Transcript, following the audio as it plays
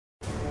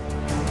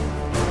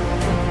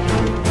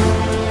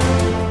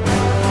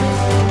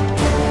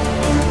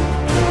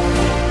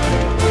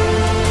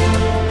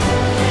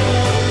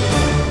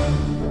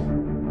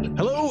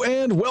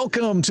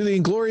Welcome to the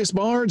Inglorious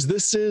Bards.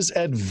 This is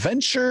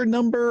adventure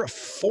number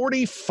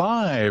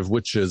 45,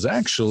 which is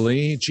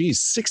actually,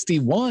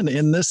 61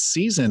 in this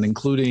season,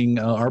 including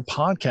our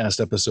podcast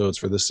episodes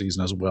for this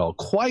season as well.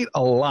 Quite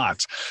a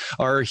lot.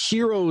 Our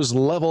heroes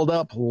leveled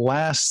up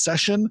last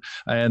session,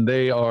 and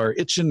they are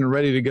itching and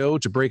ready to go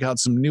to break out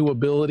some new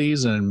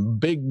abilities and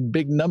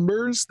big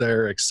numbers.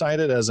 They're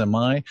excited, as am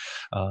I.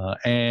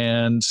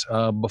 And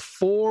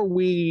before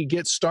we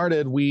get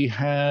started, we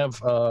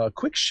have a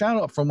quick shout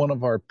out from one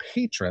of our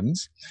patrons.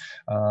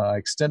 I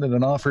extended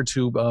an offer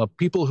to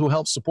people who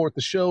help support the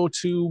show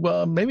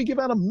to maybe give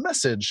out a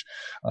message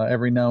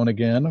every now and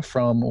again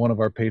from one of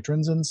our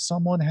patrons, and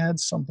someone had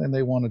something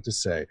they wanted to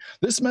say.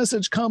 This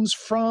message comes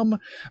from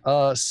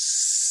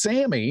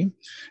Sammy,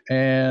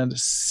 and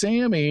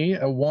Sammy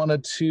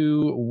wanted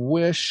to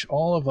wish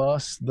all of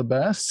us the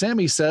best.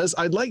 Sammy says,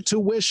 I'd like to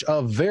wish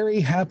a very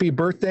happy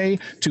birthday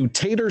to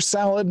Tater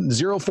Salad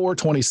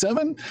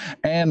 0427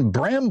 and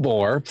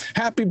Brambor.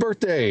 Happy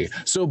birthday.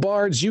 So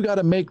Bards, you got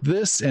to make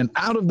this an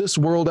out of this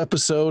world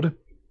episode.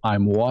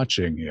 I'm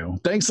watching you.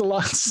 Thanks a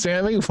lot,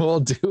 Sammy. We'll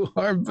do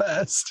our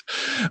best.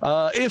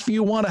 If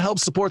you want to help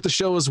support the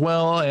show as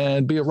well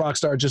and be a rock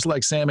star just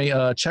like Sammy,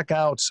 check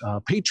out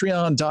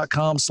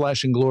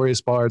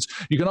patreon.com/ingloriousbards.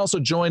 You can also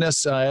join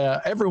us.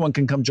 Everyone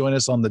can come join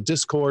us on the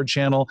Discord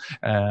channel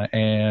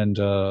and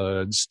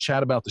just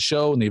chat about the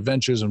show and the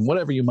adventures and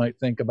whatever you might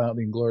think about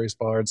the Inglorious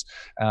Bards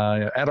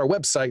at our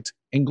website,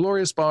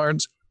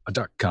 ingloriousbards.com.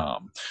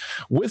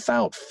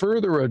 Without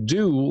further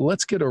ado,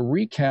 let's get a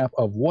recap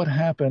of what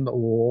happened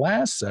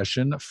last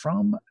session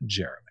from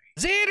Jeremy.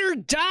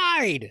 Xander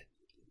died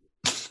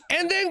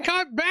and then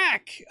got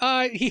back.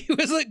 He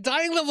was like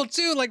dying level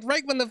 2, like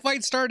right when the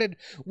fight started.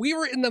 We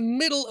were in the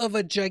middle of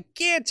a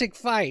gigantic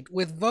fight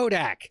with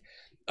Vodak,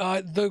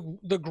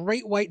 the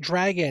Great White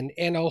Dragon,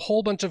 and a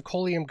whole bunch of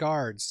Colium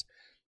guards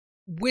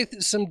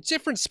with some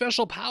different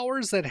special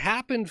powers that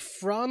happened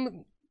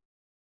from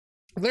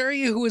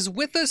Larry, who was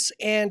with us,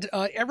 and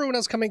everyone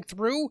else coming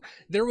through.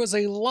 There was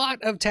a lot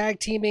of tag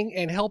teaming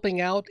and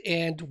helping out,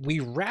 and we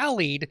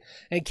rallied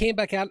and came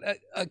up out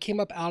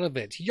of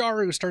it.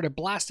 Yaru started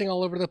blasting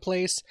all over the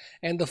place,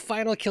 and the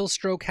final kill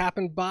stroke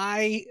happened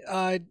by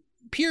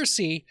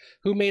Piercy,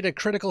 who made a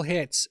critical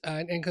hit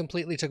and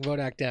completely took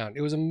Vodak down.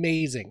 It was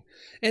amazing.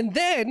 And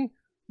then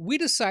we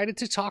decided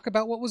to talk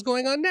about what was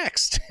going on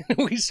next.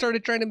 We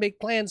started trying to make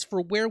plans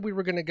for where we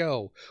were going to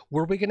go.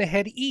 Were we going to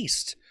head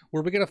east?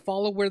 Were we going to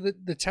follow where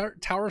the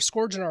Tower of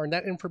Scourgeon are? And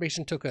that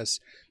information took us.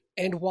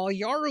 And while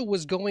Yaru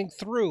was going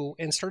through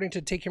and starting to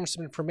take him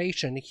some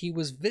information, he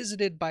was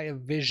visited by a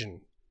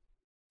vision.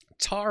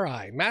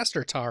 Tarai,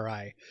 Master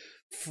Tarai,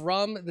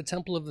 from the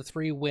Temple of the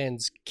Three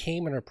Winds,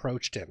 came and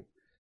approached him.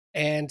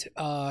 And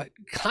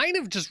kind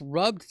of just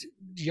rubbed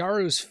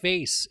Yaru's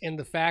face in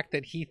the fact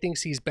that he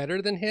thinks he's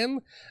better than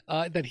him,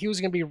 that he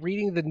was going to be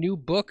reading the new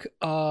book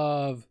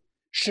of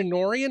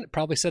Shinorian.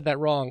 Probably said that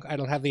wrong. I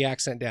don't have the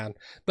accent down.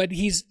 But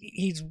he's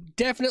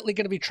definitely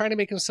going to be trying to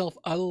make himself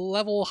a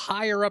level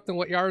higher up than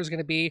what Yaru's going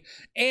to be,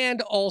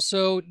 and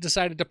also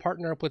decided to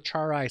partner up with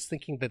Charai,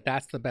 thinking that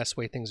that's the best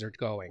way things are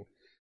going.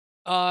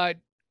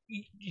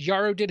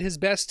 Yaru did his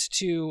best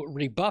to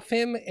rebuff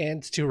him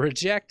and to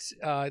reject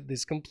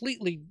this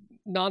completely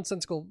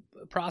nonsensical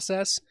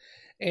process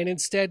and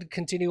instead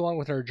continue on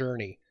with our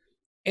journey.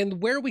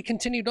 And where we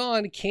continued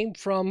on came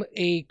from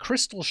a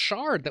crystal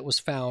shard that was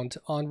found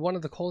on one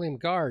of the Colium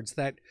guards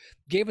that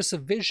gave us a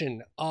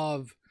vision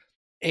of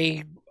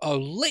a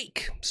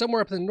lake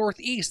somewhere up in the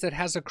northeast that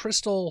has a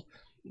crystal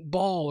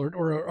ball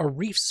or a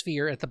reef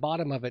sphere at the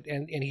bottom of it,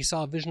 and he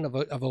saw a vision of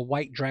a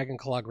white dragon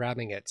claw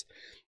grabbing it.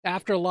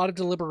 After a lot of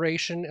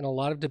deliberation and a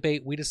lot of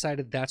debate, we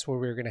decided that's where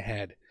we were going to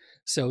head.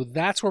 So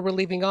that's where we're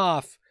leaving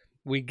off.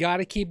 We got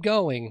to keep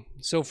going.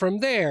 So from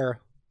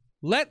there,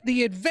 let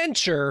the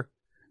adventure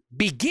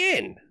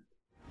begin.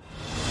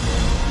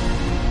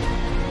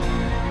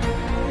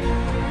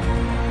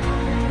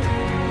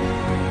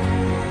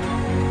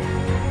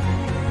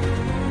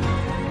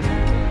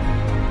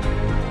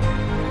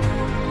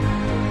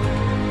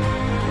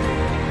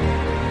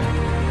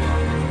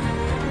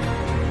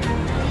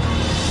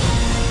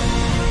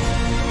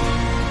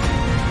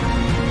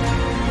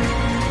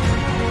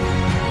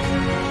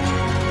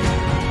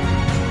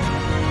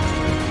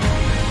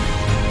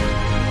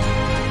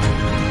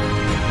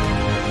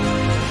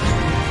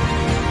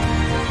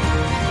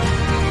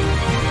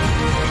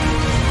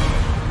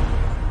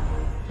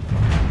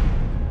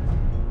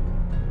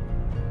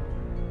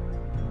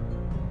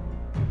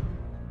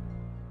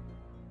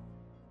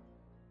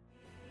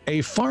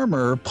 A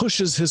farmer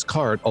pushes his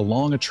cart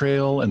along a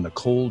trail in the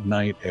cold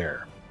night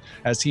air.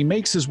 As he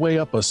makes his way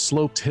up a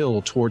sloped hill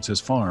towards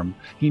his farm,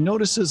 he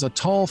notices a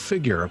tall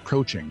figure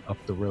approaching up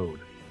the road.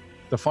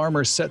 The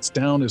farmer sets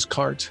down his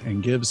cart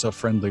and gives a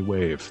friendly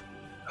wave.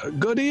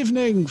 "Good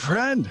evening,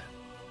 friend."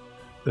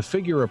 The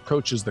figure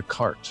approaches the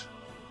cart.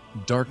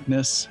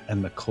 Darkness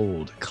and the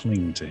cold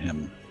cling to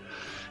him.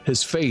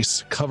 His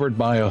face covered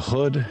by a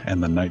hood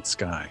and the night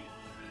sky.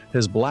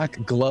 His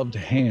black gloved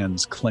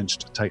hands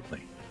clenched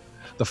tightly.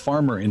 The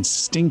farmer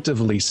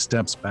instinctively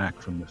steps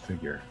back from the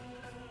figure.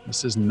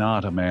 This is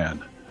not a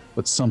man,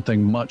 but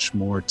something much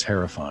more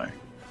terrifying.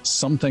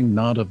 Something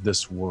not of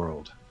this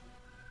world.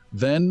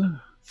 Then,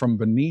 from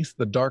beneath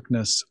the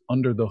darkness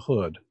under the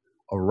hood,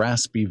 a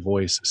raspy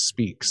voice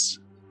speaks.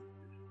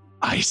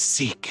 I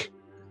seek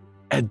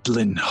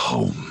Edlin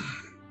home.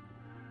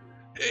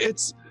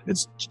 It's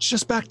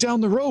just back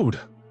down the road.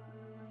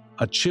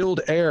 A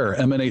chilled air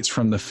emanates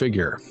from the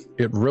figure.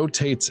 It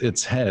rotates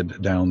its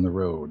head down the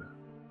road.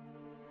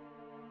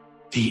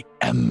 The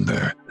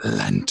Ember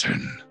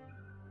Lantern.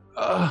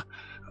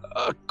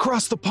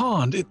 Across the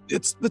pond.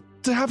 It's the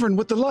tavern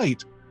with the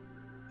light.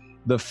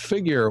 The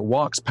figure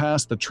walks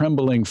past the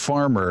trembling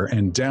farmer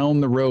and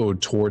down the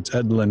road towards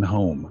Edlin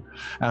home.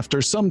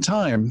 After some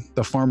time,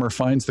 the farmer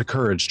finds the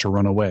courage to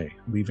run away,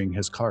 leaving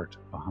his cart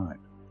behind.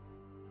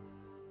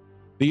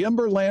 The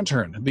Ember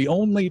Lantern, the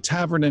only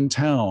tavern in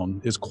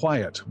town, is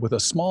quiet, with a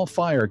small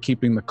fire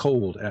keeping the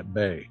cold at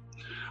bay.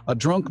 A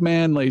drunk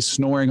man lays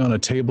snoring on a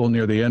table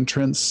near the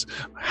entrance,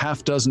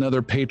 half-dozen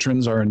other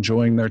patrons are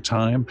enjoying their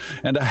time,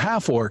 and a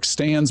half-orc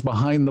stands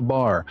behind the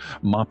bar,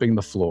 mopping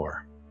the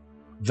floor.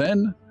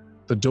 Then,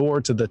 the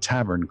door to the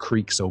tavern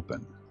creaks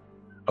open.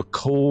 A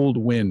cold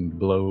wind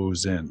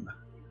blows in.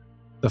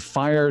 The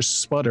fire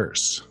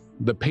sputters.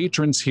 The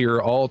patrons here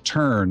all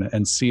turn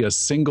and see a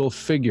single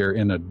figure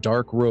in a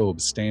dark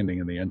robe standing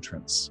in the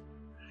entrance.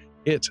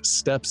 It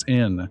steps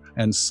in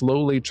and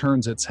slowly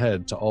turns its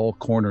head to all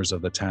corners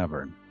of the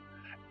tavern.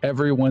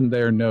 Everyone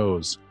there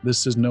knows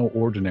this is no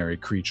ordinary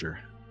creature.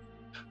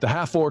 The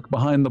half-orc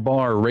behind the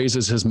bar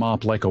raises his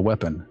mop like a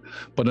weapon,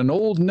 but an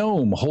old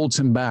gnome holds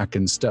him back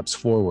and steps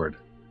forward.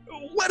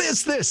 What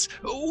is this?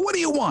 What do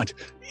you want?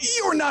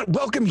 You're not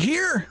welcome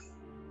here.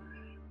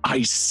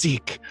 I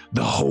seek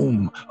the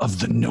home of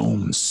the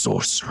gnome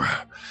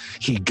sorcerer.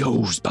 He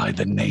goes by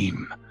the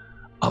name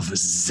of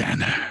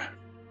Xander.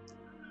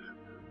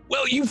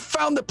 Well, you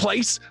found the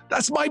place.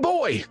 That's my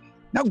boy.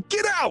 Now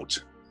get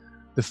out.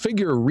 The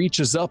figure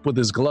reaches up with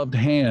his gloved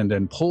hand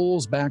and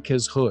pulls back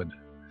his hood.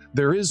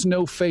 There is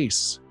no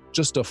face,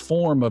 just a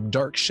form of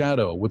dark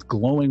shadow with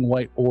glowing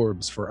white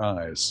orbs for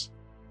eyes.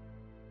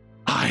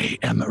 I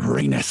am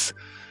Raineth.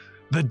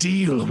 The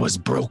deal was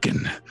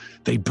broken.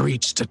 They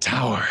breached a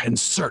tower and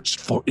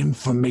searched for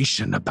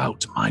information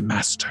about my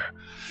master.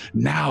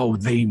 Now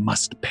they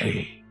must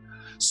pay.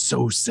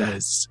 So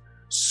says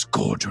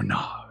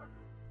Skordrenar.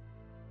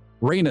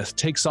 Raineth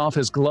takes off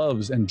his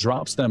gloves and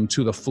drops them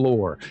to the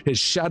floor. His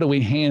shadowy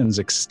hands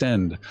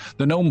extend.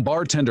 The gnome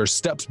bartender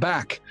steps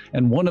back,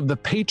 and one of the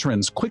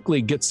patrons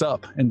quickly gets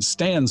up and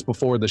stands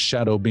before the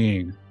shadow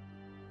being.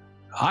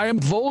 I am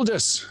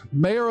Voldus,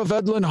 mayor of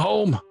Edlin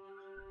Home.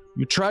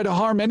 You try to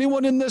harm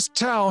anyone in this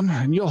town,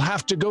 and you'll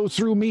have to go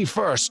through me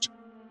first.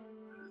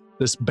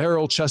 This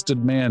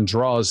barrel-chested man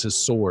draws his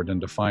sword in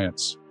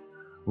defiance.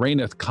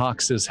 Raineth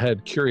cocks his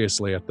head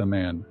curiously at the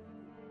man.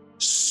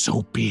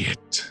 So be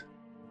it.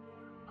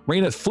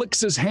 Raineth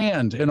flicks his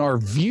hand, and our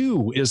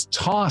view is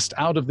tossed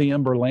out of the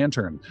Ember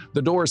Lantern.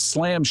 The door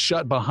slams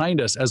shut behind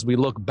us as we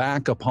look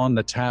back upon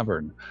the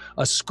tavern.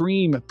 A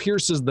scream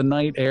pierces the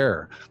night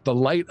air. The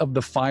light of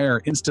the fire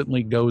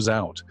instantly goes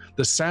out.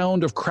 The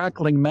sound of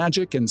crackling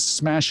magic and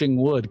smashing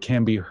wood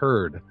can be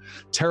heard.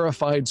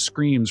 Terrified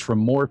screams from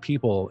more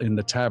people in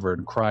the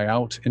tavern cry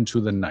out into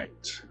the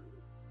night.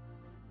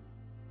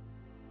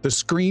 The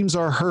screams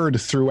are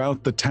heard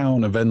throughout the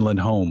town of Edlin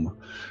Home.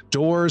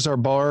 Doors are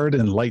barred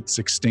and lights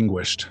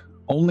extinguished.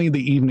 Only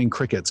the evening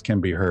crickets can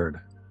be heard.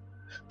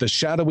 The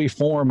shadowy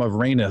form of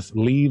Raineth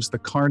leaves the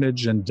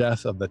carnage and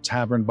death of the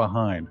tavern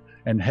behind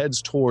and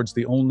heads towards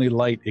the only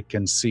light it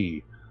can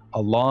see,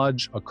 a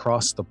lodge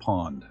across the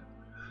pond.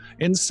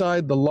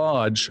 Inside the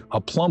lodge,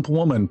 a plump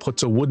woman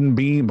puts a wooden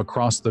beam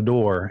across the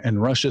door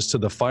and rushes to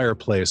the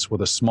fireplace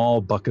with a small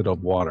bucket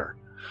of water.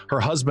 Her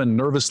husband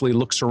nervously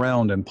looks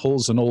around and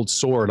pulls an old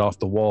sword off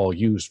the wall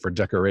used for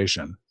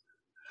decoration.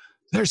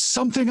 There's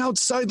something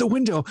outside the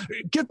window.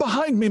 Get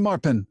behind me,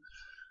 Marpin.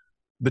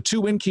 The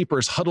two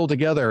innkeepers huddle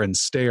together and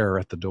stare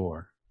at the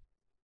door.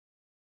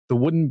 The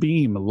wooden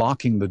beam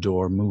locking the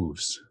door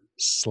moves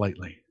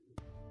slightly,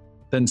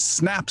 then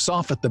snaps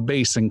off at the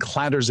base and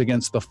clatters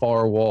against the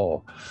far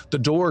wall. The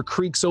door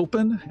creaks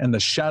open, and the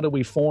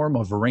shadowy form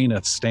of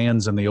Raineth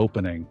stands in the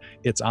opening,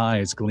 its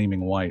eyes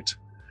gleaming white.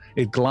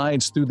 It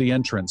glides through the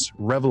entrance,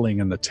 reveling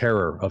in the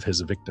terror of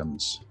his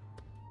victims.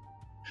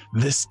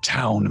 This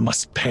town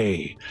must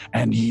pay,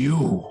 and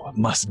you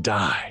must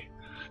die.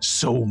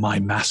 So my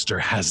master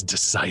has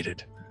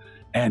decided,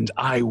 and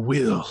I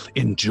will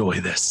enjoy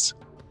this.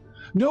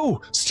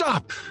 No,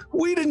 stop!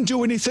 We didn't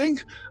do anything!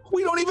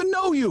 We don't even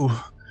know you!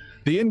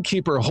 The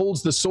innkeeper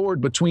holds the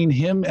sword between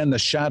him and the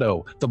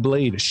shadow, the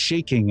blade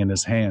shaking in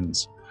his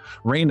hands.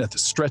 Raineth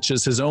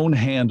stretches his own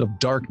hand of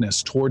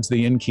darkness towards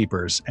the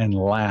innkeepers and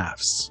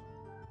laughs,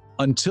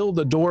 until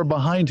the door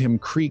behind him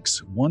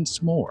creaks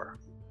once more.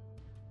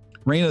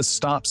 Raineth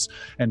stops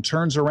and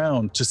turns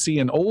around to see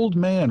an old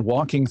man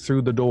walking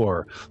through the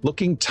door,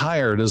 looking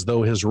tired as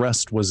though his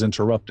rest was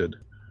interrupted.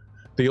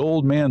 The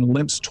old man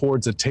limps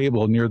towards a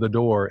table near the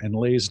door and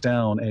lays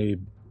down a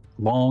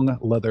long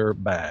leather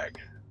bag.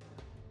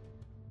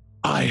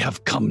 I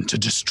have come to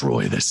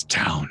destroy this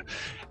town,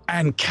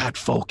 and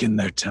catfolk in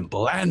their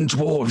temple, and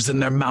dwarves in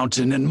their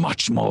mountain, and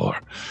much more.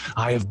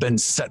 I have been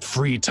set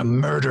free to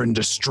murder and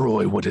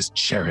destroy what is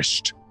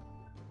cherished.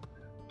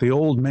 The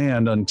old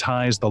man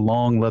unties the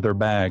long leather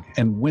bag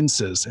and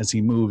winces as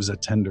he moves a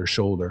tender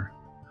shoulder.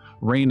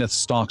 Raineth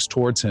stalks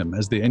towards him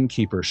as the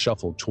innkeeper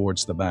shuffled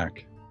towards the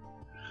back.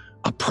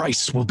 A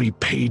price will be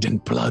paid in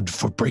blood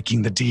for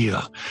breaking the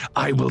deal.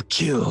 I will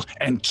kill,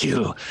 and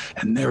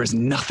there is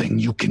nothing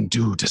you can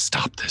do to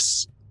stop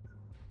this.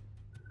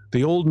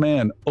 The old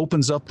man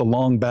opens up the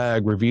long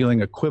bag,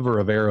 revealing a quiver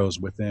of arrows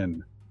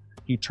within.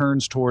 He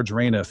turns towards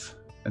Raineth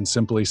and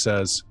simply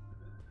says,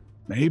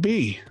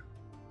 "Maybe."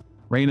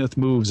 Raineth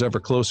moves ever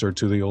closer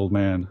to the old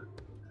man.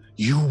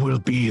 You will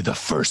be the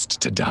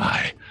first to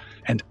die,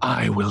 and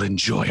I will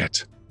enjoy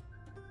it.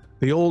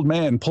 The old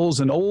man pulls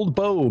an old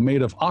bow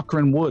made of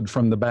Akron wood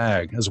from the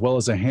bag, as well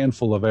as a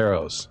handful of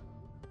arrows.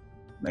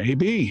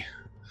 "Maybe,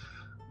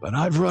 but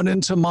I've run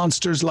into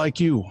monsters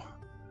like you.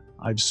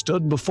 I've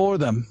stood before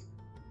them,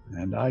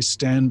 and I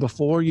stand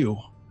before you.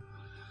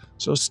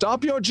 So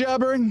stop your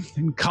jabbering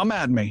and come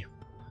at me."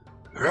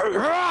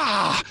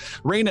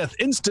 Raineth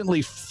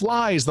instantly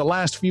flies the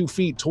last few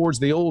feet towards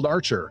the old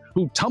archer,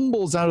 who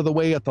tumbles out of the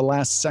way at the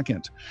last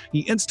second.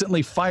 He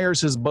instantly fires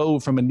his bow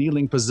from a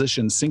kneeling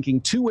position, sinking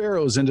 2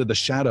 arrows into the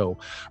shadow.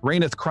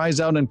 Raineth cries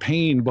out in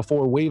pain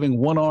before waving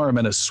one arm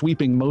in a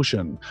sweeping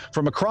motion.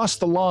 From across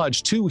the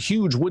lodge, 2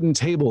 huge wooden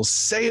tables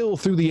sail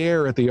through the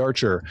air at the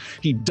archer.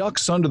 He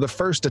ducks under the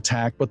first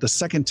attack, but the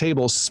second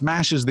table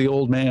smashes the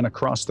old man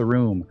across the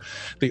room.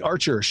 The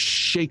archer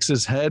shakes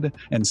his head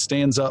and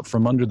stands up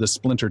from under the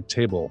splintered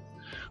table.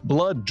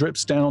 Blood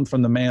drips down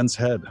from the man's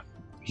head.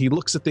 He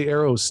looks at the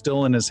arrows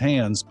still in his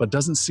hands, but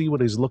doesn't see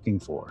what he's looking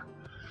for.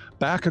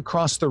 Back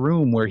across the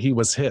room where he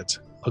was hit,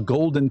 a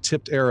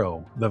golden-tipped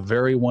arrow, the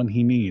very one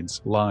he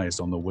needs, lies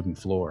on the wooden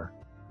floor.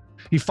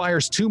 He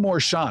fires 2 more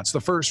shots.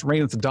 The first,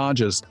 Raineth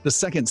dodges. The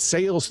second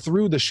sails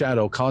through the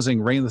shadow, causing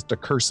Raineth to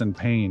curse in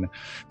pain.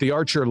 The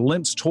archer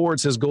limps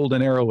towards his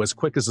golden arrow as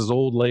quick as his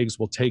old legs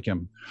will take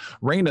him.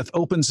 Raineth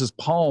opens his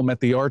palm at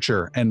the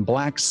archer, and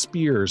black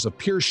spears of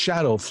pure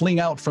shadow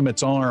fling out from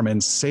its arm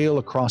and sail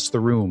across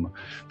the room.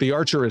 The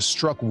archer is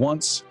struck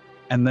once,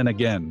 and then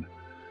again.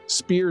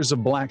 Spears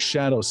of black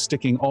shadow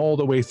sticking all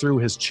the way through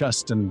his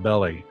chest and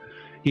belly.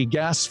 He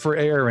gasps for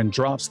air and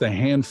drops the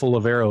handful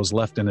of arrows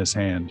left in his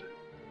hand.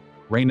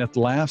 Raineth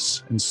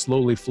laughs and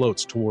slowly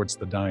floats towards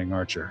the dying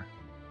archer.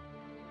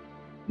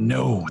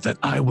 Know that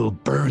I will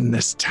burn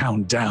this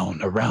town down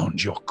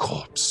around your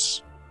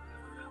corpse.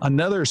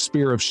 Another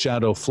spear of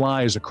shadow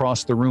flies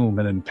across the room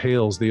and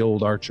impales the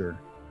old archer.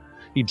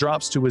 He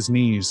drops to his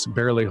knees,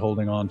 barely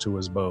holding on to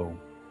his bow.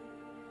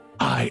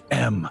 I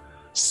am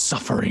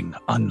suffering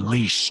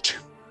unleashed.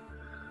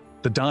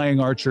 The dying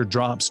archer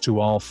drops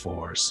to all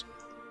fours.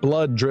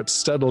 Blood drips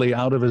steadily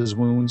out of his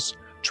wounds,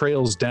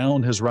 trails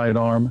down his right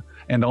arm,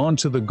 and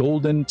onto the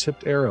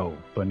golden-tipped arrow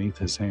beneath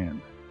his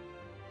hand.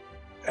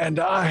 And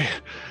I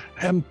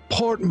am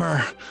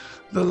Portmer,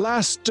 the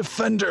last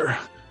defender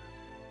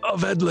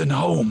of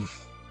Edlinholm.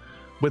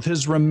 With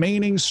his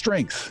remaining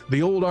strength,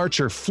 the old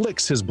archer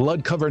flicks his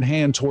blood-covered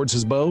hand towards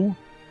his bow,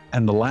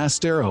 and the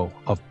last arrow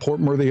of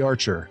Portmer the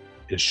archer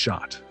is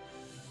shot.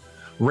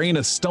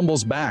 Raineth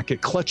stumbles back.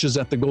 It clutches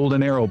at the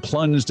golden arrow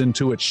plunged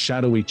into its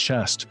shadowy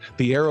chest.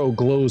 The arrow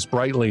glows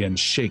brightly and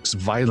shakes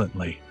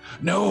violently.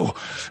 No!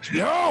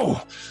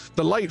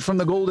 The light from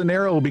the golden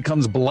arrow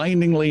becomes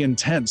blindingly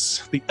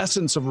intense. The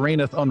essence of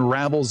Raineth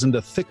unravels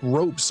into thick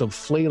ropes of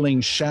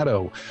flailing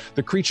shadow.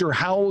 The creature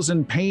howls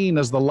in pain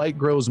as the light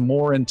grows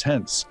more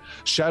intense.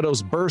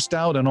 Shadows burst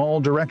out in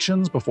all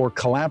directions before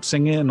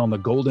collapsing in on the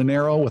golden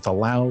arrow with a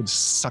loud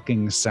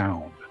sucking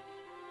sound.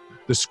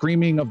 The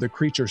screaming of the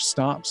creature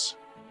stops.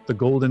 The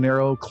golden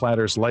arrow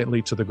clatters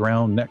lightly to the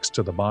ground next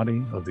to the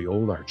body of the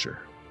old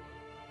archer.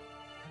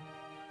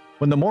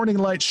 When the morning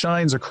light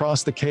shines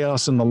across the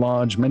chaos in the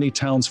lodge, many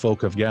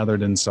townsfolk have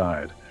gathered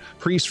inside.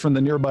 Priests from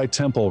the nearby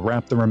temple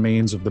wrap the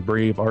remains of the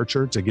brave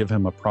archer to give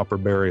him a proper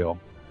burial.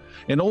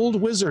 An old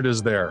wizard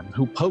is there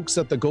who pokes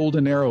at the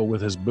golden arrow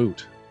with his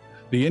boot.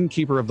 The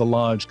innkeeper of the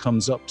lodge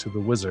comes up to the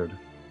wizard.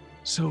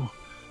 So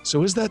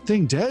is that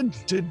thing dead?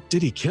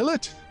 Did he kill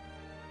it?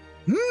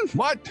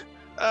 What?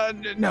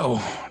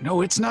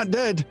 No, it's not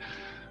dead.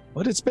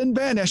 But it's been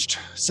banished,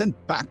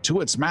 sent back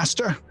to its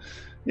master.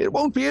 It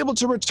won't be able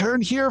to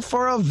return here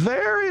for a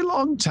very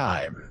long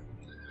time.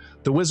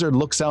 The wizard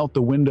looks out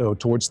the window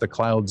towards the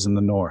clouds in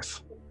the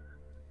north.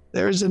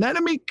 There's an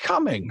enemy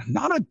coming,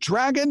 not a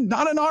dragon,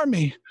 not an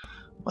army,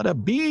 but a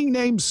being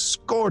named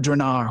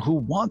Skordrenar who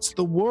wants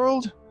the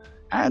world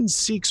and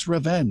seeks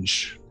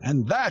revenge.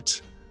 And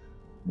that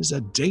is a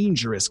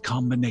dangerous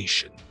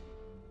combination.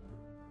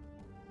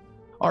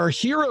 Our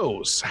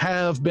heroes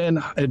have been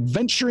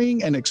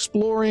adventuring and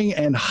exploring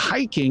and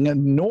hiking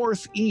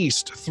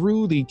northeast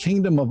through the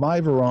Kingdom of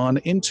Iveron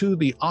into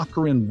the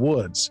Ocarin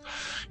Woods.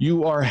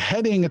 You are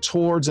heading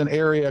towards an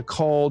area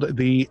called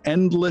the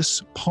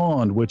Endless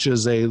Pond, which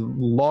is a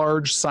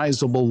large,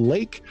 sizable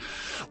lake.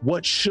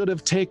 What should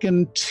have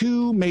taken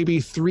 2, maybe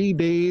 3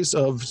 days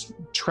of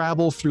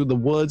travel through the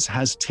woods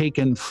has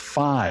taken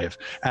 5,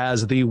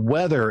 as the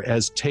weather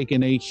has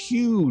taken a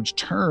huge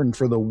turn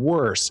for the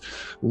worse.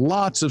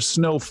 Lots of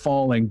snow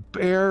falling,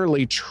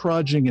 barely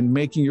trudging and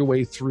making your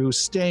way through,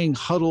 staying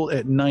huddled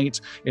at night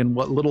in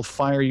what little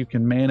fire you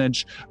can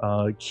manage,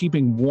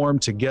 keeping warm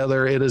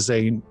together. It is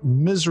a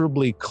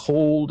miserably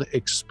cold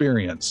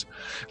experience.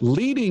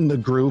 Leading the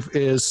group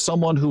is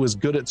someone who is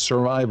good at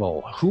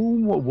survival.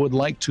 Who would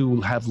like to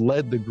have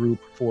led the group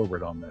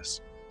forward on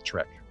this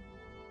trek?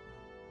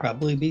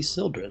 Probably be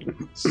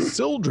Sildren.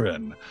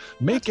 Sildren,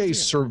 make a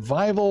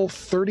survival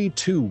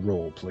 32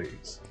 roll,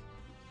 please.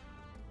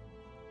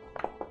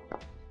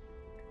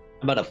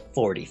 About a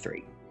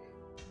 43.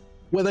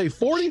 With a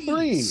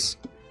 43, Jeez.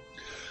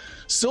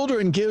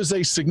 Sildren gives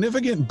a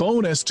significant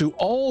bonus to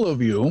all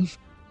of you.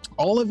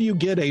 All of you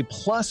get a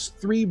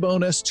 +3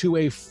 bonus to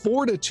a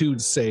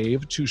fortitude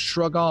save to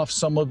shrug off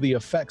some of the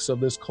effects of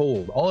this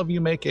cold. All of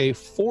you make a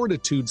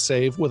fortitude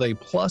save with a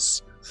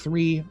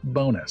 +3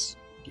 bonus.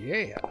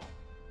 Yeah.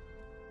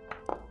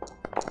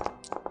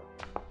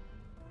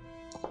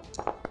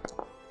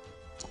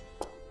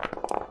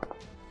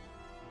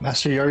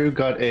 Master Yaru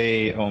got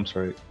a. Oh, I'm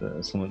sorry.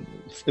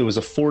 It was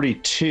a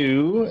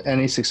 42.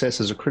 Any success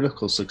is a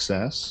critical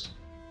success.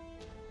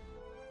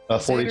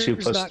 42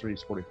 Xander's plus not 3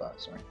 is 45.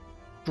 Sorry.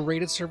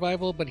 Great at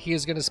survival, but he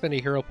is going to spend a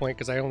hero point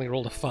because I only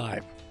rolled a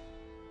 5.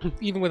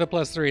 Even with a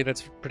 +3,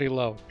 that's pretty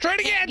low. Try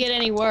it again! Get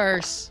any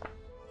worse?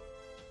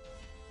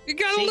 You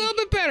got See? a little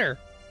bit better.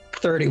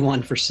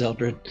 31 for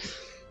Sildren.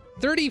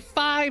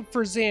 35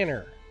 for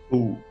Xander.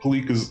 Ooh,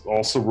 Palika's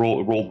also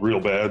rolled real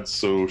bad,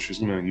 so she's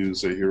going to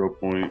use a hero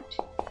point.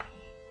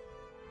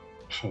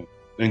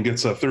 And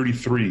gets a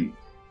 33.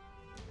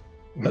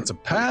 That's a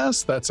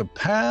pass. That's a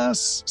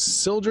pass.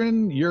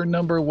 Sildren, your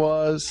number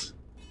was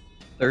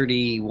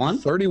 31.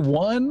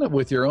 31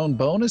 with your own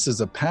bonus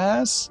is a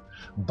pass.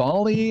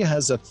 Bali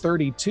has a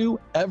 32.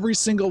 Every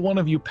single one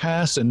of you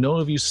pass, and none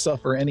of you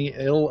suffer any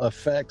ill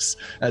effects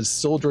as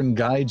Sildren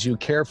guides you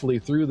carefully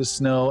through the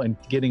snow and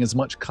getting as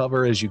much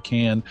cover as you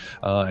can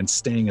and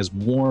staying as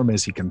warm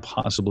as he can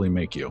possibly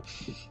make you.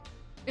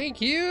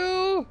 Thank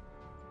you.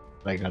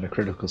 I got a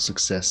critical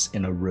success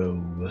in a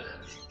row.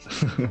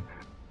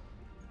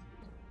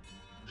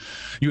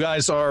 You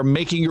guys are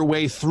making your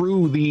way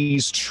through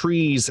these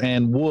trees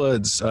and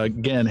woods.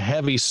 Again,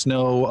 heavy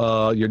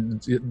snow.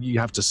 You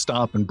have to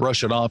stop and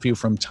brush it off you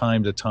from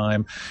time to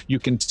time. You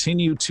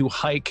continue to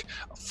hike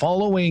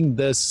following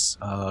this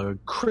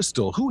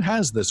crystal. Who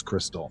has this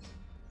crystal?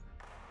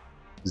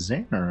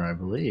 Xander, I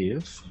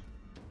believe.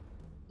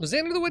 Was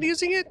Xander the one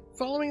using it?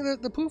 Following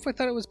the poof? I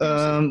thought it was.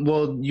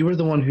 Well, you were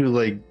the one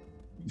who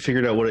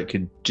figured out what it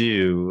could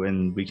do,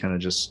 and we kind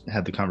of just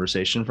had the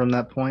conversation from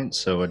that point.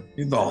 So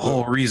The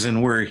whole reason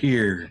we're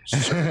here.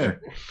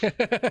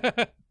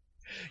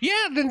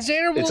 Yeah, then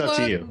Xander It's up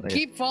to you. will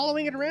keep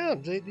following it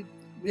around.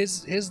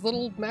 His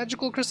little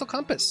magical crystal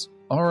compass.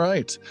 All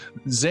right.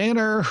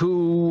 Xander,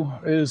 who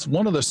is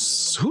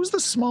who's the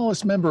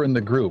smallest member in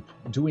the group?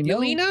 Do we know?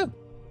 Yelena?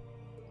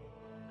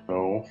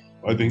 No,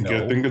 I think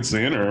it's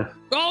Xander.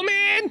 Oh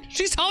man,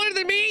 she's taller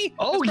than me.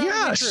 Oh That's yeah,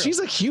 probably true. she's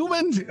a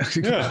human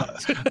Yeah.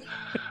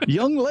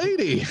 young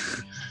lady.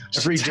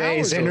 every day,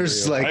 Towers over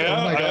Xander's you. like, I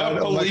oh my god,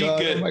 have oh my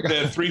god, Palika oh my god.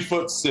 at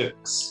 3'6",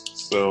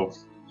 so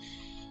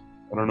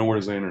I don't know where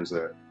Xander's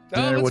at. Oh,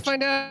 Xander, let's what-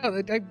 find out.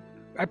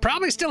 I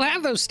probably still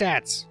have those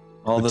stats.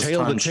 All The this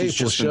tail of the time, she's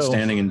tape will just been show.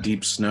 standing in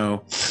deep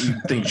snow. You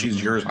think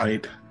she's your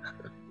height?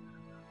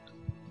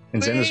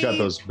 And Xander's got Way-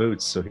 those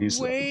boots, so he's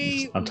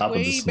Way on top of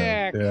the snow.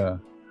 back. Yeah.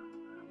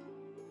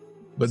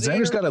 But Xander-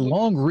 Xander's got a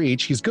long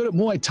reach. He's good at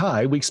Muay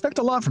Thai. We expect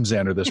a lot from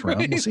Xander this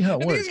round. We'll see how it I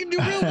think works. he's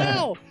gonna do real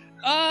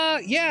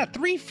well. Yeah,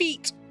 3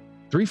 feet.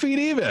 3 feet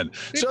even.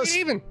 3 feet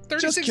even.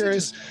 36 Just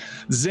curious.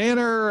 inches.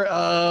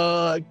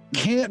 Xander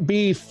can't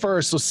be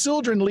first, so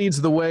Sildren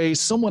leads the way.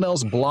 Someone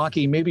else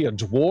blocking, maybe a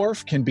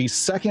dwarf, can be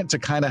second to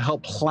kind of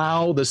help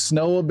plow the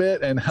snow a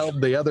bit and help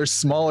the other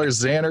smaller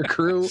Xander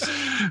crew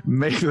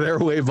make their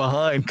way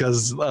behind.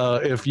 Because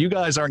if you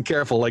guys aren't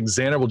careful,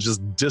 Xander will just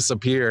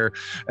disappear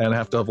and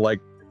have to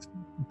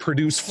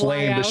produce Fly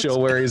flame to out. show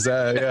where he's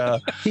at. Yeah.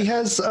 He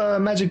has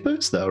magic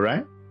boots, though,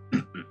 right?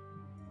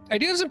 I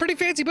do have some pretty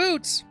fancy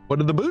boots. What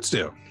did the boots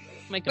do?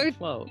 Make them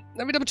float.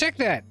 Let me double check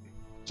that.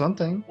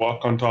 Something.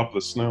 Walk on top of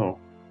the snow.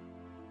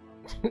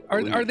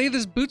 Are they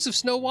the boots of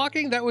snow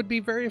walking? That would be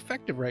very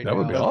effective right That now.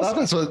 would be I thought awesome.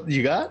 that's what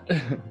you got.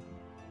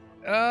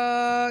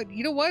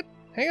 You know what?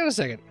 Hang on a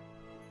second.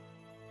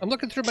 I'm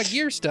looking through my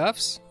gear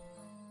stuffs.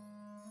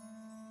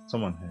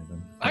 Someone had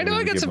them. I know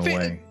I got Give some them fa-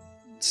 away.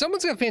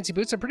 Someone's got fancy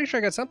boots. I'm pretty sure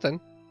I got something.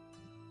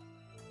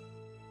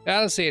 I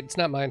don't see it. It's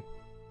not mine.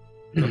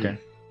 Okay.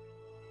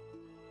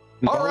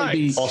 All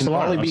right. Also, Can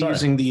Ollie I'm be sorry.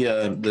 using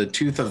the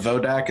tooth of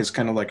Vodak as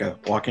kind of like a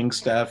walking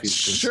staff? He's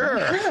just Sure.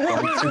 That's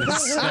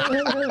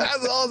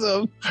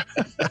awesome.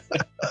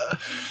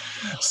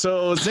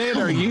 So,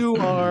 Xander, you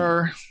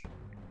are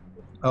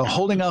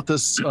holding out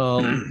this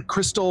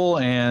crystal,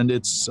 and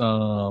it's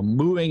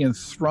moving and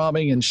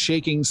throbbing and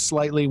shaking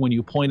slightly when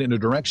you point it in a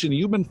direction.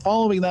 You've been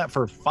following that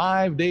for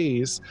 5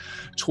 days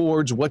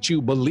towards what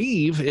you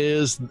believe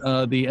is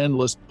the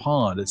Endless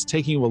Pond. It's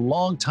taking you a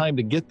long time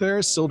to get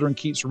there. Sildren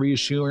keeps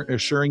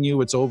reassuring you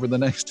it's over the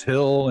next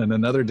hill, and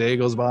another day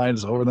goes by and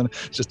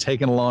it's just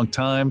taking a long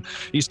time.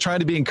 He's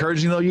trying to be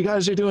encouraging, though. You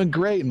guys are doing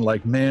great. And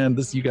like, man,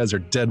 you guys are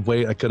dead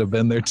weight. I could have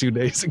been there 2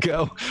 days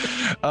ago.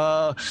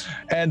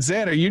 And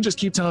Xander, you just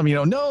keep telling me,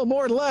 no,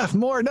 more left,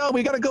 more. No,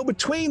 we got to go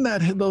between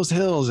those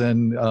hills.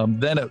 And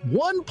then at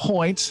one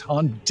point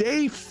on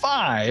day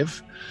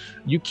 5,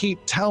 you keep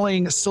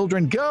telling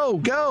Sildren, go,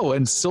 go.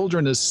 And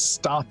Sildren is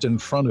stopped in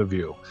front of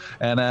you.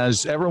 And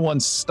as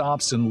everyone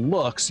stops and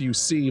looks, you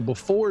see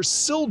before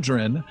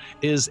Sildren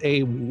is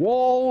a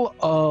wall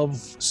of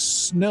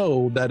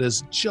snow that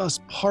is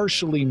just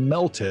partially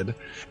melted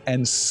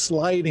and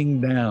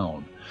sliding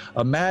down.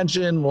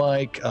 Imagine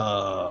like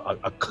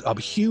a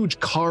huge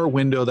car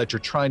window that you're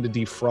trying to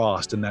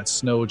defrost, and that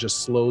snow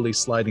just slowly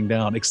sliding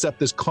down, except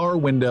this car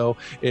window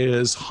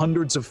is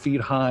hundreds of feet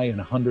high and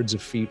hundreds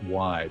of feet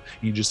wide.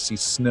 You just see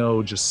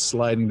snow just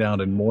sliding down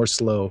and more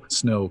snow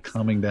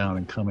coming down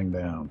and coming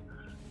down.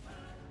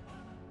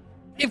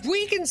 If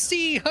we can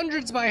see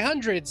hundreds by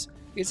hundreds,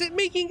 is it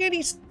making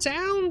any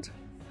sound?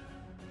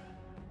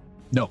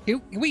 No.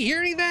 Can we hear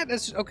any of that?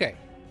 That's okay.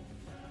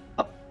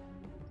 I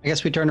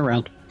guess we turn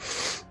around.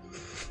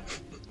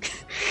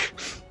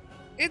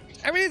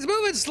 It's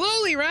moving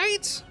slowly,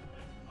 right?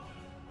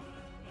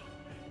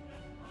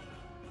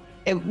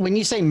 When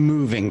you say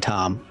moving,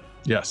 Tom,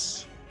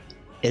 Yes.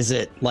 is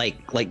it like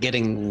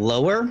getting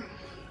lower?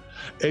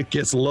 It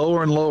gets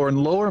lower and lower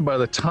and lower, and by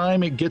the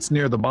time it gets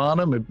near the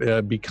bottom,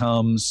 it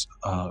becomes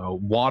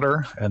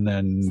water and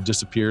then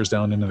disappears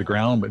down into the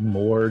ground, but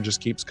more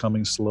just keeps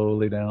coming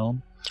slowly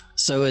down.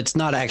 So it's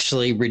not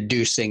actually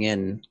reducing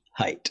in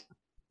height,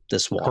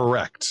 this wall.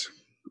 Correct.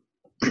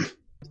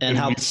 And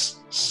how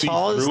see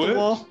tall is through the it?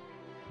 wall?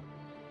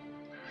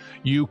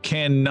 You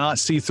cannot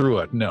see through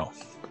it, no.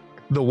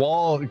 The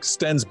wall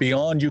extends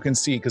beyond you can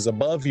see, because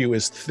above you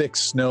is thick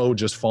snow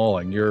just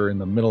falling. You're in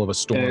the middle of a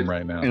storm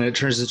right now. And it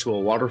turns into a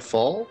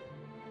waterfall?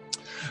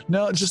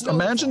 No, just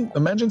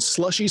imagine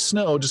slushy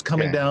snow just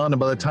coming Okay. down, and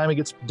by the time it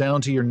gets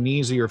down to your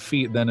knees or your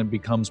feet, then it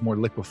becomes more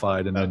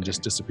liquefied and then Okay.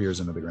 just disappears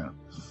into the ground.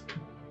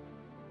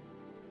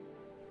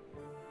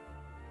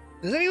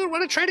 Does anyone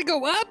want to try to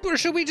go up, or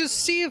should we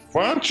just see if...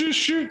 Why don't you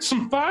shoot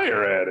some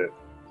fire at it?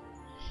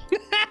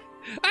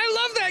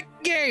 I love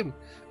that game!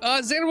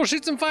 Xander will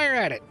shoot some fire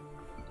at it.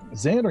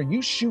 Xander,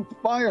 you shoot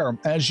fire.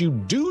 As you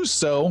do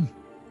so,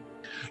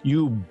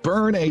 you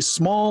burn a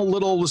small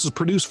little, this is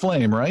produce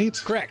flame, right?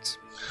 Correct.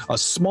 A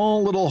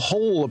small little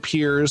hole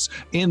appears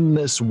in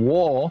this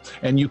wall,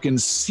 and you can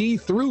see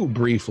through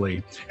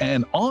briefly.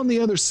 And on the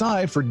other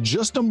side, for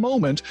just a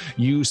moment,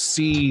 you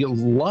see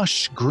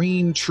lush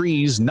green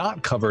trees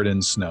not covered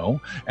in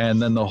snow,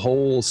 and then the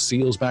hole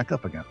seals back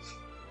up again.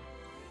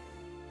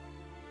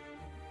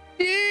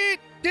 Did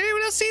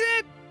anyone else see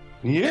that?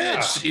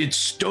 Yeah. It's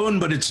stone,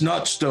 but it's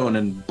not stone.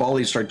 And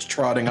Bali starts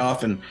trotting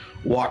off and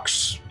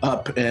walks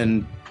up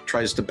and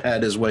tries to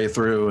pad his way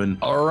through. And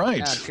All right.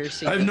 Yeah,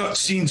 Piercy I've does not the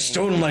same same.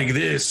 stone like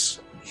this.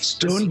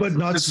 Stone, but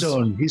not this is-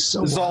 stone. He's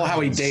so This is all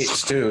how he wise.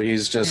 dates too.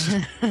 He's just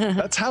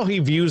That's how he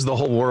views the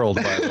whole world,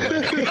 by the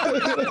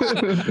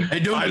way. I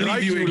don't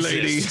believe you,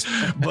 exist.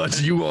 but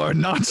you are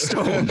not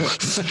stone.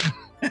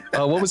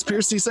 What was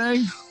Piercy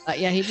saying?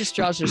 Yeah, he just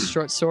draws his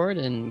short sword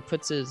and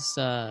puts his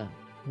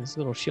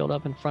little shield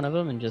up in front of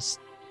him and just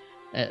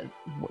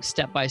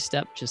step by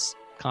step, just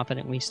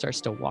confidently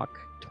starts to walk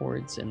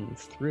towards and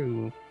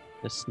through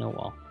the snow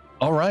wall.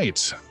 All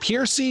right.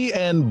 Piercy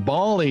and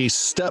Bali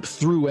step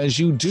through. As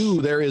you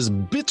do, there is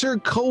bitter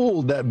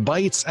cold that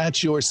bites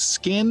at your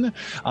skin.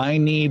 I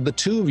need the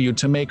two of you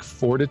to make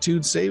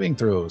fortitude saving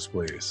throws,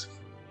 please.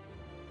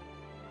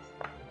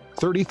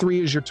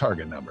 33 is your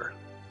target number.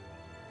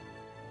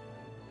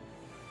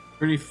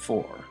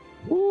 34.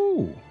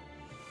 Ooh.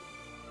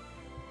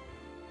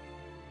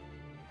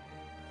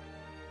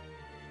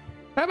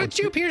 How about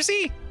you,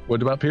 Piercy?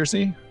 What about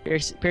Piercy?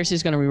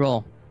 Piercy's going to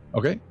reroll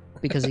Okay.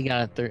 because he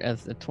got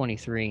a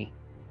 23.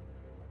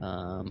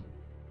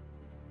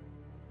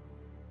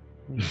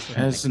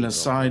 As an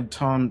aside,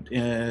 Tom,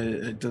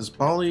 does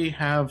Bali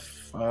have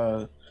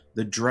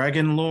the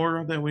dragon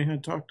lore that we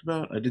had talked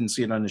about? I didn't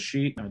see it on the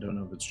sheet. I don't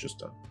know if it's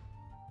just a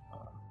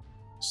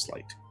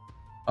slight.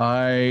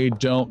 I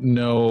don't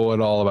know at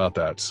all about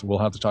that. We'll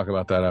have to talk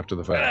about that after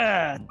the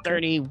fact.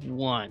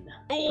 31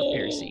 for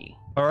Piercy.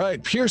 All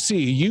right, Piercy,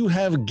 you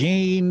have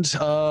gained,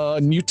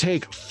 you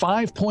take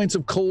 5 points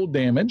of cold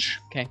damage.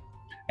 Okay.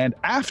 And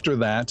after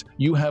that,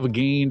 you have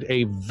gained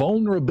a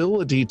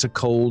vulnerability to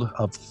cold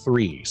of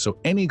 3. So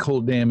any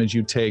cold damage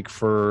you take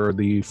for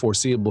the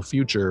foreseeable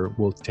future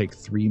will take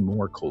 3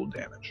 more cold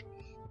damage.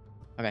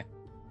 Okay.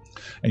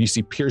 And you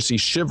see Piercy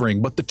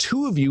shivering, but the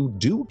two of you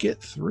do get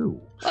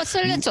through. What's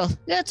a little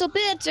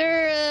bit,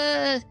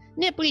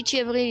 nipply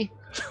chivly.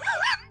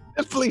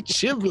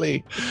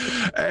 Chivly.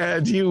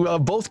 And you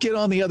both get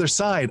on the other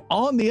side.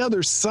 On the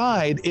other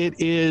side, it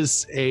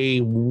is a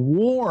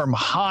warm,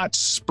 hot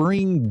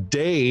spring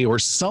day or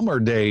summer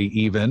day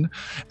even.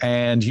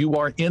 And you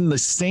are in the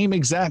same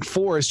exact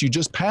forest you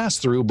just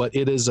passed through, but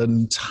it is an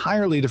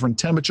entirely different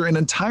temperature, an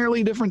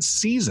entirely different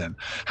season.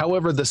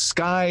 However, the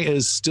sky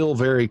is still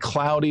very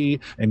cloudy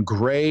and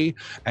gray.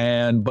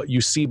 But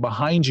you see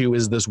behind you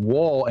is this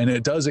wall, and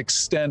it does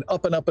extend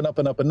up and up and up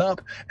and up and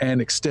up,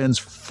 and extends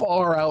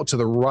far out to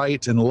the right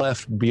and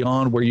left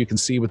beyond where you can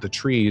see with the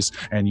trees,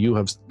 and you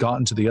have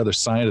gotten to the other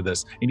side of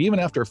this. And even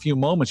after a few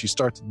moments, you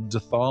start to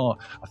thaw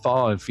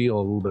and feel a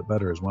little bit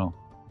better as well.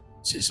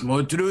 This is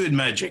more druid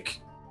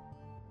magic.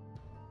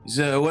 It's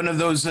one of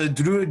those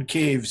druid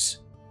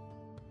caves.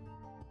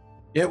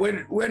 Yeah,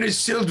 where is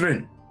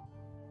Sildren?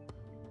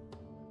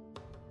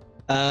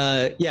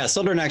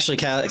 Sildren actually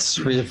casts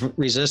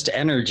resist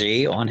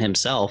energy on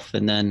himself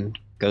and then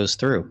goes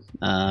through,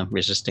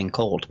 resisting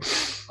cold.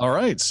 All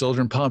right,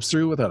 Sildren pops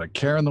through without a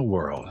care in the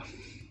world.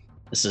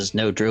 This is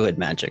no druid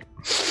magic.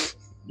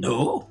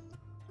 No?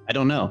 I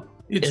don't know.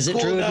 Is it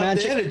druid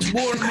magic? It's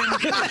warm.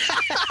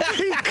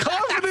 He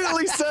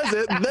confidently says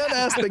it, and then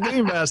asks the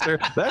game master.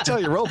 That's how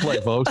you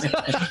roleplay, folks.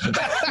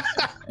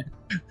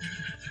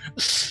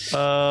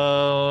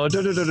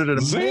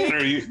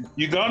 Xander,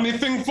 you got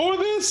anything for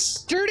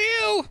this? Dirty!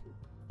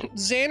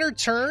 Xander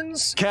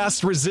turns.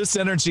 Casts resist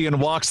energy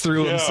and walks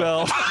through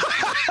himself.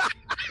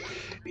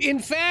 In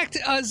fact,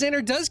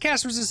 Xander does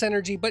cast resist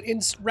energy, but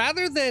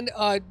rather than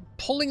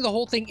pulling the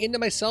whole thing into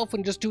myself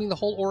and just doing the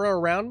whole aura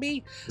around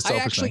me, I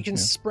actually can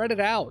spread it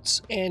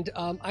out, and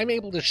I'm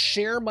able to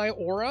share my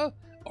aura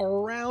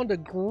around a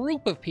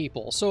group of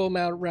people. So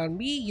around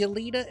me,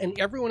 Yelita, and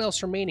everyone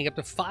else remaining, up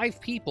to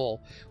 5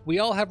 people, we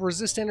all have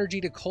resist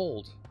energy to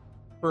cold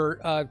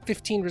for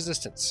 15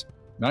 resistance.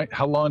 Right.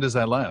 How long does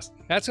that last?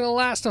 That's going to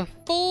last a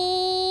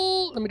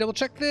full... Let me double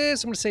check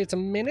this. I'm going to say it's a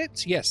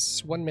minute.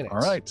 Yes, 1 minute. All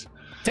right.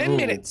 10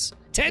 minutes.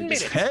 10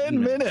 minutes. 10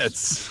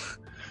 minutes.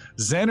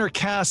 Xander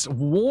casts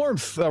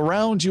warmth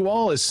around you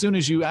all as soon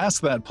as you ask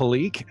that,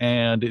 Palik.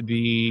 And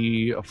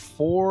the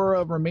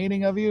 4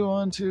 remaining of you,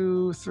 1,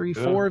 2, 3,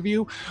 4 of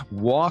you,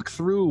 walk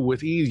through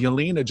with ease.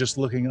 Yelena just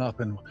looking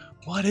up and,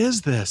 what is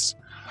this?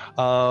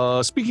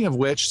 Speaking of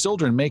which,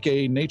 Sildren, make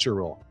a nature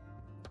roll.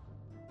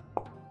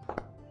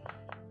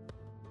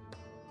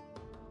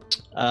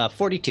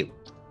 42.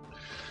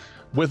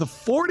 With a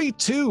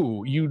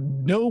 42, you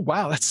know,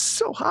 wow, that's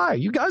so high.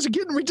 You guys are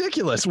getting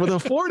ridiculous. With a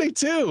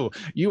 42,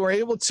 you are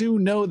able to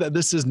know that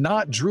this is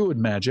not druid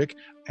magic,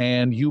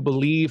 and you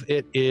believe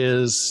it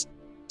is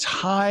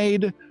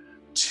tied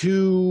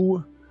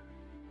to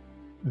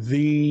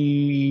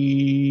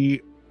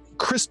the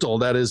crystal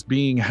that is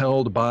being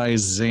held by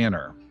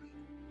Xander.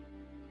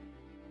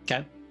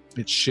 Okay.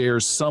 It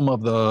shares some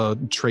of the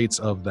traits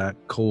of that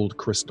cold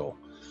crystal.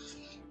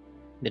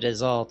 It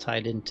is all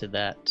tied into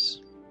that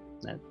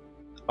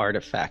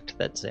artifact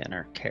that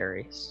Xander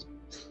carries.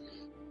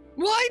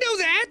 Well, I know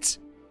that.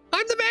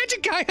 I'm the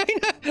magic guy. I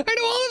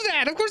know all of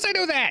that. Of course I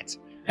know that.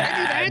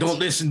 Don't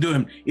listen to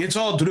him. It's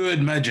all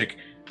druid magic.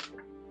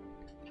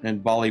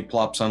 And Bali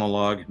plops on a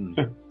log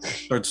and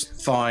starts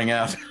thawing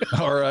out.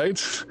 All right.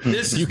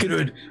 This is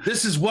druid.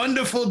 This is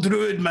wonderful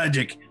druid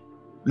magic.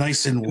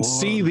 Nice and warm.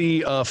 See,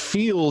 the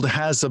field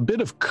has a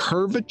bit of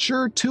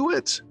curvature to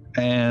it,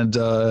 and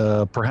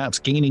perhaps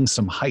gaining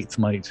some height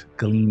might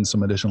glean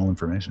some additional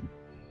information.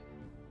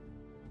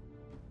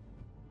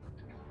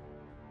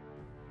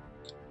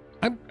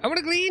 I'm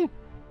gonna glean.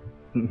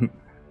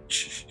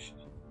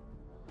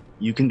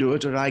 You can do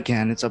it or I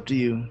can. It's up to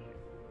you.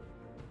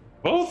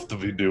 Both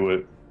of you do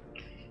it.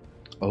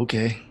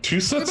 Okay. 2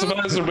 sets of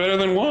eyes are better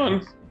than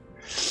 1.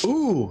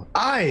 Ooh,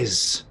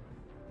 eyes.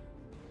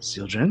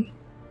 Sildren.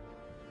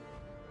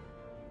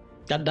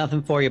 Got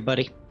nothing for you,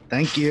 buddy.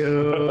 Thank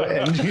you.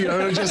 And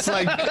just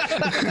like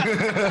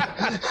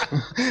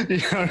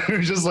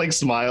just like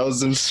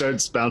smiles and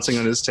starts bouncing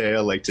on his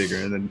tail like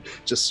Tigger, and then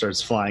just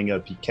starts flying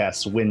up. He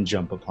casts wind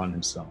jump upon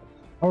himself.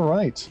 All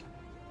right.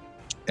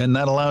 And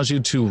that allows you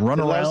to run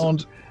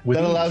around with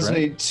ease, that allows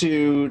right? me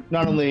to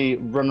not only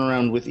run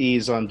around with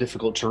ease on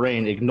difficult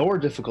terrain, ignore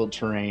difficult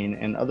terrain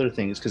and other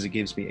things, because it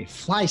gives me a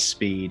fly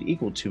speed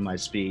equal to my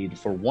speed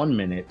for 1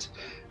 minute.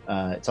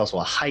 It's also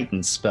a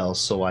heightened spell,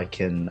 so I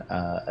can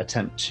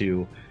attempt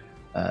to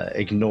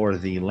ignore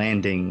the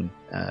landing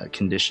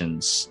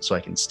conditions, so I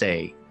can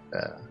stay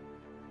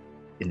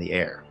in the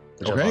air,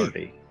 which I've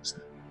already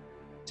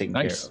taken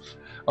care of.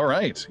 All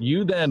right.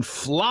 You then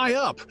fly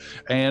up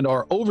and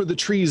are over the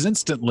trees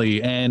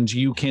instantly, and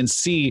you can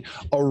see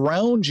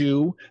around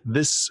you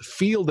this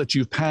field that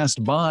you've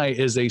passed by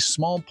is a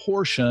small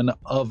portion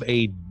of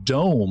a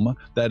dome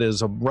that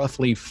is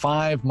roughly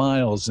 5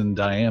 miles in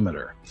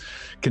diameter.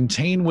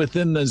 Contained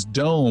within this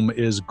dome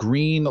is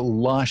green,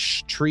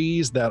 lush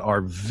trees that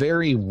are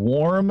very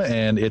warm,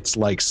 and it's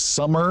like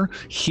summer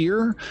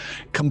here.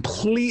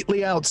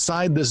 Completely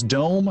outside this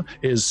dome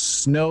is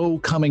snow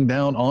coming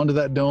down onto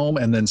that dome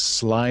and then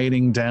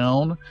sliding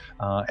down.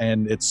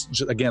 And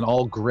it's, again,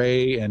 all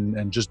gray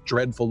and just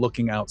dreadful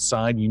looking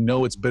outside. You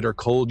know it's bitter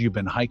cold. You've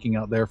been hiking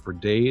out there for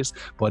days.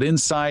 But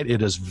inside,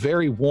 it is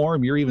very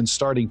warm. You're even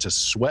starting to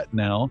sweat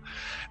now.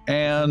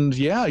 And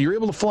yeah, you're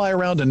able to fly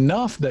around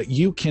enough that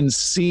you can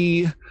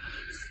see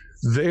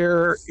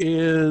there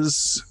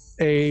is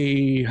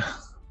a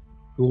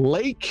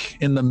lake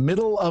in the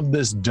middle of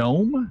this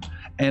dome,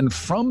 and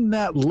from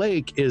that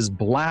lake is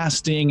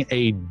blasting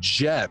a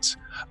jet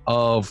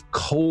of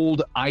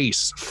cold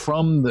ice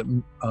from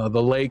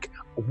the lake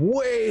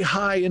way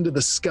high into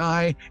the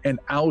sky and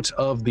out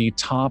of the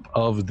top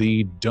of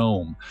the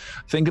dome.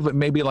 Think of it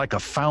maybe like a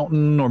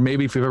fountain, or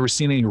maybe if you've ever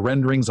seen any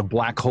renderings of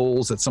black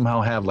holes that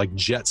somehow have like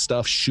jet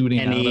stuff shooting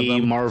out of them.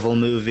 Any Marvel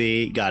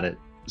movie, got it.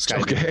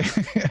 Okay.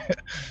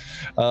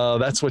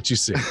 That's what you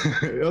see.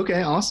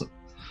 Okay, awesome.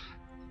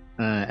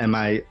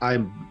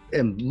 I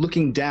am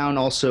looking down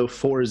also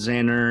for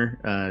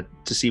Xander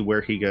to see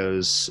where he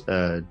goes,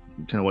 kind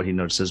of what he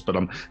notices, but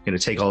I'm going to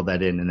take all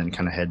that in and then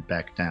kind of head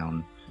back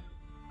down.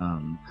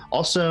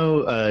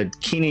 Also,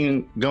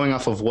 Keening, going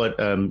off of what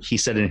he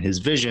said in his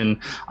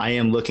vision, I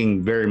am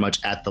looking very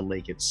much at the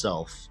lake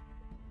itself.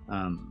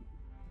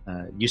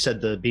 You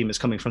said the beam is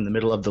coming from the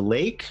middle of the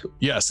lake?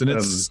 Yes, and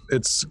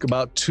it's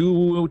about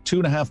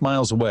 2.5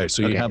 miles away,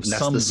 so you have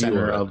some the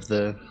center view of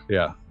the...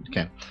 Yeah.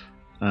 Okay.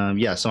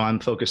 So I'm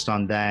focused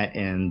on that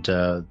and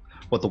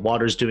what the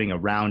water's doing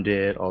around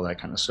it, all that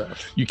kind of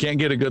stuff. You can't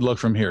get a good look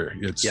from here.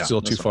 It's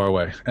still too far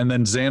away. And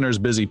then Xander's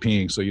busy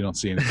peeing, so you don't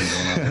see anything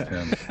going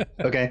on with him.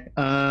 Okay.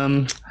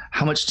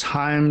 How much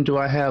time do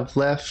I have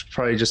left?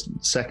 Probably just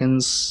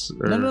seconds?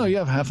 Or... No, you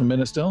have half a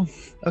minute still.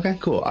 Okay,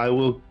 cool. I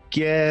will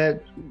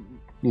get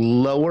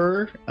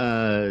lower,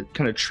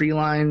 kind of tree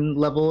line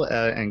level,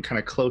 and kind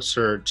of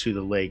closer to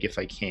the lake if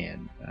I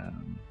can.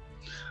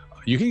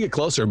 You can get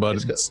closer, but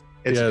it's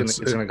going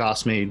to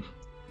cost me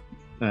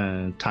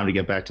time to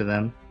get back to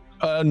them.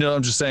 No,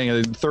 I'm just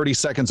saying 30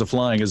 seconds of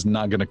flying is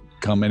not going to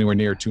come anywhere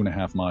near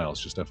 2.5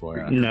 miles, just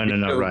FYI.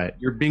 No, right.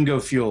 Your bingo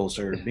fuel,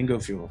 sir. Bingo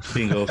fuel.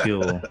 Bingo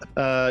fuel.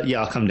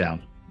 Yeah, I'll come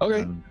down.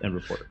 Okay. And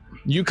report it.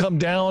 You come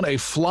down, a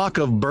flock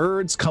of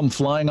birds come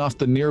flying off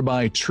the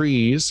nearby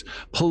trees.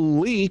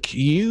 Palik,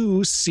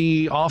 you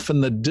see off in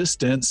the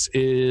distance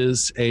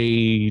is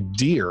a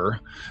deer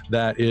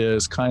that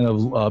is kind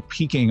of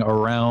peeking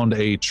around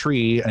a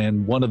tree,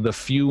 and one of the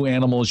few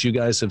animals you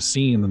guys have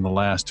seen in the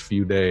last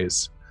few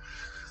days.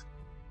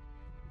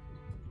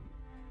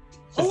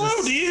 Hello,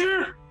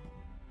 dear.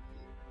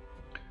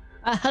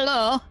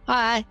 Hello.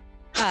 Hi.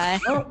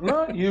 No,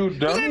 not you,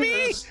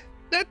 dummy.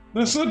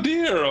 There's a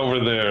deer over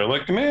there,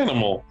 like an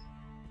animal.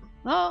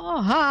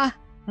 Oh, hi.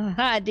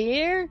 Hi,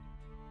 dear.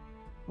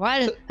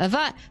 Why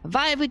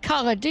we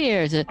call her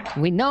deer? Is it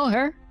we know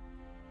her?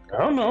 I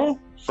don't know.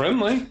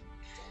 Friendly.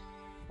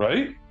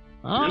 Right? Deers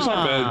aren't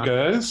bad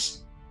guys.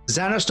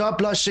 Xander, stop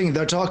blushing.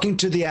 They're talking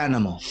to the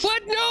animal.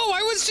 What? No,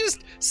 I was just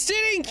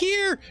sitting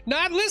here,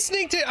 not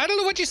listening to. I don't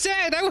know what you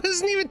said. I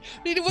wasn't even.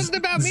 It wasn't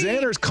about me.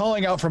 Xander's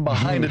calling out from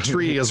behind a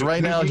tree, as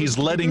right now he's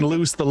letting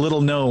loose the little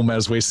gnome,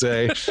 as we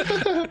say.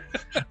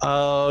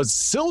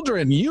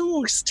 Sildren,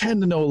 you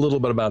tend to know a little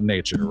bit about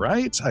nature,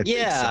 right? I think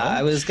so.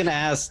 I was gonna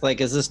ask, like,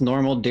 is this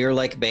normal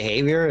deer-like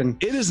behavior?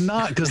 And it is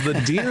not, because the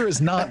deer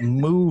is not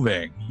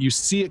moving. You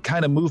see it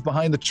kind of move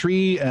behind the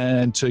tree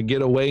and to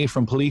get away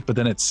from Palik, but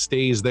then it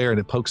stays there and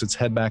it pokes its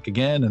head back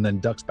again and then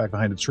ducks back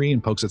behind a tree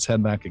and pokes its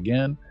head back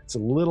again. It's a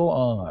little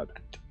odd.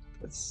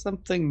 There's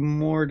something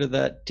more to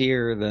that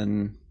deer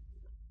than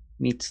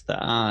meets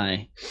the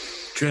eye.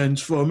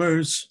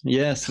 Transformers.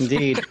 Yes,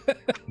 indeed.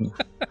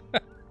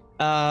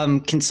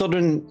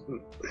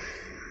 Considering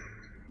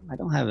I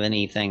don't have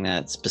anything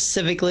that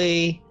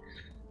specifically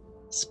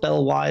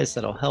spell-wise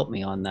that'll help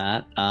me on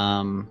that.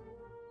 Turn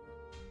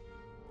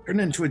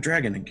into a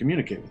dragon and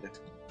communicate with it.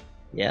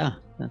 Yeah,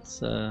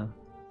 that's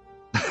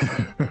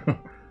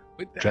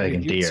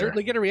Dragon you deer.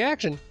 Certainly get a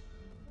reaction.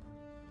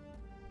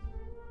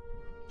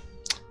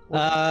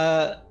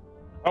 How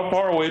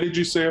far away did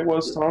you say it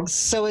was, Tom?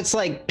 So it's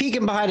like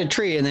peeking behind a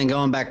tree and then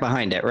going back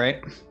behind it,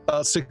 right?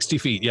 60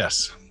 feet,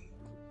 yes.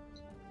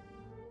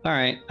 All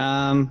right.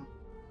 I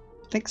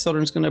think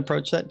Sildren's going to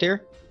approach that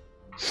deer.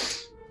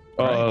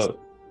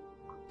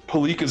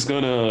 Palik is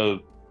going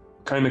to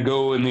kind of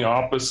go in the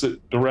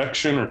opposite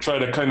direction or try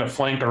to kind of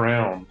flank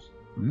around.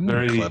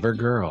 Very clever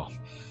girl.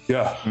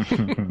 Yeah,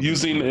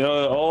 using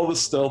all the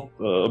stealth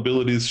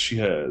abilities she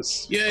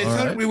has. Yeah, I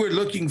thought we were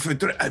looking for.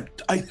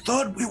 I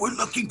thought we were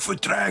looking for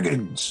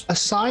dragons.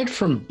 Aside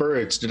from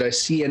birds, did I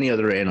see any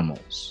other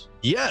animals?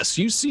 Yes,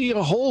 you see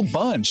a whole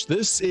bunch.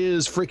 This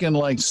is freaking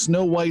like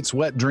Snow White's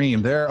wet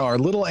dream. There are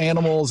little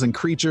animals and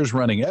creatures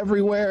running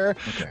everywhere.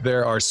 Okay.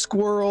 There are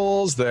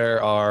squirrels.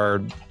 There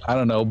are, I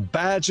don't know,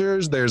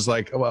 badgers. There's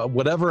like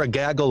whatever a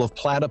gaggle of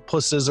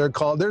platypuses are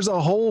called. There's a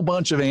whole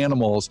bunch of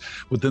animals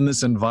within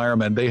this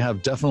environment. They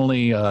have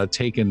definitely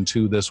taken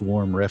to this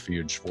warm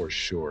refuge for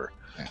sure.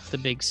 The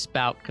big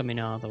spout coming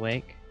out of the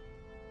lake.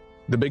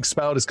 The big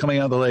spout is coming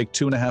out of the lake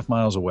 2.5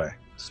 miles away.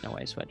 Snow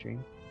White's wet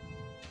dream.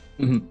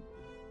 Mm-hmm.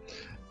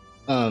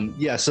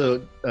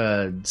 So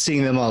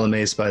seeing them all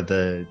amazed by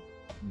the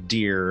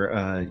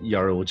deer,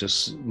 Yara will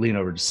just lean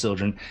over to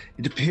Sildren.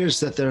 It appears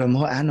that there are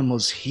more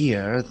animals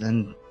here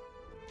than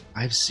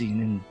I've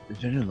seen in a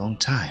very long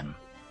time,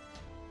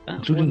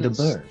 including the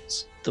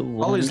birds. The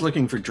one Always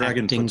looking for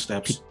dragon acting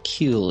footsteps.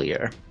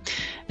 peculiar.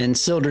 And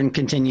Sildren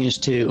continues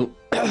to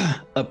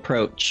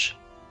approach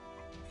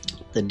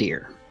the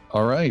deer.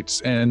 All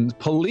right, and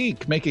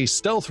Palik, make a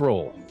stealth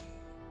roll.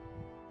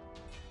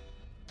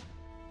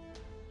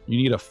 You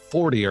need a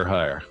 40 or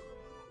higher.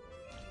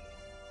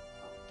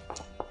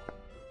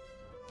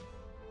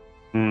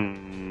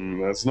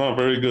 That's not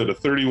very good. A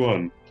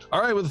 31. All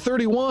right, with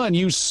 31,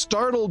 you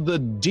startled the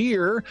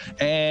deer,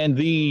 and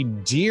the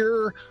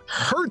deer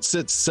hurts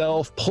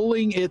itself,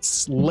 pulling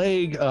its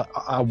leg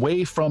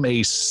away from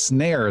a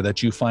snare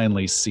that you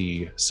finally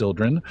see,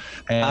 Sildren.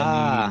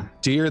 And the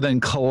deer then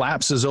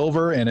collapses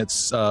over, and it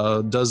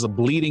does a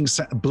bleating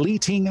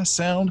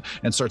sound,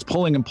 and starts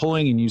pulling and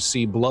pulling, and you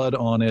see blood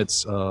on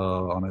its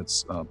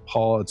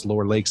paw, its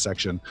lower leg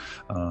section,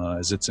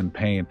 as it's in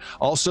pain.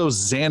 Also,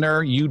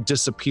 Xander, you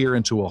disappear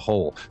into a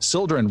hole.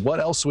 Sildren, what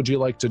else would you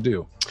like to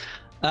do?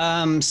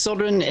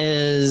 Sildren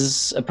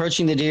is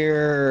approaching the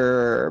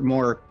deer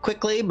more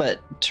quickly, but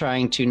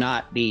trying to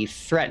not be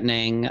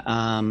threatening.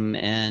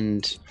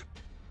 And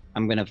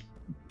I'm going to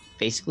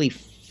basically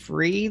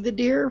free the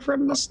deer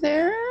from the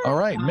snare. All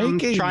right,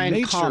 make a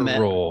nature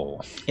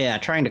roll. Yeah,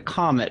 trying to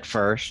calm it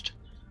first.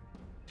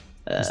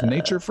 It's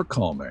nature for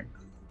calming.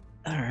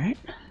 All right.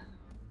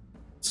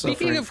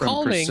 Speaking of from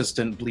calming,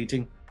 persistent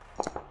bleating.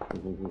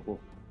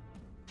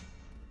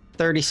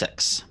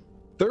 36.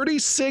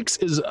 36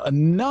 is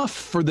enough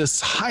for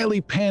this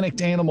highly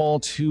panicked animal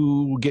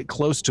to get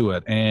close to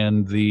it,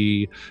 and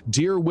the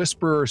deer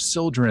whisperer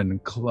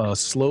Sildren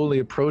slowly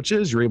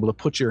approaches. You're able to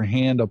put your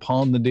hand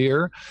upon the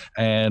deer,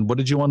 and what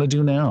did you want to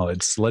do now?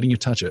 It's letting you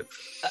touch it.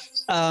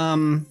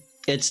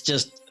 It's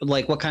just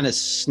like, what kind of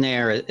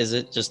snare? Is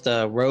it just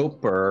a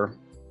rope or?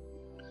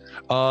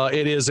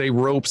 It is a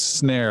rope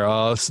snare,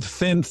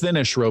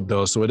 thinnish rope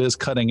though, so it is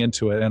cutting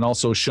into it. And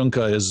also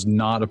Shunka is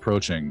not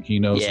approaching. He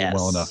knows it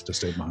well enough to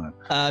stay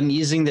behind.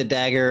 Using the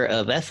dagger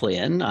of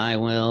Ethlian, I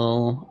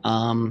will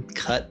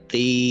cut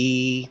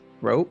the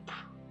rope,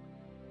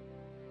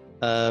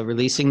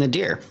 releasing the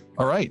deer.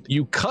 All right,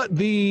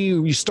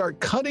 you start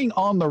cutting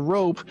on the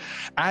rope.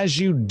 As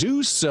you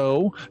do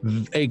so,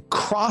 a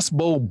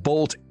crossbow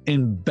bolt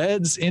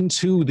embeds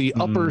into the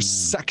upper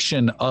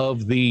section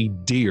of the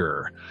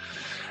deer.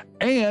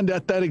 And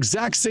at that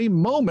exact same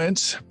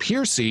moment,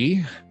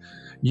 Piercy,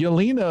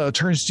 Yelena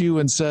turns to you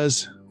and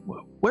says,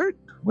 where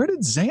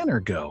did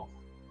Xander go?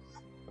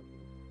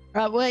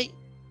 Wait.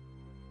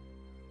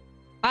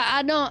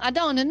 I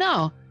don't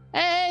know.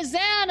 Hey,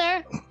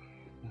 Xander!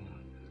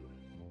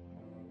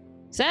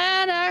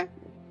 Xander!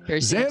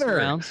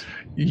 Xander,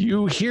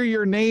 you hear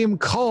your name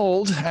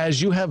called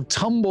as you have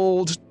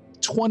tumbled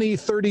 20,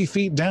 30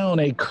 feet down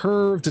a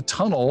curved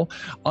tunnel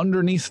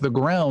underneath the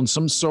ground,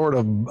 some sort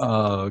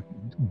of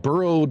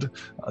burrowed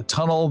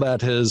tunnel that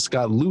has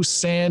got loose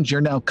sand. You're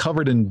now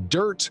covered in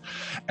dirt,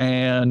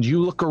 and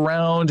you look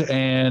around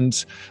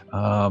and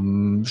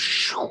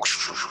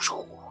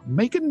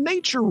make a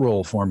nature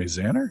roll for me,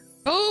 Xander.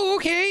 Oh,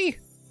 okay.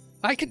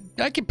 I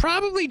could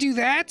probably do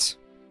that.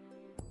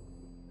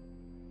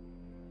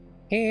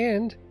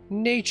 And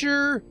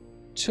nature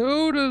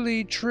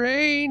totally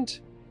trained.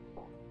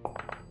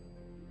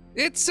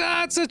 It's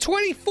a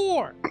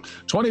 24.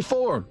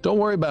 24. Don't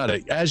worry about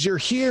it. As you're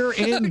here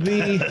in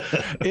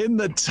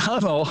the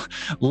tunnel,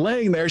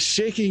 laying there,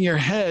 shaking your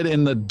head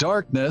in the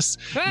darkness,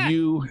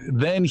 you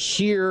then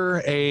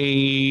hear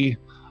a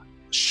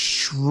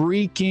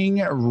shrieking,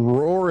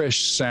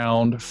 roarish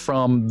sound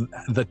from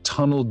the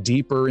tunnel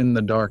deeper in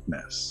the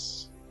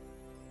darkness,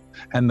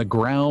 and the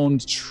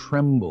ground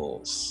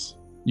trembles.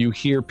 You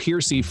hear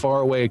Piercy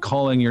far away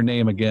calling your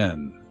name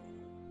again.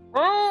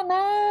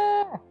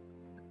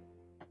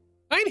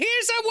 I'm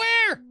here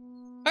somewhere!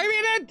 I'm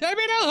in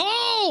a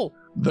hole!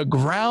 The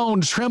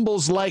ground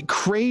trembles like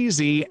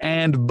crazy,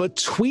 and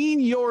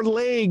between your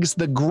legs,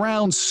 the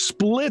ground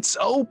splits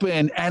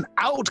open, and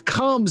out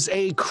comes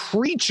a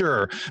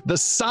creature the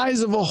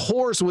size of a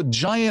horse with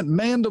giant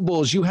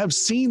mandibles. You have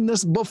seen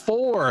this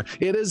before.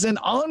 It is an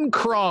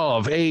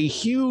Uncrov, a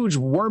huge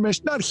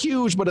wormish, not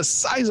huge, but a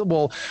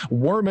sizable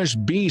wormish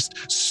beast,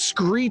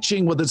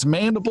 screeching with its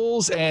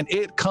mandibles, and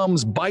it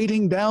comes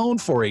biting down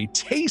for a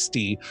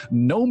tasty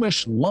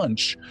gnomish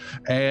lunch.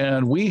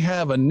 And we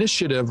have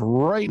initiative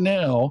right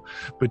now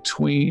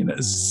between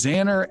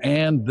Xander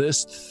and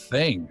this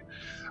thing.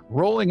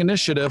 Rolling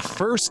initiative.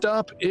 First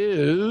up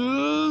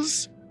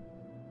is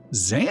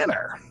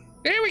Xander.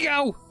 Here we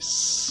go.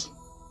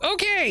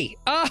 Okay.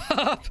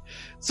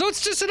 So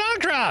it's just an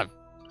Encrave.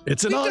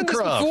 It's an We've done this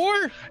Encrave.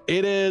 before.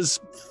 It is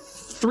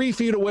 3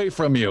 feet away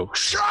from you.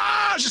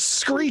 Just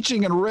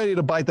screeching and ready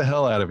to bite the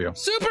hell out of you.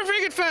 Super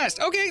freaking fast.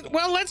 Okay,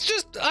 well,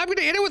 I'm going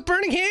to hit it with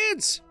Burning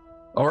Hands.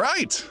 All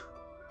right.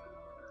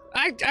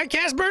 I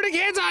cast Burning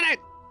Hands on it.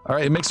 All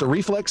right, it makes a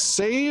reflex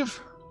save.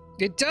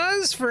 It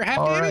does for half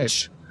All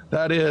damage. right.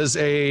 That is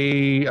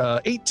a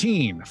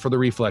 18 for the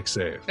reflex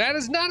save. That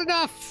is not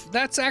enough.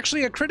 That's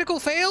actually a critical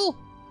fail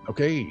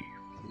Okay.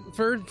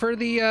 for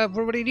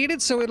what he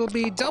needed, so it'll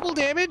be double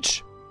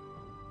damage,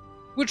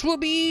 which will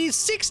be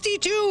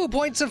 62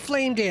 points of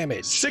flame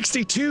damage.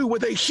 62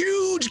 with a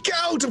huge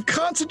gout of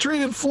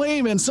concentrated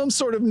flame and some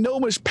sort of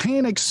gnomish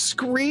panic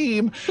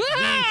scream.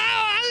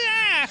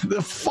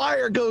 The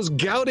fire goes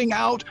gouting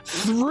out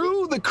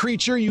through the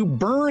creature. You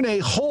burn a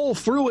hole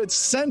through its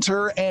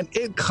center and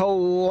it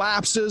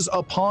collapses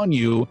upon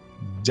you,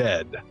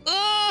 dead.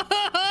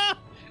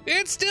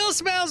 It still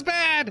smells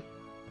bad.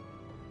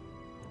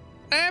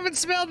 I haven't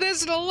smelled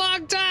this in a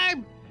long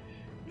time.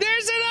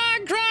 There's an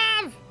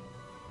Encrave.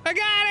 I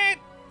got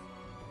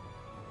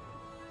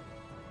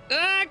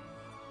it.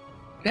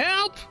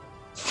 Help.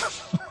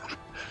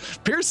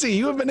 Piercy,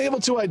 you have been able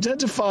to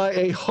identify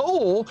a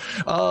hole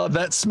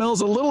that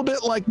smells a little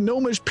bit like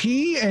gnomish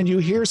pee, and you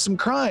hear some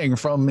crying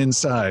from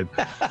inside.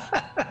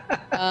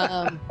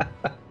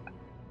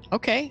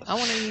 Okay, I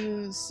want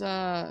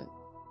to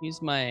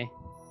use my.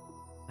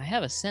 I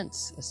have a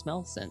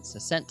smell sense, a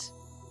scent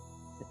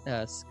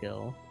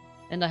skill,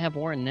 and I have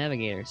Warren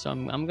Navigator, so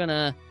I'm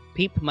gonna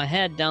peep my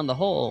head down the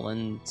hole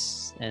and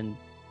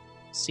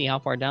see how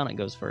far down it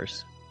goes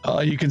first.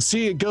 You can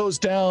see it goes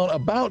down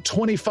about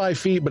 25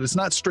 feet, but it's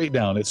not straight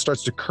down. It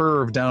starts to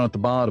curve down at the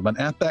bottom. And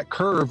at that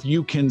curve,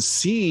 you can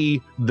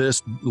see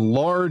this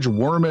large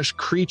wormish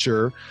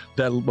creature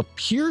that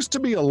appears to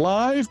be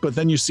alive, but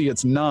then you see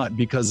it's not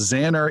because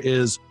Xander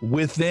is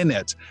within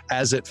it.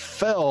 As it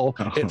fell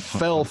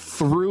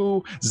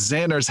through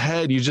Xander's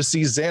head. You just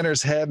see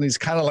Xander's head, and he's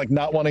kind of like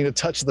not wanting to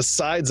touch the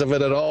sides of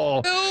it at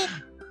all. No.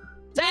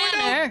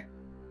 Xander!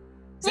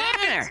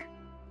 Xander!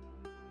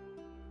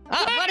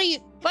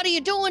 What are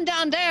you doing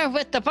down there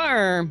with the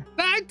worm?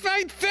 I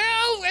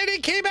fell and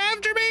it came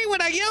after me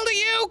when I yelled at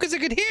you because it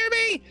could hear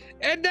me,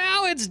 and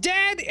now it's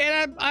dead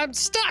and I'm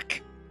stuck.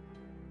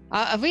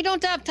 We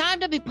don't have time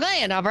to be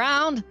playing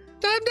around.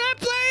 I'm not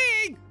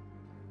playing.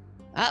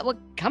 Well,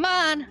 come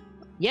on.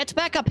 Get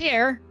back up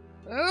here.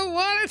 I don't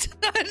want to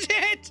touch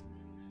it.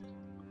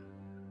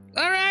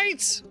 All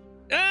right.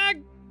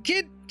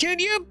 Can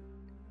you?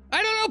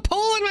 I don't know,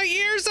 pull in my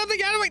ear or something.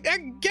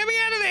 Get me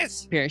out of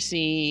this.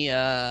 Piercy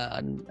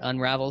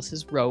unravels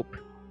his rope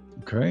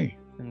Okay.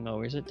 and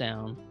lowers it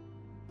down.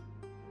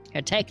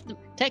 Here, take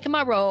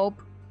my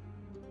rope.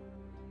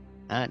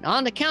 And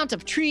on the count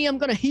of 3, I'm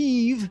gonna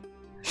heave.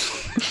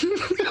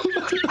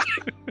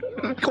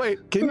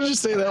 Wait, can you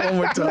just say that one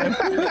more time?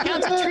 On the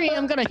count of 3,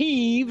 I'm gonna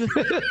heave.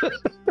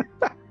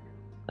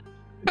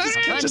 Just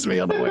catches me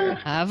unaware.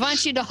 I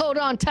want you to hold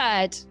on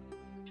tight.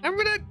 I'm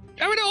gonna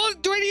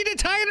hold. Do I need to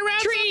tie it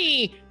around?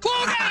 3.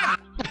 Oh, God.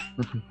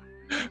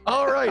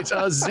 All right,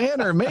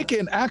 Xander, make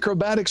an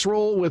acrobatics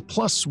roll with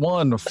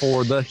 +1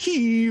 for the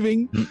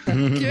heaving.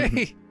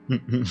 Okay.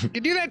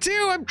 Can do that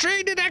too. I'm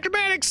trained in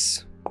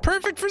acrobatics.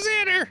 Perfect for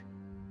Xander.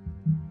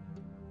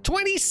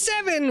 28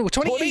 with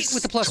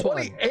the +1.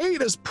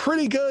 28 is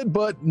pretty good,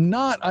 but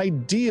not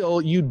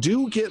ideal. You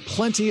do get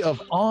plenty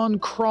of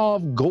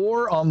Encrave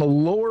gore on the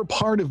lower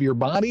part of your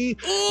body.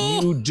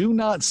 You do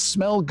not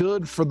smell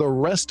good for the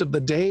rest of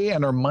the day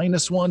and are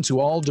 -1 to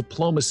all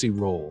diplomacy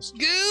rolls.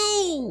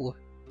 Goo.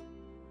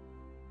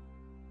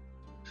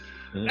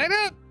 I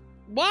don't.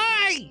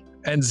 Why?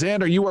 And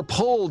Xander, you are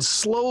pulled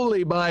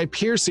slowly by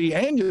Piercy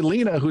and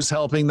Yelena, who's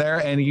helping there,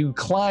 and you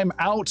climb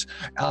out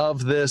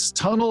of this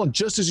tunnel. And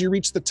just as you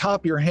reach the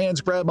top, your hands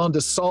grab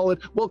onto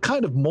solid, well,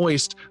 kind of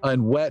moist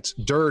and wet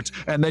dirt,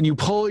 and then you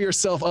pull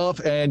yourself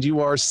up, and you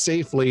are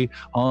safely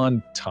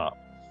on top.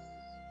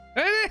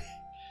 I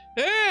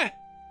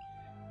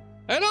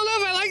don't know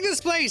if I like this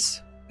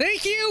place.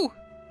 Thank you.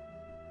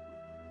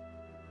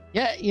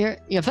 Yeah, you're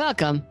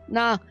welcome.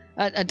 Now,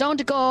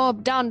 don't go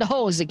down the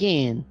holes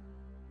again.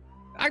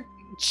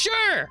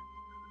 Sure.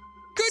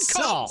 Good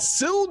call.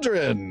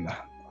 Sildren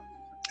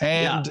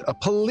and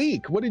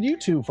Palik, what did you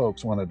two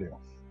folks want to do?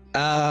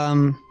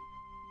 I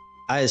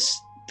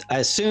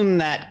assume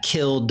that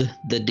killed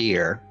the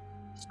deer.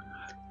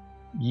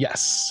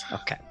 Yes.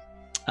 Okay.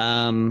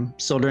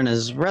 Sildren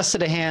has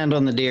rested a hand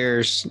on the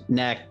deer's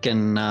neck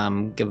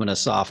and given a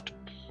soft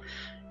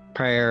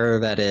prayer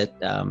that it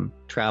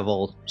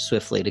travel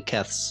swiftly to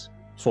Keth's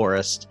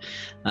forest.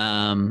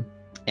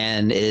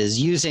 And is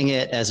using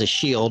it as a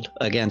shield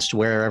against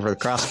wherever the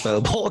crossbow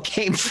bolt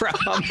came from.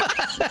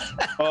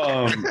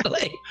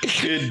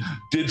 Did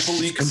Palik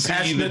see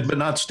Compassionate, but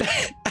not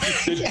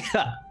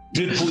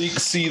Did Palik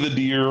see the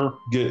deer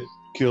get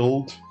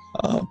killed?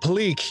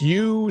 Palik,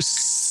 you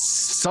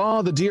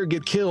saw the deer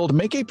get killed.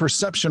 Make a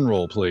perception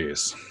roll,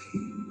 please.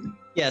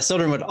 Yeah,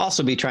 Sildren would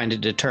also be trying to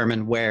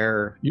determine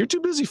where. You're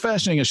too busy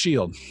fashioning a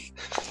shield.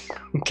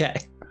 Okay.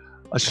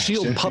 A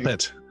shield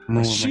puppet.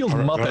 No, Shield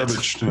my Muppet.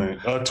 garbage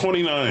tonight.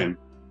 29.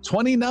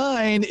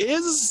 29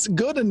 is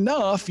good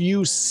enough.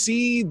 You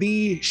see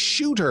the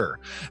shooter.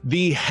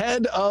 The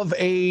head of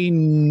a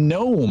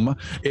gnome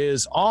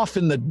is off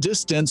in the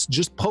distance,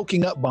 just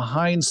poking up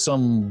behind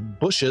some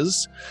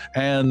bushes.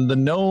 And the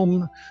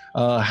gnome,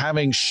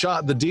 having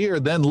shot the deer,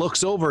 then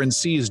looks over and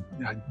sees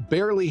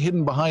barely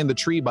hidden behind the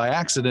tree by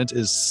accident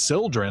is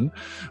Sildren.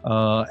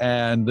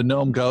 And the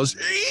gnome goes,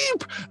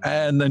 "Eep!"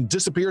 and then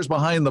disappears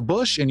behind the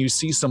bush. And you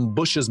see some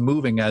bushes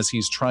moving as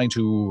he's trying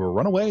to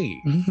run away.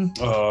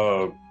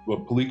 Well,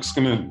 Palik's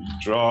gonna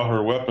draw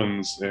her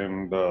weapons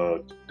and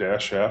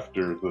dash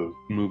after the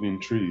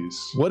moving trees.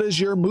 What is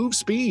your move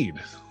speed?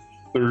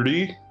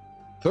 30.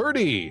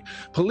 30.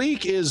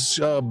 Palik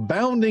is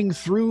bounding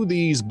through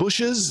these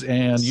bushes,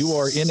 and you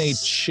are in a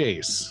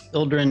chase.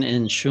 Sildren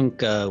and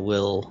Shunka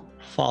will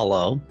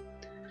follow.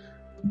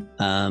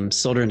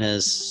 Sildren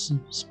has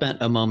spent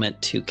a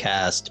moment to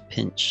cast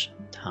Pinch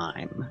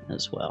Time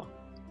as well.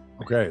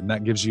 Okay, and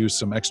that gives you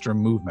some extra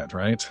movement,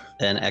 right?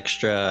 An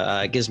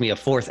extra gives me a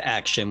fourth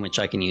action, which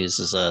I can use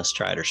as a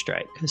Strider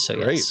Strike. So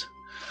Great. yes.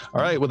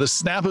 All right, with a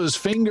snap of his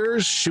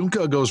fingers,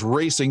 Shunka goes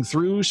racing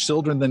through.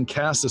 Sildren then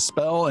casts a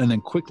spell and then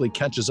quickly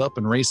catches up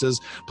and races.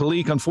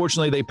 Palik,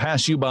 unfortunately, they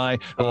pass you by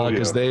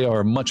because they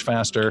are much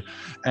faster.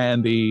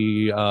 And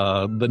the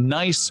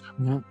nice,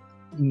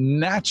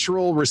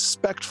 natural,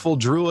 respectful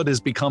druid has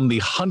become the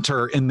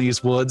hunter in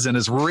these woods and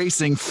is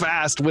racing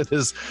fast with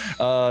his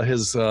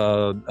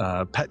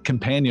pet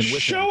companion with him.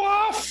 Show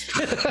off!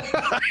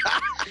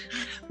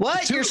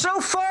 What? You're so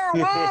far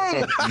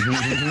away!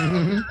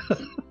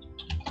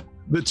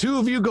 The two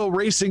of you go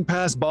racing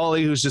past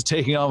Bali, who's just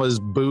taking off his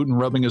boot and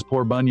rubbing his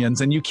poor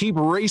bunions, and you keep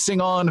racing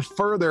on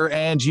further,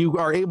 and you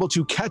are able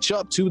to catch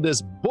up to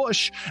this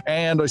bush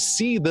and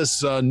see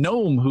this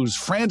gnome who's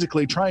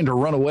frantically trying to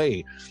run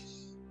away.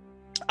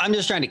 I'm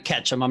just trying to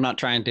catch him. I'm not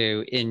trying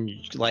to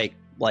like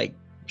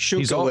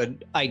Shunka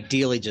would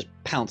ideally just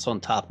pounce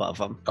on top of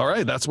him. All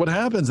right, that's what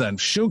happens then.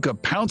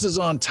 Shunka pounces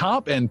on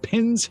top and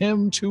pins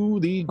him to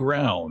the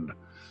ground.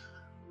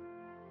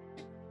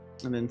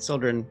 And then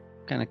Sildren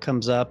kind of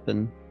comes up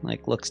and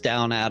like looks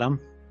down at him.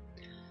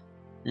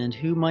 And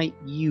who might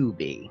you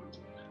be?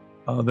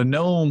 The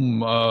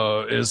gnome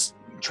is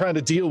trying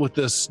to deal with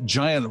this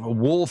giant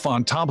wolf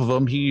on top of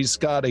him. He's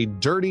got a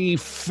dirty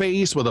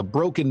face with a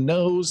broken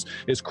nose.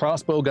 His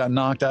crossbow got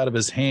knocked out of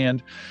his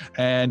hand,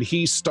 and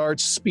he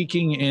starts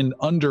speaking in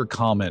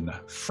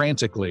Undercommon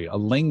frantically, a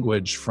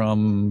language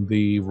from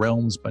the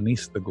realms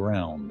beneath the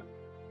ground.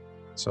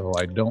 So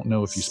I don't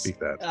know if you speak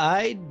that.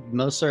 I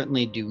most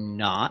certainly do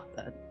not.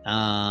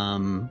 I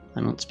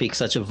don't speak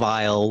such a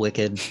vile,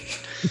 wicked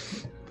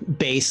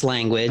base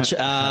language.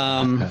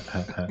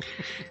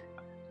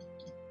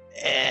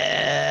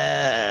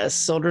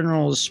 Sildren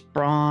will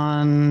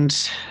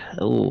respond.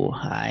 Oh,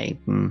 I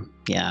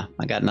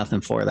got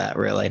nothing for that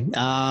really.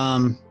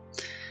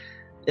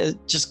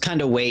 Just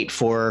kind of wait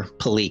for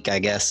Palik, I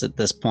guess, at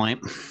this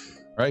point.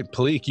 All right,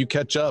 Palik, you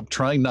catch up,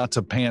 trying not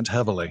to pant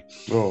heavily.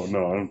 Oh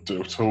no, I'm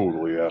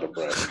totally out of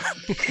breath.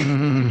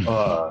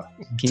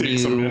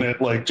 Takes a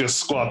minute, like just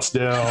squats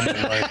down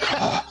and like.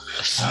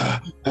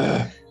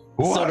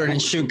 Sildren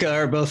and Shunka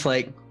are both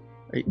like,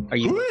 "Are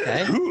you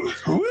okay?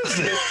 Who is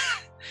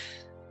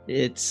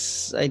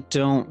it?" I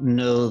don't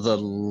know the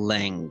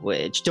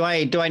language. Do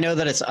I know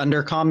that it's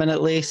Undercommon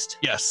at least?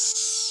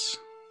 Yes.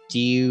 Do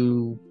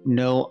you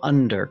know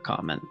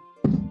Undercommon?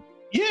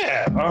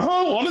 Yeah,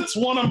 well, it's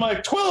one of my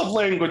 12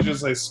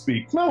 languages I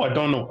speak. No, I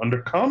don't know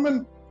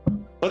Undercommon.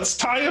 Let's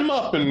tie him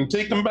up and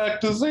take him back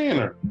to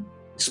Xander.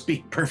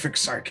 Speak perfect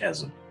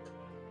sarcasm.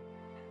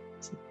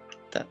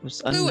 That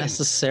was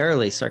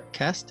unnecessarily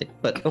sarcastic,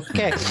 but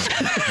okay.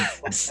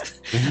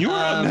 You were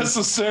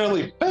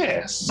unnecessarily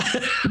fast.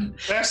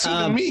 Faster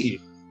than me.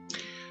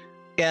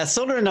 Yeah,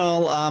 Sildren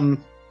will,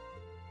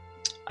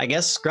 I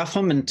guess, scruff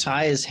him and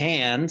tie his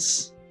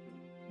hands.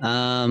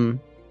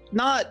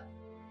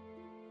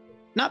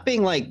 Not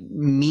being like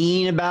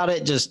mean about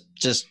it, just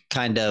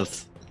kind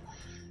of,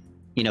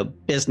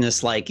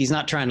 business-like. He's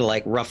not trying to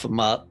like rough him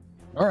up.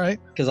 All right.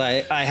 Because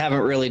I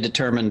haven't really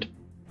determined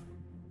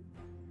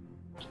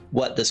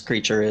what this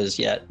creature is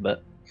yet,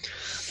 but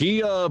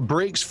he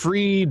breaks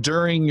free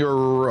during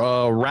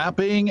your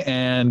wrapping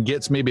and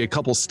gets maybe a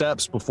couple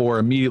steps before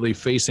immediately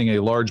facing a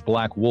large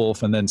black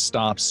wolf, and then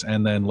stops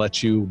and then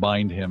lets you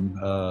bind him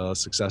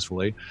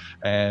successfully.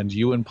 And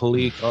you and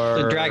Palik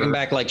are drag him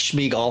back like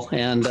Schmeagol,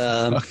 and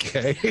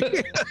okay.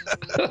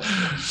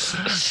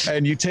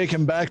 And you take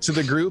him back to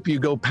the group. You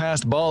go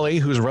past Bali,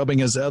 who's rubbing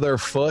his other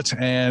foot,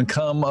 and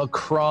come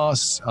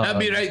across I'll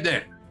be right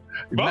there.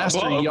 Master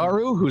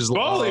Yaru, who's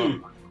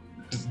Bali.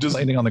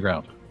 landing on the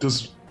ground.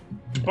 Does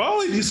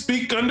Bali, do you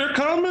speak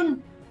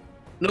Undercommon?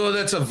 No,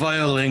 that's a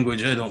vile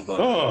language. I don't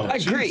bother. Oh, I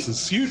agree.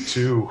 Jesus, you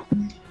too.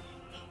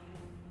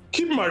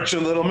 Keep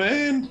marching, little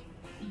man.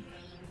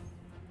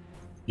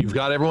 You've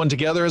got everyone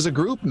together as a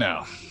group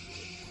now.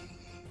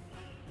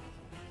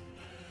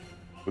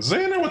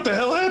 Xander, what the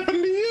hell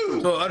happened to you?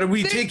 So are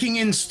we taking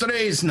in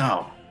strays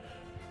now?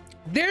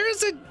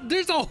 There's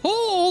a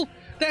hole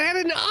that had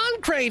an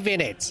enclave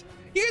in it.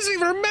 You guys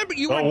even remember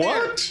you A weren't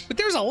there, what? but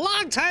there was a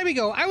long time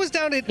ago. I was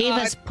down at. He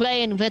was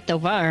playing with the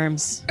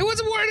worms. It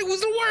wasn't a worm. It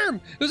was a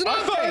worm. It was an I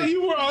enclave.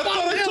 thought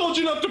I told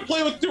you not to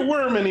play with your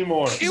worm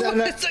anymore. It was,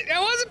 I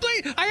wasn't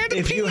playing. I had to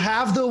If pee. you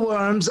have the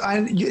worms,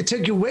 it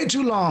took you way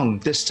too long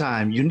this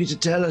time. You need to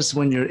tell us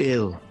when you're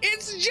ill.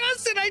 It's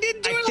just that I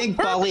didn't do I it think on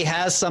purpose. Bali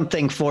has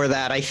something for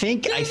that. I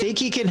think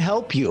he can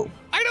help you.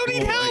 I don't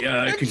need help. Yeah,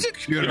 I I'm can just-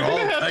 cure You're all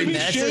gonna have to be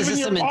This shaving is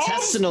your some balls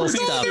intestinal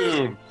pretty stuff.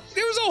 soon.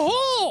 There was a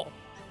hole.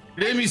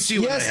 Let me see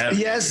what I have.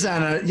 Yes,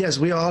 Xana. Yes,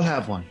 we all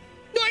have one.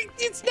 No,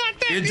 it's not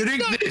that. You It's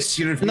drink not. this.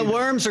 You're And the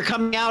worms are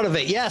coming out of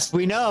it. Yes,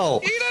 we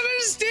know. You don't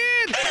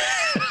understand.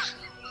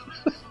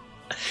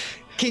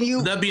 Can you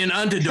Would that be an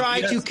antidote? try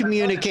Yes. to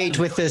communicate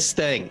with this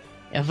thing?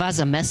 It was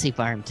a messy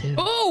worm too.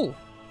 Oh,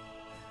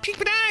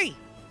 peep an eye.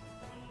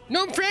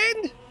 Gnome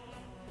friend.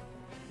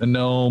 The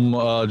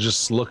gnome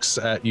just looks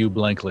at you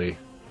blankly.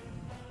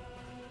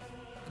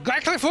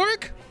 Glackly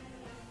fork.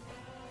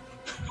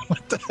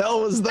 What the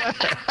hell was that?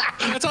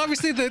 That's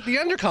obviously the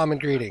undercommon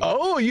greeting.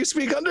 Oh, you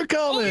speak Oh, yeah,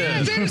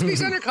 undercommon. Xander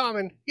speaks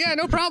undercommon. Yeah,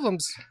 no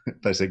problems.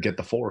 I said, get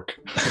the fork.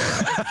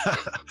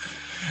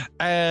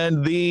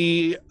 And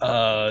the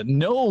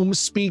gnome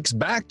speaks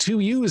back to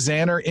you,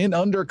 Xander, in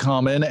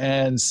undercommon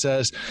and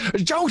says,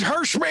 "Don't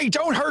hurt me!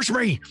 Don't hurt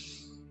me!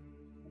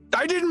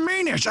 I didn't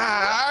mean it.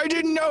 I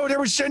didn't know there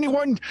was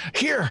anyone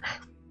here.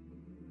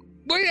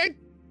 Wait,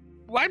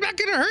 I'm not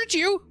gonna hurt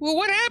you. Well,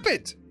 what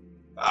happened?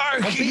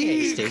 Don't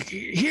be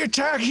hasty. He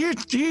attacked.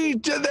 He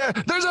did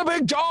that. There's a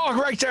big dog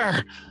right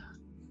there.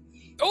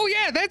 Oh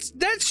yeah, that's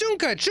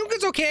Shunka.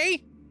 Shunka's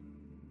okay.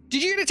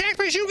 Did you get attacked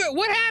by Shunka?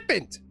 What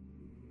happened?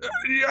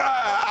 Yeah,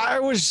 I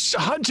was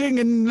hunting,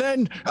 and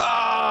then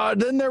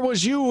there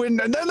was you, and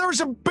then there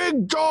was a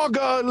big dog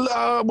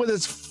with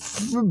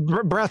its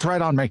breath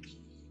right on me.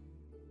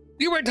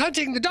 You weren't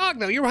hunting the dog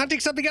though. You were hunting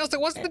something else that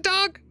wasn't the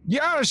dog.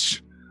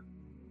 Yes.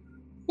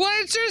 Well,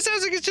 it sure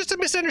sounds like it's just a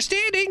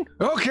misunderstanding.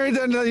 Okay,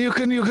 then you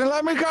can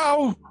let me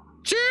go.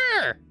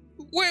 Sure.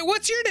 Wait,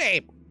 what's your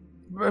name?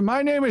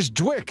 My name is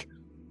Dwick.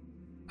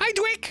 Hi,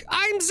 Dwick.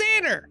 I'm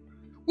Xander.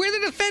 We're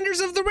the defenders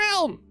of the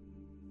realm.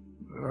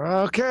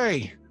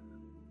 Okay.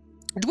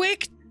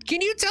 Dwick, can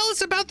you tell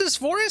us about this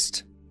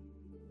forest?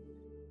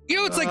 You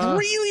know, it's like Uh.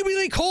 really,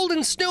 really cold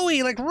and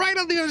snowy, like right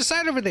on the other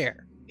side over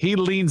there. He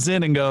leans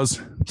in and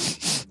goes,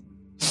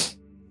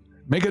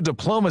 "Make a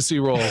diplomacy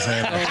roll,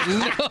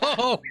 Xander."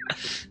 Oh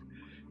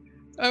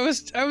no.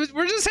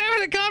 We're just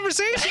having a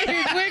conversation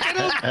here, Dwick.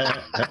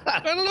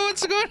 I don't know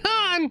what's going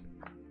on.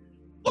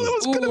 Well, it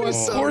was gonna Ooh, be of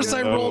so course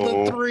I good.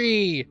 rolled a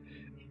 3.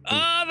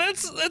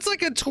 That's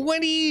like a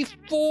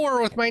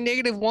 24 with my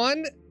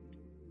 -1.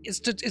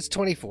 It's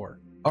 24.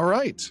 All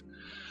right.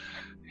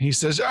 He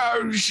says,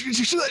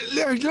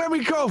 let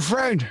me go,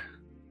 friend.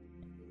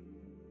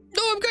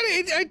 No, I'm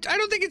gonna. I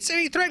don't think it's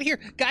any threat here,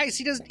 guys.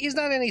 He's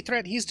not any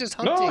threat. He's just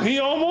hunting. No, he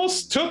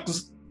almost took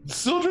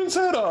Sildren's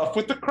head off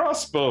with the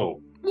crossbow.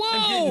 I'm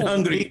getting Whoa!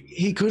 hungry.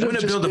 He could I'm have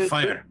gonna just build a been-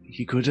 fire.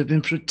 He could have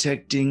been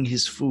protecting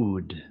his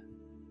food.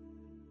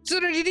 So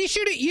did he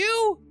shoot at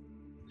you?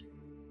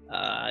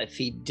 If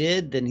he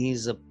did, then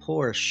he's a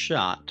poor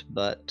shot.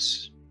 But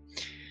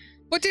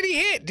What did he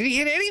hit? Did he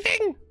hit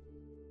anything?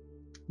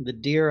 the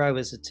deer I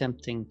was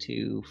attempting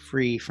to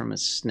free from a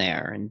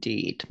snare,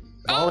 indeed.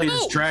 Ollie oh,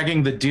 is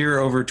dragging the deer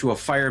over to a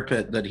fire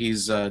pit that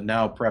he's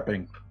now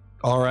prepping.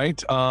 All right.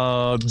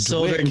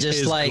 Soldern Dwick just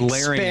is like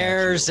glaring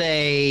at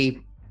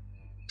you.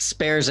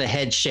 spares a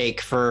head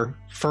shake for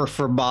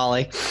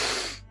Bali.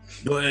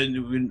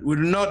 We're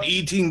not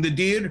eating the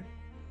deer.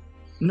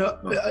 No,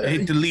 I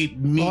hate to leave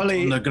meat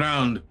Ollie- on the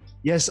ground.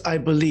 yes, I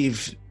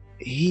believe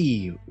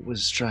he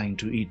was trying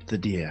to eat the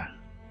deer.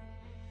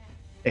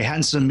 A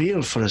handsome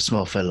meal for a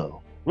small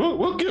fellow.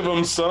 We'll give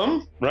him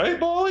some, right,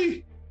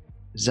 Bolly?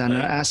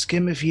 Xander, ask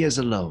him if he is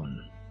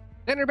alone.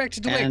 Send her back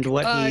to Dwick. And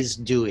what he's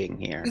doing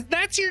here.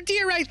 That's your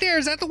deer right there.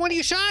 Is that the one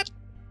you shot?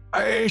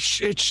 I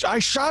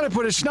shot it,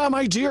 but it's not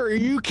my deer.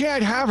 You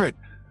can't have it.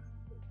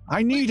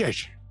 I need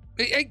it.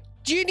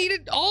 Do you need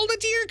it all the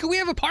deer? Can we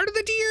have a part of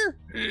the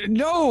deer?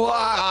 No,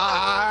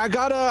 I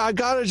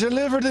gotta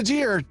deliver the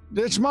deer.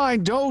 It's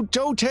mine. Don't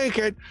take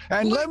it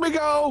and let me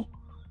go.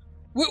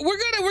 We're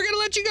gonna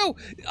let you go.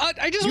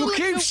 I just You wanna let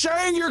keep know-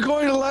 saying you're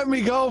going to let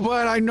me go,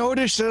 but I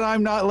noticed that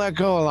I'm not let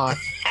go a lot.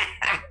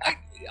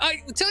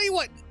 I tell you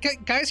what,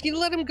 guys, can you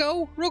let him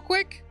go real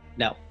quick?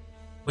 No.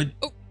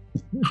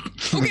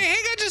 Okay,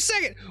 hang on just a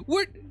second.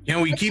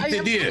 Can we keep I the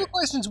have deer? two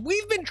questions.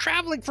 We've been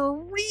traveling for a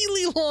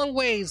really long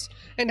ways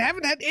and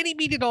haven't had any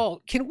meat at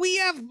all. Can we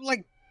have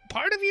like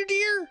part of your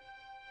deer?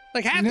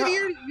 Like half the No.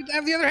 deer? You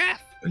have the other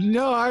half?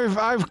 No,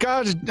 I've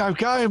got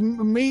to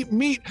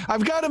meet.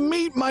 I've got to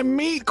meet my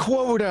meat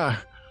quota.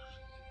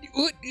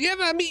 You have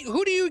a meat.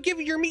 Who do you give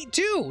your meat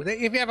to?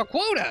 If you have a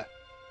quota?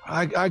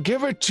 I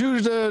give it to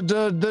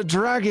the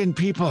dragon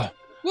people.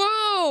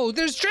 Whoa! Oh,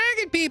 there's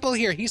dragon people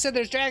here. He said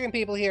there's dragon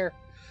people here.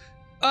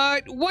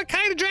 What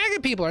kind of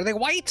dragon people? Are they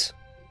white?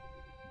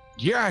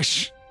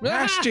 Yes,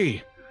 Ah!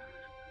 nasty.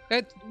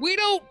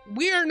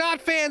 We are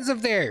not fans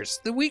of theirs.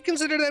 We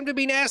consider them to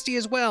be nasty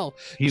as well.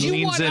 He Do you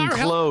leans want in our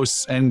help?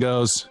 close and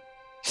goes,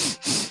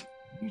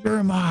 Neither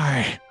am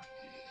I.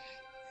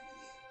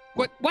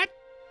 What?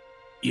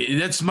 Yeah,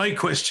 that's my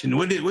question.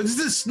 What's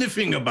this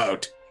sniffing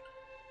about?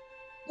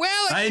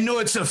 Well, I know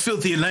it's a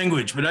filthy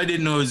language, but I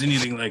didn't know it was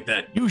anything like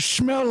that. You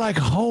smell like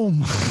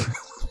home.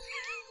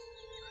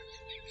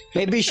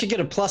 Maybe you should get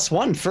a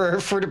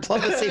 +1 for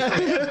diplomacy. you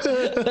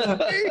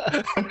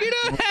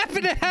don't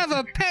happen to have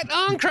a pet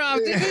Oncrom,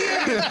 do you?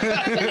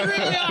 You're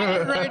really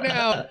awkward right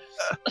now.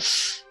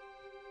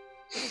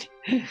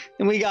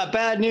 And we got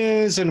bad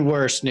news and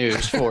worse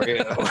news for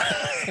you.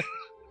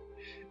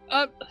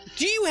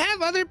 Do you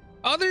have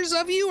others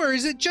of you, or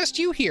is it just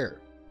you here?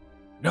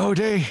 No,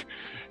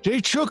 they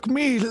took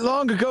me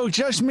long ago,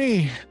 just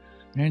me.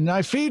 And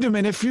I feed them,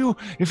 and if you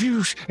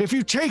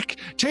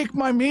take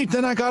my meat,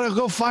 then I gotta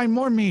go find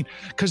more meat,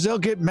 because they'll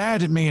get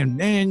mad at me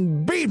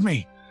and beat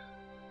me.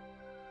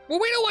 Well,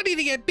 we don't want you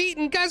to get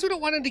beaten, guys. We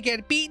don't want him to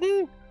get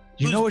beaten.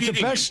 You Who's know what the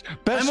beating best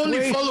I'm only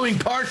way following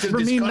parts of for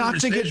this me not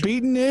to get conversation.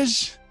 beaten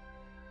is?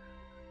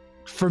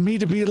 For me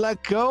to be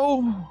let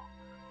go?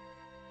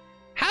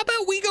 How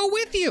about we go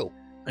with you?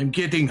 I'm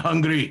getting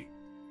hungry.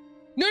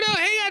 No,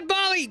 hang on,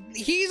 Bali.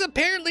 He's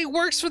apparently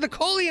works for the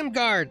Colium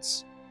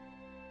guards.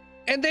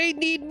 And they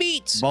need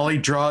meat. Molly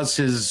draws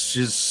his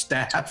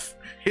staff,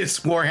 his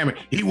warhammer.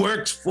 He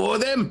works for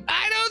them.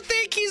 I don't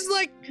think he's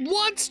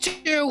wants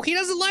to. He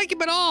doesn't like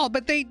him at all,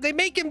 but they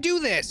make him do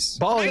this.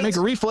 Bali, right? make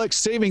a reflex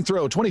saving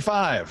throw,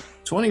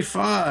 25.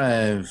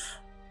 25.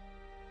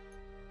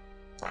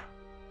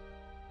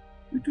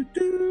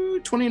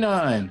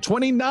 29.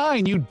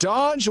 29, you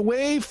dodge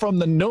away from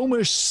the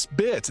gnomish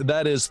spit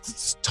that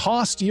is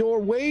tossed your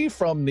way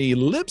from the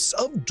lips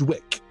of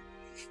Dwick.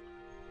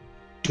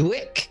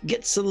 Dwick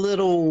gets a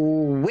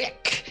little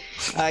wick.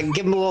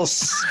 Give him a little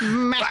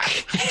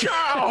smack.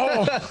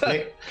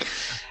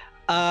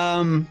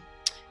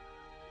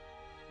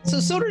 So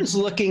Soldern's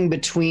looking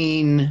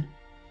between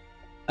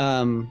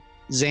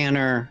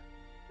Xander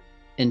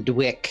and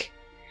Dwick.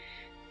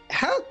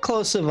 How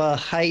close of a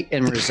height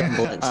and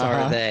resemblance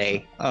are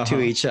they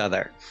to each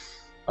other?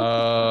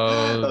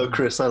 Oh,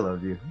 Chris, I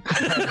love you.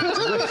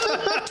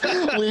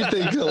 We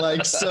think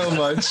alike so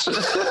much.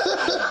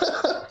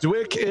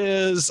 Dwick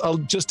is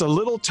just a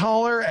little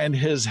taller and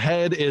his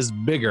head is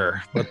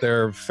bigger, but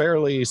they're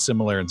fairly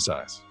similar in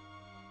size.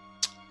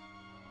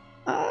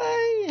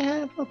 I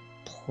have a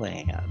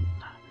plan.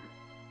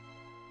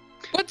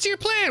 What's your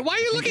plan? Why are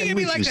you looking at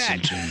me like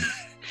that?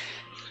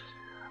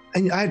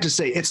 And I have to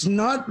say, it's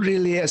not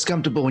really as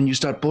comfortable when you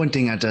start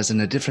pointing at us in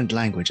a different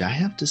language. I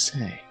have to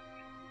say.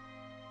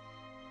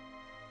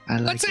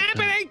 What's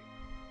happening?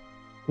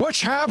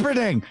 What's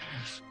happening?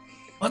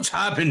 What's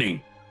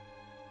happening?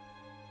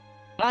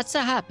 What's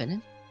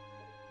happening?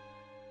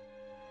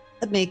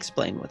 Let me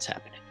explain what's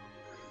happening.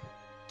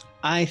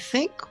 I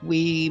think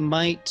we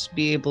might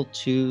be able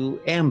to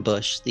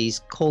ambush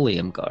these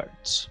Colium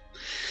guards.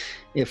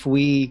 If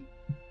we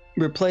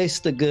replace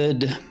the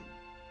good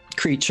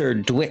creature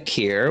Dwick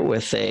here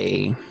with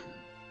a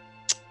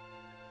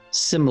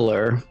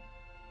similar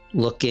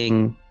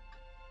looking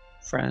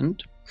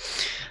friend,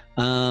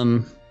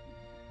 and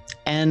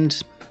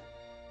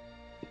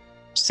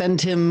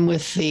send him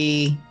with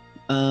the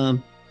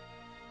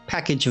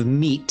package of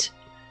meat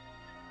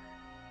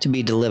to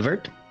be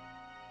delivered,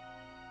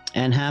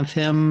 and have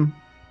him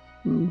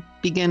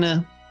begin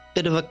a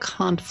bit of a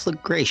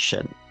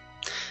conflagration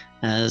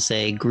as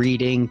a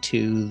greeting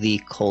to the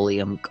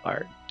Colium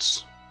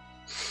guards.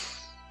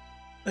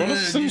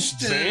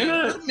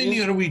 Xander? How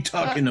many are we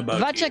talking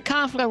about? What's a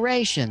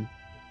conflagration?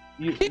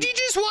 Did you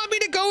just want me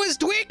to go as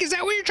Dwick? Is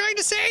that what you're trying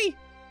to say?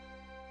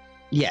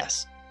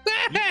 Yes.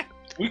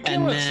 We can't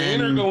And let then-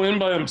 Xander go in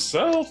by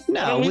himself.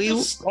 No, Why don't we-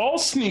 just all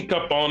sneak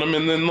up on him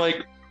and then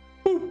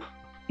boop.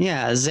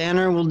 Yeah,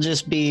 Xander will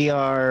just be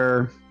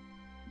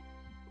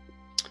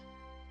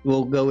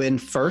we'll go in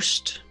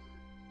first.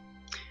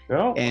 Yeah,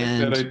 I like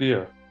And- that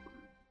idea.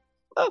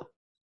 Oh,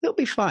 he'll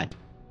be fine.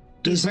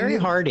 He's very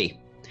hardy.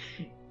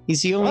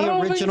 He's the I only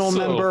don't think original so.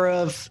 member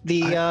of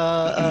the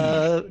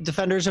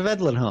Defenders of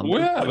Edlinholm. Well,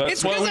 yeah, that's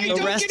It's why because we I The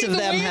don't rest get in of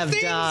the them way of have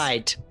things.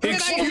 died.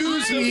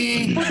 Excuse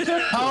me.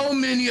 How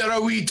many are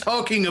we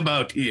talking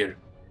about here?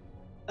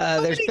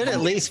 There's many been at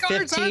Colium least guards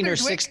are 15 there, or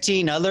Dwick?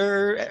 16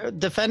 other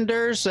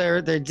defenders.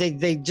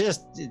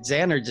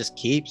 Xander just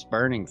keeps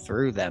burning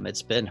through them.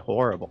 It's been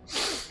horrible.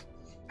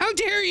 How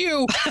dare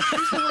you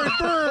use the word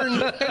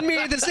burn and me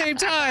at the same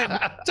time,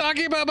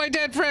 talking about my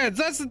dead friends?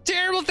 That's a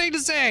terrible thing to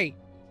say.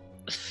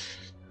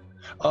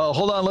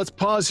 Hold on, let's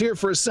pause here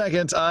for a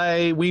second.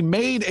 We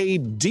made a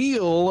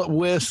deal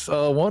with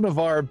one of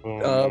our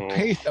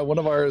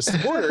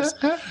supporters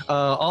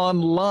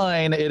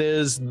online. It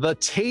is the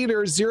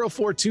Tater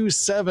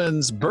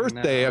 0427's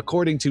birthday,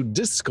 according to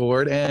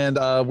Discord,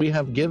 and we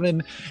have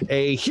given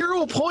a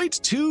hero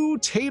point to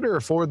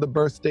Tater for the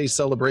birthday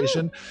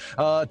celebration.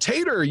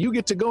 Tater, you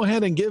get to go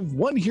ahead and give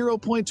 1 hero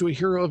point to a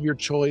hero of your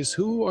choice.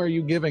 Who are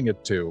you giving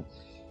it to?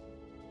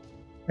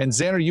 And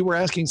Xander, you were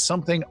asking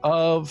something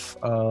of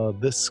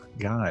this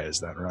guy, is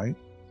that right?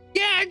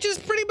 Yeah, I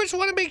just pretty much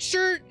want to make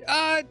sure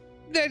that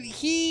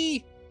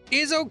he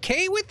is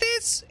okay with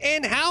this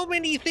and how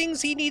many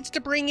things he needs to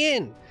bring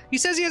in. He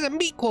says he has a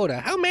meat quota.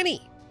 How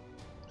many?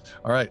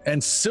 All right,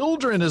 and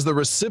Sildren is the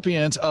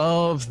recipient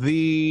of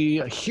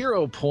the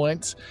hero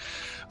point.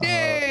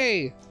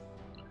 Yay!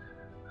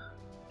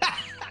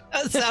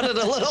 That sounded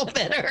a little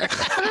bitter.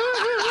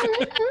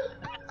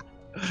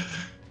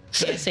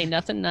 Can't say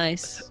nothing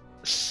nice.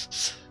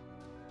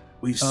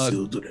 We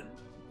Sildren.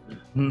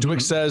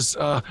 Dwick says,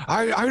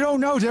 I don't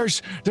know.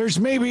 There's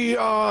maybe 2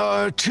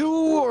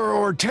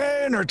 or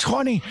 10 or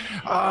 20.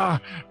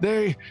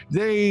 They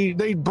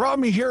brought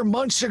me here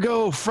months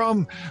ago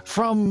from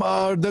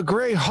the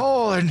Grey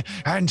Hall, and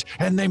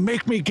they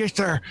make me get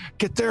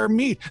their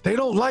meat. They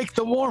don't like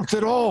the warmth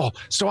at all,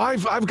 so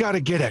I've got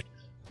to get it.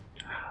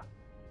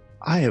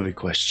 I have a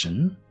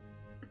question.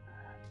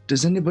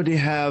 Does anybody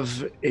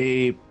have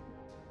a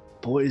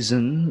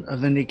poison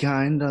of any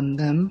kind on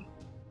them?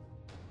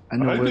 I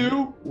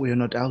know we're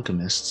not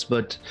alchemists,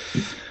 but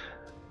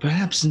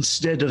perhaps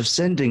instead of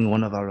sending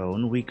one of our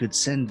own, we could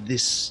send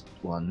this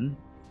one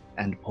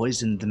and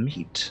poison the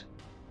meat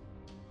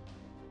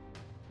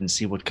and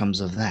see what comes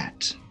of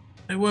that.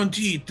 I want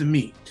to eat the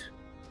meat.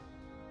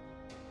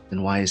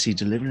 Then why is he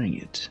delivering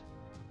it?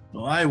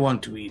 No, I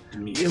want to eat the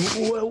meat.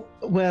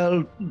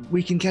 Well,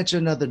 we can catch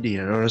another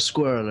deer or a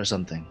squirrel or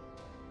something.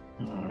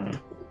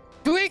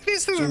 Dwick,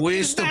 this is It's a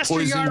waste of Master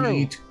poison Yaru.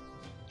 meat.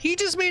 He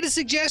just made a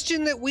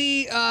suggestion that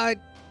we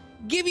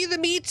give you the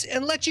meat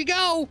and let you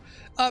go,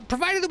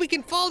 provided that we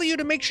can follow you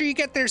to make sure you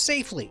get there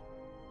safely.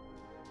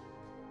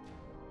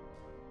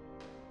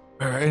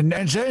 And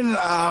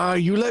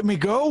then you let me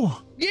go?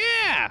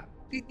 Yeah!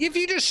 If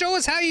you just show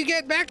us how you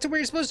get back to where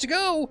you're supposed to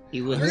go,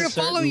 He we're will going to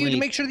follow you to certainly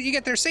make sure that you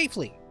get there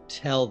safely.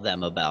 tell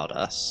them about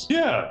us.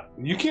 Yeah,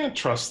 you can't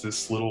trust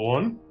this little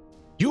one.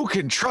 You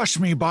can trust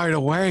me, by the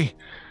way.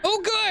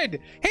 Oh, good!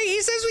 Hey,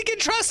 he says we can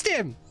trust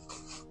him!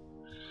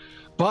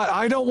 But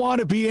I don't want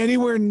to be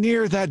anywhere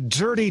near that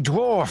dirty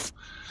dwarf.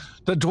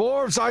 The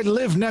dwarves I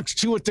lived next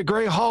to at the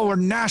Grey Hall were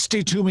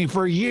nasty to me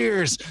for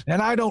years,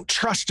 and I don't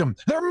trust them.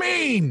 They're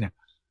mean.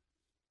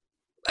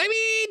 I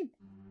mean,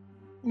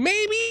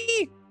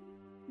 maybe.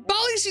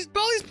 Bolly's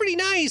pretty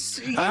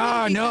nice.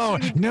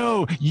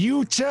 No.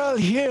 You tell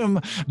him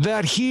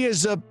that he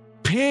is a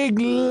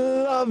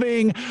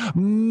pig-loving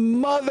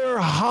mother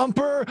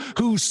humper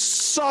who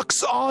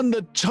sucks on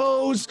the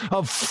toes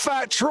of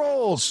fat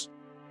trolls.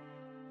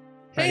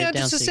 Write Hang it on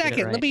down just a so you get it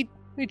second. right. Let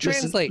me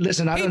translate.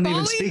 Listen, I Hey, don't even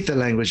Bolly? speak the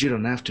language. You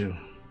don't have to.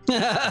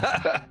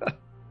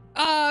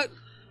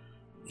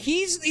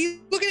 He's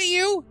looking at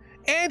you,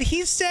 and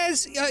he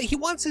says he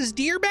wants his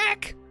deer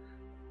back,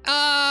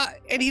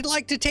 and he'd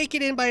like to take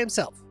it in by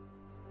himself.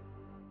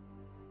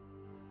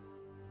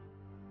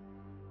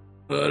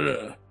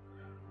 But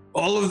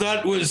all of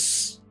that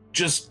was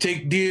just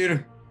take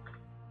deer.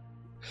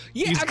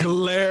 Yeah, He's I mean,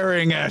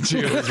 glaring at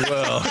you as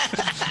well.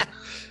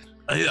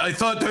 I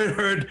thought I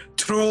heard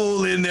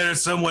troll in there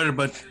somewhere,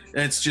 but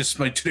that's just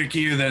my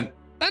trickier than.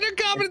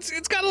 undercommon.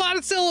 It's got a lot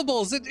of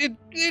syllables. It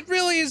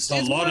really is. A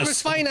It's lot more of of a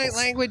finite syllables.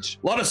 language.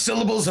 A lot of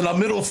syllables and a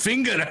middle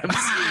finger. That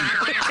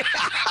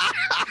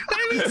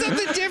means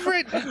something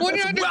different. When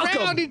you're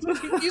underground,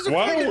 he's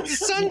Wow. referring to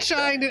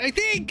sunshine. I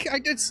think.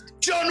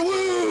 John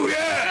Woo,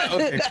 yeah.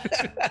 Okay.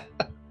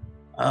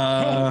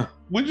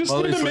 We just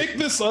Well, need to it's make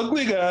this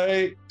ugly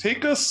guy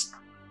take us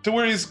to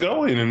where he's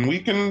going, and we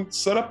can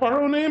set up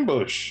our own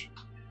ambush.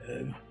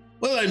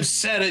 Well, I'm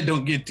sad I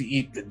don't get to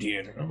eat the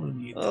deer. I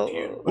want to eat the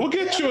deer. We'll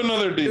get you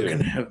another You can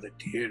deer. have the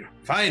deer.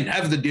 Fine,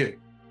 have the deer.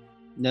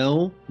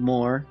 No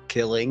more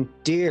killing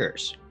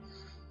deers.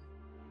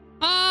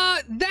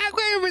 That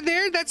guy over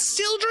there, that's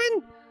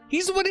Sildren.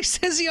 He's the one who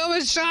says he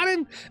almost shot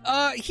him.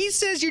 He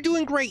says you're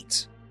doing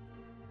great.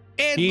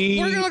 And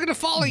we're not going to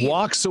follow you.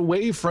 Walks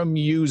away from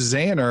you,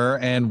 Xander,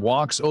 and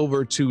walks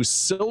over to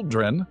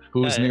Sildren,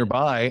 who's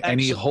nearby, and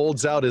he actually-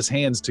 holds out his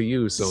hands to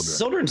you, Sildren.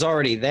 Sildren's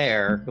already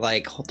there,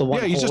 like the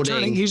one Yeah, he's just holding.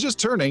 turning. He's just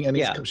turning, and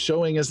he's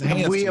showing his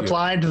hands. Have we to you.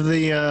 applied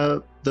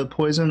the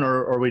poison,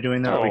 or are we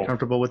doing that? Are we Oh.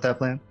 comfortable with that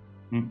plan?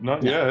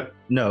 Not yet.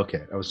 No,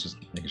 okay. I was just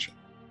making sure.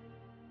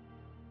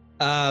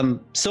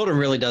 Sildren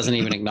really doesn't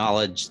even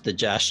acknowledge the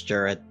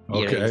gesture.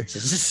 Okay.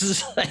 This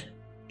is like,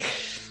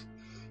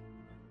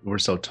 We're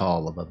so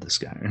tall above this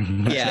guy.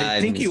 yeah.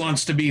 I think he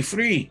wants to be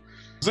free.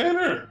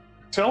 Xander,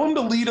 tell him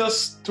to lead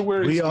us to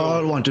where he's We all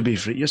going. want to be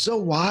free. You're so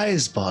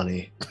wise,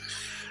 Polly.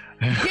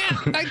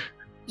 Yeah.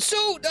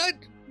 So,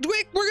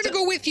 Dwick, we're going to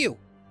go with you.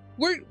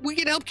 we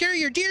can help carry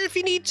your deer if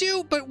you need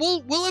to, but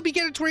we'll help you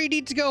get it to where you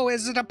need to go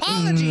as an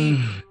apology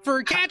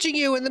for catching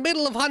you in the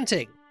middle of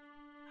hunting.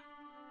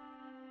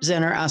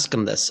 Xander, ask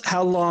him this.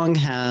 How long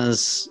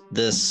has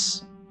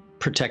this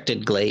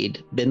protected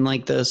glade been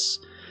like this?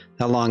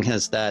 How long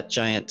has that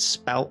giant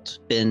spout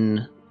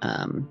been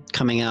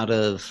coming out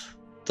of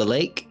the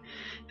lake?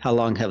 How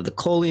long have the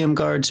Colium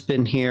guards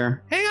been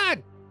here? Hang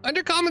on!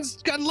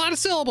 Undercommon's got a lot of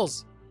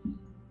syllables.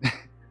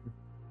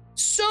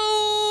 So,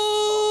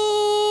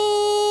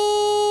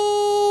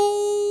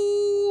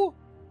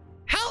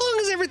 how long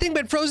has everything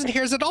been frozen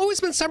here? Has it always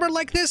been summer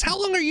like this? How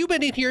long are you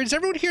been in here? Is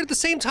everyone here at the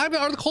same time?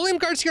 Are the Colium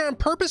guards here on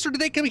purpose, or do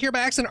they come here by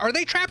accident? Are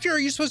they trapped here, or are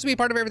you supposed to be a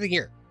part of everything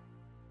here?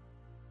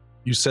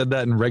 You said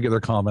that in regular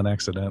common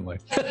accidentally.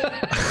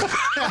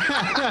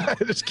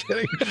 Just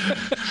kidding.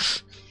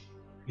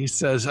 He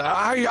says,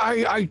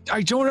 I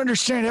don't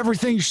understand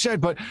everything you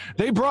said, but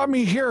they brought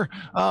me here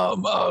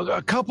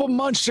a couple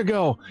months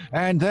ago,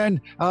 and then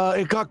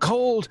it got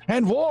cold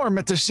and warm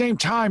at the same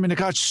time, and it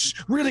got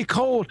really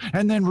cold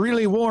and then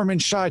really warm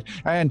inside,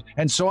 and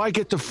so I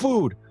get the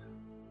food.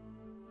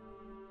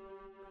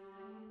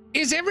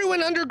 Is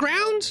everyone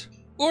underground,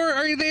 or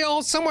are they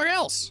all somewhere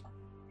else?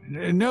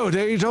 No,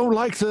 they don't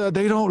like the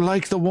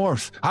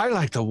warmth. I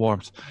like the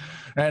warmth.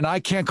 And I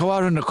can't go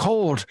out in the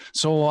cold,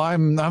 so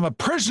I'm a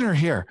prisoner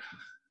here.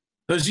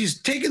 Does he's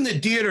taking the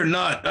deer or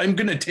not? I'm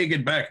gonna take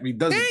it back if he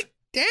doesn't.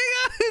 Hang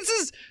on,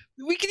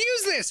 we can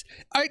use this.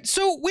 All right,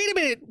 so wait a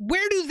minute.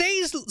 Where do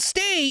they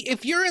stay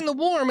if you're in the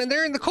warm and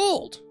they're in the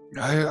cold?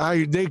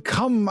 They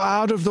come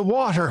out of the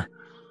water.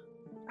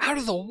 Out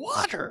of the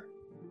water?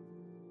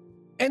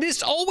 And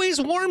it's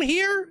always warm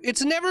here?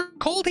 It's never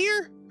cold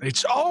here?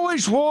 It's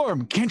always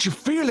warm. Can't you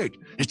feel it?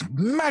 It's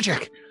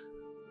magic.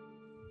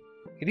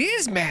 It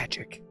is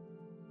magic.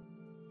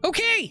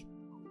 Okay,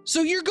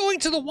 so you're going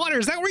to the water.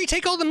 Is that where you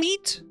take all the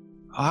meat?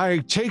 I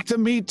take the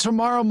meat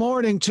tomorrow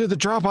morning to the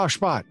drop-off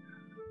spot.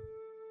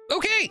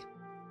 Okay.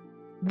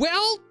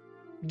 Well,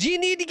 do you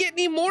need to get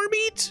any more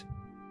meat?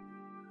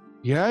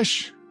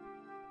 Yes.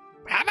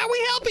 How about we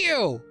help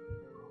you?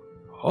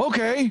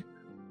 Okay.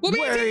 We'll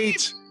be a team.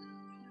 Wait.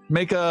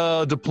 Make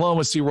a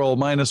diplomacy roll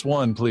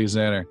 -1, please,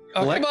 Xander.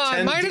 Oh, come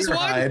on,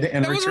 -1.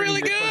 That was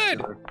really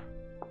good.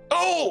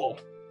 Oh.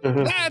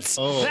 That's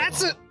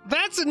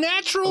a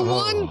natural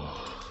one.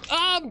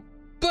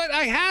 But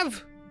I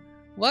have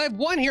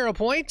 1 hero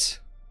point.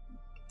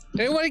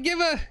 Anyone give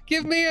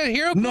me a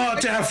hero point?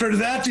 Not after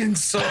that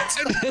insult.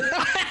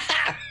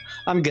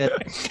 I'm good.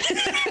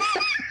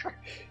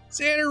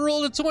 Xander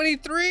rolled a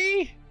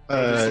 23.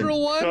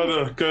 Natural 1.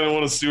 Kind of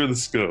want to see where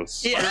this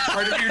goes. Yeah.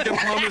 Part of your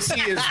diplomacy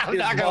is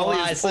not gonna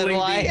lie, so do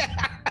I.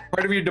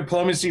 Part of your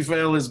diplomacy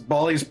fail is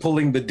Bolly's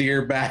pulling the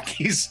deer back.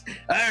 He's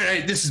all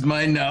right. This is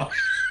mine now.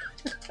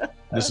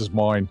 This is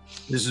mine.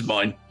 This is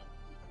mine.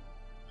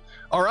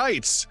 All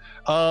right.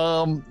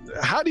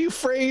 How do you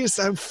phrase?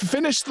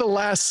 Finish the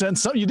last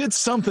sentence. You did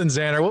something,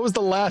 Xander. What was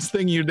the last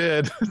thing you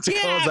did to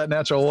cause that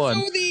natural 1?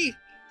 So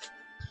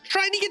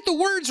trying to get the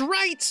words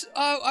right.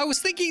 I was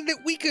thinking that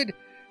we could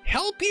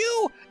help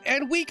you,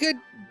 and we could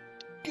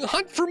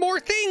hunt for more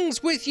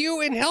things with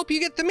you, and help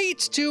you get the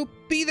meat to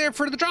be there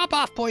for the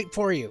drop-off point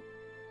for you.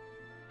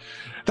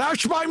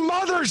 That's my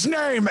mother's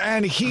name.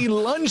 And he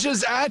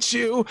lunges at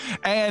you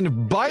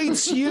and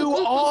bites you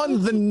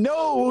on the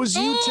nose.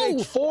 You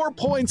take 4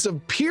 points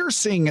of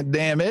piercing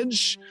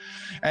damage.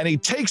 And he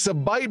takes a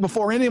bite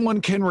before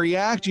anyone can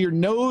react. Your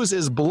nose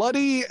is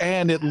bloody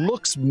and it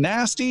looks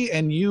nasty.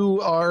 And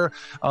you are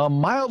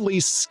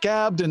mildly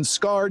scabbed and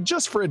scarred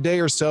just for a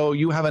day or so.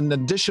 You have an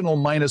additional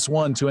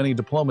 -1 to any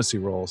diplomacy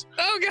rolls.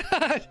 Oh,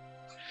 God.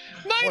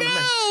 My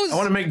nose! I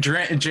want to make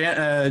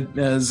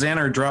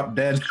Xander drop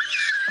dead.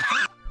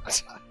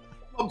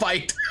 A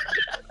bite.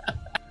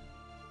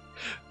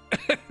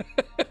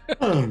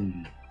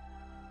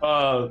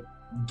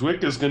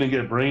 Dwick is gonna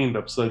get brained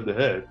upside the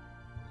head.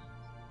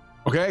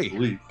 Okay.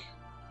 Leak.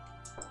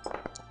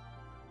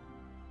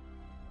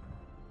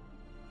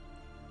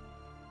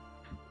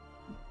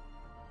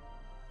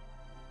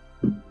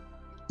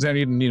 Xander,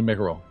 you need to make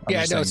a roll.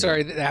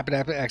 Sorry, that happened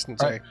after accident.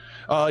 Sorry.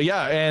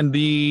 Yeah, and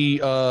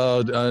the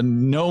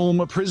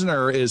gnome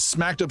prisoner is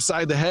smacked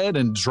upside the head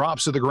and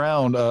drops to the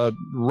ground,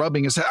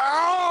 rubbing his head.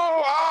 Ow!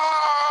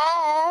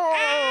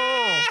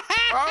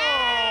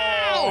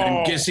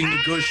 I'm guessing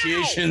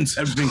negotiations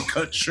have been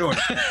cut short.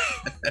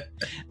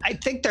 I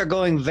think they're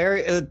going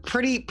very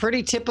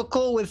pretty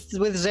typical with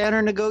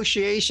Xander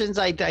negotiations.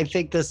 I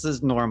think this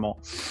is normal.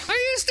 I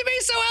used to be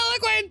so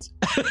eloquent.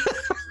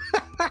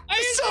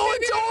 So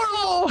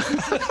adorable.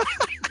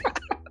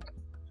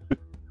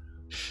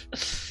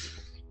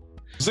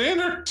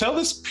 Xander, tell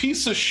this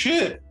piece of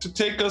shit to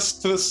take us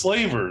to the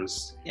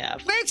slavers. Yeah.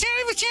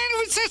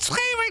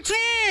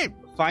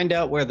 Find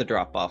out where the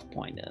drop-off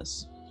point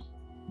is.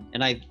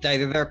 And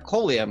they're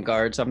Colium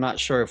guards. I'm not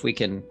sure if we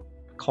can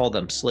call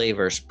them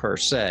slavers per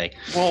se.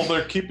 Well,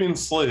 they're keeping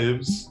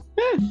slaves.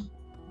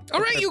 All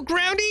right, you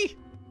groundy.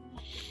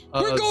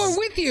 We're going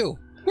with you.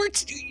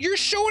 You're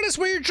showing us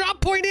where your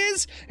drop point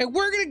is, and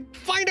we're gonna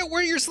find out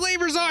where your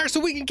slavers are so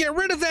we can get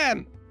rid of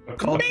them.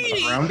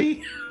 Maybe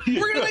Roundy?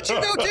 we're gonna let you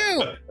go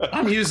too.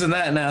 I'm using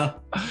that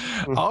now.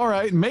 All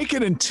right, make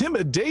an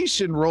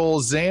intimidation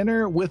roll,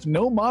 Xander, with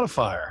no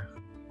modifier.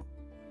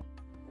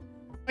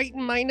 Right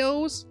in my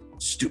nose.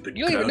 Stupid.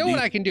 You don't even know what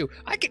Crowdy. I can do.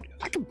 I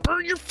can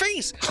burn your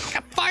face. I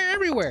got fire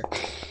everywhere.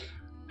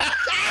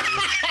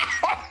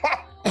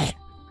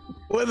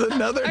 With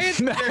another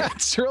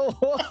natural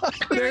one.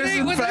 There's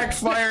in fact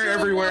fire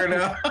everywhere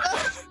now.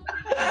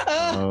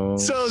 Oh.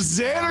 So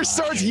Xander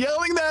starts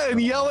yelling that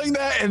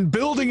and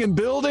building,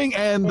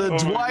 and the Oh my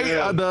Dwight,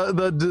 God.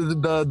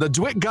 the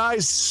Dwight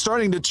guy's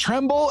starting to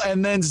tremble,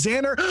 and then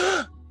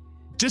Xander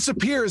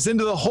disappears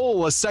into the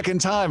hole a second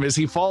time as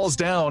he falls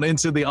down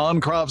into the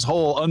Oncroft's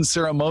hole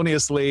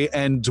unceremoniously,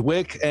 and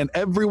Dwick and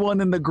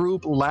everyone in the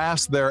group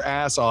laughs their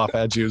ass off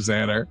at you,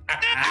 Xander.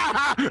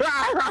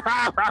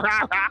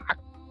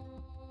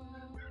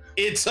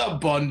 It's a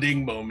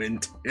bonding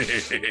moment.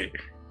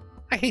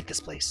 I hate this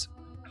place.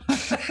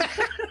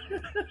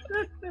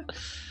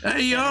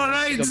 Hey, you all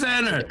right,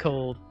 Xander?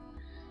 Cold.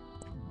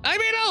 I'm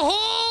in a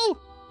hole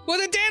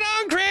with a dead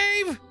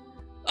enclave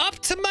up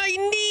to my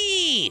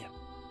knee.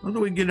 How do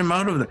we get him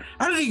out of there?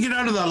 How did he get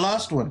out of the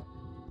last one?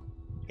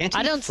 Can't I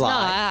he don't know.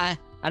 fly?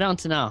 I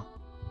don't know.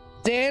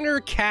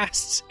 Xander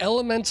casts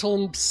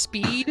elemental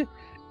speed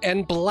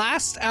and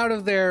blasts out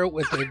of there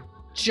with a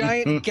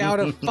giant gout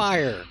of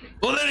fire.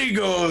 Well, there he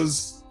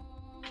goes.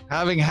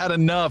 Having had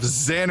enough,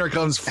 Xander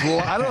comes flying.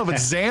 I don't know if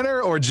it's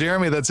Xander or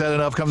Jeremy that's had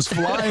enough, comes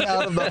flying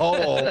out of the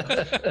hole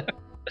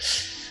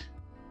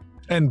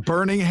and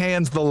burning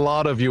hands the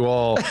lot of you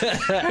all.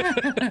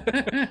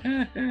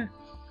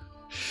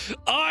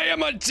 I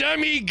am a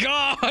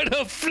demigod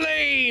of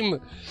flame.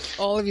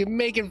 All of you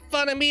making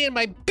fun of me and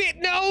my bit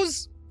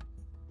nose.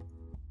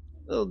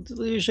 Little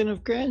delusion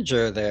of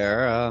grandeur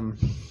there.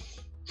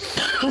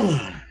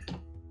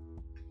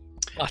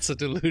 Lots of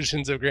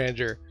delusions of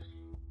grandeur.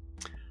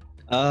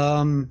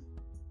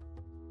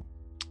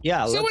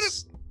 Yeah. So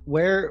Let's,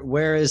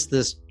 where is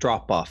this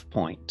drop-off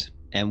point,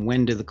 and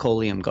when do the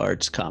Colium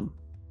guards come?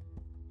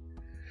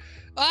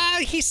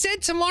 He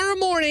said tomorrow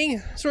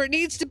morning, so it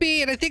needs to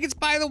be, and I think it's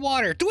by the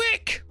water.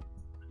 Dwick!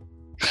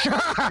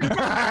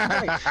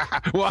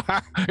 Well,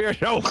 you're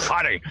so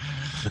funny.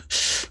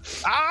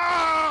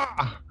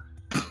 Ah!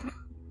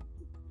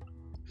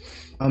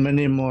 How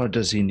many more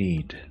does he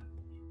need?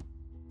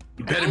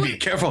 You better be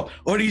careful,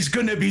 or he's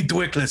gonna be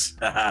Dwickless.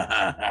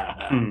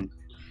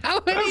 How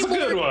That's a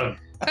good more? one.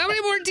 How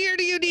many more deer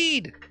do you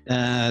need?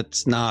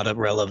 It's not a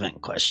relevant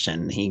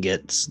question. He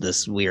gets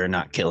this. We are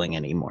not killing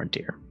any more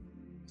deer.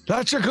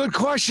 That's a good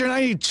question.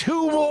 I need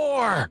two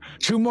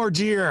more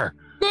deer.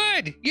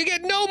 Good. You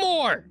get no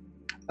more.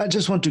 I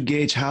just want to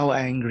gauge how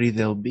angry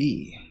they'll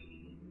be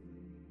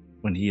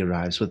when he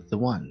arrives with the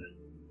one.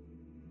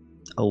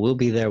 Oh, we'll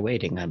be there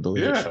waiting, I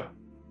believe. Yeah.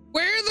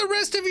 Where are the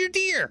rest of your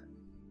deer?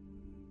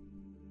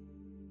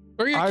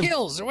 Or your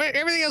kills, or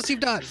everything else you've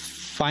done?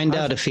 Find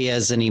out if he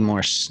has any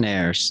more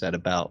snares set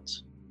about.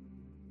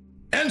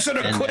 Answer the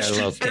And their question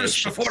first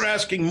locations. before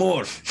asking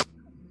more.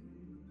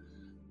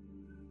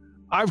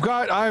 I've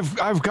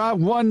got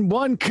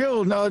one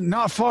kill,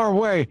 not far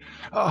away.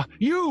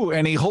 You,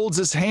 and he holds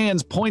his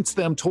hands, points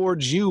them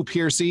towards you,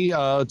 Piercy,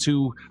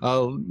 to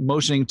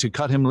motioning to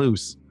cut him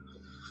loose.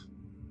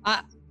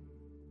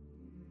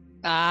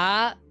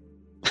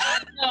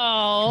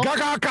 No.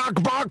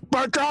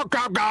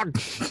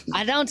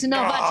 I don't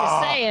know what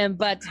you're saying,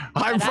 but I'm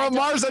but I from don't-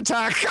 Mars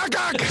Attack.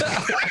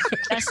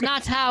 That's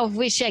not how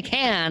we shake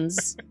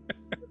hands.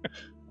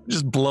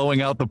 Just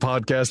blowing out the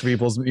podcast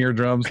people's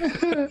eardrums.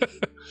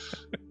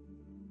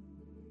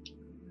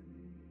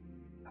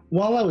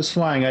 While I was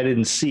flying, I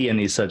didn't see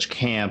any such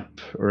camp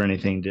or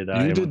anything, did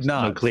I? You did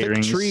No not.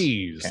 clearings. Thick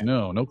trees. Okay.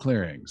 No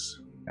clearings.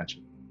 Gotcha.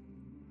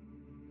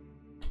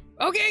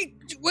 Okay,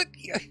 what?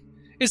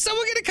 Is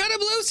someone gonna cut him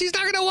loose? He's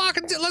not gonna walk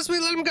unless we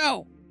let him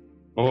go.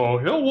 Oh,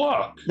 he'll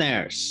walk.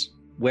 Snares.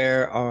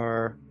 Where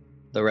are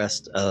the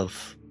rest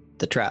of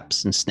the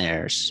traps and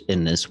snares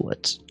in this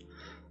woods?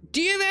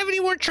 Do you have any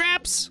more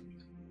traps?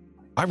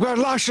 I've got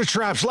lots of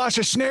traps, lots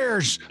of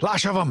snares,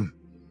 lots of them.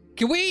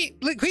 Can we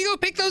go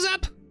pick those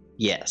up?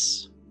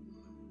 Yes.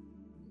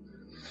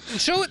 And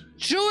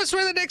show us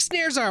where the next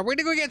snares are. We're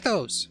gonna go get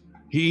those.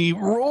 He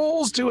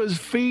rolls to his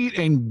feet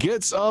and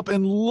gets up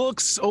and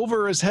looks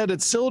over his head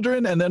at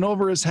Sildren and then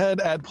over his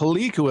head at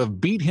Palik, who have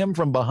beat him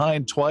from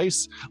behind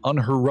twice,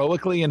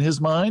 unheroically in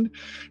his mind,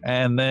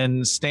 and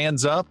then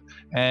stands up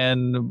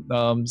and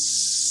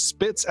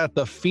spits at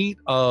the feet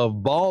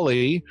of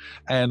Bali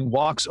and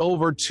walks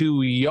over to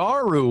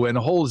Yaru and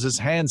holds his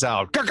hands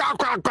out.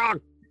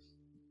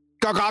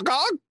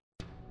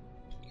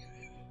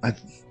 I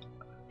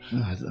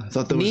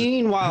thought there was.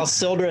 Meanwhile,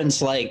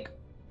 Sildren's like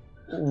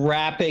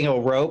wrapping a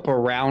rope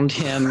around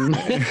him,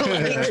 kind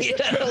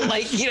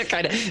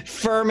of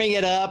firming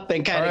it up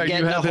and kind All of right, you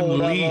getting a have him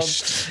hold of him.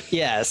 leashed.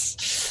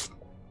 Yes.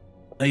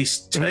 Nice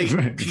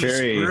tight piece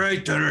Very-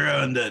 right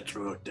around that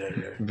throat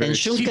there. And Keep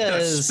Shunka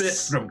that spit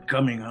is from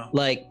coming out.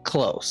 like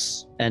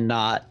close and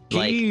not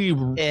like he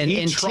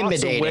trots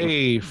intimidating.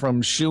 away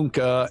from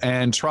Shunka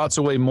and trots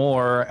away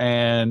more,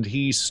 and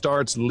he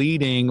starts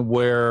leading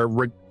where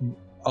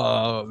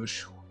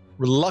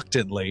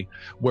reluctantly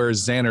where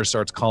Xander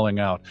starts calling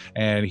out,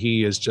 and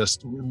he is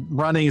just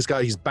running.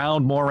 He's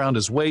bound more around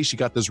his waist. You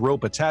got this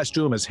rope attached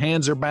to him. His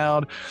hands are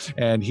bound,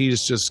 and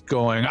he's just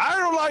going,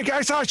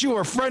 I thought you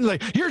were friendly.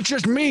 You're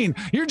just mean.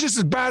 You're just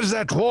as bad as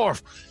that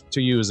dwarf.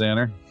 To you,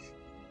 Xander.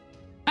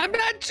 I'm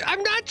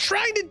not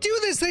trying to do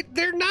this.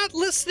 They're not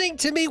listening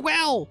to me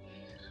well.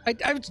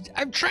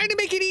 I'm trying to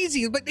make it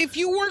easy, but if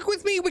you work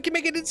with me, we can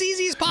make it as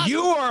easy as possible.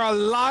 You are a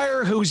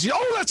liar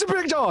that's a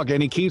big dog.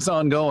 And he keeps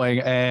on going,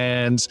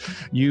 and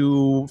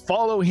you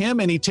follow him,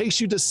 and he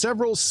takes you to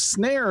several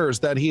snares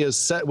that he has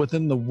set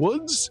within the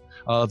woods.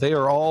 They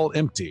are all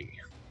empty.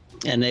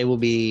 and they will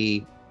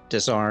be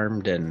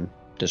disarmed and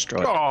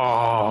destroyed.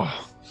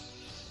 Oh.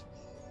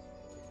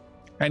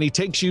 And he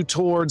takes you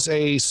towards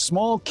a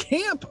small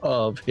camp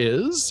of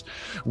his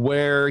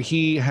where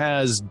he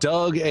has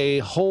dug a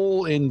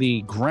hole in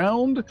the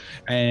ground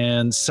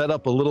and set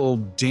up a little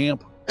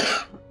damp,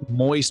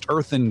 moist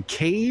earthen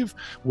cave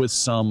with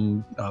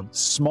some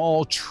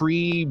small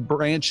tree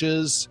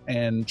branches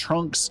and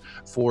trunks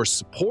for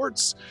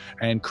supports,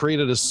 and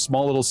created a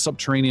small little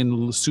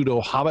subterranean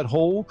pseudo hobbit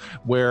hole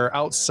where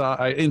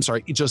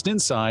just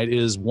inside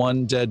is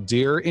one dead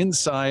deer.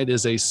 Inside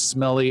is a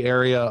smelly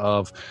area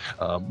of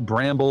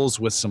brambles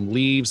with some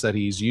leaves that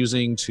he's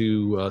using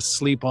to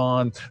sleep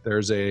on.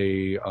 There's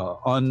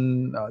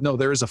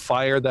there is a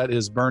fire that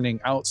is burning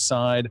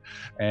outside,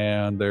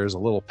 and there's a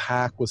little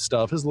pack with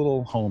stuff. His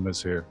little home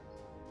is here.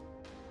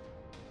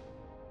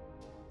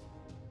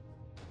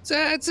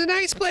 It's a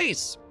nice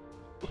place.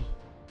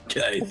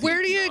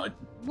 Where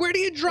do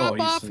you drop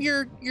off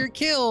your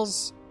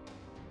kills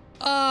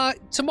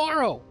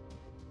tomorrow?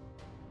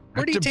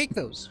 Where do you take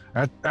those?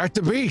 At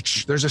the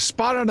beach. There's a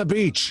spot on the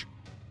beach.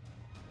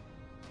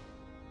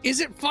 Is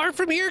it far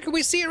from here? Can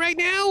we see it right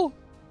now?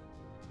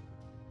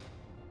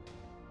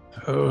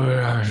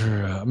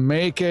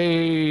 Make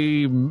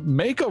a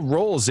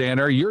roll,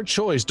 Xander. Your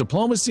choice.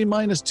 Diplomacy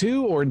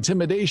 -2 or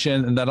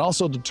intimidation, and that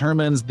also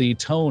determines the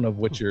tone of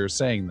which you're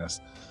saying this.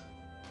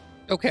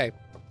 Okay.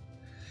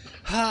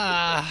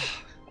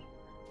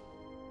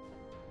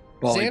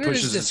 Wally Xander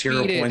pushes is his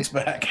hero defeated. points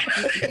back.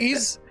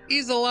 He's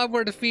a lot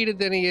more defeated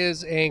than he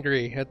is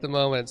angry at the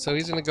moment, so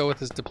he's going to go with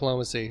his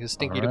diplomacy, his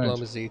stinky All right.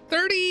 diplomacy.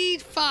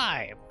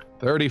 35.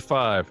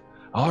 35.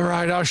 All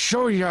right, I'll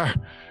show you.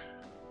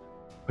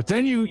 But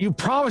then you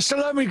promised to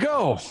let me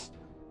go.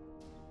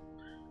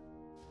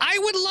 I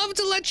would love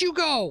to let you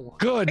go.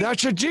 Good,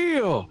 that's a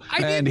deal. I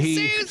And didn't he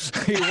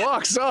say he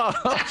walks off.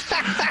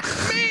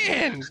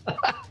 Man.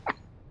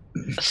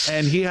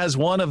 And he has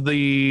one of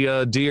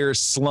the deer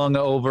slung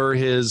over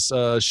his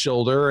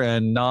shoulder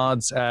and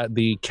nods at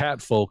the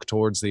catfolk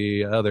towards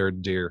the other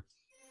deer.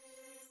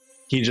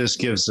 He just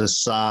gives a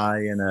sigh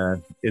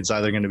and it's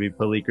either going to be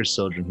Palik or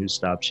Sildren who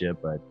stops you,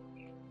 but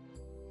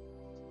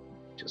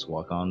just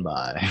walk on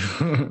by.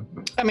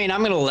 I mean,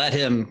 I'm gonna let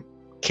him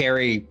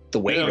carry the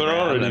weight Yeah, they're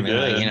around. already I mean,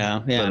 dead. Yeah,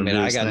 Let I him mean,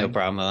 do I his got no thing.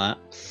 problem with that.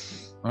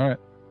 All right.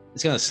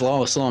 It's gonna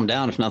slow him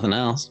down if nothing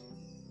else.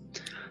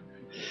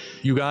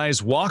 You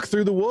guys walk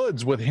through the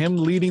woods with him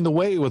leading the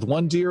way with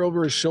one deer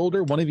over his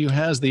shoulder. One of you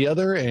has the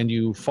other, and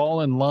you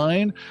fall in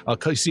line.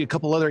 You see a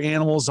couple other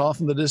animals off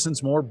in the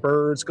distance. More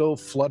birds go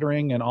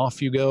fluttering, and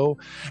off you go.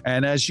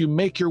 And as you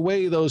make your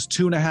way those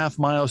 2.5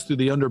 miles through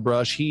the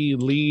underbrush, he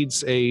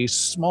leads a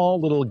small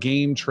little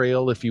game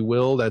trail, if you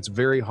will, that's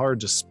very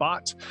hard to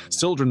spot.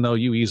 Sildren, though,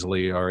 you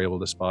easily are able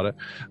to spot it.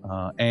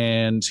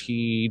 And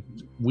he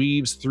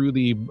weaves through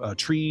the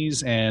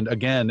trees, and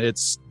again,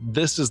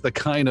 this is the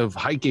kind of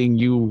hiking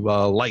you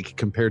like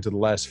compared to the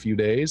last few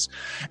days.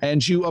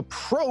 And you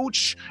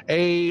approach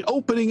a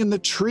opening in the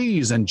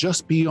trees, and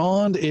just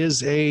beyond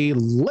is a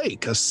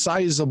lake, a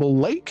sizable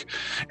lake,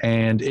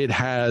 and it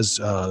has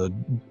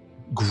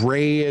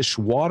grayish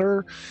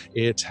water.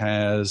 It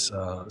has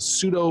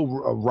pseudo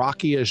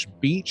rocky-ish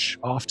beach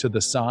off to the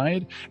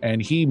side,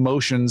 and he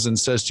motions and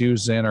says to you,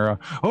 Xander,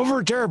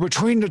 over there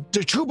between the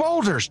two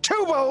boulders,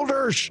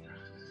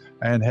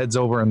 and heads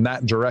over in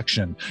that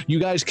direction. You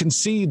guys can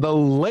see the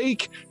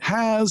lake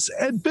has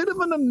a bit of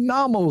an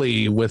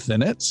anomaly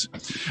within it.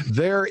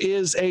 There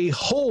is a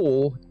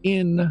hole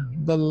in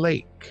the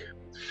lake.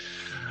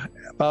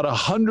 About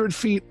 100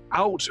 feet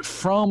out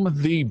from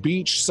the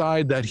beach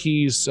side that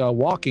he's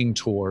walking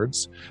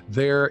towards,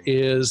 there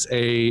is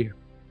a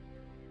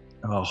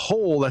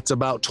hole that's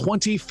about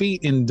 20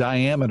 feet in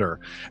diameter,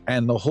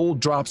 and the hole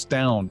drops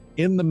down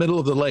in the middle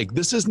of the lake.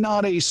 This is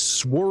not a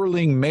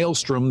swirling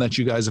maelstrom that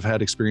you guys have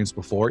had experience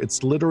before.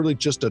 It's literally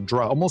just a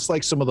drop, almost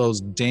like some of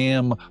those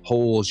dam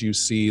holes you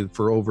see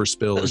for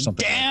overspill or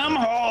something. Damn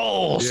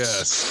holes!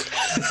 Yes.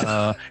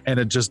 And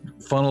it just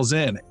funnels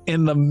in.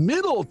 In the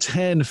middle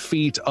 10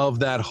 feet of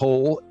that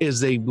hole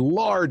is a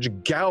large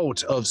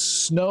gout of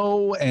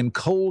snow and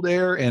cold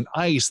air and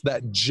ice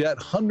that jet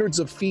hundreds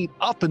of feet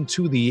up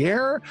into the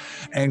air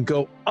and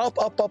go up,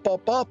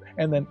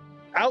 and then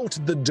out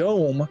the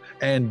dome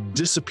and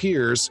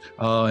disappears.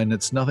 And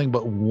it's nothing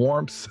but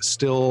warmth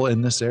still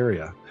in this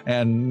area.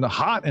 And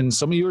hot, and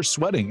some of you are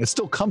sweating. It's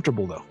still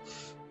comfortable, though.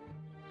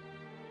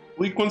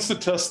 Leek wants to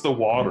test the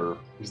water.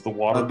 Is the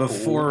water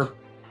before cold?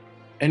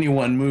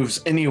 Anyone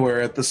moves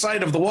anywhere at the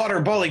sight of the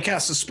water, Bali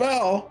casts a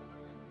spell.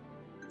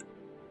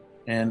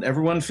 And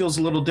everyone feels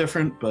a little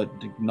different, but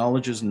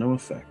acknowledges no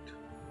effect.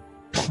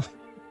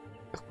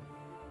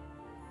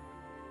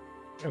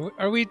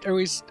 Are we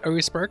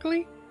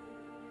sparkly?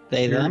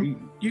 They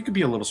them? You could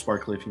be a little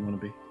sparkly if you want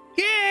to be.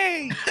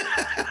 Yay!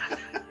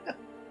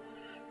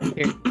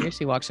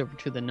 Piercy walks over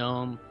to the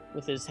gnome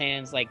with his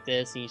hands like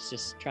this, and he's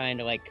just trying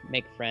to like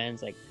make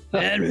friends, like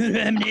trying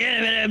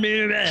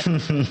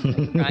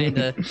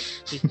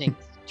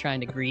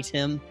to greet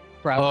him.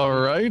 Probably. All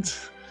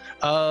right.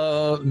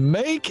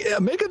 Make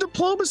a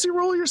diplomacy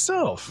roll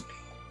yourself.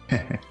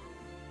 I'm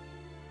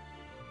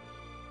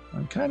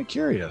kind of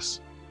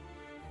curious.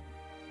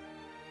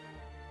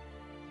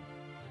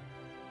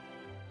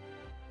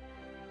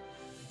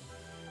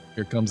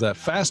 Here comes that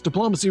fast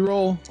diplomacy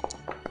roll.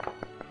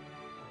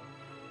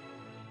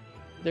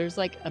 There's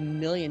like a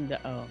million.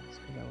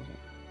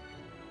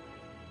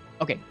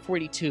 Okay,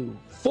 42.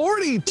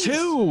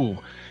 42!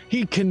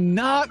 He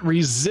cannot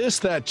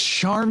resist that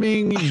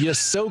charming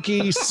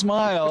Yosoki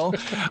smile,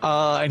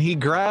 and he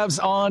grabs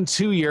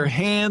onto your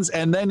hands,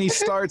 and then he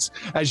starts,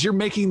 as you're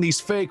making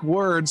these fake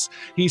words,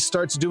 he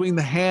starts doing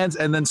the hands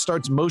and then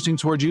starts motioning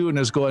towards you and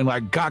is going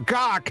like, gok,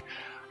 gok,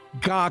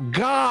 gok,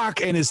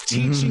 gok, and is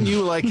teaching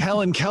you like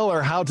Helen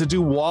Keller how to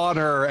do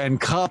water and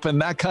cup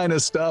and that kind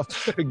of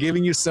stuff,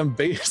 giving you some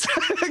basic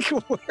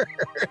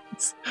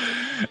words.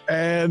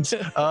 And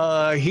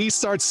he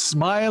starts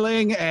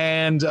smiling,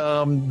 and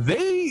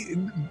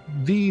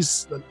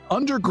these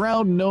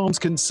underground gnomes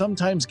can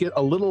sometimes get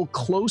a little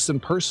close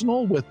and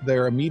personal with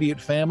their immediate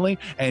family,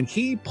 and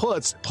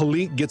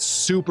Palik gets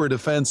super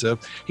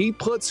defensive. He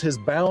puts his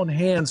bound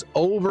hands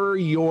over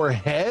your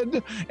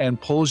head and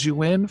pulls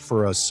you in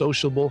for a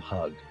sociable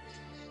hug.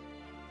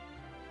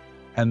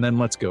 And then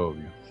let's go of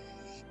you.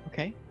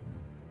 Okay.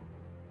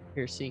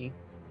 Piercy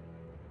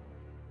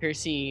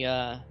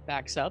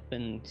backs up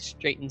and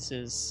straightens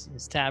his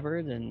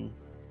tabard and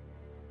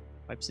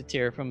wipes a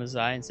tear from his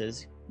eye and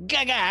says,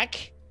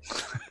 "Gagak."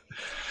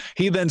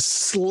 He then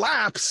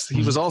slaps,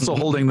 he was also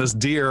holding this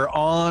deer,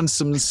 on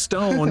some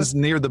stones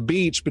near the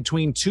beach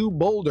between two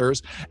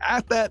boulders.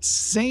 At that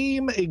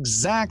same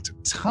exact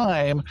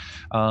time,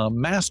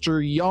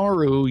 Master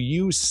Yaru,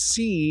 you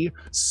see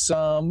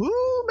some,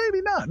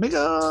 maybe not, make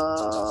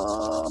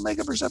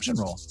a perception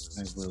roll.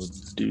 I will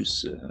do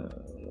so.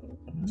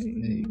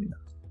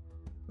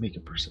 Make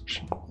a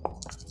perception.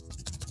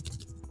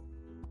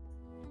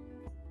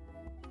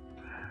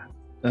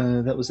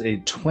 That was a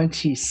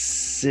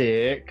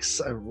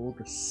 26. I rolled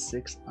a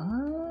 6.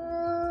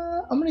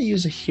 I'm going to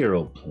use a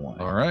hero point.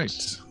 All right.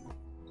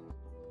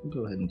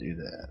 Go ahead and do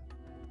that.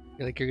 I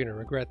feel like you're going to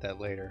regret that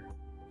later.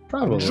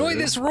 Probably. Enjoy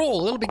this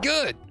roll. It'll be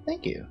good.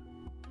 Thank you.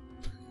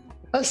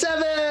 A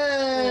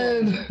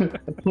 7!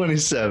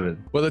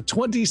 27. With a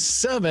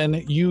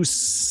 27, you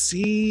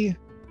see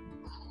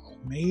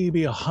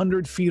maybe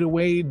 100 feet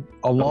away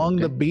along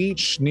the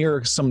beach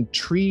near some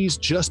trees,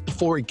 just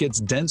before it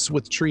gets dense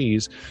with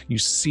trees, you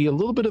see a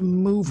little bit of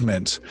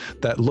movement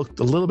that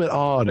looked a little bit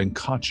odd and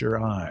caught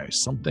your eye.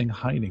 Something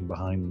hiding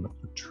behind the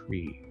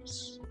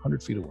trees,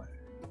 100 feet away.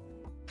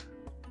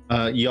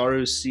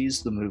 Yaru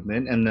sees the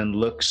movement and then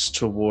looks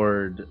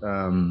toward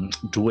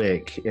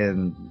Dwick,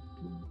 and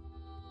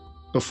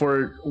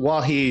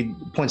while he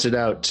points it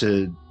out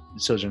to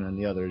Sojourn and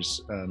the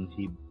others,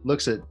 he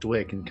looks at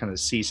Dwick and kind of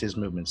sees his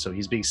movement, so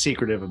he's being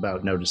secretive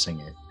about noticing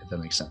it, if that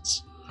makes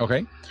sense.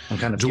 Okay. I'm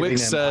kind of Dwick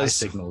giving them eye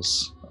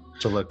signals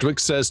to look. Dwick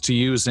says to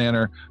you,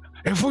 Xander,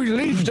 if we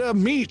leave the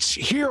meat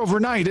here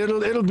overnight,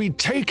 it'll be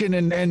taken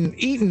and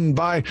eaten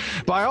by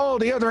all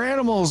the other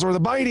animals or the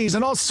bites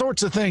and all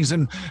sorts of things,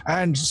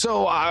 and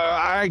so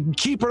I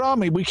keep it on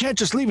me. We can't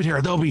just leave it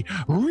here. They'll be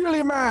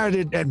really mad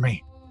at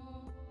me.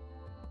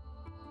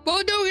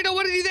 Well, no, we don't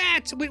want to do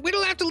that. We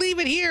don't have to leave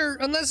it here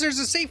unless there's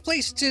a safe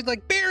place to,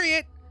 like, bury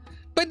it.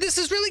 But this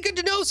is really good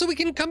to know so we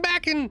can come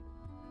back and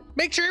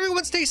make sure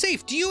everyone stays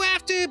safe. Do you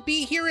have to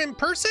be here in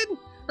person,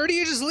 or do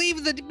you just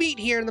leave the meat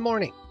here in the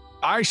morning?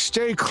 I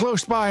stay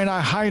close by and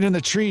I hide in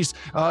the trees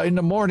in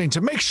the morning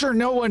to make sure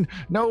no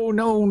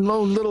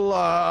little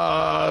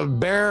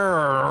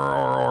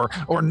bear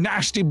or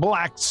nasty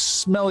black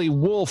smelly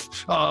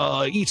wolf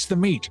eats the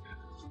meat.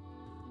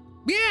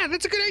 Yeah,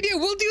 that's a good idea.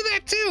 We'll do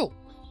that too.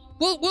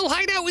 We'll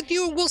hide out with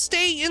you and we'll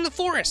stay in the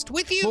forest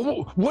with you.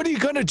 Well, what are you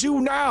gonna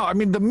do now? I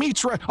mean, the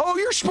meat's right. Oh,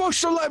 you're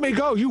supposed to let me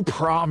go. You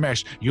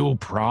promised. You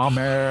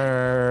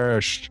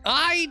promised.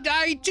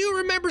 I do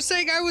remember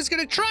saying I was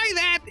gonna try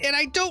that, and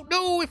I don't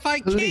know if I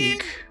can.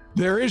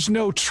 There is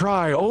no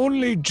try,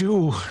 only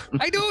do.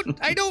 I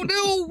don't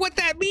know what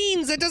that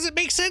means. That doesn't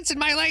make sense in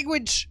my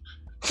language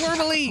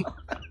normally.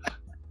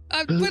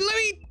 But let me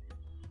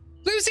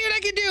see what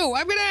I can do.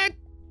 I'm gonna.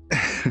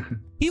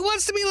 He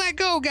wants to be let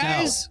go,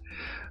 guys. Now,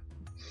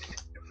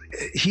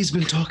 he's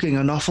been talking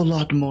an awful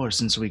lot more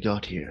since we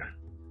got here.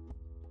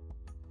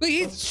 But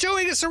he's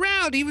showing us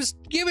around. He was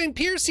giving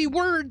Piercy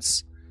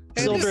words.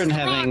 Children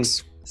having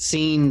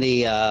seen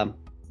the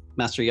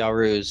Master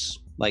Yaru's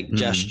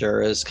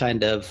gesture is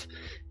kind of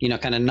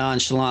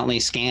nonchalantly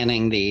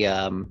scanning the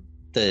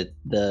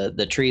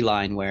tree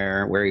line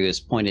where he was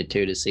pointed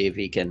to see if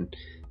he can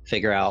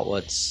figure out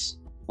what's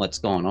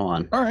going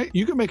on. All right,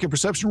 you can make a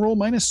perception roll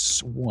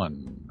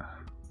 -1.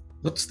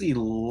 What's the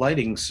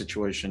lighting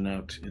situation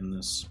out in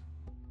this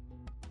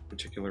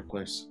particular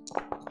place?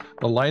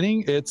 The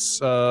lighting, it's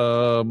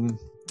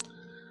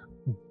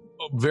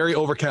very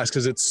overcast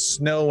because it's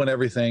snow and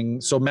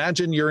everything. So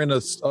imagine you're in a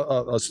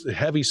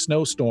heavy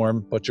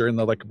snowstorm, but you're in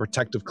a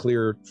protective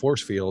clear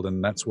force field,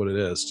 and that's what it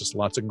is. Just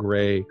lots of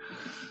gray,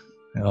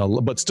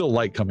 but still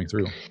light coming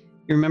through.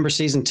 You remember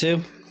season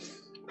 2?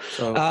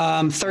 So,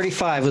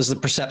 35 was the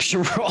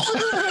perception roll.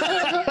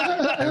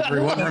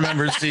 Everyone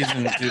remembers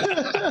season 2.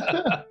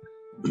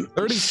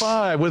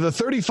 35. With a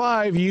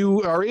 35,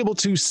 you are able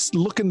to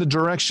look in the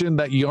direction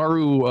that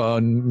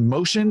Yaru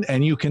motioned,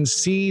 and you can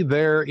see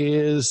there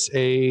is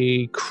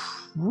a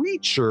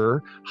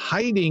creature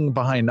hiding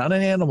behind, not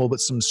an animal,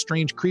 but some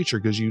strange creature,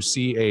 because you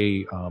see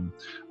a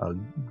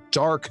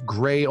dark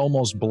gray,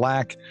 almost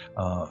black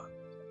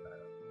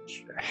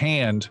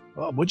hand.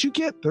 What'd you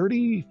get?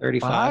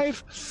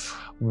 35?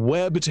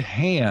 Webbed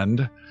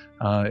hand.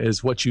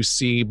 Is what you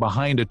see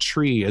behind a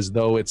tree, as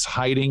though it's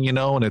hiding, and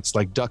it's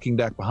ducking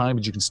back behind,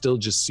 but you can still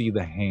just see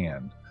the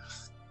hand.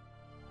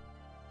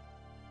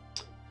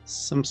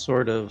 Some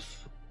sort of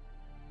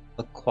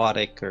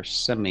aquatic or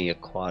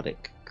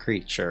semi-aquatic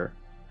creature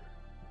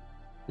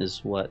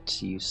is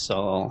what you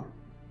saw,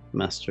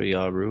 Master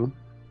Yaru.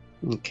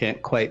 You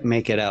can't quite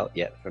make it out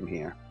yet from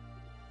here.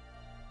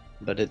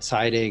 But it's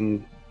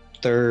hiding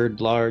third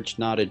large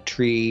knotted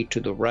tree to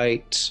the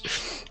right.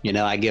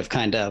 I give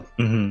kind of...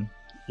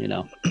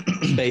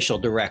 spatial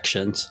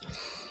directions.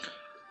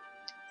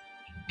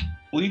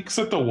 Leek's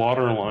at the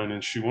water line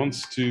and she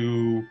wants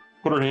to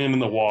put her hand in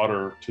the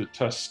water to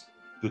test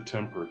the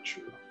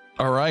temperature.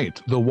 All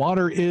right. The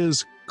water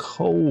is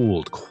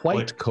cold,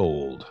 quite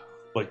cold.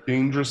 Like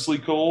dangerously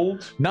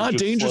cold? Not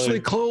dangerously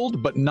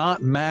cold, but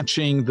not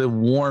matching the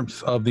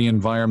warmth of the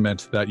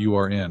environment that you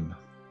are in.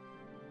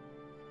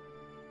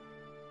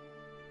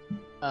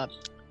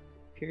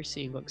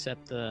 Piercy looks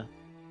at the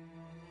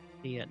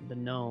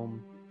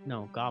gnome.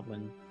 No,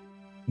 goblin.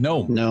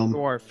 No.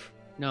 Dwarf.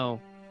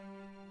 No.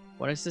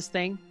 What is this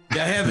thing?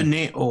 Yeah, I have a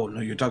name. Oh,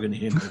 no, you're talking to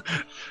him.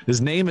 His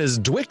name is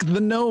Dwick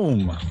the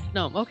Gnome.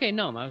 Gnome. Okay,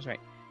 gnome. I was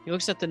right. He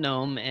looks at the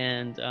gnome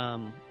and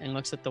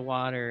looks at the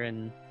water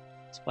and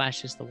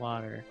splashes the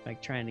water,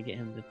 trying to get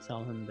him to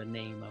tell him the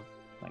name of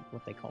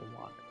what they call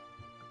water.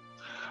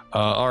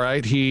 All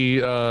right. He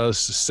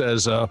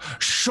says,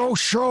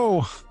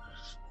 "Show."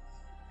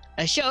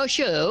 A show.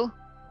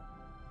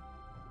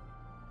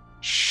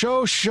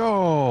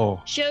 Show.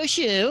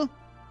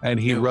 And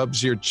he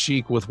rubs your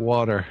cheek with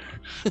water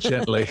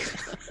gently.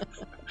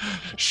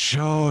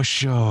 Show.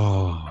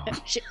 Shoo.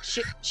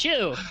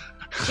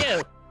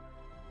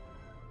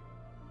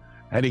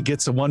 And he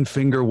gets one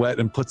finger wet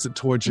and puts it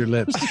towards your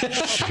lips.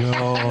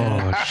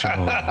 Show.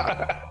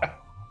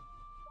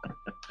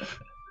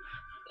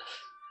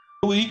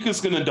 Leek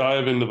is going to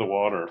dive into the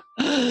water.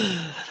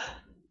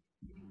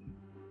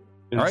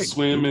 And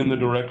swim in the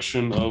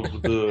direction of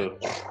the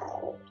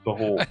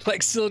hole. I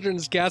like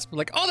Sildren's gasp,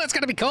 oh, that's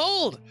gotta be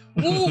cold.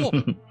 Ooh.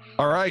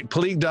 All right,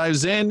 Pleak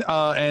dives in,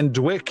 and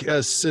Dwick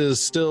is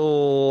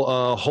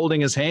still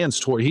holding his hands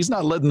toward. He's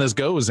not letting this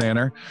go,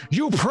 Xander.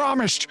 You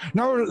promised.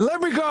 Now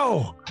let me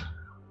go.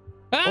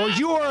 Or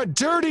you are a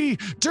dirty,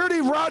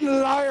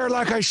 rotten liar,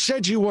 like I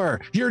said you were.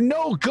 You're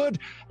no good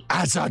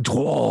as a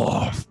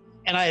dwarf.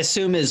 And I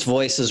assume his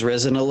voice has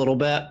risen a little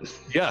bit.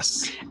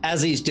 Yes.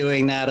 As he's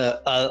doing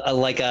that,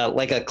 like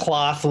a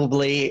cloth will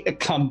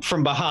come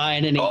from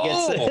behind, and he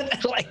gets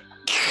it.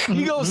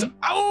 He goes,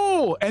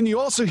 oh! And you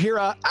also hear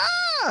a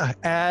ah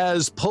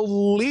as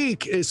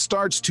Palik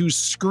starts to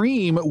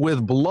scream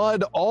with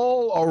blood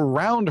all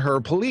around her.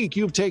 Palik,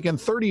 you've taken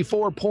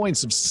 34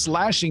 points of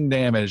slashing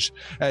damage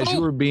as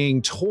you are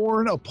being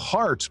torn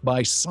apart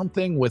by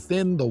something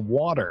within the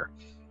water.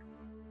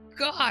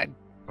 God.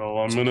 Oh,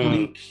 I'm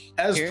gonna.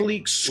 As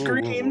Philippe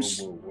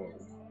screams,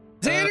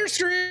 Xander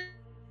screams.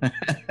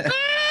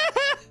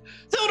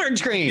 Children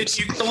screams.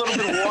 You get a little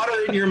bit of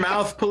water in your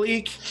mouth,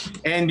 Palik,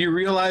 and you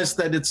realize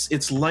that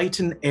it's light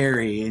and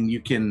airy, and you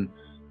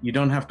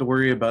don't have to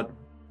worry about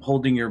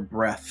holding your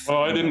breath.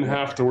 Oh, I didn't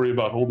have to worry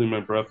about holding my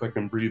breath. I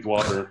can breathe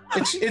water.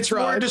 It's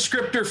more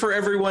descriptor for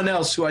everyone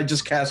else who I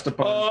just cast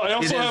upon. I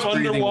also have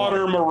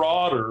underwater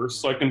marauders,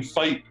 so I can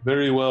fight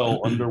very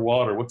well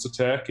underwater. What's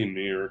attacking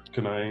me, or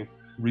can I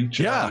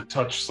reach out and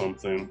touch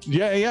something?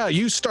 Yeah.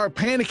 You start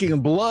panicking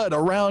and blood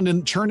around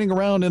and turning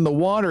around in the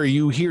water.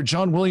 You hear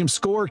John Williams'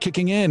 score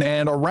kicking in,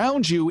 and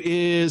around you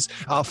is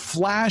a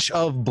flash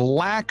of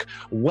black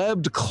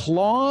webbed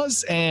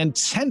claws and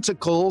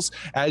tentacles.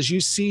 As you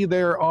see,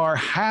 there are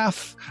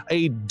half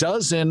a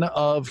dozen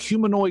of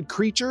humanoid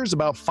creatures,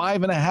 about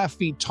 5.5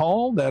 feet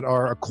tall, that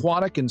are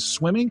aquatic and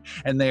swimming,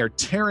 and they are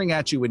tearing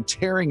at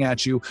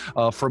you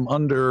from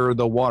under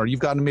the water. You've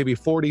gotten maybe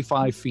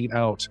 45 feet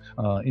out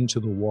into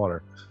the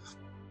water.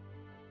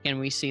 Can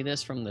we see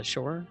this from the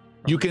shore?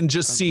 You can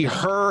just see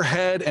her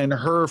head and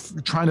her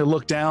trying to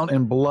look down,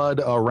 and blood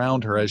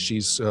around her as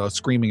she's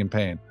screaming in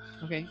pain.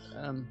 Okay.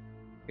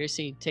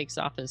 Piercy takes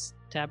off his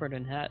tabard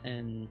and hat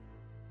and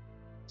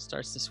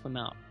starts to swim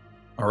out.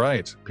 All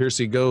right.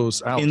 Piercy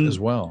goes out as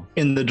well.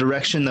 In the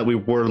direction that we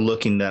were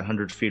looking, that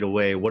 100 feet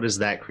away, what is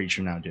that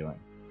creature now doing?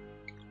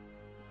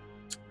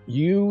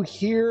 You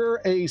hear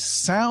a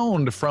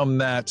sound from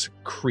that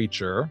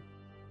creature.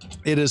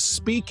 It is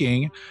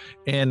speaking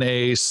in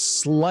a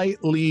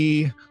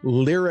slightly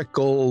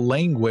lyrical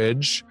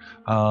language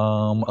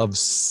of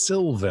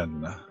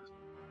Sylvan.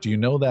 Do you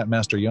know that,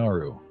 Master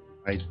Yaru?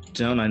 I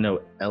don't. I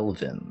know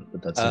Elven,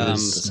 but that's the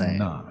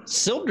same.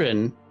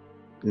 Sildren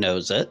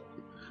knows it.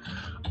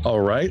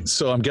 All right,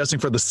 so I'm guessing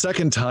for the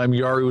second time,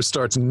 Yaru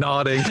starts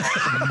nodding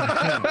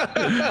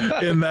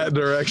in that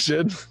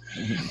direction.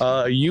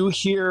 You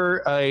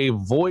hear a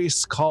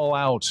voice call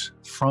out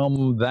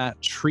from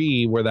that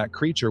tree where that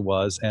creature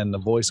was, and the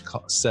voice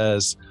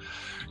says,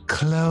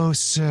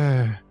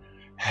 "Closer,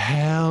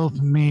 help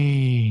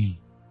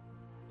me.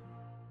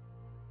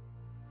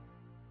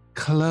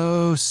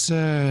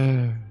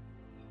 Closer."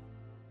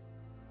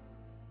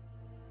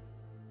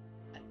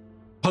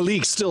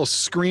 Palik still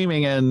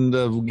screaming and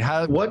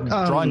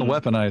drawing a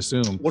weapon, I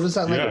assume. What does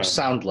that language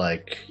sound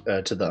like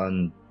to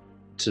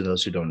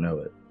those who don't know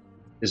it?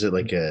 Is it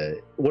like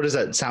what does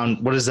that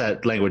sound? What does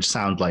that language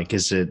sound like?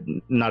 Is it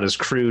not as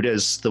crude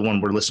as the one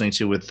we're listening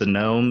to with the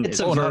gnome? It's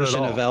a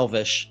version of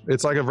Elvish.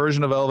 It's like a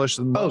version of Elvish,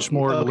 much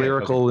more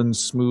lyrical and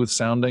smooth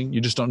sounding.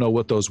 You just don't know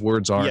what those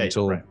words are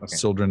until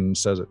Sildren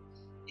says it.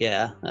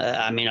 Yeah,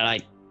 I mean, I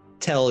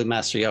tell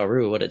Master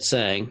Yaru what it's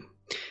saying.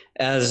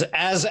 As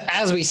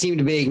we seem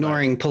to be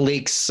ignoring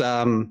Palik's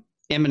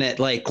imminent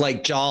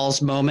like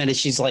Jaws moment as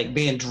she's like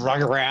being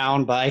drug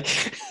around by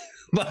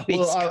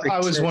I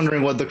was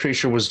wondering what the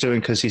creature was doing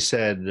because he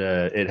said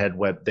it had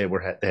they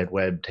had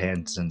webbed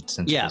hands and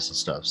sensors and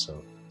stuff.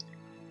 So,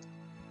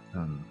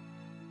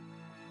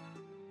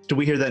 do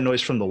we hear that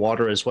noise from the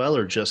water as well,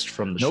 or just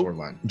from the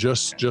shoreline?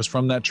 Just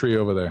from that tree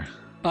over there.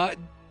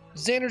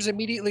 Xander's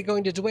immediately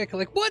going to Dwick,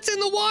 like, what's in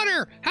the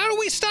water? How do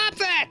we stop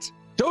that?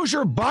 Those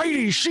are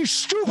bites. She's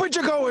stupid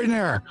to go in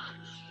there.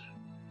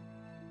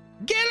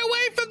 Get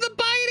away from the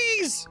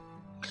bites!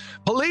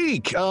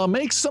 Palik,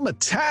 make some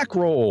attack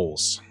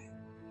rolls.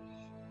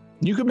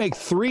 You can make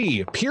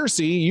 3.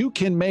 Piercy, you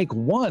can make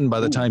 1 by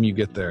the time you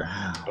get there.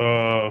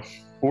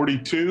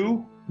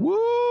 42.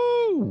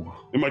 Woo!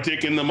 Am I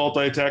taking the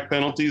multi-attack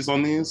penalties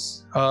on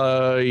these?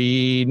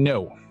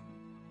 No.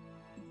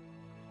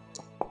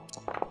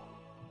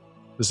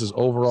 This is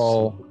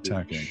overall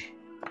attacking.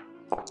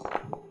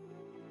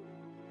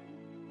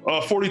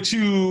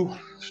 42,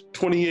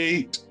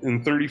 28,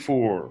 and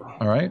 34.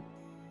 All right.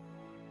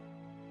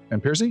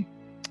 And Piercy?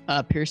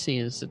 Piercy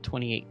is a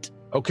 28.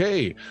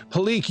 Okay.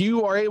 Palik,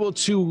 you are able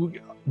to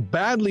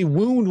badly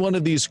wound one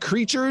of these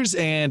creatures,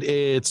 and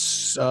it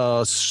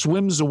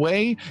swims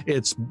away.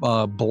 It's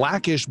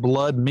blackish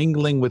blood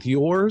mingling with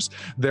yours.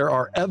 There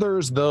are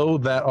others, though,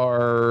 that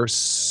are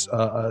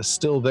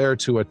still there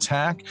to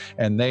attack,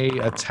 and they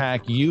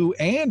attack you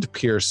and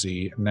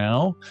Piercy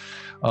now.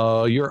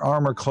 Your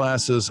armor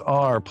classes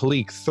are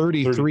Palik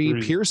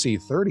 33, Piercy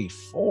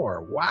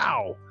 34.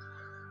 Wow.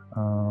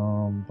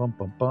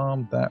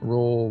 That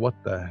roll. What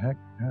the heck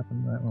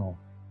happened to that roll?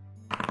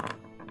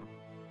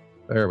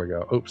 There we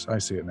go. Oops, I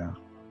see it now.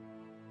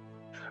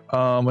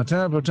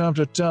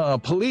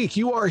 Palik,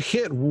 you are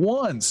hit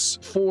once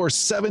for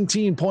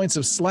 17 points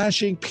of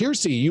slashing.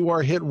 Piercy, you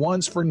are hit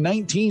once for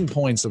 19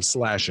 points of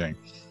slashing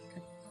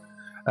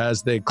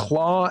as they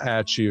claw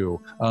at you.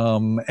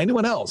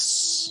 Anyone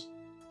else?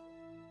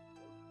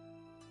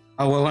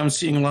 Well, I'm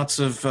seeing lots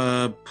of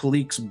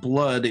Palik's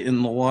blood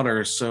in the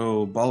water,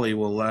 so Bali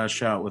will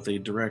lash out with a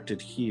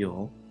directed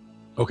heal.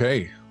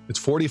 Okay, it's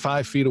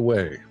 45 feet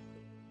away.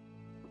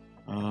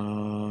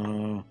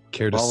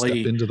 Care to step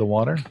into the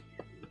water?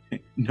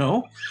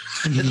 No,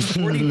 it's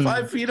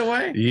 45 feet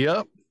away.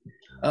 Yep.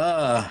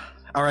 All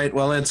right.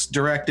 Well, it's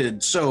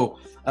directed. So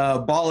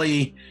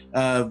Bali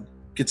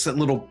gets that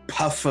little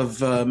puff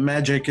of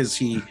magic as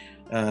he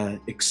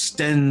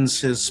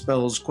extends his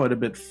spells quite a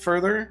bit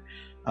further,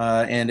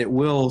 and it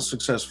will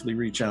successfully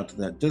reach out to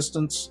that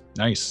distance.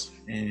 Nice.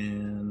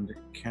 And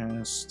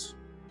cast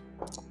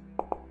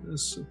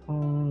this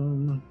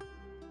upon.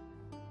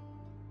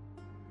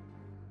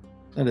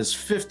 That is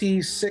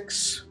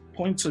 56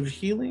 points of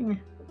healing.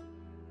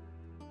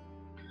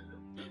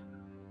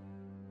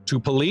 To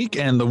Palik,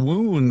 and the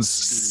wounds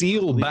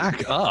seal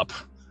back up.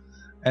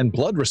 And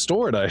blood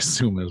restored, I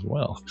assume, as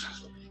well.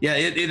 Yeah,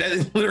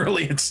 it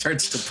literally it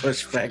starts to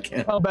push back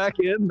in. Oh, back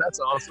in? That's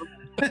awesome.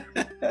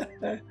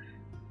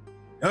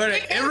 All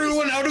right,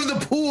 everyone out of the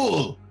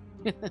pool.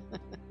 Out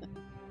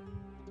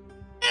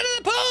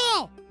of the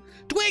pool!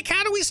 Dwick,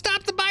 how do we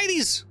stop the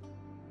biteys?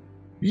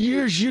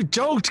 You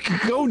don't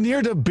go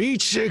near the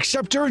beach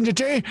except during the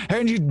day,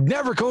 and you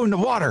never go in the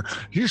water.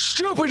 You're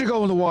stupid to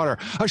go in the water.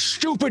 A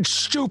stupid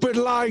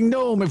lying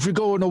gnome if you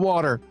go in the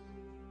water.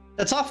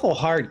 That's awful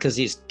hard because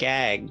he's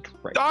gagged.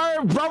 Right. I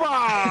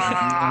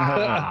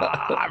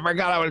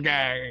forgot I was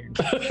gagged.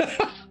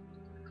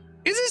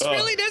 Is this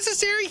really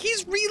necessary?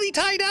 He's really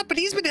tied up, and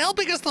he's been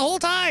helping us the whole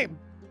time.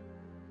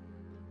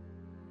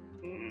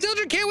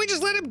 Sildren, can't we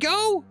just let him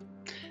go?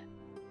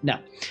 No.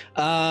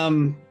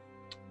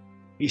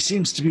 He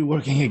seems to be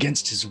working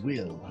against his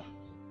will,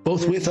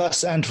 both with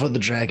us and for the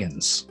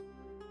dragons.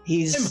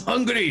 He's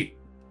I'm hungry.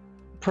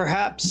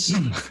 perhaps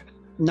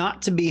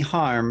not to be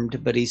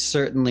harmed, but he's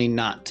certainly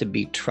not to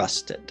be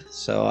trusted.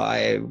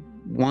 So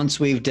once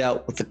we've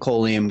dealt with the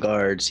Colium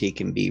guards, he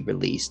can be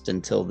released.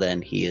 Until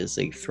then, he is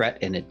a threat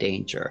and a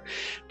danger.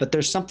 But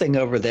there's something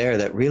over there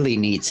that really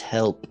needs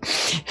help.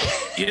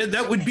 Yeah,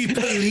 that would be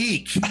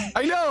Palik.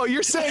 I know,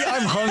 you're saying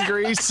I'm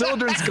hungry.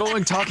 Sildren's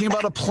talking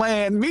about a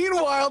plan.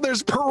 Meanwhile,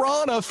 there's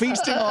Piranha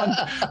feasting on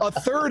a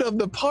third of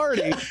the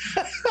party.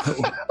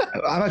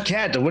 I'm a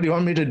cat. What do you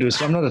want me to do?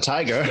 So I'm not a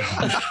tiger.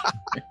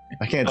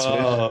 I can't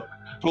swim.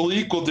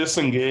 Palik will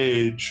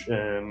disengage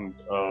and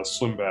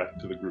swim back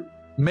to the group.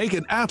 Make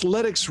an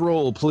athletics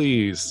roll,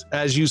 please,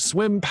 as you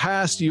swim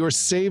past your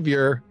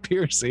savior,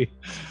 Piercy.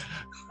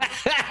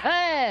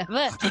 Good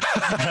luck!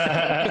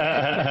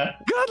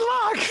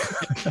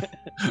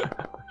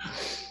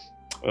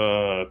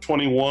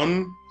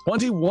 21.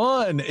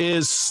 21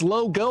 is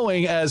slow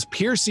going as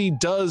Piercy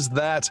does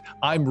that.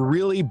 I'm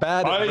really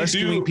bad at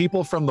rescuing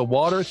people from the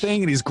water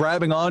thing, and he's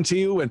grabbing onto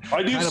you and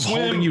I do kind of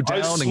swim. holding you down.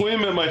 I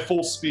swim at my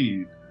full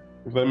speed,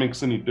 if that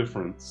makes any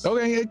difference.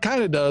 Okay, it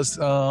kind of does.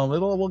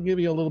 We'll give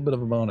you a little bit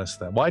of a bonus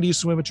then. Why do you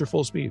swim at your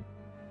full speed?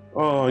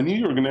 Oh, I knew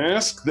you were going to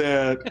ask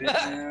that.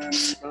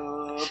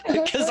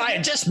 Because I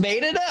just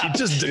made it up. He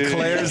just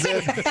declares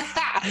it.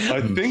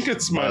 I think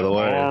it's my By the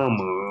way.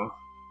 armor.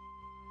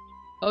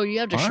 Oh, you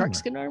have the Armor. shark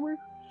skin armor?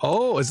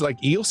 Oh, it's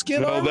like eel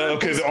skin No, armor?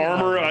 okay, the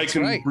armor, I That's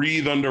can right.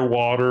 breathe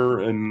underwater,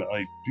 and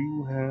I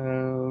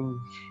do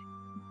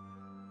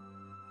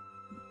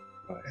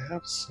have... I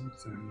have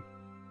something.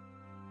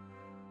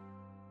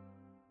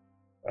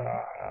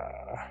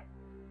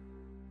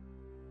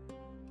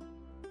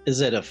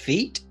 Is it a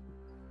feat?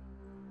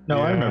 No,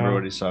 I remember Yeah.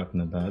 what he's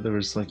talking about. There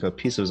was like a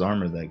piece of his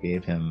armor that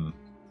gave him,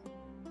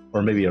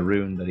 or maybe a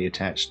rune that he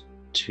attached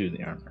to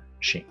the armor.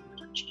 Shame.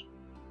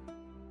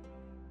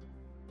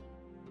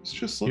 I was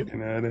just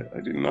looking at it. I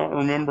do not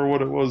remember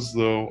what it was,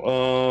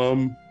 though.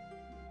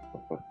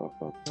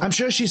 I'm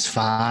sure she's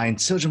fine.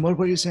 Sildren, what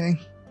were you saying?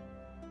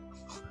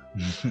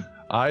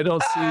 I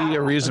don't see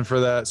a reason for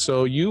that.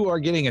 So you are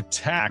getting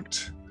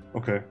attacked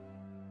Okay.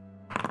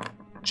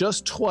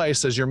 just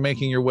twice as you're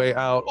making your way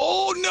out.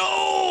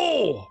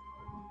 Oh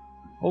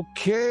no!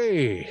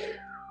 Okay.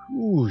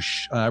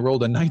 Whoosh. I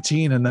rolled a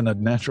 19 and then a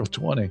natural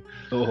 20.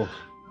 Oh.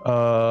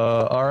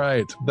 All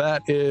right.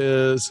 That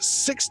is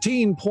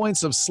 16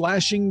 points of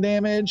slashing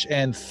damage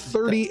and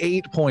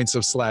 38 points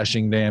of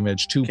slashing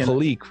damage to Can-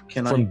 Palik.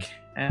 Can from,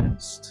 I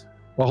cast?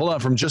 Well, hold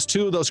on. From just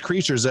two of those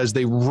creatures as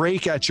they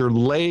rake at your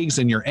legs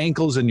and your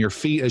ankles and your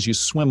feet as you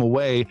swim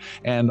away.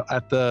 And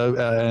at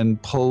the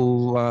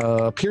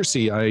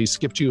Piercy, I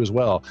skipped you as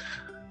well.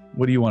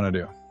 What do you want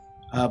to do?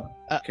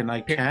 Can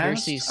I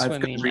cast? Piercy's I've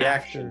got swimming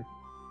reaction.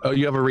 Oh,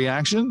 you have a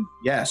reaction?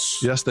 Yes.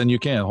 Yes, then you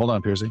can. Hold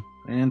on, Piercy.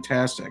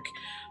 Fantastic.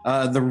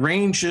 The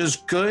range is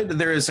good.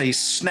 There is a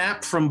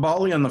snap from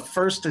Bali on the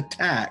first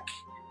attack.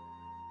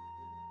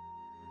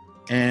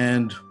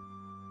 And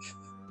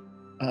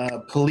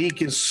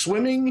Palik is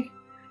swimming,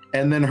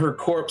 and then her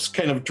corpse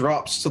kind of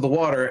drops to the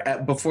water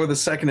before the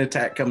second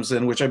attack comes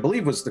in, which I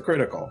believe was the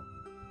critical.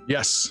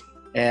 Yes.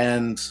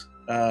 And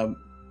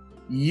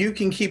you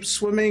can keep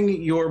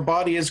swimming. Your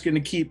body is going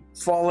to keep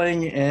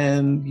falling,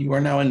 and you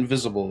are now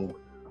invisible.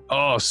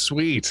 Oh,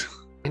 sweet.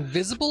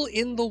 Invisible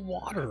in the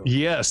water.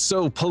 Yes.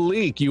 So,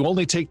 Palik, you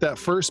only take that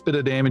first bit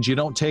of damage. You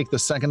don't take the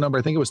second number.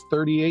 I think it was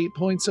 38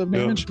 points of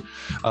damage.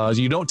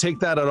 You don't take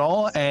that at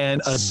all. And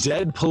a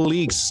dead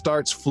Palik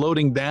starts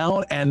floating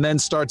down and then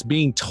starts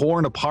being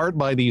torn apart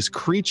by these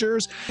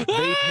creatures.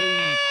 They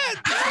pay.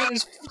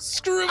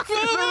 Screw The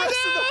rest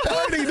of the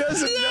party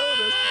doesn't know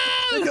this.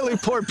 Particularly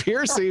poor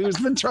Piercy, who's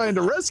been trying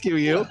to rescue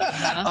you.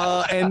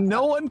 And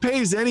no one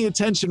pays any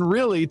attention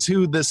really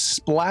to this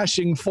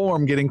splashing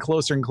form getting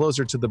closer and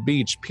closer to the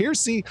beach.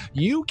 Piercy,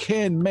 you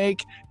can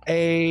make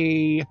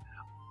a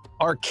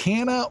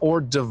Arcana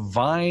or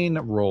Divine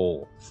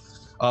roll,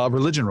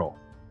 religion roll.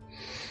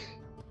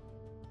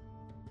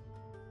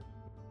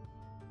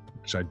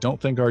 which I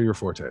don't think are your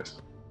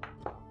fortes.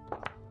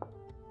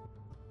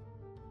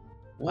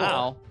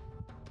 Wow.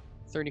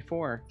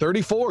 34.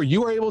 34.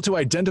 You are able to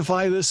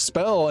identify this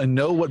spell and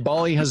know what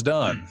Bali has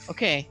done.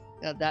 Okay.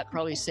 That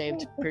probably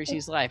saved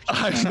Percy's life.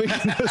 I think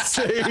the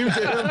same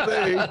damn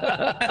thing.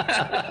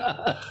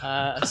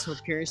 So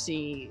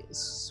Percy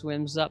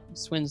swims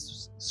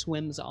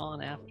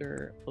on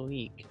after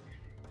Philippe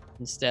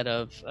instead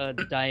of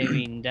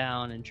diving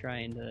down and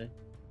trying to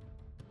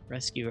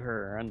rescue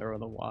her under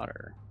the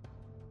water.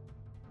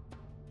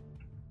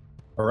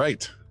 All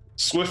right.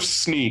 Swift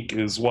sneak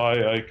is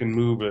why I can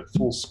move at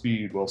full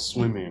speed while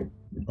swimming,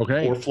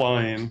 Okay. or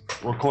flying,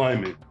 or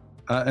climbing.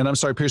 And I'm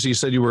sorry, Percy, you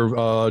said you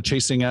were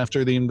chasing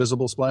after the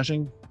invisible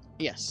splashing?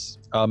 Yes.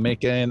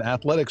 Make an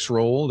athletics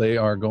roll. They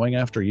are going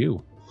after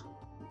you.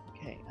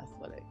 Okay,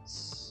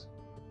 athletics.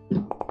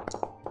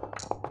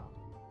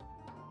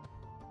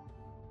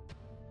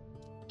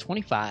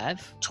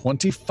 25.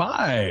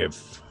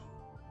 25.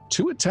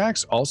 2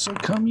 attacks also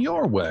come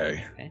your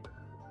way. Okay.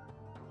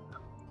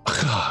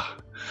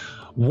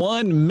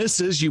 One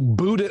misses, you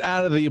boot it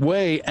out of the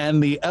way,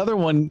 and the other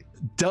one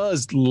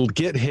does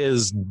get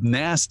his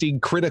nasty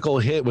critical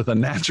hit with a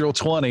natural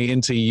 20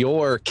 into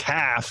your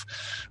calf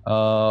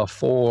for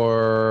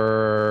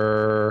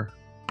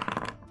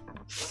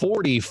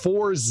 40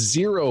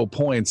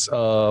 points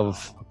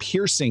of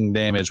piercing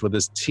damage with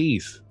his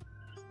teeth.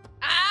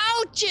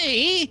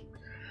 Ouchie!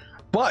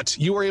 But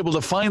you are able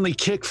to finally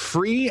kick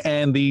free,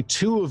 and the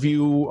two of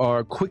you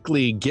are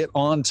quickly get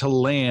onto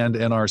land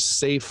and are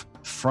safe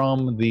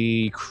from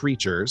the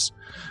creatures.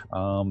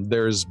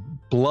 There's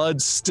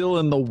blood still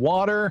in the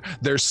water.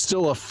 There's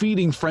still a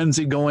feeding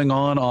frenzy going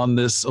on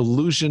this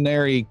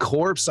illusionary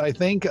corpse, I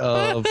think,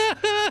 of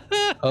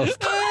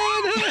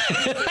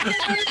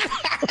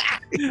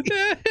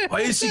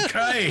Why is he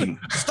crying?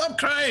 Stop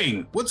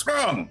crying. What's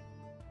wrong?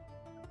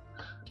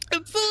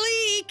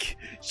 Philippe!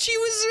 She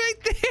was right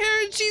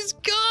there and she's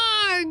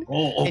gone!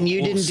 And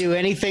you didn't do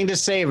anything to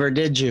save her,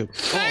 did you?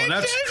 Oh,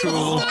 that's I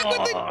cruel. stuck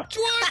with the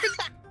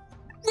dwarf.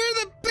 We're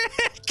the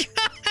bad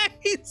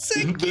guys.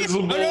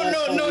 Invisible. No.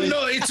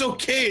 It's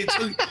okay.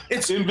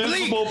 It's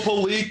Invisible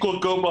Palik will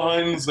go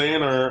behind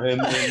Xander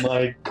and then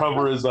like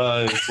cover his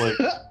eyes, like.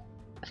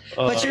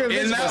 But you're and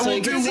invisible, that so will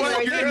you do can see what?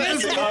 right You're there.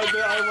 invisible.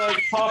 I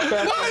like pop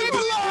back.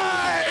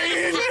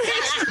 Blind!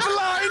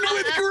 Blind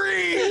with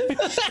green!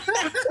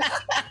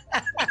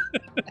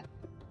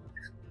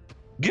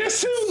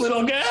 Guess who,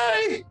 little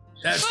guy?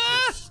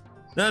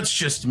 That's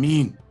just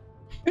mean.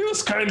 It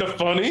was kind of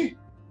funny.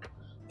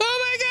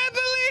 Oh my god,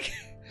 Philippe!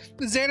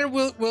 Xander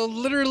will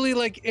literally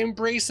like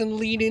embrace and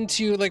lean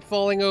into like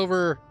falling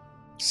over.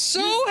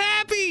 So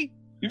happy!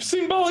 You've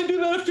seen Bali do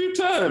that a few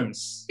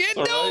times. Yeah,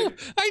 All no, right.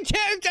 I've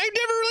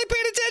never really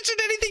paid attention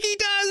to anything he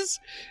does.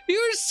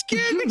 You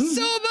scared me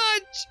so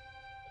much.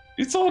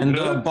 It's all And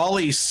good.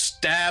 Bali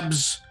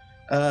stabs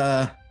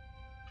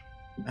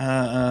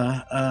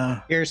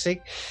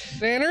Piercy.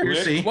 Xander,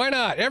 Piercy. why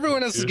not?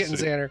 Everyone else is getting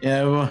Piercy. Xander.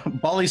 Yeah,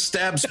 Bali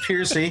stabs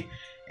Piercy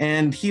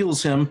and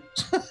heals him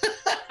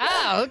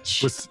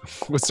Ouch!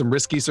 with some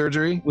risky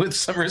surgery. with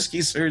some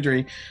risky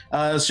surgery.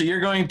 So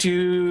you're going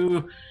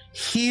to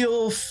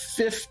heal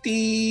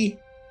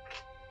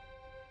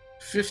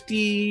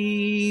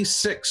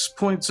 56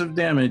 points of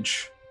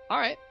damage All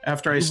right.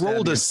 after I You stab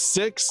rolled you. a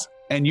 6,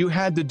 and you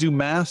had to do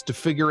math to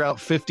figure out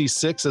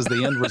 56 as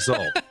the end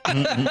result,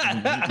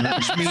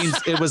 which means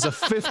it was a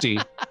 50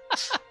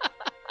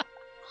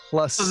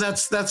 plus. So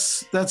that's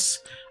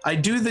I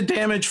do the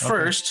damage Okay.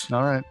 first,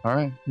 All right.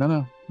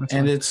 No. That's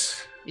and fine.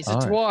 it's He's a All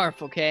right.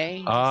 dwarf,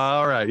 okay?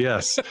 All right,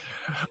 yes.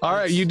 All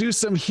right, you do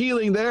some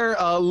healing there.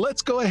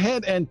 Let's go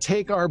ahead and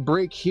take our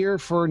break here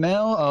for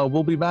now.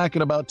 We'll be back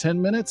in about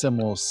 10 minutes, and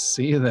we'll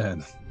see you then.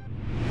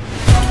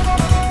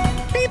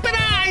 Peep and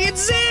I,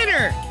 it's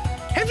Xander!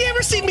 Have you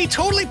ever seen me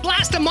totally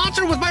blast a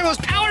monster with my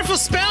most powerful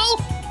spell?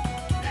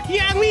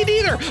 Yeah, me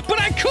neither,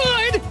 but I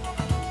could!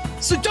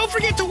 So don't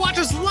forget to watch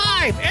us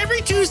live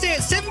every Tuesday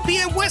at 7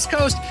 p.m. West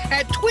Coast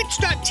at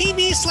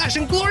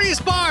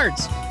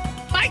twitch.tv/IngloriousBards.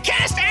 I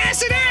cast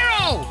Acid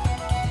Arrow!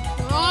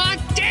 Aw,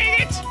 dang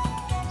it!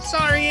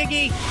 Sorry,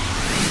 Iggy.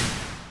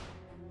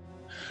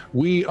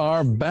 We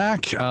are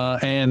back,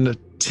 and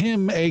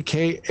Tim,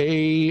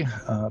 aka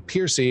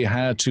Piercy,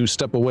 had to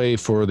step away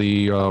for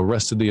the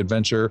rest of the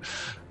adventure.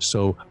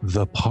 So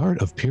the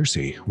part of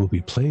Piercy will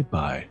be played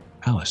by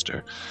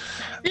Alistair.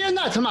 You're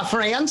not my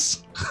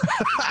friends.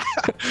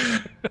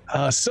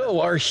 So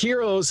our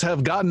heroes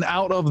have gotten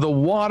out of the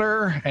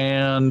water,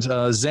 and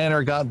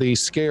Xander got the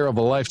scare of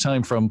a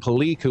lifetime from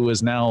Palik, who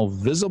is now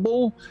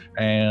visible,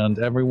 and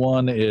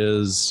everyone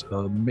is,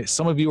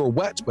 some of you are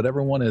wet, but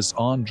everyone is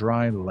on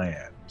dry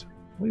land.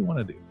 What do you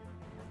want to do?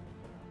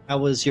 How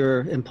was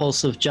your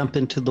impulsive jump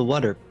into the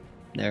water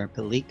there,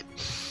 Palik?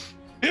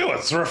 It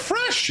was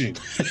refreshing.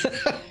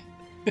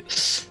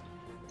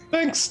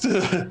 Thanks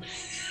to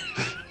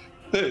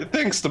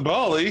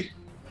Bali.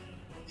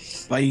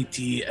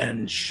 bitey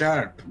and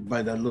sharp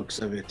by the looks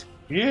of it.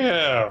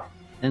 Yeah.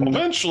 And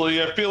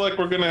Eventually, I feel like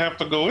we're going to have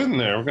to go in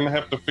there. We're going to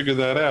have to figure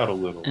that out a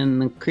little.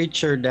 and the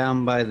creature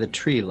down by the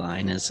tree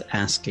line is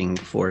asking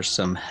for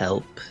some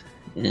help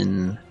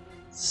in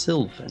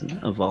Sylvan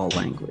of all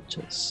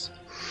languages.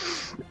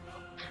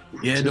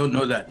 Yeah, I don't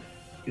know that.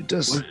 It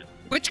does.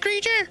 Which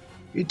creature?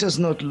 It does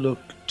not look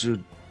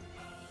to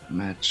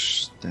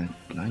match that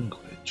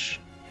language.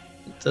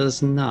 It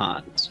does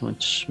not,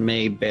 which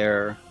may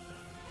bear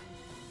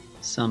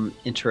some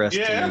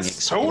interesting. Yeah,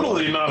 it's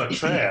totally not a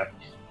trap.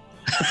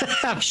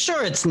 I'm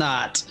sure it's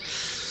not.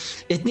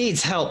 It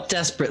needs help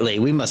desperately.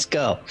 We must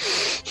go.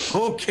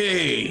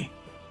 Okay.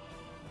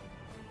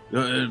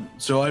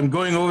 So I'm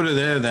going over to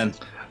there then.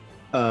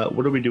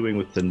 What are we doing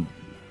with the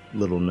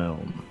little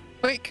gnome?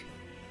 Twick.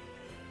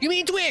 You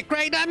mean Twick,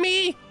 right? Not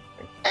me?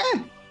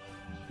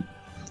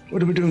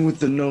 What are we doing with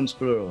the gnome's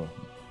plural?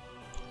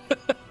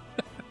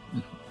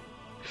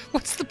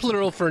 What's the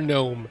plural for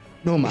gnome?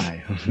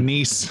 Nomai.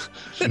 Niece.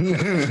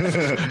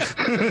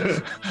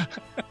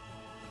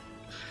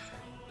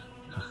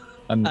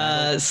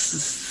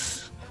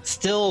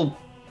 Still.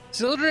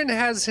 Sildren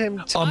has him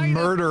A tied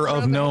murder up of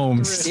around the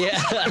gnomes. wrist.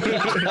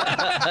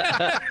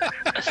 Yeah.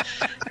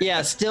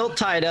 Yeah, still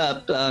tied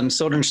up.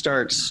 Sildren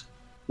starts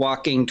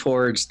walking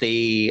towards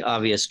the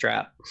obvious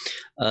trap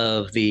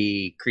of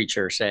the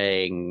creature,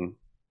 saying,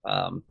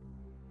 how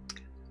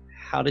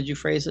did you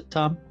phrase it,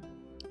 Tom?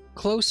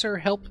 Closer,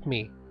 help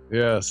me.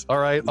 Yes. All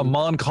right. A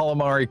Mon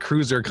Calamari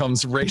cruiser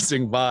comes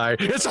racing by.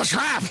 It's a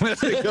trap.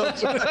 It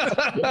goes right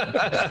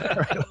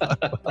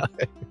on by.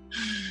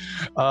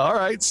 All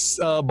right.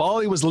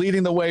 Bali was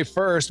leading the way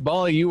first.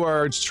 Bali, you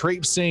are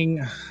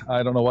traipsing.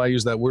 I don't know why I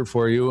use that word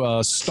for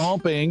you.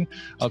 Stomping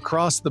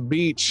across the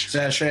beach.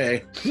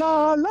 Sachet.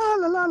 La la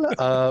la la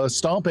la.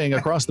 Stomping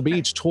across the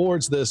beach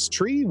towards this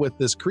tree with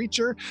this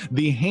creature.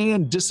 The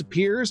hand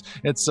disappears.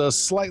 It's a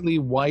slightly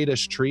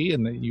whitish tree,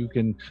 and you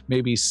can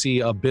maybe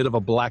see a bit of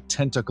a black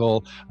tentacle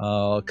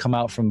come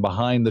out from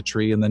behind the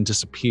tree and then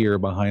disappear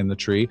behind the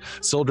tree.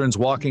 Sildren's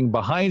walking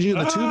behind you.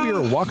 The two of you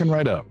are walking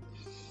right up.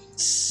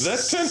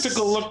 That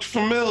tentacle looked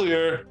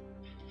familiar.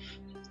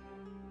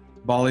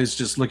 Bali's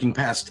just looking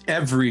past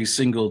every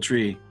single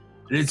tree.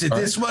 Is it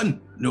this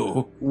one?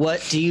 No.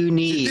 What do you Is it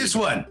need? this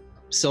one?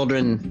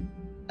 Sildren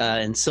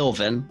and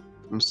Sylvan.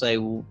 I'll say,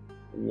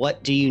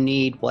 what do you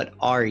need? What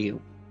are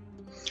you?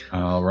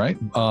 All right.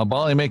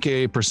 Bali, make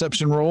a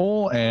perception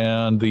roll,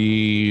 and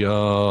the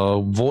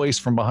voice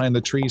from behind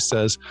the tree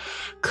says,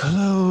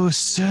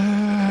 closer.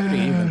 30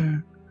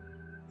 even.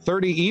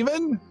 30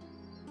 even?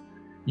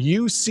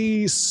 You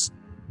see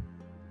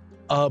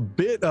a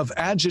bit of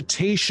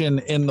agitation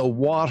in the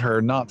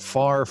water not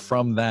far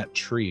from that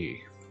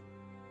tree.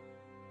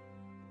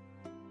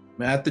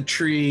 I'm at the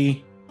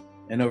tree,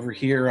 and over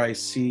here I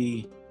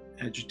see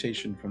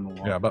agitation from the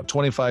water. Yeah, about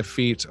 25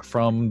 feet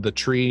from the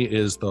tree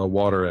is the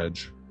water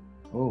edge.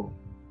 Oh.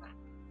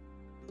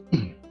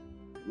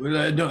 Well,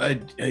 I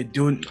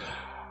don't.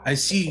 I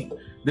see.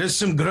 There's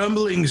some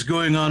grumblings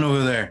going on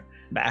over there.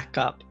 Back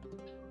up.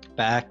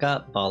 Back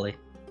up, Bali.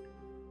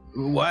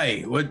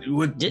 Why?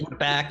 What? Get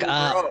back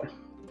up.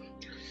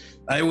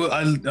 I will.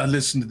 I'll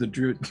listen to the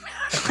druid.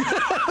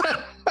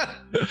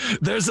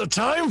 There's a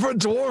time for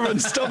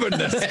dwarven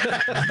stubbornness.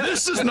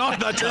 This is not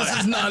that time. This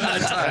is not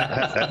that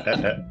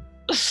time.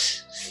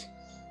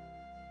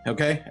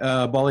 Okay.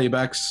 Bali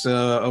backs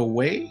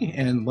away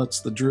and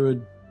lets the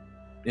druid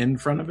in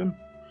front of him.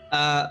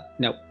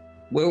 No.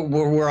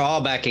 We're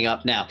all backing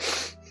up now.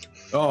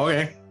 Oh,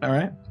 okay. All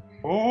right.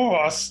 Oh,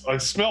 I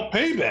smell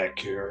payback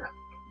here.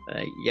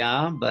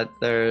 Yeah, but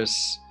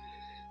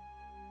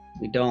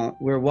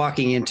we're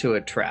walking into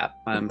a trap.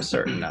 I'm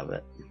certain of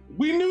it.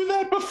 We knew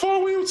that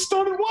before we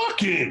started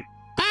walking.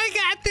 I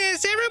got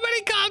this.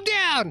 Everybody calm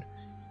down.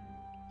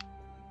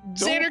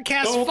 Xander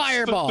casts Don't-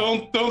 Fireball.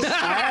 Don't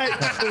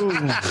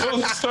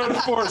start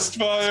a forest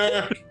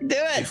fire. Do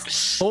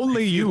it.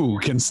 Only you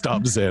can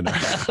stop Xander.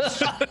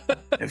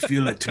 I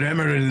feel a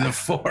tremor in the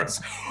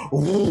force.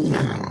 Ooh.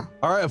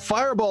 All right,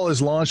 fireball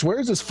is launched. Where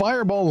is this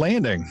fireball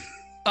landing?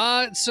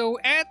 So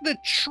at the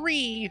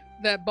tree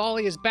that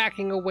Bali is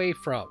backing away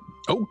from.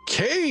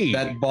 Okay.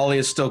 That Bali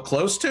is still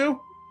close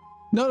to?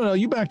 No,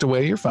 you backed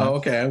away. You're fine. Oh,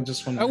 okay. I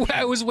just want to.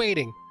 I was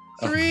waiting.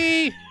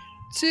 3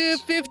 to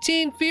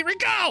 15 feet.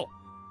 Go!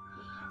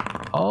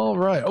 All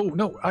right. Oh,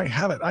 no, I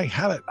have it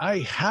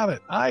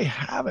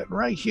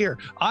right here.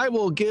 I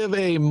will give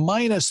a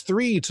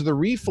 -3 to the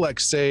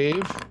reflex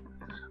save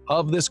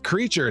of this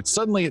creature.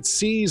 Suddenly it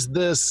sees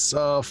this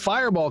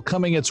fireball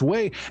coming its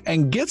way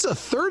and gets a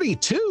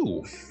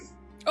 32.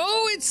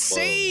 Oh, it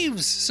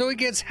saves, so it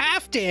gets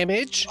half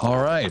damage, All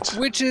right.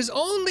 which is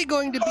only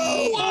going to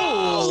be.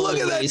 Whoa, look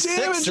at that Holy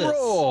damage sixes.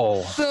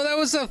 roll. So that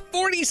was a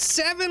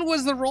 47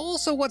 was the roll.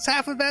 So what's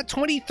half of that?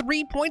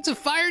 23 points of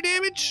fire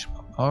damage.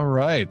 All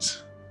right.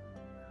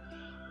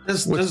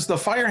 Does the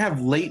fire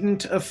have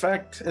latent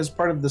effect as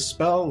part of the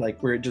spell,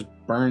 like where it just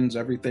burns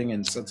everything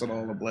and sets it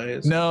all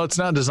ablaze? No, it's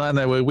not designed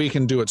that way. We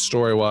can do it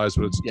story-wise,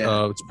 but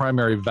its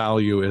primary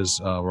value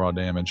is raw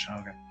damage.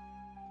 Okay.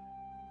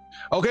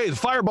 Okay, the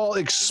fireball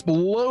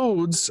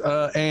explodes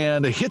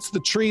and hits the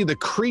tree. The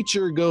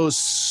creature goes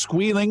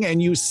squealing,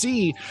 and you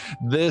see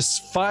this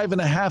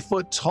 5.5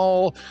 foot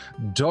tall,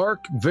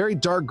 very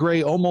dark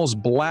gray,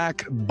 almost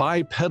black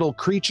bipedal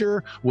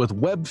creature with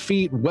webbed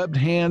feet, webbed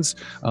hands,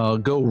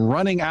 go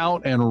running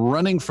out and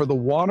running for the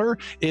water.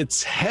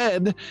 Its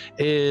head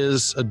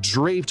is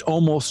draped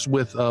almost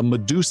with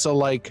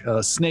Medusa-like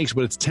snakes,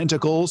 but its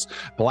tentacles,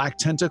 black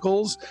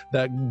tentacles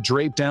that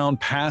drape down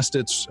past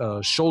its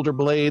shoulder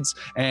blades,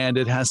 and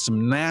it has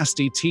some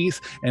nasty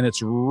teeth, and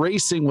it's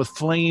racing with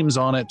flames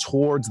on it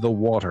towards the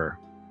water.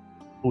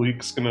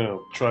 Bleak's gonna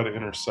try to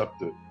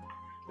intercept it.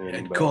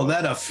 I'd call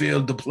that a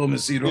failed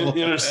diplomacy roll.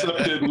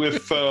 Intercept it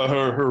with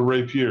her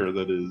rapier,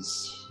 that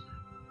is.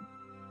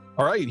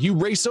 All right, you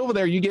race over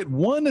there. You get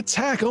one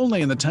attack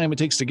only in the time it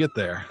takes to get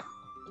there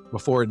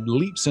before it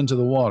leaps into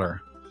the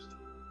water.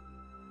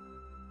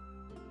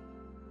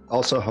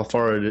 Also, how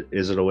far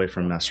is it away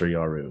from Master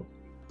Yaru?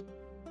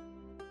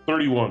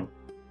 31.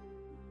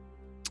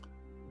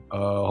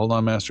 Hold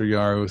on, Master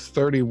Yaru.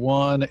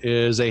 31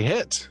 is a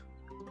hit.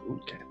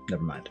 Okay,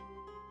 never mind.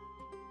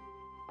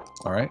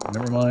 All right,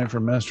 never mind for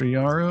Master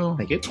Yaru.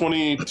 Thank you.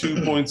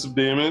 22 points of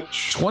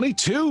damage.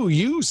 22,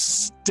 you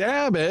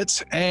stab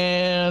it,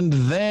 and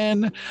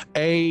then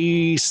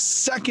a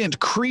second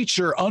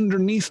creature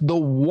underneath the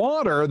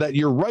water that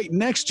you're right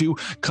next to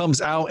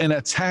comes out and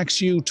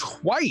attacks you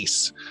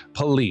twice,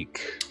 Palik.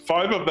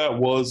 5 of that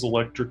was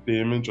electric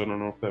damage. I don't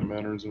know if that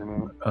matters or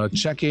not.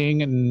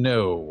 Checking,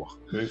 no.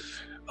 Okay.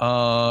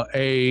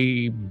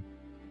 A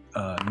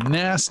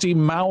nasty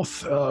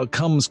mouth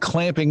comes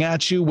clamping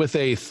at you with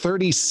a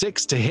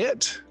 36 to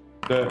hit.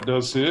 That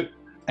does hit.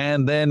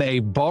 And then a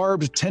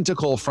barbed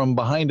tentacle from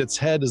behind its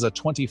head is a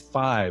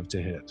 25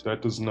 to hit.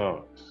 That does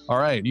not. All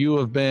right, you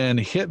have been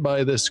hit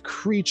by this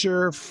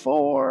creature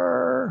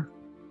for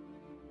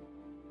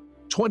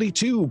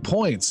 22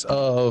 points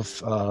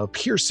of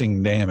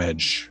piercing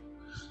damage.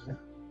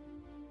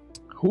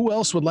 Who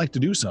else would like to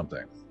do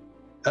something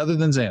other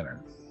than Xander?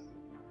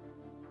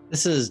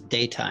 This is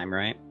daytime,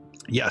 right?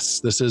 Yes,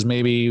 this is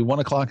maybe 1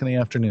 o'clock in the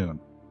afternoon.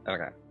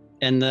 Okay.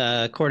 And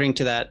according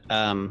to that,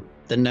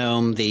 the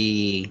gnome,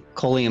 the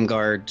Colium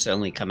guards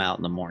only come out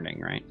in the morning,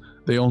 right?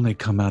 They only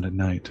come out at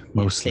night,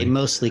 mostly. They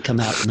mostly come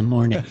out in the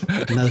morning.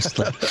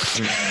 Mostly.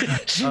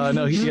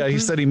 No, he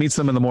said he meets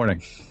them in the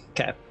morning.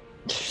 Okay.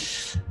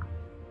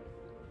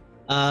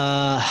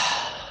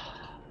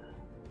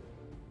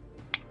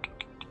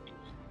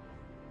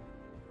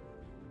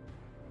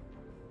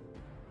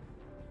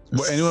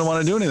 Anyone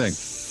want to do anything?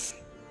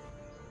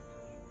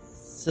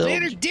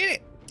 Xander did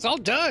it. It's all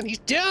done. He's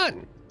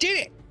done.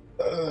 Did it.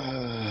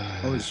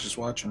 I was just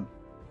watching.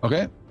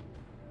 Okay.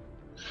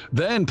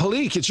 Then,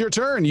 Palik, it's your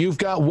turn. You've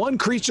got one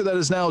creature that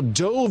has now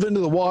dove into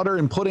the water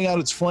and putting out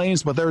its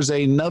flames, but there's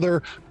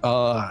another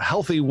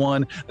healthy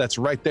one that's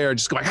right there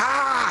just going,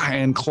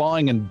 and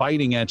clawing and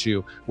biting at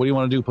you. What do you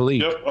want to do,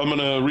 Palik? Yep, I'm going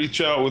to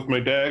reach out with my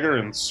dagger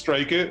and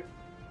strike it.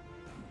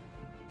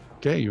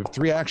 Okay, you have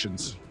 3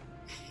 actions.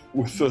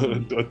 With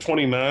a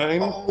 29.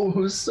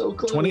 Oh, so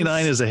close.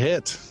 29 is a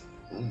hit.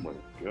 Oh my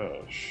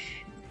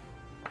gosh.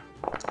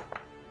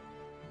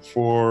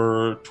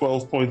 For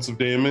 12 points of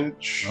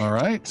damage. All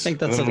right. I think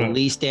that's the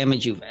least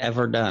damage you've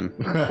ever done.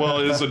 Well,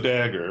 it is a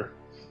dagger.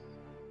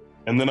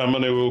 And then I'm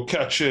going to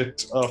catch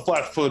it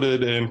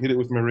flat-footed and hit it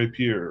with my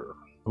rapier.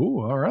 Ooh,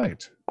 all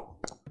right.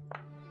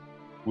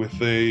 With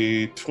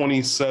a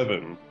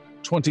 27.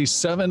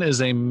 27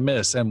 is a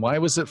miss. And why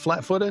was it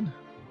flat-footed?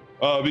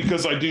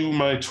 Because I do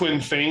my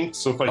twin feint,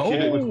 so if I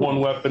hit it with one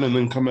weapon and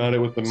then come at it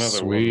with another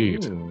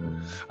Sweet.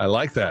 one. I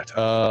like that.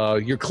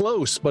 You're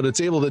close, but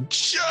it's able to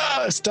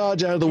just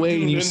dodge out of the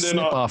way and you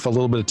snip off a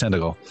little bit of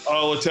tentacle.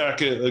 I'll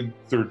attack it a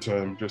third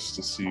time just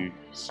to see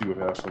what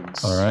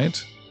happens. All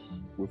right.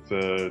 With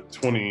a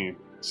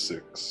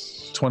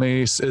 26.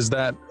 20, is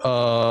that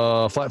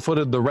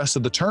flat-footed the rest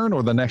of the turn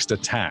or the next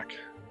attack?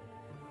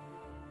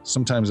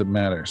 Sometimes it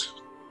matters.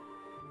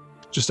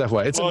 Just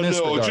FYI, it's a miss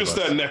regardless. Just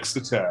that next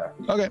attack.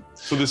 Okay.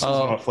 So this is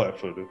not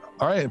flat-footed.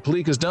 All right,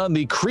 Palik is done.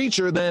 The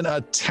creature then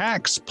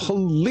attacks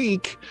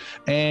Palik,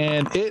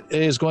 and it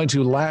is going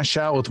to lash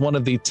out with one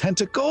of the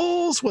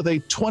tentacles with a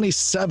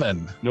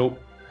 27.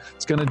 Nope.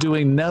 It's going to do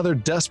another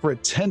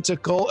desperate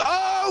tentacle.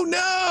 Oh,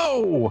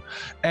 no!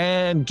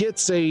 And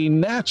gets a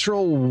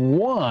natural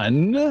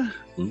 1.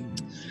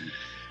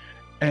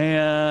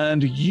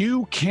 And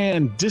you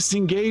can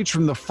disengage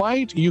from the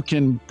fight. You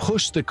can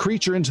push the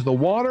creature into the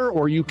water,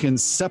 or you can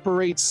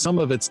separate some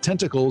of its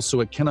tentacles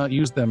so it cannot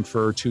use them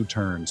for 2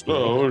 turns.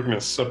 Oh, we're going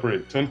to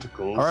separate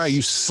tentacles. All right,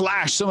 you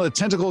slash some of the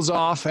tentacles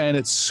off, and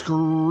it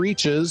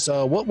screeches.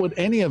 What would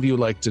any of you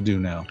like to do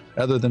now,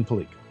 other than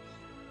Palik?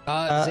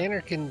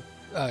 Xander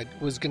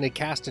was going to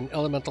cast an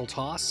elemental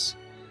toss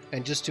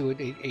and just do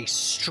a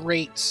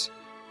straight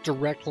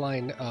direct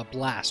line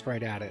blast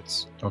right at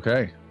it.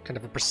 Okay. Kind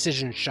of a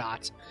precision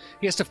shot.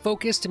 He has to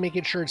focus to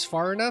make sure it's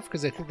far enough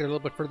because I think they're a little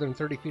bit further than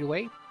 30 feet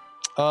away.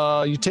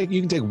 You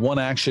can take one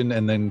action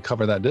and then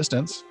cover that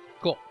distance.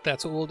 Cool.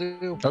 That's what we'll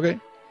do.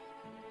 Okay.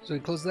 So we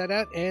close that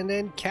out and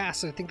then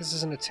cast. I think this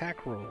is an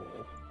attack roll.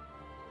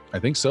 I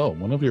think so.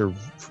 One of your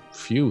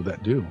few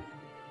that do.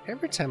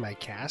 Every time I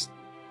cast,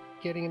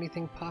 getting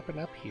anything popping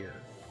up here.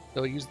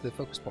 So I use the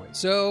focus point.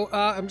 So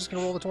I'm just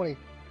going to roll the 20.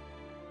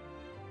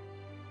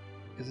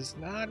 Is this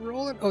not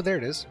rolling? Oh, there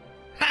it is.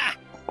 Ha!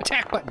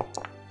 Attack button.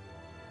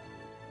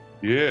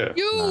 Yeah.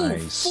 You!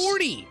 Nice.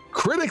 40!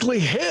 Critically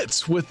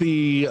hits with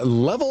the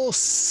level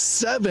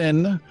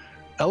 7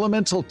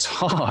 elemental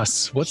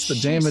toss. What's the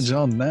Jeez. damage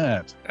on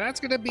that? That's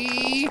going to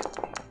be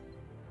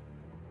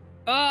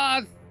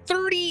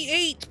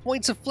 38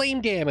 points of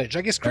flame damage.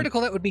 I guess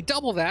critical, that would be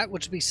double that,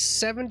 which would be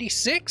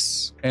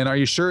 76. And are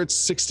you sure it's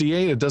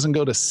 68? It doesn't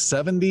go to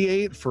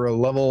 78 for a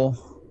level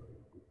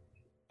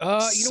You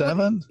know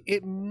 7? what?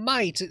 It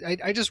might.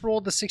 I just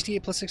rolled the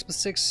 68 plus 6 plus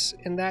 6,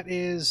 and that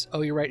is...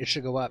 Oh, you're right. It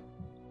should go up.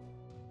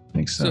 I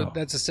think so. So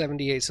that's a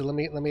 78. So let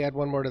me add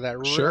one more to that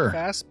real Sure.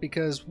 fast,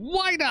 because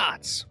why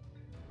not?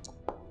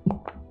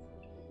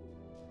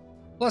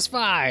 Plus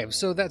 5.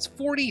 So that's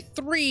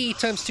 43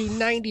 times 2,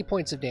 90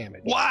 points of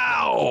damage.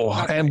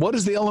 Wow! Okay. And what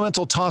does the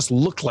elemental toss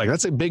look like?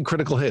 That's a big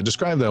critical hit.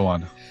 Describe that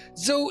one.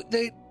 So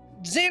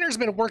Xander's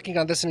been working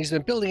on this, and he's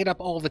been building it up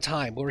all the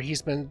time, where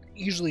he's been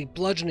usually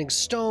bludgeoning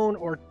stone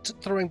or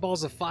throwing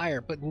balls of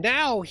fire. But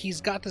now he's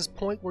got this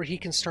point where he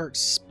can start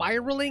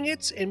spiraling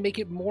it and make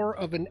it more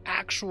of an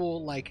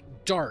actual, like,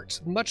 dart,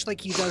 much like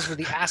he does with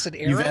the acid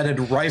arrow. You've added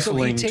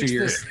rifling so he to takes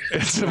your. this-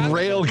 It's a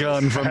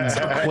railgun from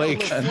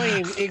Quake. The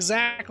flame,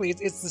 exactly.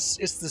 It's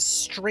this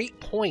straight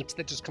point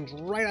that just comes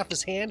right off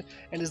his hand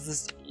and is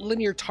this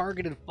linear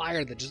targeted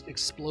fire that just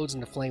explodes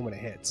into flame when it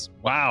hits.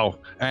 Wow.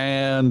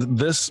 And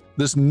this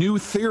new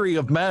theory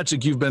of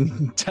magic you've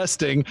been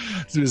testing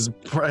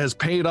has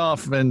paid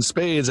off in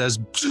spades as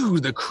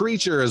the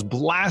creature is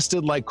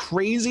blasted like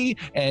crazy,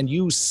 and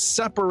you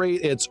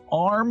separate its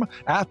arm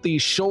at the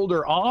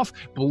shoulder off.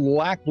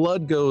 Black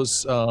blood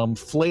goes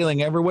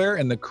flailing everywhere,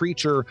 and the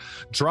creature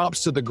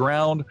drops to the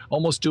ground,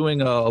 almost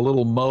doing a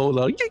little mow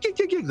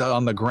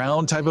on the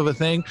ground type of a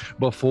thing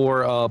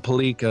before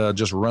Palik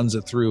just runs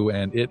it through,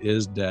 and it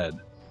is dead.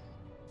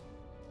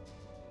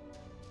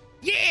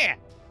 Yeah!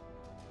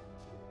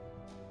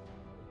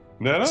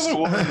 That other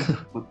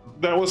one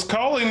that was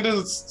calling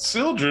to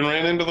Sildren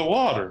ran into the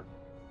water.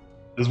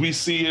 Does we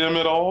see him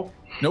at all?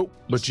 Nope,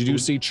 but you do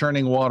see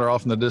churning water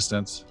off in the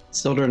distance.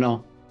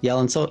 Sildren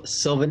yelling,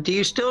 Sylvan, do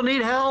you still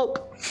need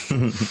help?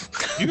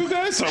 You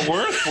guys are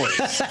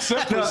worthless,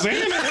 except for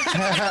Xander.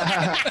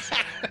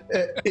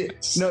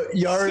 No,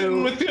 Sitting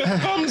Yaru. with your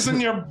thumbs in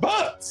your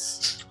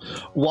butts.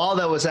 While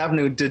that was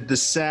happening, did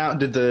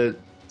the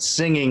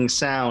singing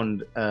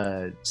sound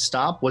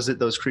stop? Was it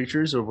those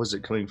creatures, or was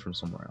it coming from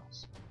somewhere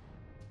else?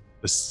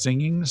 The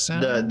singing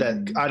sound?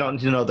 That I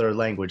don't know their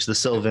language. The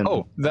Sylvan.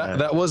 Oh,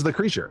 that was the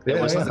creature.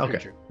 That was yeah. the Okay.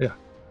 creature. Yeah.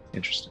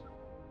 Interesting.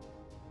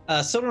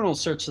 Sildren will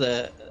search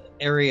the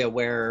area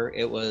where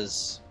it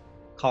was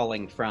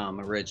calling from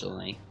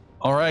originally.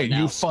 All right,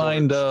 Now you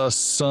find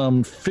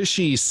some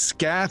fishy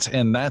scat,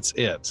 and that's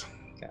it.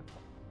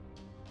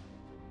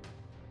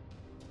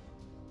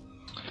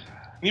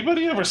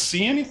 Anybody ever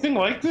see anything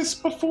like this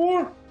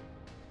before?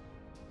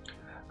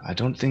 I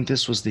don't think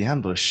this was the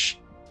ambush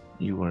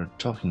you were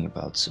talking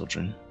about,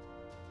 Sildren.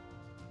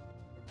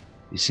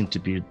 These seem to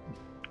be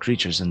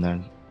creatures in their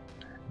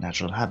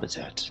natural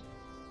habitat.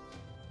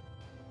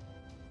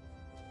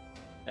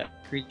 That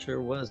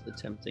creature was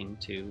attempting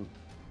to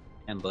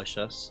ambush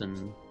us,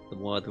 and the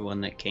other one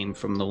that came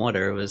from the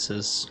water was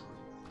his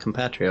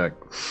compatriot.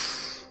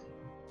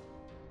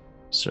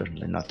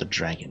 Certainly not the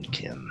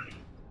dragonkin.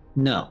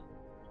 No.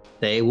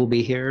 They will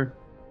be here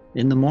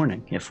in the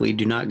morning if we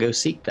do not go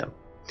seek them.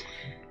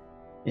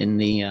 In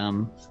the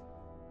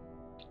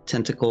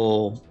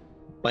tentacle,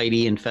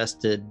 bitey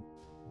infested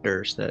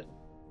dirt that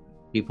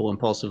people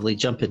impulsively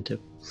jump into.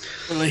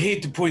 Well, I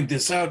hate to point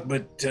this out,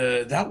 but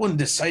that one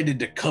decided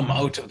to come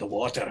out of the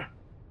water.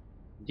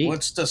 Indeed.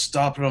 What's to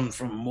stop them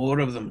from more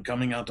of them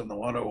coming out of the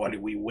water while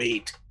we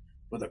wait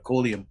for the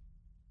colium?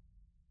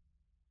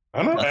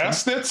 I don't know. Nothing.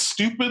 Ask that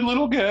stupid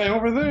little guy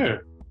over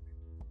there.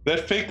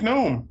 That fake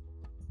gnome.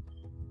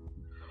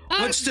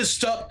 What's to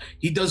stop?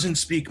 He doesn't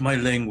speak my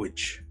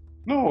language.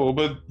 No,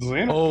 but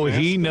Xander. Oh,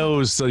 he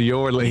knows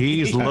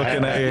he's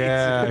looking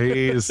at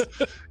he's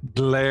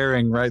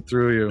glaring right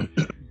through you.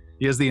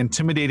 He has the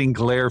intimidating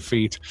glare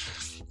feat.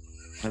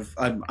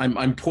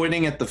 I'm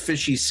pointing at the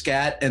fishy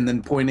scat and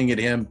then pointing at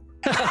him.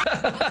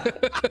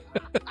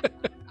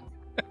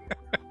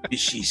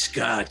 Fishy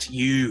Scott,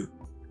 you.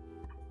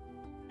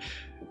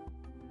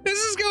 This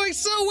is going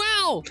so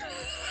well!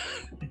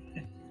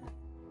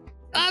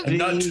 I'm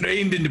not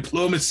trained in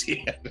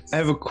diplomacy. I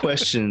have a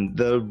question.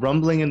 The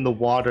rumbling in the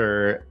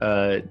water,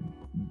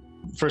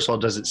 first of all,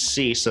 does it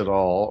cease at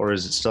all, or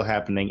is it still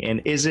happening?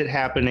 And is it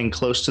happening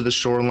close to the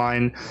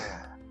shoreline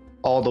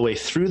all the way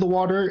through the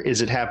water?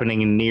 Is it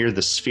happening near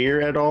the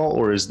sphere at all,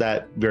 or is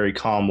that very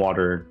calm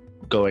water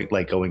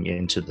going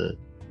into the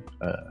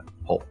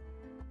hole?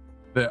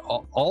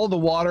 All the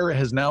water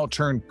has now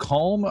turned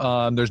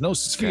calm. There's no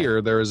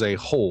sphere. There is a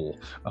hole.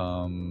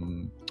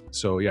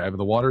 So yeah,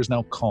 the water is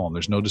now calm.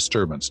 There's no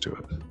disturbance to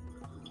it.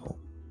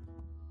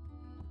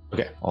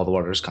 Okay, all the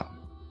water is calm.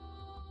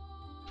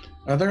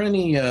 Are there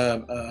any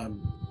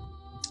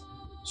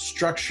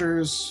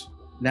structures,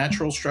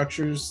 natural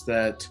structures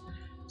that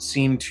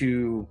seem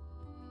to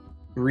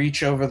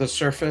reach over the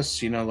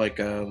surface? You know, like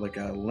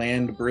a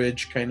land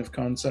bridge kind of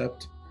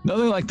concept.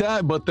 Nothing like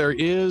that, but there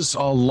is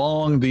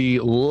along the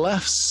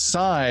left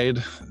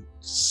side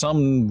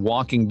some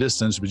walking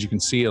distance, but you can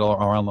see it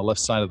around the left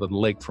side of the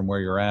lake from where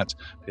you're at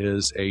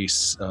is a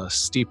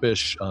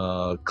steepish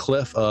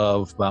cliff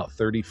of about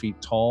 30 feet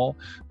tall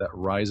that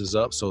rises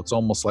up. So it's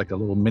almost like a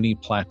little mini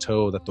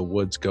plateau that the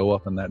woods go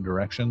up in that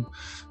direction.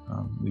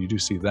 You do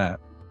see that.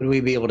 Would we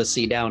be able to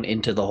see down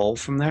into the hole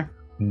from there?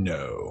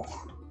 No.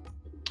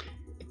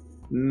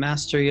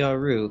 Master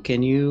Yaru,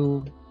 can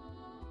you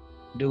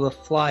do a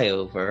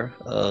flyover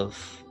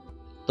of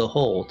the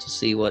hole to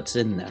see what's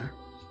in there?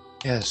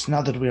 Yes,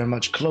 now that we are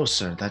much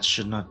closer, that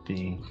should not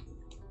be...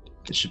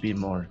 It should be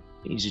more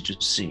easy to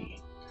see.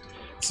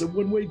 It's a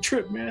one-way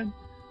trip, man.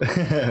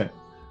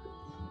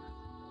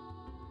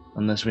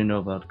 Unless we know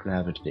about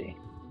gravity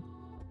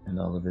and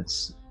all of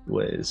its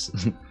ways.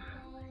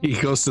 He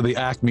goes to the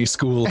Acme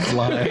School of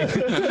Flying.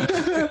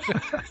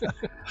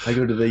 I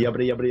go to the yabba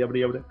yabba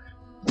yabba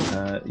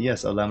yabba.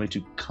 Yes, allow me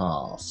to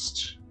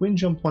cast Wind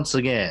Jump once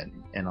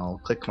again. And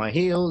I'll click my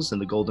heels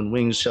and the golden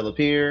wings shall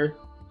appear.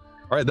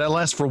 All right, that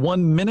lasts for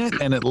 1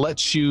 minute, and it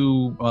lets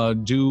you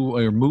do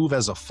or move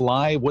as a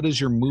fly. What is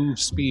your move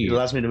speed? It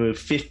allows me to move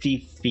 50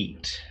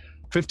 feet.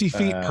 50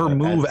 feet per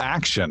move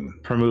action.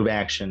 Per move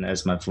action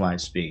as my fly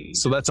speed.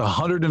 So that's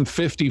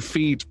 150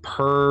 feet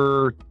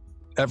per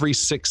every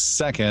 6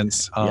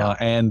 seconds,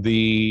 and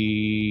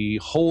the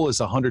hole is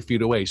 100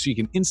 feet away. So you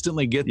can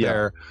instantly get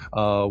there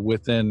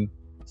within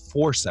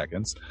 4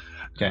 seconds,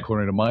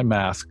 according to my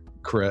math.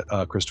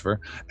 Christopher,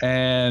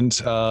 and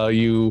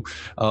you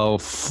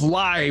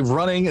fly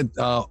running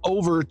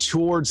over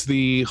towards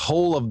the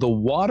hole of the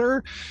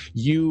water.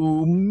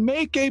 You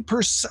make a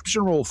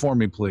perception roll for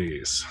me,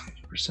 please.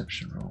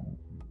 Perception roll.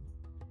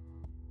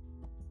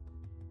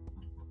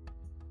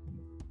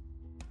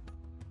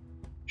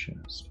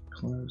 Just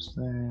close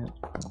that.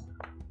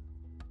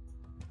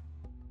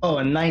 Oh,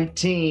 a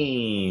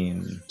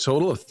 19.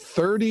 Total of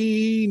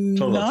 39?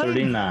 Total of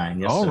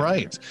 39, yes, All sir.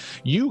 right.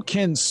 You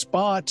can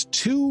spot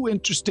 2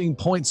 interesting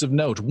points of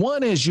note.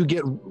 One is you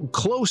get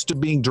close to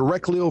being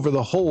directly over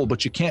the hole,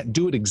 but you can't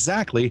do it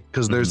exactly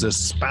because there's a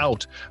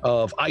spout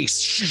of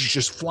ice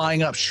just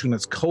flying up, and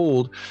it's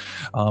cold,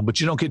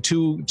 but you don't get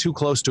too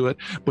close to it.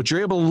 But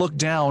you're able to look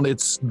down.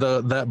 It's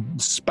that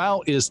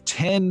spout is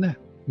 10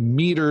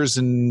 meters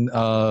in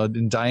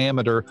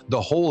diameter.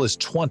 The hole is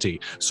 20.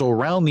 So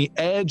around the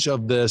edge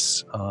of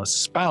this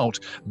spout,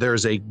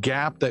 there's a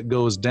gap that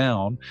goes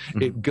down.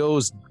 Mm-hmm. It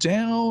goes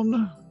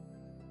down.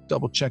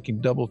 Double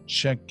checking.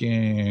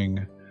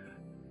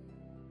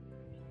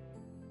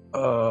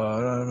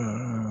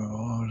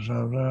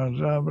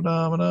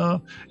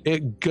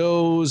 It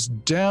goes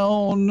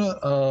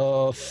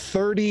down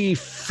 30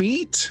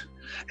 feet.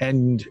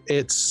 And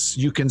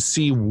you can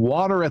see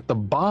water at the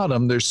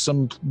bottom. There's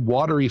some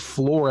watery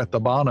floor at the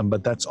bottom,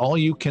 but that's all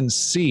you can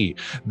see.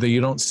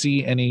 You don't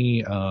see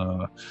any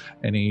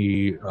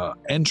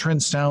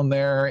entrance down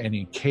there,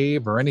 any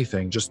cave or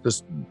anything. Just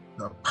this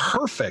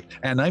perfect,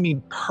 and I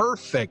mean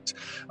perfect,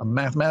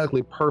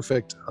 mathematically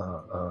perfect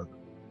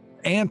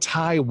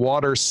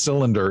anti-water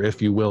cylinder,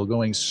 if you will,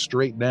 going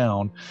straight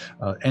down,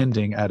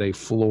 ending at a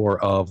floor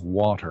of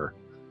water.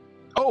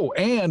 Oh,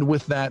 and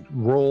with that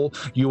roll,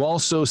 you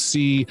also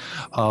see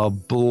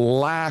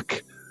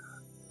black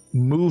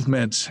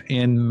movement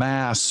in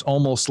mass,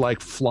 almost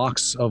like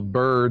flocks of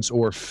birds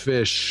or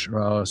fish,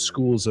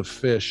 schools of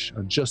fish,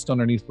 just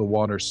underneath the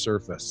water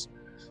surface,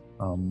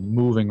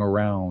 moving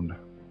around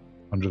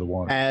under the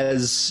water.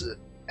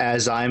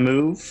 As I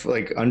move,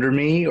 like under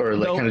me, or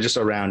like kind of just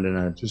around in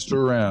a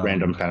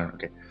random pattern.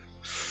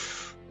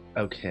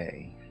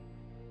 Okay.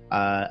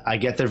 I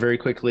get there very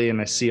quickly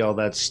and I see all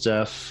that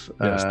stuff.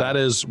 Yes, that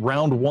is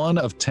round 1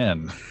 of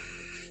 10.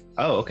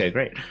 Oh, okay,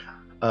 great.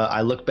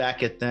 I look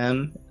back at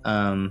them,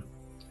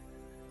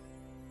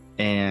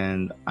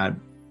 and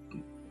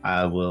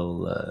I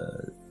will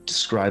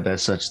describe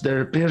as such.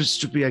 There appears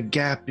to be a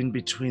gap in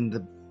between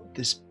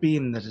this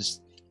beam that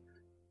is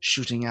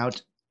shooting out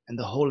and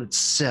the hole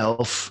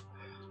itself.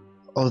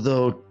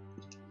 Although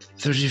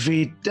 30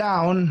 feet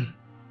down,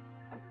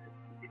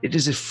 it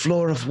is a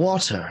floor of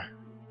water.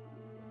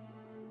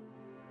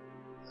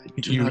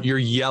 You're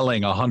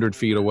yelling 100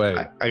 feet away.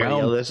 I gotta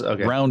yell this?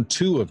 Okay. Round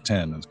 2 of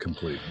 10 is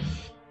complete.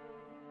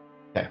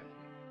 Okay.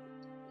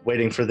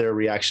 Waiting for their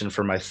reaction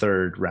for my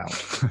third round.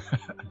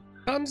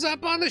 Thumbs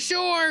up on the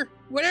shore.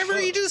 Whatever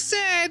you just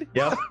said.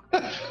 Yep.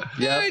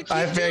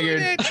 I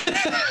figured.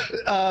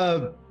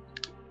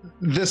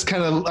 This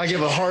kind of, I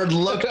give a hard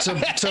look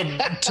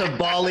to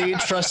Bali,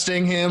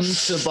 trusting him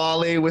to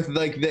Bali with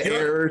like the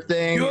error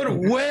thing. You're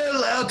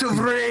well out of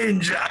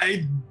range.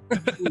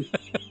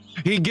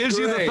 He gives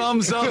you the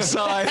thumbs up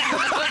side.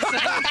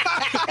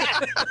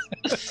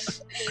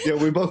 Yeah,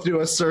 we both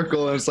do a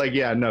circle, and it's like,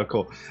 yeah, no,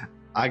 cool.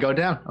 I go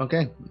down.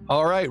 Okay.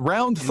 All right,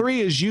 round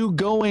 3 is you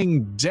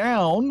going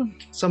down.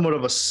 Somewhat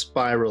of a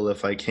spiral,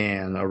 if I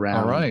can,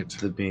 around All right.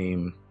 the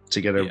beam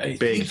to get a I big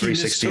think you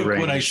 360 mistook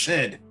range. what I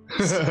said.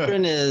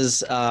 Sildren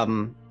is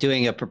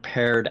doing a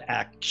prepared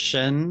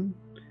action,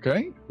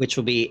 Okay. which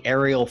will be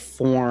aerial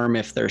form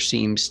if there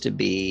seems to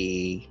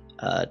be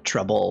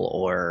trouble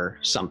or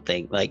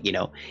something. Like,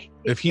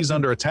 If he's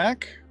under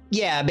attack,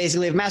 yeah,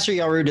 basically, if Master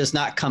Yaru does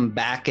not come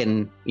back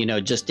in,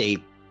 just a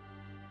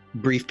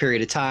brief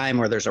period of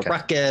time, or there's a Okay.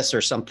 ruckus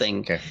or something,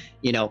 Okay.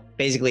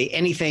 Basically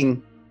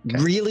anything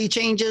Okay. really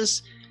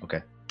changes,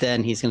 Okay.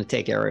 then he's going to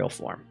take aerial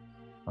form.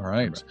 all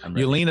right. I'm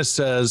ready. Yelena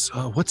says,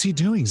 what's he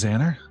doing,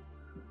 Xander?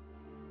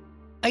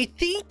 I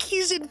think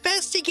he's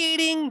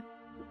investigating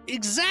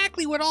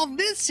exactly what all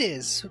this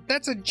is.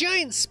 That's a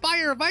giant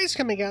spire of ice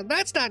coming out.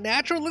 That's not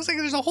natural. It looks like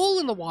there's a hole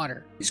in the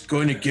water. He's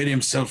going to get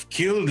himself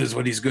killed, is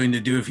what he's going to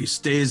do if he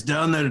stays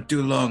down there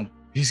too long.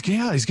 He's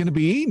going to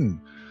be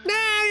eaten.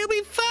 Nah, he'll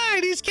be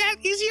fine. He's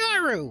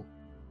Yaru.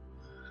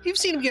 You've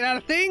seen him get out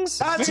of things.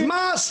 That's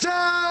Master!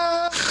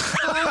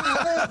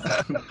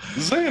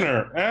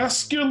 Xander,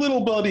 ask your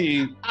little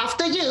buddy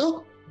After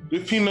you.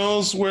 if he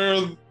knows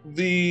where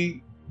the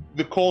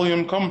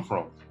Colium come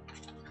from.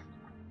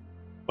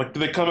 Like, do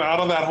they come out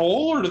of that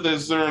hole, or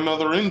is there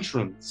another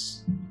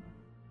entrance?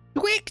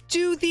 Quick,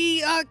 do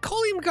the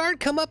Colium Guard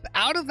come up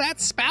out of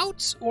that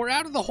spout or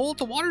out of the hole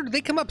to water? Or do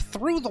they come up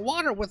through the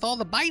water with all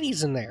the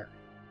biteys in there?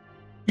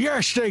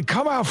 Yes, they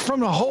come out from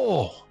the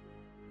hole,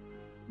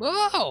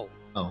 Oh,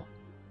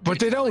 but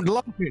they don't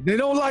like it. They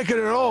don't like it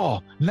at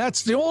all. And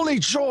that's the only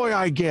joy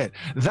I get.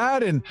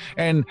 That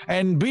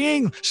and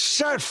being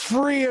set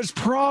free as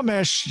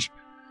promised.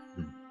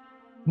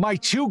 My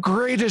 2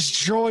 greatest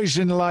joys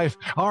in life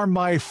are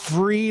my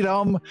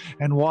freedom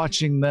and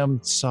watching them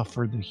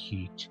suffer the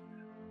heat.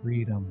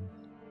 Freedom.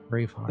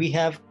 Braveheart. We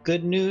have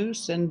good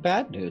news and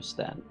bad news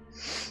then.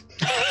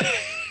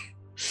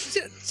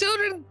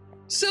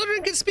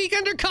 Children can speak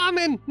under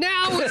common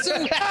now.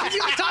 So he's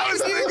gonna talk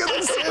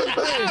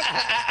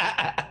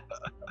to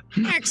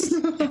Next.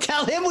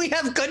 Tell him we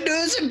have good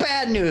news and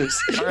bad news.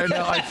 All right,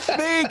 now I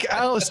think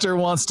Alistair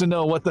wants to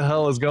know what the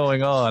hell is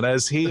going on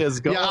as he is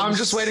going. Yeah, I'm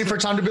just waiting for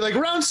Tom to be like,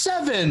 round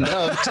 7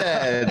 of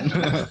 10.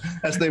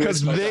 As they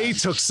Because waste my they time.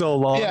 took so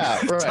long.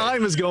 Yeah, right.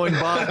 Time is going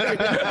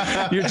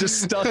by. You're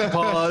just stuck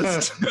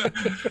paused.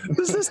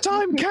 Does this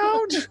time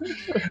count?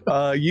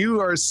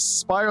 You are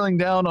spiraling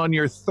down on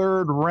your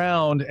 3rd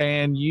round,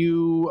 and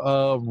you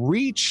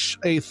reach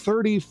a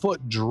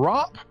 30-foot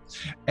drop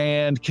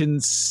and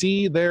can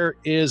see there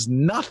is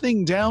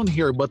nothing down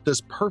here but this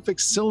perfect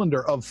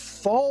cylinder of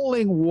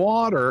falling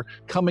water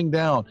coming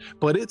down.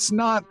 But it's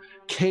not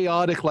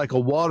chaotic like a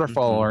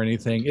waterfall or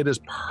anything. It is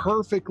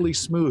perfectly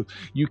smooth.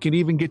 You can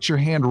even get your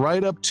hand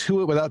right up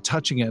to it without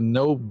touching it, and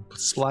no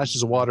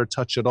splashes of water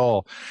touch at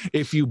all.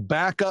 If you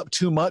back up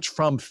too much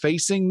from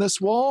facing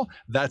this wall,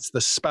 that's the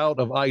spout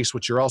of ice,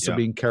 which you're also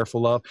being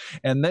careful of.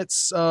 And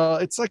that's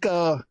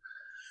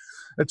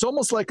it's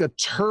almost like a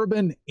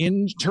turbine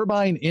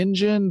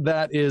engine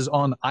that is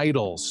on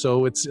idle.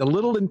 So it's a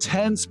little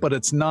intense, but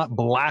it's not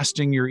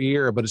blasting your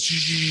ear, but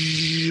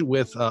it's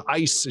with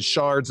ice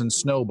shards and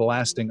snow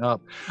blasting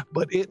up.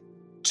 But it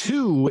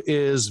too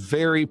is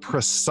very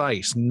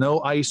precise.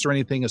 No ice or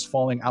anything is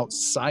falling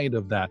outside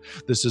of that.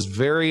 This is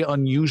very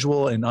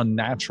unusual and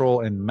unnatural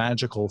and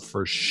magical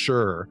for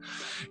sure.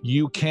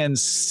 You can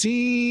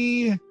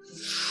see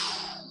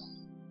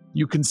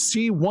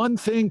one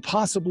thing,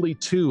 possibly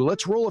 2.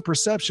 Let's roll a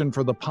perception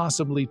for the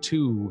possibly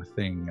 2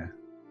 thing.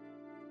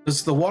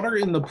 Does the water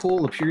in the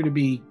pool appear to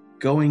be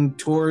going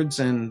towards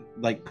and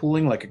like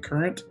pooling like a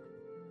current?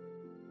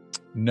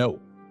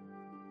 No.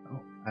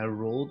 I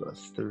rolled a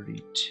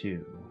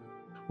 32.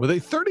 With a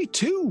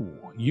 32,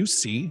 you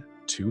see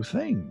 2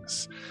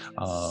 things.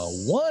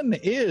 One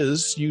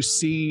is you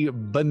see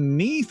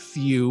beneath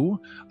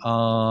you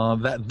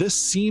that this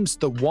seems,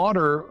 the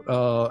water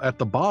at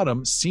the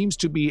bottom seems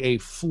to be a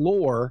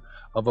floor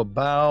of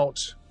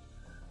about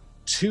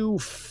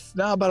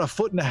about 1.5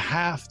 foot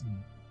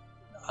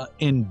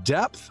in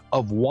depth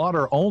of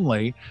water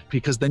only,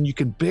 because then you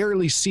can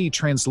barely see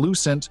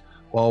translucent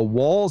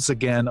walls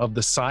again of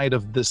the side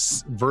of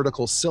this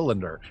vertical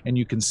cylinder, and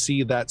you can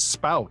see that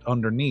spout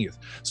underneath.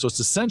 So it's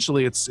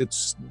essentially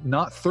it's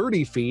not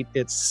 30 feet,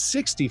 it's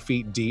 60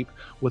 feet deep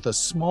with a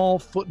small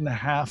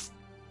 1.5 foot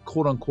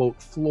quote unquote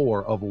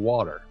floor of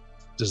water.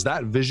 Does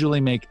that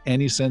visually make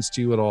any sense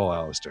to you at all,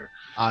 Alistair?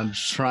 I'm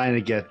trying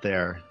to get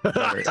there.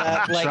 Is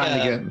that like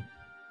a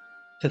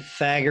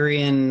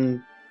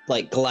Pythagorean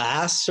like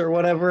glass or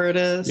whatever it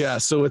is? Yeah,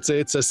 so it's a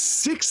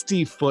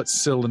 60-foot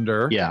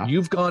cylinder. Yeah.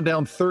 You've gone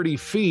down 30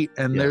 feet,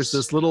 and there's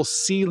this little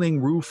ceiling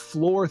roof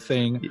floor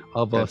thing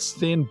of a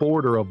thin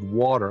border of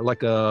water,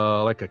 like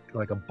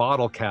a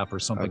bottle cap or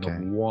something of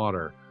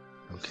water.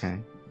 Okay.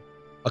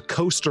 A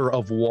coaster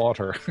of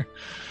water.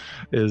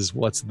 is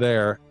what's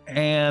there.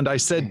 And I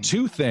said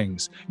two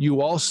things.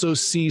 You also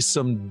see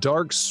some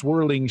dark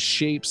swirling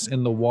shapes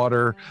in the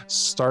water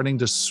starting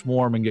to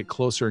swarm and get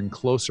closer and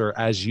closer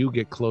as you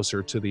get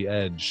closer to the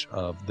edge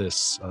of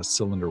this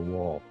cylinder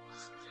wall.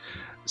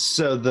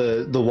 So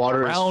the water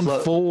Round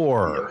is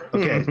 4.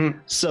 Okay,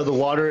 so the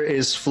water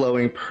is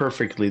flowing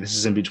perfectly. This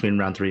is in between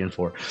round 3 and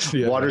 4.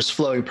 Yeah. Water's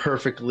flowing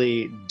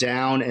perfectly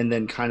down and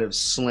then kind of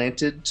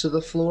slanted to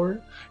the floor.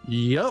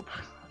 Yep.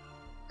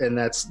 And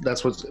that's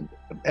what's,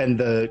 and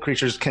the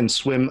creatures can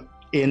swim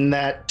in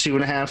that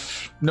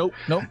 2.5. Nope.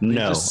 You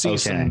No, just see okay.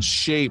 some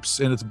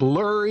shapes, and it's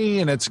blurry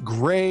and it's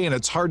gray and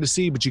it's hard to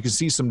see, but you can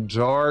see some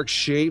dark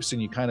shapes,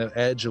 and you kind of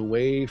edge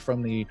away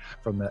from the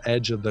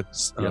edge of the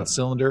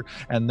cylinder.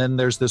 And then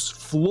there's this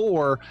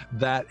floor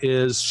that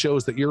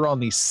shows that you're on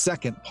the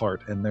second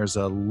part, and there's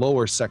a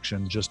lower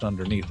section just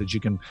underneath that you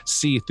can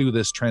see through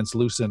this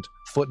translucent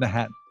foot and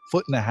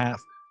a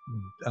half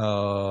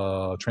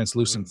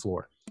translucent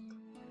floor.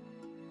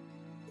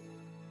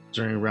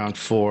 During round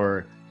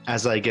 4,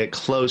 as I get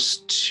close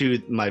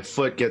to, my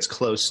foot gets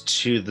close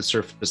to the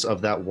surface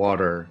of that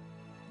water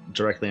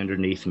directly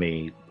underneath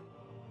me,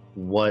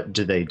 what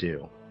do they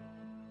do?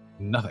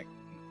 Nothing.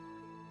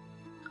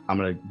 I'm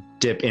going to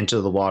dip into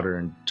the water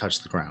and touch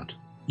the ground.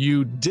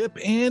 You dip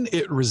in,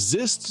 it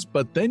resists,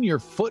 but then your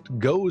foot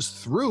goes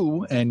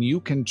through and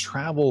you can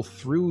travel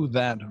through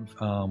that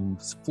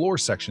floor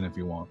section if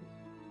you want.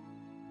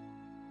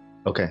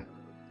 Okay.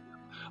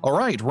 All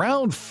right,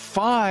 round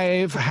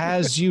 5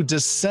 has you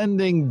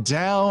descending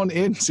down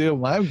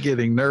into, I'm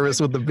getting nervous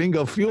with the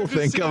bingo fuel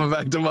thing coming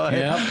back to mind.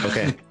 Yeah.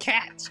 Okay.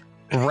 Cat.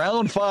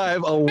 Round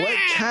 5, a wet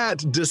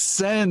cat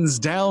descends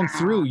down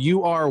through.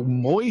 You are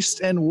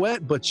moist and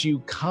wet, but you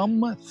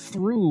come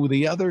through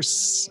the other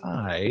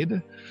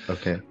side.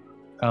 Okay.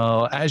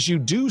 As you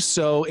do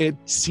so, it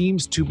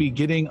seems to be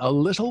getting a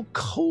little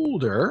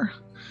colder,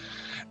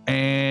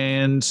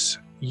 and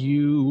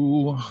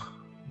you...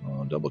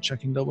 double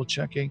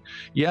checking.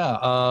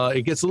 Yeah,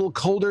 it gets a little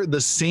colder. The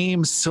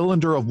same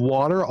cylinder of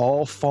water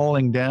all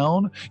falling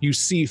down. You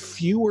see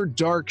fewer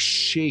dark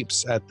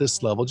shapes at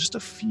this level, just a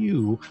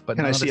few, but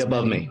Can I not see as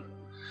above many. me?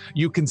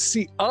 You can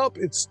see up,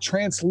 it's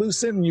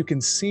translucent, and you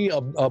can see a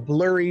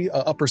blurry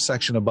upper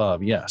section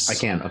above, yes. I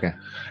can, okay.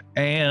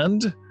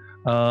 And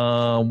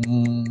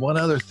one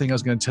other thing I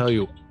was going to tell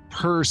you.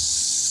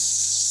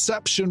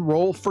 Perception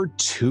roll for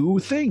 2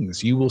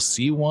 things. You will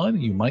see one,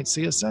 you might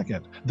see a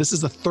second. This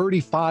is a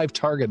 35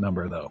 target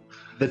number, though.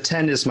 The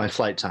 10 is my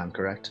flight time,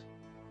 correct?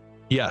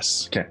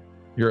 Yes. Okay.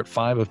 You're at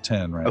 5 of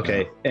 10 right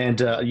Okay, now.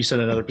 and you said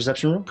another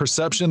perception roll?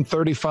 Perception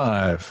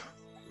 35.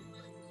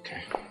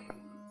 Okay.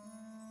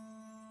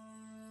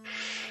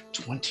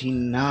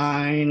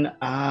 29. Do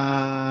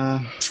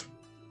I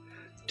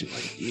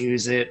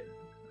use it?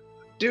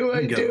 Do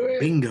I do it?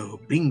 Bingo.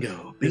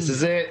 This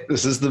is it.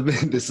 This is the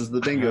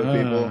bingo,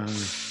 people.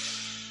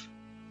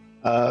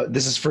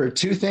 This is for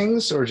 2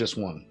 things or just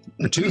 1?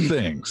 For 2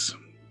 things.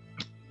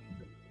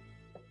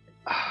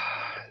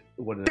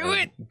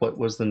 What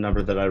was the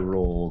number that I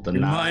rolled? The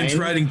Your 9. mind's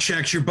writing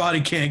checks your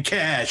body can't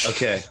cash.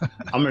 Okay,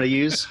 I'm gonna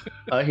use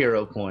a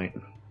hero point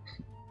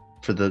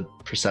for the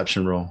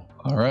perception roll.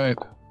 All right.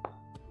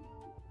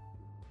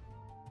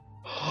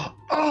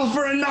 Oh,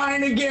 for a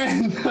 9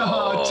 again!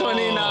 Oh,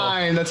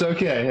 29. That's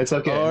okay. It's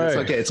okay. All It's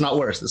right. okay. It's not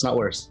worse. It's not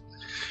worse.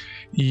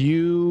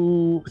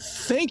 You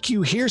think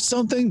you hear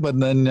something, but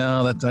then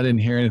no, I didn't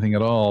hear anything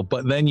at all.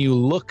 But then you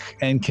look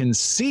and can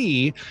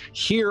see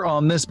here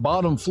on this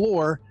bottom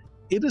floor,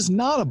 it is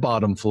not a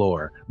bottom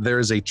floor. There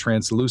is a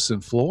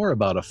translucent floor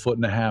about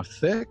 1.5 feet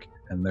thick,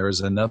 and there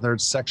is another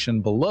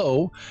section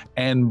below.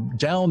 And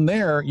down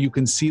there, you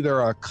can see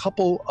there are a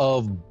couple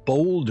of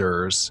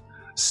boulders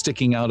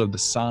sticking out of the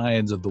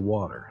sides of the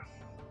water,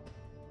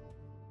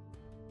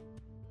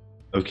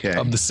 Okay.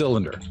 of the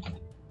cylinder.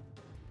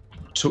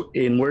 To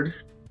inward.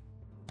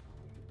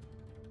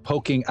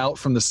 Poking out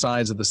from the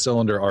sides of the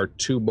cylinder are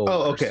 2 boulders.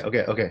 Oh,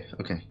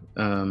 okay.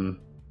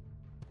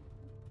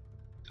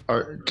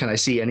 Can I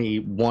see any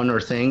one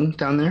or thing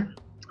down there?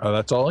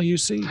 That's all you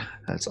see.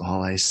 That's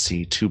all I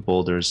see. 2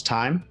 boulders.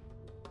 Time?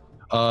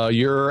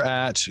 You're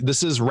at,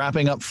 this is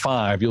wrapping up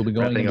 5. You'll be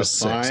going Wrapping into up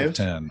 6 5. of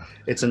 10.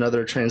 It's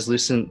another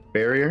translucent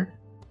barrier.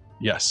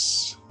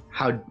 Yes.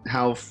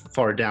 How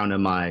far down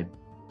am I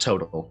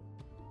total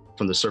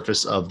from the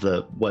surface of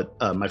what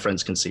my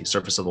friends can see?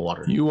 Surface of the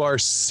water. You are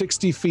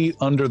 60 feet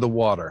under the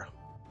water.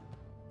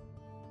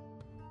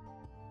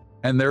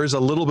 And there is a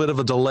little bit of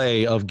a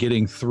delay of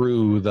getting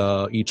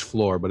through each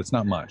floor, but it's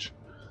not much.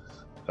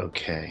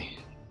 Okay.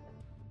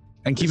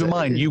 And keep Is in it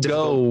mind, you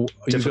go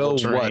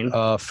difficult terrain?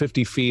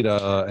 50 feet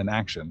in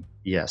action.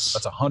 Yes.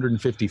 That's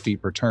 150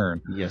 feet per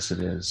turn. Yes, it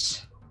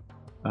is.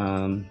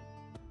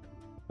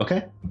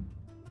 Okay.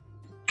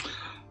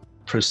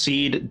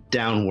 Proceed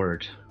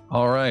downward.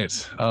 All right.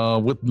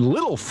 With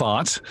little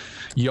thought,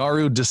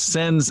 Yaru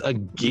descends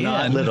again.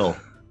 Not little.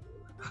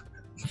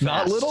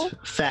 Not Fast. little?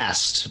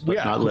 Fast, but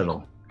Yeah. not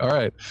little. All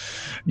right.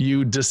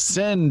 You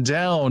descend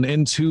down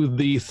into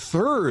the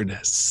third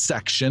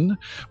section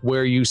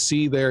where you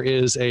see there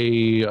is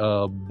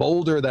a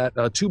boulder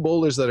that two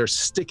boulders that are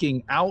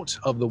sticking out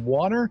of the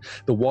water.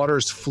 The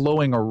water's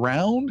flowing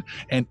around,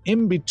 and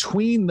in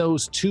between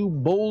those two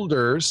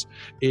boulders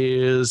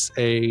is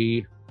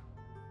a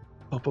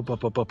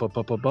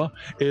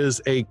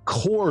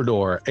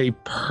corridor, a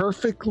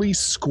perfectly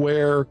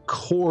square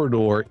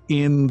corridor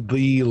in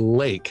the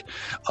lake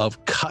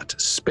of cut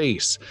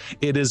space.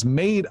 It is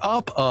made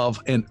up of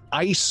an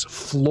ice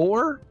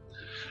floor,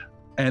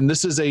 and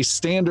this is a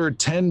standard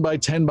 10 by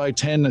 10 by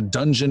 10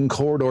 dungeon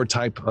corridor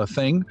type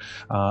thing.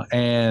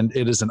 And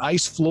it is an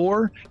ice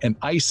floor, an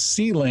ice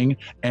ceiling,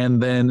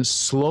 and then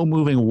slow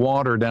moving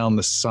water down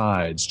the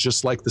sides,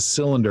 just like the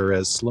cylinder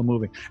is slow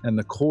moving. And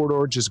the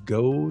corridor just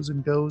goes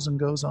and goes and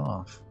goes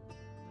off.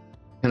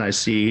 Can I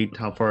see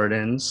how far it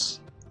ends?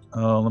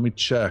 Let me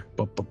check.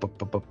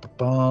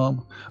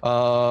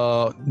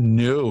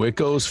 No, it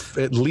goes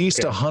at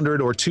least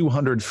 100 or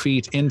 200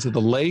 feet into the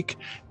lake.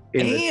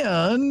 Okay.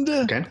 I'm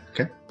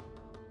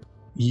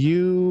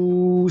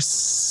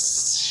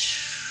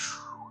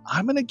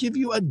going to give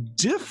you a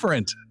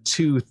different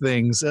two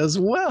things as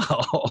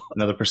well.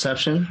 Another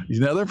perception?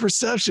 Another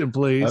perception,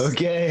 please.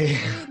 Okay.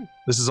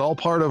 This is all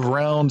part of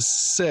round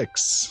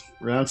 6.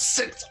 Round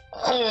 6.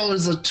 Oh,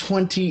 there's a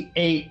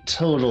 28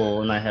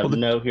 total, and I have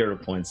no hero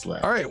points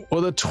left. All right.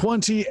 Well, the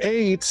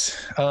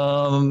 28,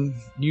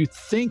 you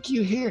think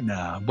you hear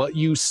now, but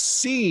you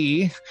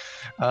see,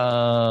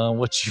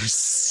 what you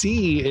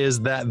see is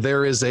that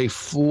there is a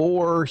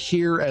floor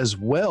here as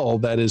well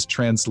that is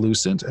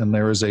translucent, and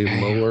there is a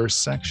lower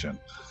section.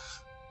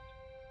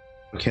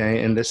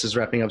 Okay, and this is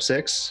wrapping up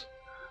 6?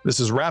 This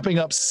is wrapping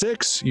up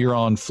 6. You're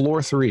on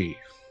floor 3,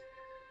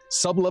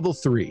 sub-level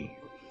 3.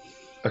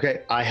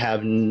 Okay, I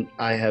have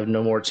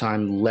no more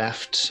time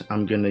left.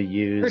 I'm gonna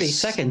use 30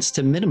 seconds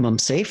to minimum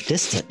safe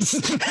distance.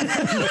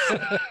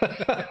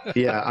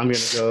 Yeah, I'm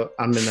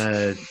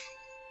gonna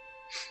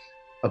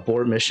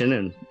abort mission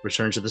and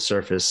return to the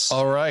surface.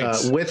 All right.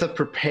 With a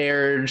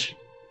prepared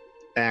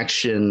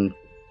action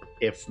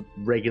if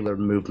regular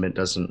movement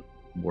doesn't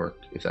work,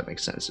 if that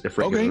makes sense. If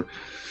regular... Okay.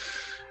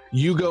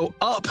 You go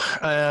up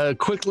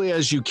quickly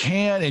as you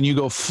can, and you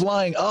go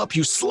flying up.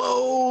 You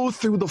slow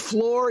through the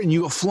floor, and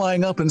you go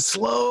flying up and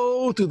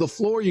slow through the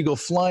floor. You go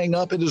flying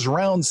up. It is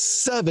round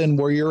 7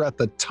 where you're at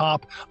the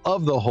top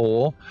of the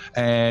hole,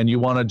 and you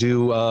want to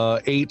do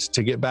 8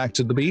 to get back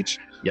to the beach?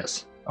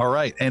 Yes. All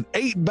right, and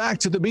 8 back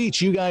to the beach.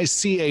 You guys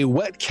see a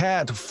wet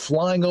cat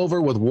flying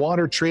over with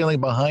water trailing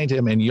behind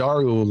him, and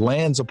Yaru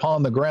lands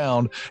upon the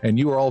ground, and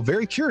you are all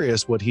very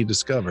curious what he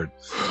discovered.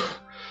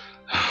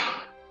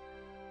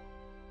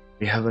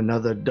 We have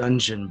another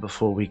dungeon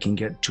before we can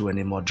get to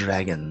any more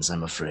dragons,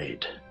 I'm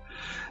afraid.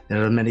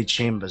 There are many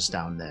chambers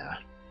down there.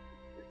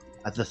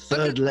 At the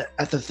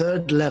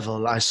third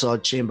level, I saw a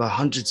chamber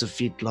hundreds of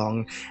feet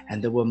long,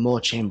 and there were more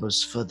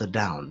chambers further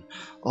down.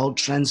 All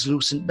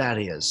translucent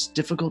barriers,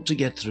 difficult to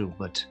get through,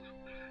 but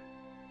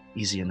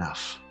easy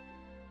enough.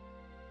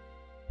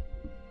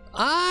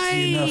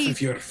 Easy enough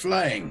if you're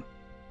flying.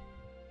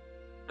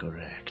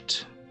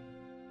 Correct.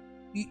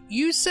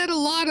 You said a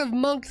lot of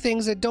monk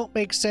things that don't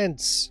make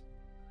sense.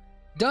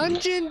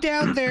 Dungeon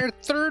down there,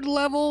 3rd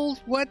level,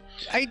 what?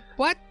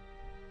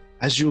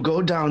 As you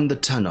go down the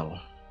tunnel,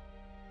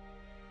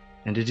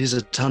 and it is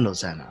a tunnel,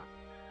 Xana,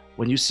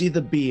 when you see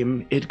the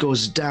beam, it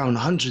goes down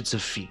hundreds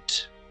of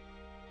feet.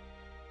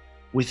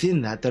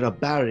 Within that, there are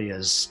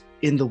barriers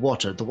in the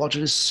water. The water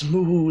is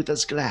smooth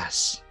as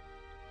glass.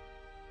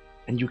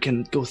 And you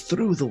can go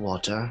through the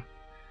water,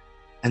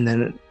 and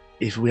then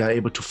if we are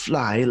able to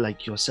fly,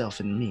 like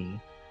yourself and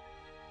me,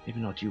 maybe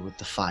not you with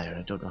the fire,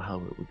 I don't know how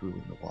it would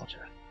ruin the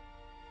water.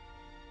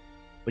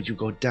 But you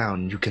go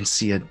down, you can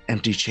see an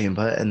empty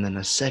chamber, and then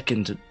a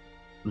second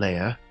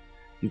layer.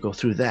 You go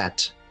through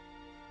that,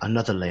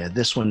 another layer,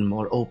 this one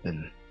more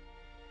open,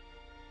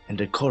 and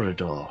a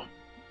corridor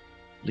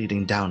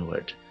leading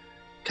downward,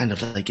 kind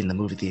of like in the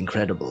movie The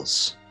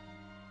Incredibles,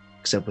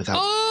 except without...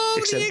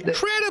 Oh, The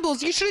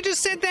Incredibles! You should have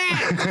just said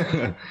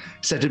that!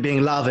 Instead of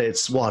being lava,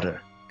 it's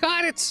water.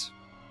 Got it!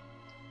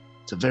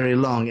 It's a very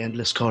long,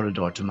 endless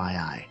corridor to my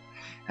eye,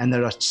 and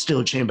there are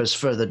still chambers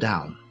further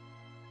down.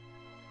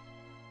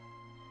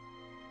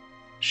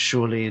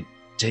 Surely it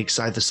takes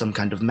either some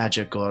kind of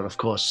magic or, of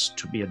course,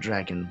 to be a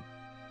dragon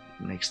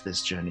makes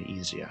this journey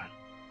easier.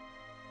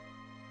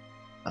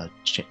 A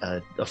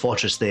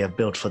fortress they have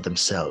built for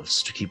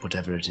themselves to keep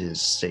whatever it is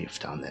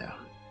safe down there.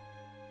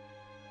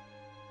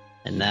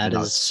 And that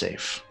Not is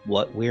safe.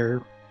 what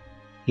we're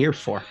here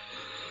for.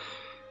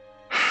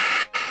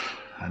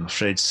 I'm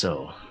afraid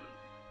so.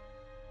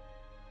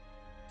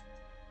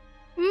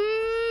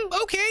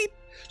 Okay.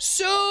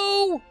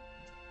 So,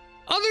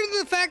 other than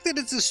the fact that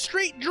it's a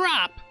straight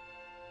drop,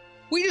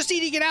 we just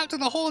need to get out to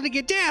the hole to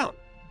get down.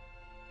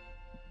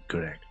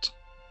 Correct.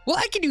 Well,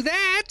 I can do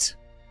that.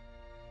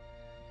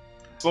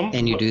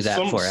 And you do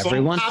that for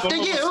everyone? After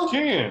you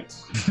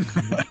can't.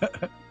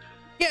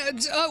 Yeah,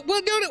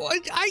 well, no,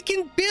 I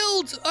can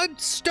build a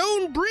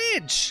stone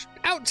bridge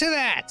out to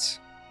that.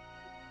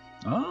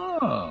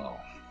 Oh.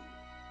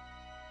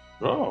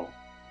 Oh.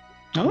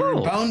 We're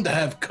Oh, bound to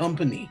have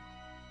company.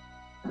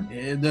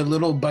 The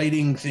little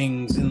biting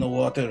things in the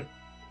water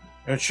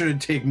are sure to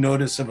take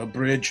notice of a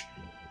bridge.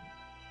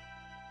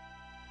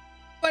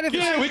 But if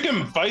Yeah, we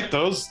can fight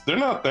those. They're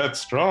not that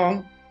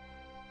strong.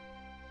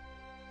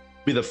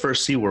 Be the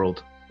first SeaWorld.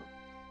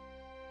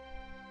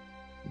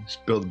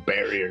 Just build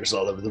barriers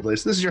all over the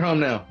place. This is your home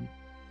now.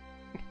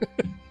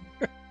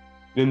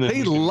 And then They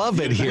we can- love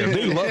it here.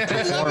 They love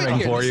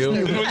performing for you.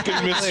 Then we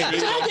can mistreat them.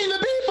 Attacking the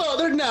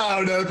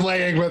people! They're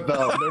playing with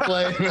them. They're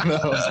playing with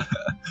them.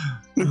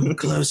 Move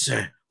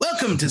closer.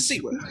 Welcome to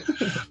SeaWorld.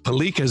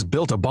 Palik has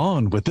built a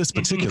bond with this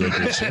particular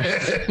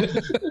creature.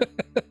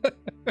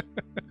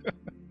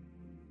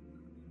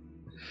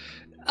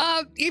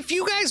 if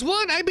you guys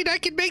want, I mean, I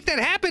can make that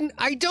happen.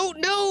 I don't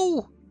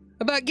know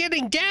about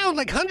getting down.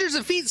 Like hundreds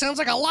of feet sounds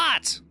like a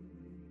lot.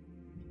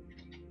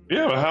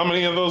 Yeah, but how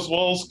many of those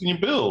walls can you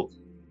build?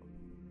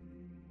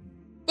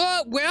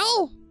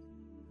 Well,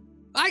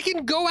 I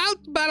can go out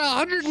about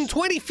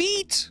 120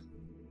 feet,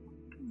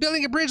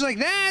 building a bridge like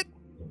that.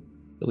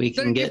 we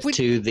can If get we-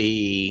 to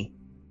the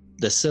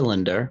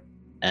cylinder,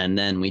 and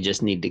then we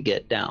just need to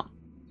get down.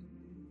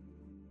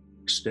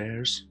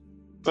 Stairs.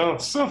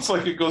 Sounds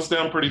like it goes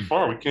down pretty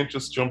far. We can't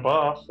just jump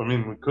off. I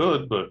mean, we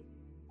could, but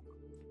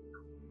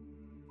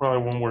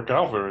probably won't work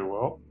out very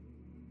well.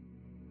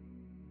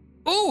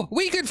 Oh,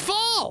 we could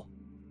fall.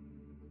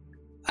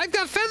 I've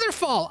got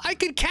Featherfall. I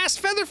could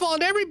cast Featherfall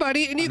on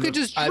everybody, and you could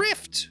just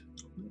drift.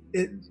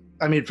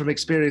 I mean, from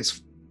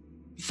experience,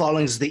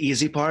 falling is the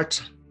easy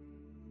part.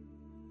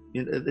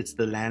 It's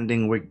the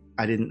landing where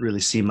I didn't really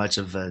see much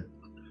of a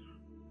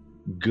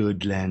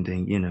good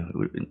landing. You know,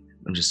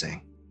 I'm just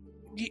saying.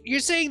 You're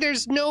saying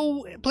there's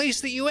no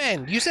place that you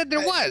end. You said there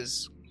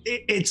was.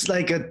 It's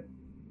like a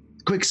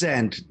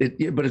quicksand,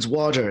 but it's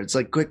water. It's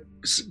like quick,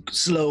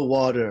 slow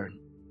water.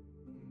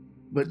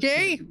 But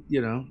Okay.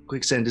 you know,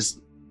 quicksand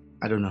is,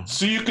 I don't know,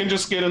 So you can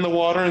just get in the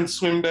water and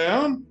swim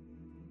down?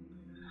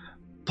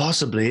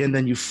 possibly, and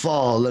then you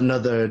fall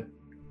another.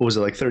 What was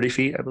it, like 30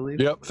 feet? I believe.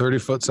 Yep,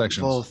 30-foot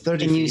sections. Fall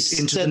 30 And you feet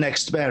into the said-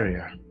 next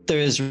barrier. There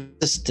is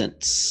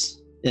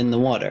resistance in the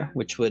water,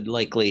 which would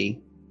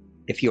likely,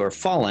 if you're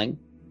falling,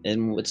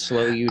 and would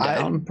slow you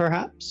down,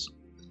 perhaps.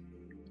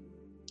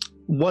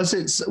 Was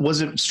it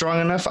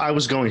strong enough? I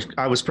was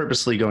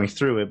purposely going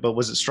through it, but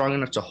was it strong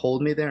enough to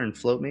hold me there and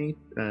float me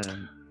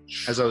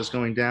as I was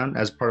going down,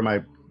 as part of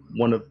my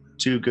one of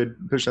two good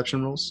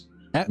perception rolls?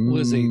 That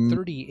was a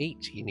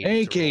 38 you needed to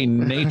Make a roll.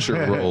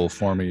 nature roll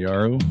for me,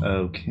 Yaru.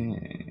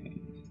 Okay.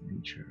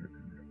 Nature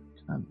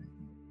coming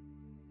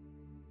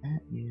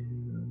at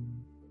you.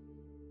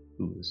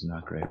 Ooh, this is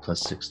not great.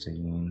 Plus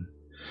 16.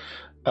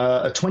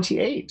 A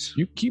 28.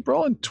 You keep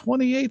rolling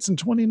 28s and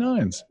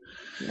 29s.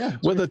 Yeah.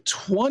 With a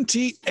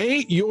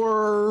 28,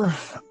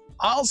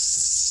 I'll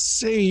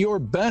say your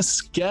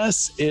best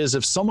guess is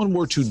if someone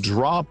were to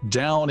drop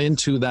down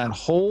into that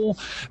hole,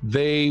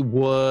 they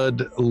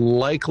would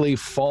likely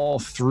fall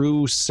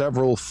through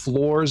several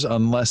floors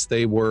unless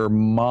they were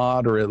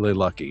moderately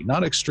lucky.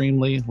 Not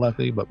extremely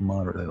lucky, but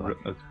moderately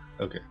lucky.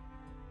 Okay.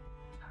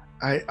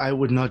 I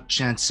would not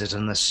chance it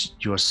unless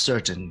you're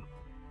certain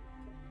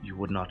you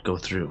would not go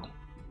through.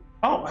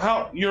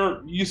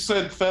 You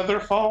said feather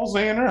falls,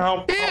 Xander?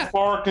 How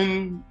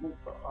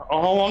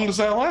long does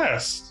that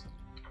last?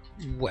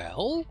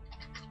 Well,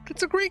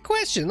 that's a great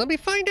question. Let me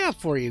find out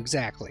for you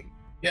exactly.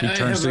 He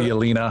turns to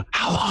Yelena.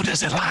 How long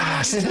does it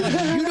last?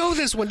 You know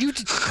this one. You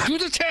do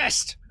the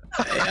test.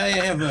 I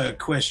have a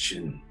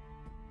question.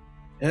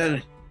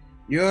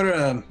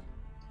 Your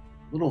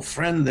little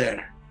friend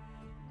there,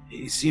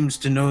 he seems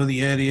to know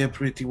the area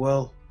pretty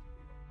well.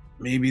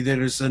 Maybe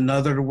there's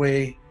another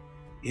way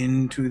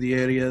into the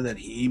area that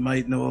he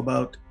might know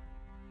about.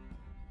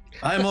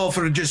 I'm all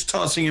for just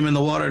tossing him in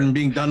the water and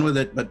being done with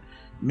it, but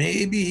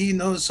maybe he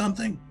knows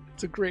something.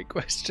 It's a great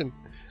question.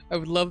 I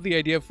would love the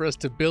idea for us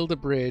to build a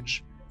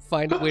bridge,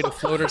 find a way to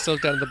float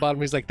ourselves down to the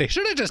bottom. He's like, they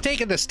should have just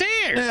taken the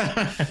stairs.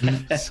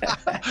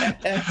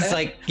 It's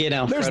like, There's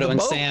Frodo the and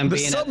boat, Sam the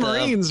being at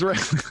submarines, right?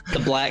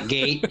 the Black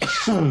Gate.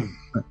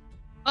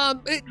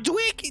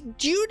 Dwick,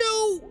 do you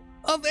know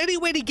of any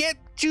way to get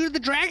to the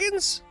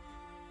dragons?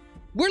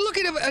 We're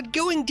looking at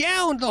going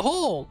down the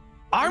hole.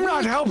 I'm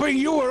not helping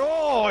you at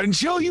all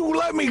until you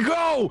let me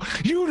go,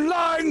 you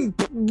lying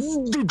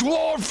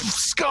dwarf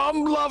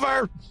scum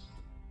lover.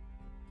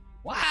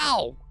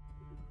 Wow.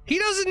 He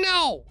doesn't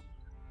know.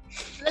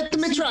 Let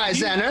me try,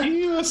 Xander.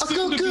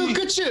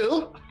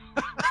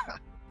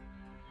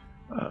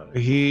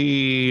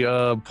 He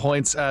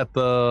points at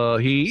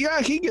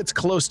he gets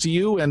close to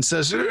you and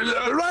says,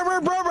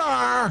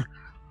 "Brother."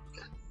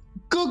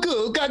 Goo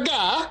goo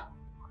gaga.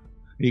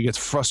 He gets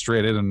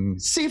frustrated and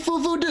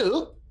Sifu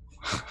voodoo.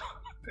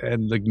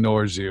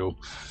 ignores you.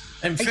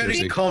 I'm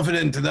very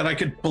confident that I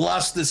could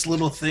blast this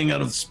little thing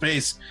out of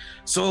space.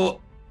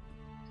 So,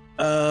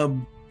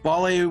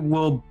 Bali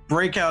will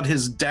break out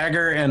his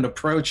dagger and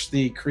approach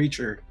the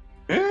creature.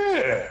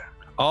 Yeah.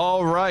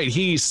 All right.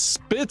 He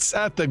spits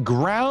at the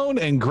ground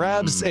and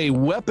grabs a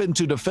weapon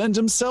to defend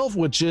himself,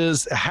 which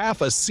is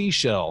half a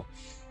seashell.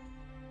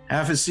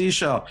 Half a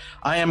seashell.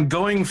 I am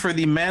going for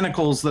the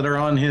manacles that are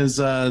on his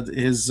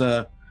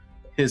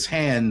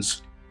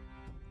hands.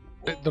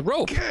 The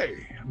rope.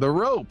 Okay. The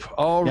rope.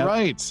 All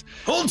right.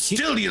 Hold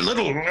still, you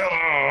little.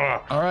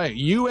 All right.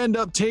 You end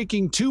up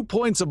taking 2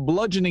 points of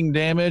bludgeoning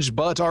damage,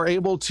 but are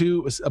able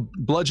to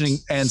bludgeoning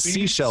and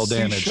seashell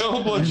damage.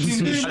 Seashell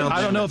bludgeoning damage. I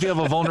don't know if you have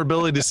a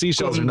vulnerability to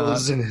seashells or not.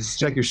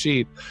 Check your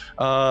sheet.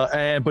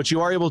 But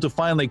you are able to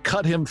finally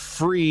cut him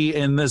free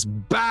in this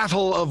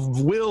battle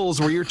of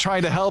wills where you're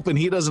trying to help and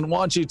he doesn't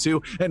want you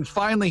to. And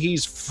finally,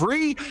 he's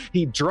free.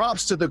 He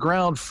drops to the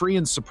ground, free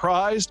and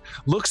surprised,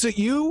 looks at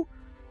you,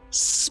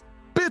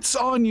 spits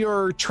on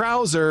your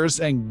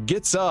trousers, and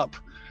gets up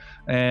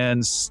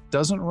and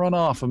doesn't run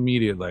off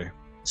immediately.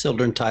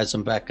 Sildren ties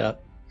him back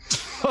up.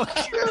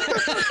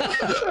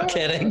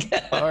 Kidding.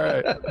 All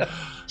right.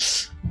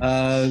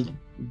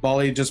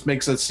 Bali just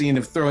makes a scene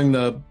of throwing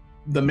the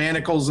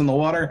manacles in the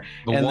water.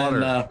 The and water.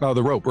 Then,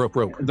 The rope.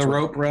 The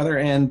rope, rather,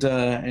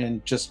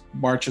 and just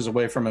marches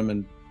away from him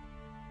and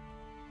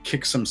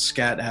kicks some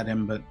scat at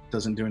him, but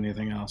doesn't do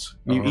anything else.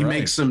 He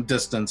makes some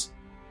distance.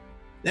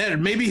 There,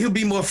 maybe he'll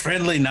be more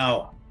friendly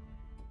now.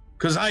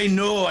 Because I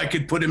know I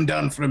could put him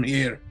down from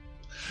here.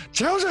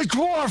 Tell the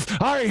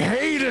dwarf I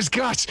hate his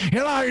guts,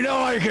 and I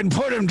know I can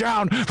put him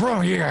down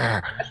from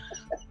here.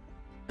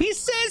 He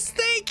says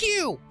thank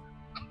you.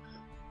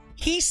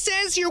 He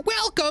says you're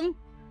welcome,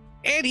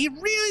 and he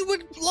really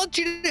would want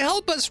you to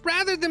help us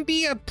rather than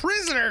be a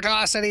prisoner to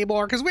us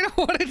anymore, because we don't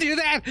want to do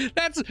that.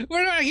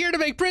 We're not here to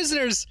make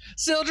prisoners,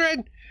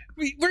 Sildren.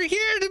 We're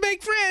here to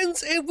make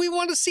friends, and we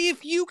want to see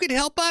if you could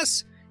help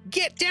us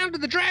get down to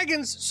the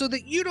dragons so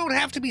that you don't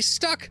have to be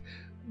stuck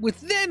with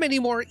them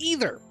anymore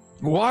either.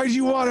 Why do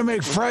you want to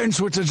make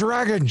friends with the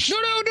dragons? No,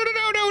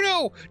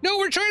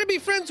 we're trying to be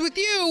friends with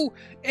you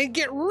and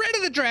get rid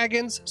of the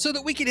dragons so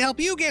that we can help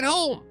you get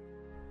home.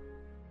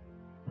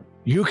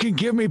 You can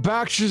give me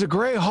back to the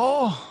Grey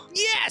Hall?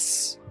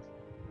 Yes,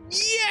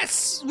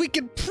 we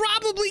can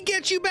probably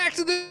get you back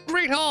to the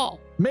Great Hall.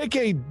 Make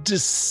a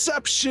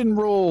deception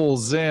roll,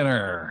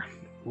 Xander.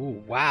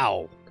 Ooh,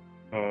 wow.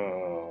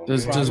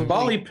 Does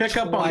Bali pick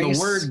up on the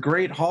word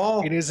Great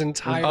Hall? In his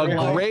entire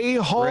A Grey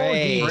Hall?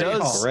 Grey. He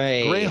does.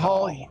 Grey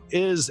Hall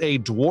is a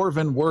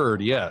dwarven word,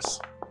 yes.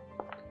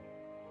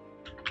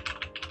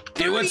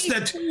 Hey, what's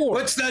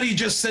that he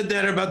just said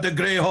there about the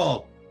Grey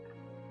Hall?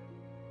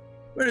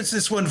 Where is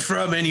this one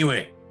from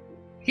anyway?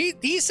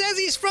 He says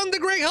he's from the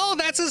Great Hall.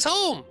 That's his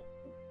home.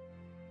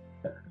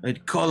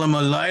 I'd call him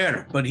a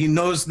liar, but he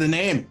knows the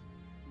name.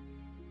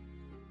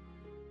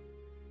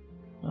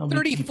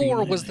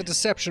 34 was the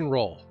deception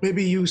roll.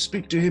 Maybe you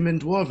speak to him in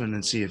Dwarven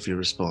and see if he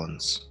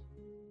responds.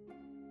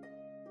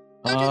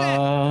 Don't do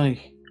that.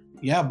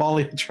 Yeah,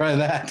 Bali, try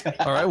that.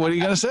 All right, what are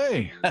you going to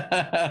say?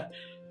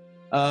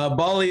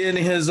 Bali in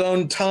his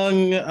own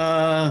tongue.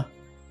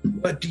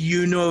 What do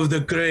you know of the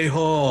Grey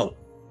Hall?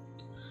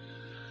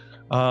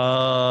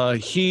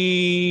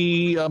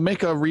 He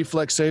make a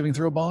reflex saving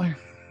throw, Bali.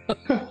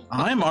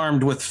 I'm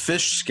armed with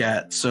fish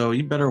scat, so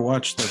you better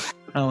watch the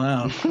hell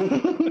out.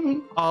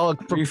 I'll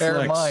prepare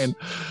Reflex. mine.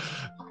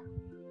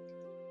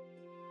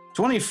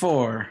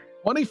 24.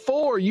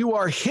 24, you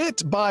are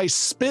hit by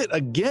spit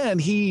again.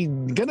 He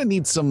gonna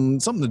need something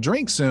to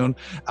drink soon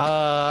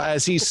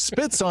as he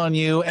spits on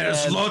you.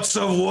 There's lots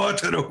of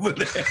water over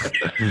there.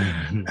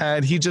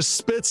 And he just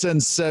spits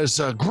and says,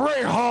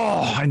 Grey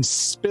Hall, and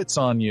spits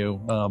on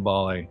you,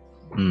 Bali.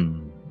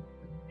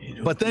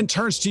 But then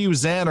turns to you,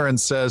 Xander, and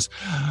says,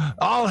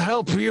 I'll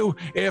help you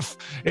if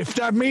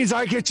that means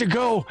I get to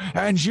go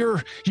and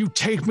you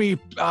take me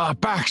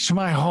back to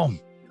my home.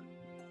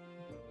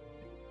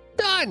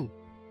 Done.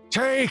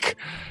 Take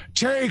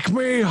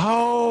me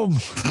home.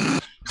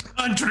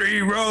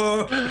 Country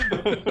road.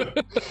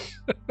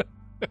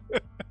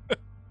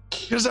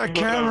 Because I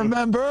can't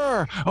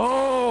remember.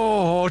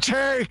 Oh,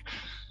 take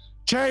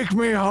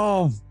me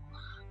home.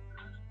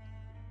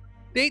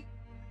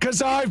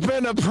 Because I've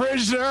been a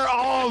prisoner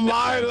all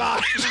my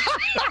life.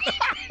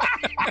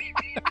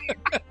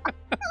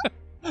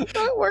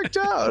 that worked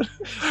out.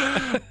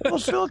 Well,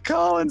 Phil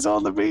Collins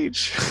on the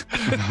beach.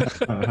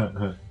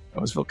 That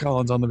was Phil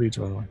Collins on the beach,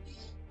 by the way.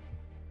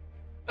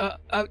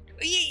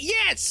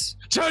 Yes.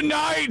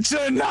 Tonight.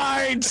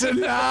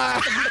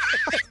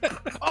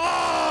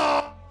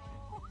 Oh.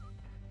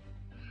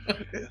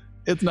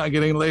 It's not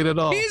getting late at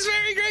all. He's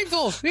very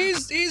grateful.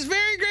 He's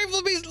very grateful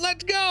to be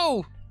let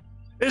go.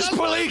 Is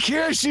Blake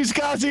here? She's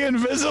got the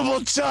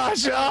invisible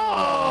touch.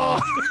 Oh.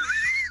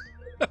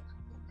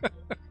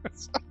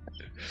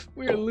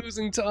 We're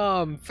losing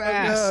Tom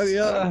fast.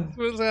 Yeah. That's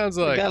what it sounds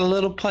like. Got a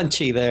little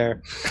punchy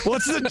there.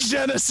 What's the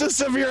genesis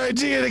of your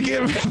idea to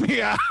get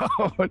me out?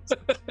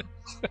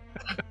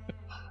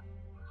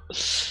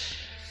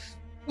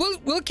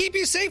 We'll keep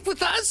you safe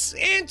with us,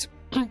 and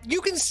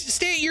you can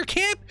stay at your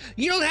camp.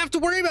 You don't have to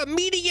worry about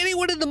meeting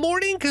anyone in the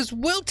morning, because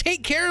we'll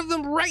take care of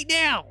them right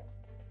now.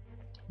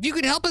 If you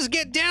could help us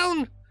get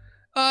down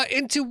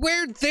into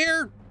where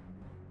their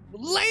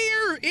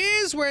lair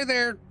is, where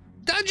their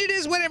dungeon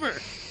is, whatever.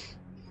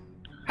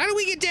 How do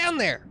we get down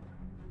there?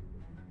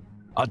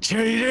 I'll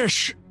tell you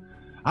this.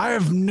 I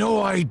have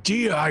no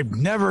idea. I've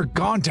never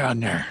gone down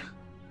there.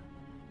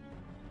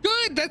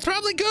 Good. That's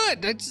probably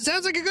good. That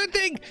sounds like a good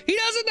thing. He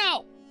doesn't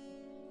know.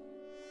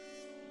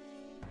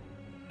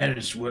 That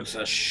is worth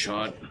a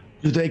shot.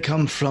 Do they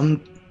come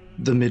from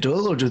the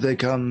middle, or do they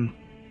come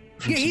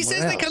from Yeah, he says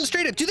somewhere they come else?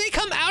 straight up. Do they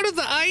come out of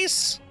the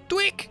ice,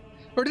 Dwick?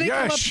 Or do they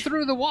come up Yes.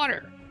 through the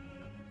water?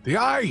 The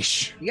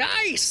ice. The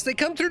ice. They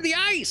come through the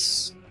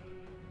ice.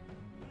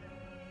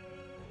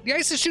 The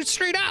ice that shoots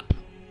straight up.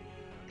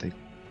 They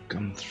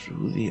come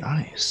through the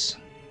ice.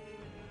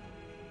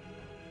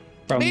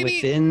 From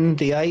Maybe- within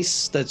the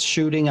ice that's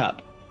shooting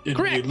up. Did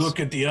Correct. we look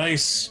at the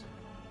ice?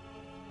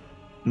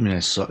 I mean, I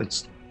saw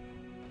it's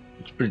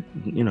pretty,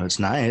 it's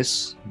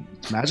nice,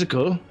 it's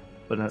magical,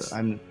 but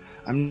I'm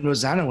no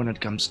Xana when it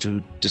comes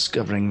to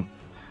discovering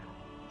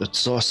the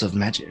source of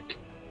magic,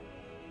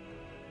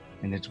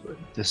 and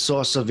the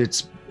source of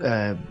its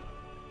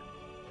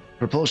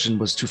propulsion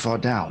was too far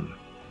down.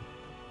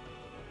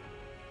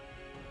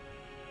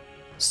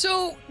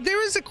 So there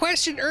was a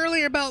question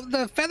earlier about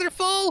the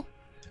featherfall,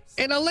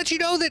 and I'll let you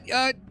know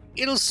that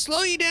it'll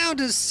slow you down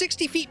to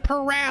 60 feet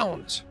per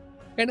round,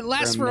 and it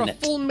lasts for a minute.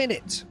 full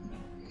minute.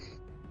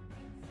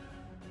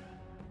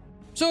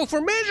 So if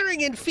we're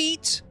measuring in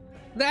feet,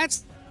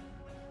 that's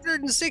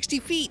 160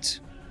 feet.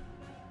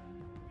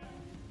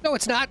 No,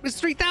 it's not. It's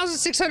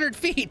 3,600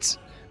 feet.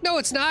 No,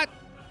 it's not.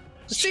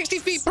 60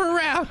 feet per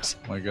round.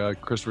 Oh my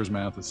God, Christopher's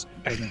math is.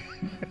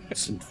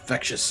 It's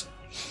infectious.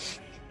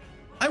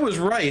 I was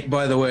right,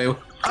 by the way.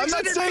 I'm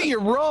not saying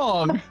you're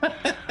wrong.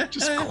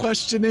 Just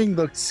questioning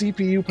the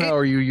CPU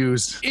power you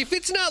used. If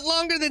it's not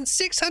longer than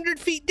 600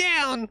 feet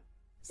down,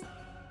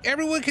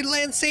 everyone can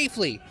land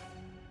safely.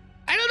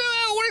 I don't know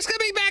how it works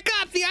coming back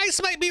up. The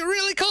ice might be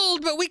really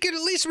cold, but we can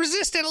at least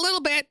resist it a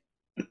little bit.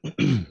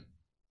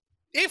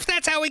 If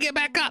that's how we get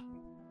back up.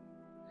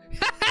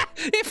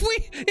 If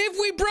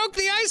we broke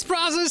the ice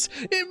process,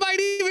 it might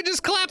even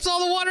just collapse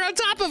all the water on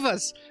top of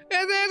us,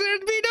 and then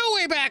there'd be no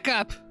way back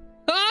up.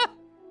 Huh?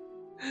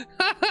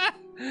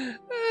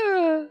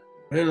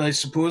 Well, I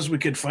suppose we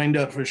could find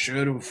out for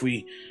sure if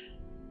we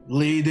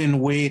laid in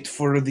wait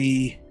for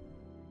the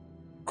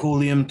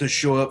Colium to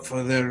show up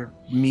for their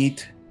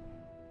meat.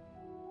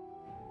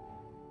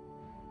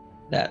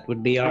 That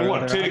would be our And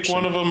what, other take option.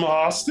 one of them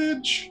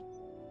hostage?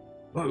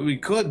 Well, we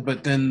could,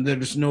 but then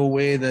there's no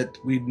way that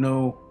we'd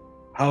know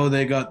how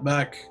they got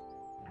back.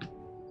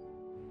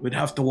 We'd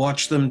have to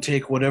watch them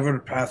take whatever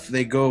path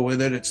they go,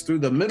 whether it's through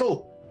the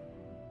middle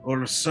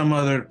or some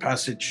other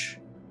passage.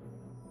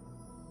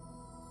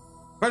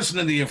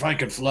 Personally, if I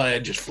could fly,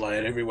 I'd just fly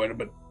it everywhere,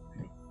 but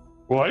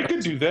Well, I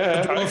could do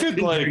that. I could,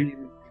 like,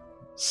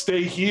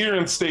 stay here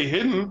and stay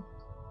hidden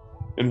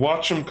and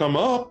watch them come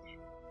up.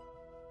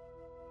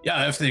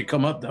 yeah, if they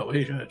come up that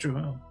way, yeah,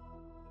 true.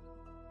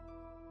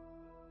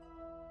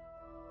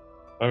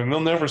 I mean, they'll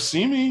never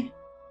see me.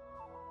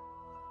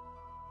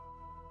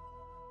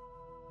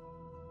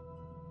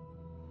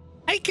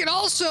 I could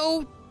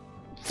also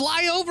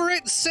fly over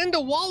it, send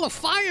a wall of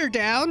fire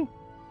down.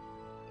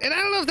 And I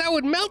don't know if that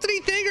would melt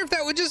anything or if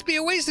that would just be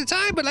a waste of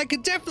time, but I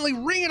could definitely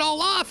ring it all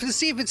off to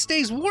see if it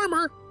stays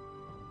warmer.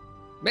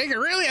 Make it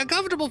really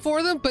uncomfortable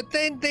for them, but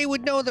then they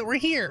would know that we're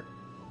here.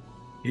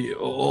 Yeah,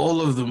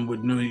 all of them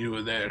would know you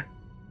were there.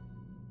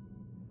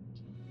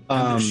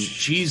 And if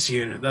she's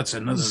here, that's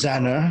another.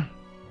 Xana,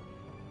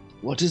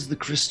 what is the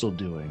crystal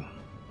doing?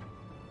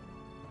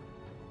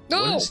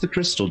 No! What is the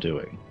crystal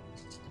doing?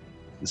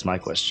 Is my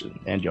question,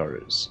 and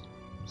yours.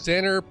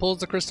 Xander pulls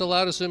the crystal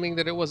out, assuming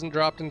that it wasn't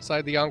dropped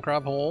inside the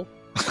Yonkrov hole.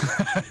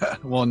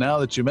 Well, now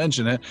that you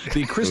mention it,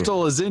 the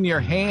crystal is in your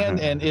hand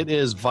and it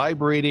is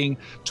vibrating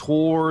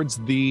towards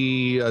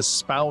the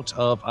spout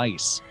of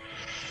ice.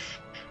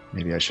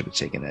 Maybe I should have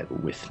taken it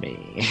with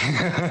me.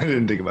 I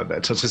didn't think about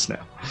that till just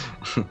now.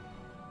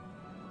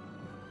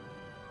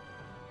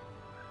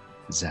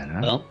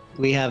 Xana? Well,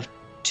 we have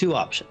two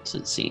options,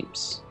 it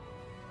seems.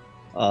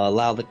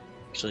 Allow the...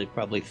 Actually,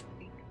 probably...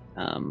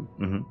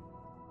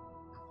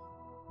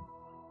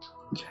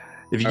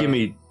 If you give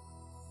me...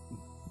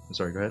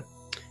 Sorry, go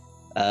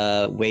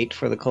ahead. Wait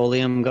for the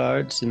Colium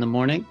guards in the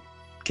morning,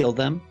 kill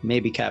them,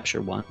 maybe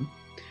capture one.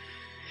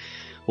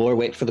 Or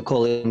wait for the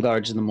Colium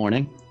guards in the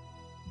morning,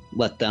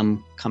 let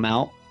them come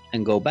out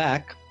and go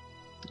back,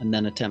 and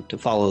then attempt to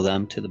follow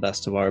them to the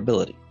best of our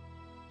ability.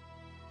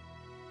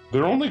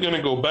 They're only going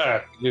to go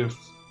back if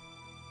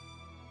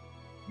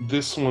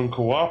this one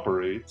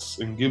cooperates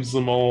and gives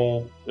them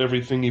all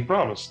everything he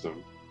promised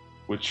them,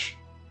 which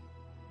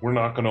we're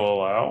not going to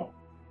allow.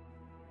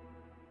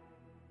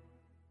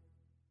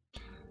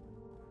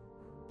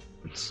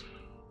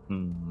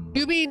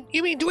 You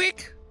mean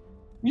Dwick?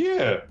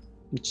 Yeah,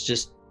 It's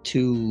just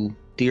 2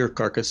 deer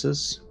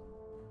carcasses.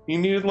 he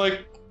needed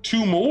like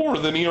 2 more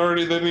than he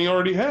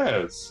already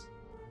has.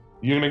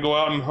 You gonna go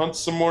out and hunt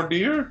some more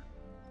deer?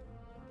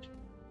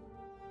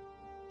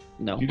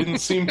 No. You didn't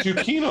seem too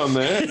keen on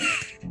that.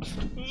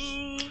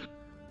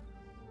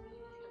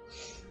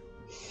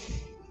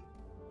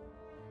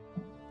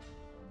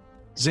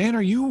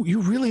 Xander,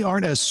 you really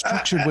aren't as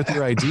structured with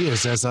your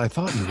ideas as I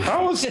thought you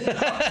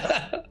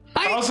were.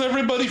 How's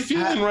everybody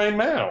feeling right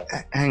now?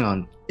 Hang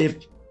on.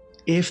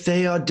 If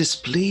they are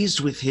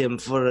displeased with him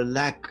for a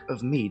lack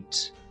of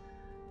meat,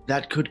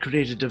 that could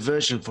create a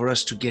diversion for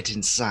us to get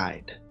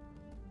inside.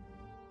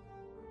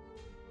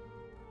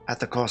 At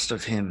the cost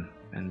of him.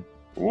 And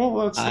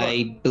well,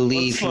 I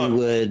believe he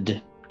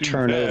would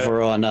turn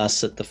over on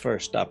us at the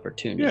first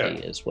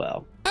opportunity as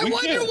well. I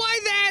wonder why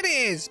that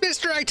is.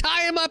 Mister, I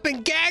tie him up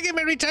and gag him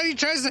every time he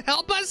tries to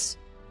help us.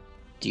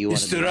 Do you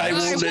want Mister, I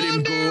won't let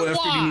him go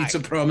after he makes a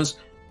promise.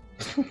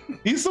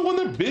 He's the one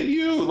that bit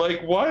you.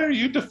 Like, why are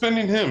you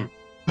defending him?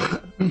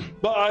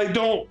 But I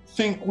don't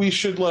think we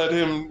should let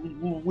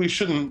him. We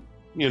shouldn't,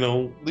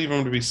 leave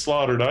him to be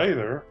slaughtered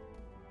either.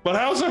 But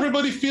how's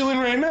everybody feeling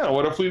right now?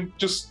 What if we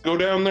just go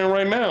down there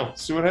right now,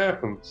 see what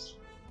happens?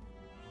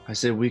 I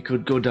said we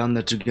could go down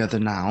there together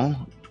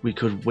now. We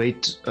could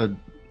wait a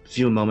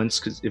few moments,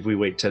 because if we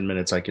wait 10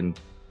 minutes, I can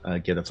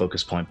get a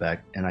focus point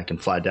back, and I can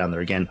fly down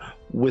there again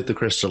with the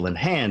crystal in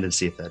hand and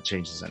see if that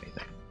changes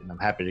anything. And I'm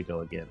happy to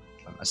go again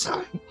by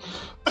myself.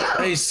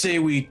 I say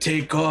we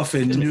take off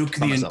and nuke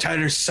the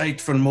entire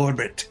site from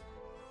orbit.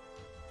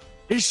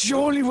 It's the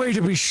only way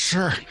to be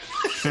sure.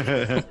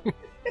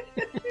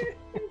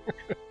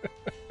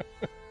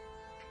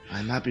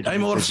 I'm happy to.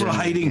 I'm all for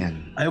hiding.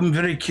 Again. I'm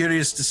very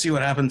curious to see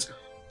what happens.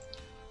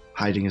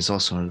 Hiding is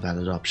also a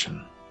valid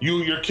option.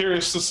 You're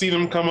curious to see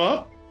them come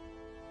up?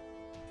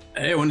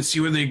 I want to see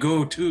where they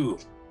go too.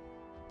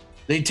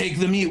 They take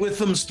the meat with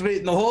them straight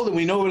in the hole, and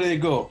we know where they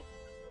go.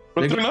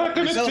 But they're not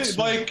going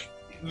to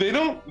they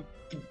don't.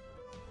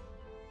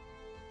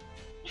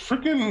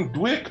 Freaking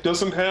Dwick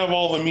doesn't have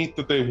all the meat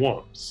that they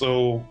want,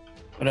 so.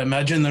 But I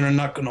imagine they're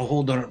not going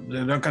to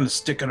they're not going to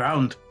stick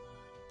around.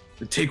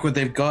 They take what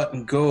they've got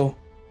and go.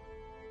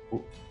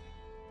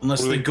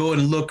 Unless they go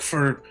and look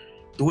for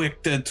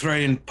Dwick to try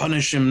and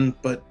punish him,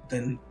 but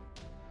then.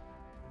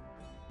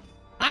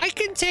 I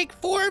can take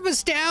 4 of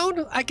us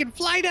down. I can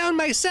fly down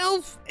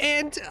myself,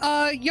 and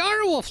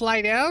Yara will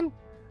fly down.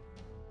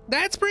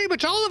 That's pretty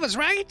much all of us,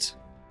 right?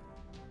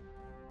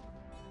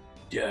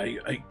 Yeah,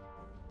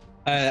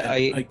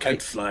 I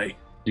can't fly.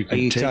 Are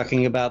you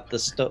talking about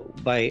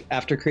the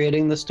after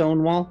creating the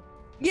stone wall?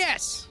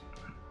 Yes.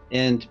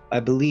 And I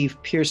believe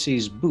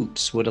Piercy's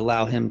boots would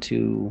allow him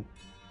to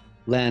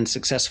land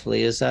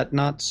successfully. Is that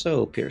not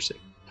so, Piercy?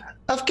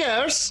 Of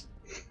course.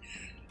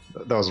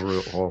 That was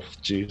real. Oh,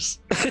 jeez.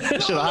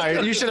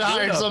 You should have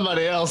hired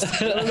somebody else.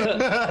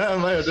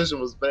 My audition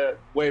was bad.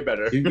 Way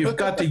better. You've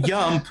got the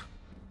yump.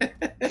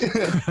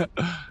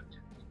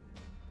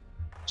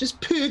 Just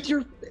put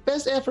your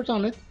best effort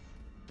on it.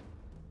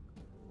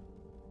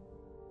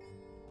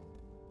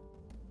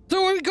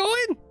 So are we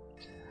going?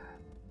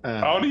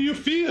 How do you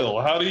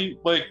feel? How do you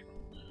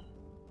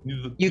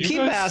You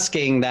keep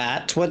asking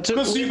that.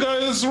 Because you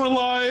guys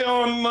rely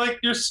on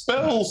your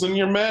spells and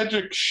your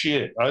magic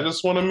shit. I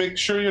just want to make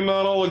sure you're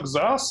not all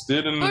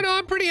exhausted and. Oh no,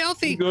 I'm pretty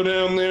healthy. You go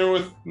down there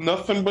with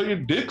nothing but your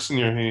dicks in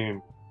your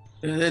hand.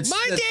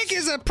 My dick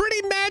is a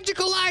pretty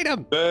magical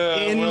item.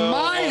 In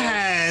my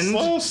hand.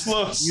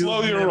 Slow your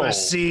roll. You've never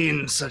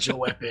seen such a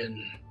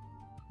weapon.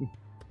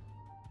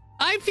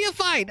 I feel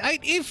fine.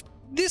 If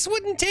this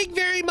wouldn't take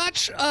very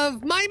much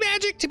of my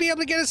magic to be able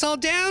to get us all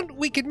down,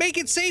 we could make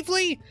it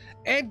safely,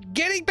 and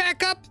getting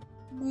back up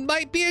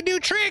might be a new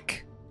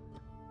trick.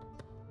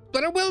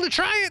 But I'm willing to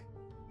try it.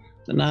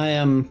 And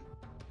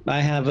I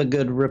have a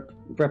good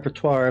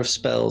repertoire of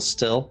spells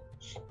still.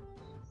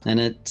 And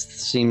it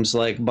seems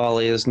like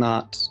Bali has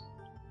not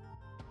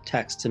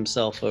taxed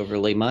himself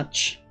overly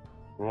much.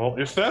 Well,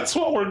 if that's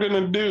what we're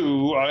gonna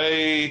do,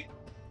 I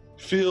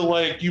feel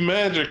like you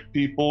magic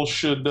people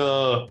should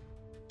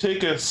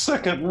take a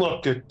second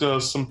look at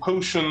some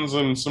potions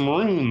and some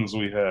runes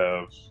we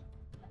have.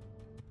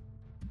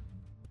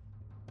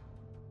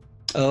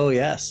 Oh,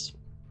 yes.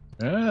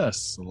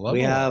 Yes.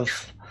 We have...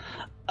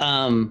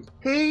 right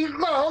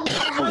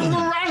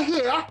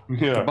here.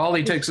 Yeah.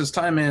 Bali takes his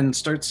time and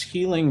starts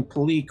healing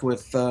Palik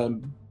with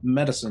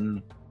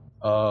medicine.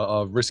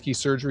 A risky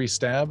surgery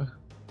stab?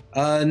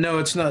 No,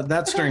 it's not.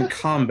 That's during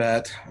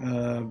combat.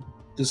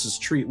 This is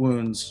treat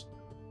wounds.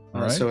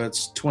 All right. So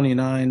it's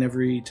 29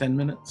 every 10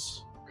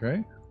 minutes.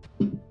 Okay.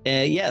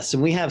 Yes,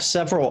 and we have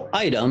several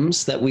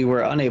items that we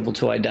were unable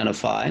to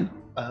identify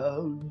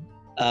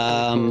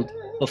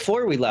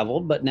before we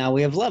leveled, but now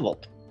we have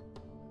leveled.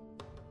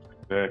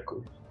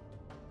 Exactly.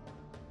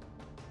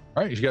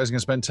 All right, you guys are going to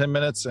spend 10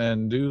 minutes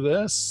and do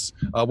this.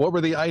 What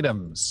were the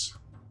items?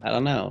 I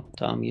don't know.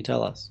 Tom, you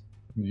tell us.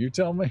 You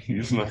tell me.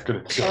 He's not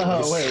going to tell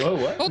us. Oh,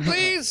 wait, what? Oh,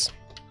 please.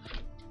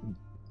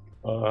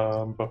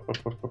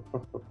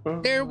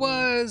 There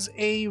was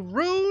a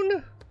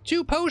rune,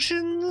 2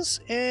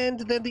 potions, and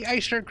then the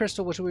ice shard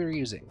crystal, which we were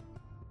using.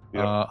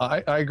 Yep.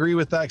 I agree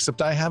with that,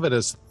 except I have it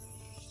as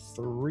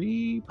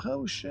 3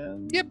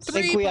 potions. Yep, I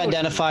think we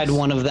identified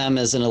one of them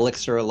as an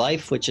elixir of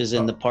life, which is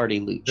in the party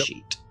loot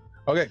sheet.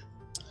 Okay.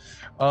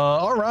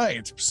 All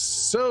right.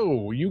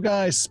 So you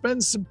guys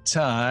spend some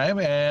time,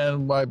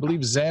 and I believe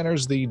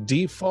Xander's the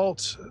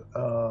default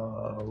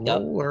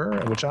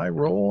roller, which I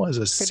roll as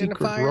a secret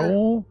Identifier.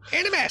 roll.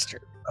 And a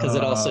master. Because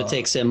it also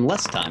takes him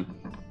less time.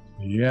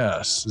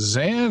 Yes.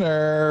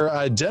 Xander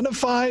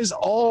identifies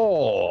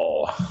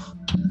all.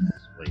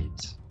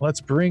 Sweet.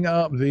 Let's bring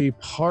up the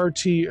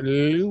party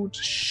loot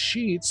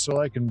sheet so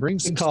I can bring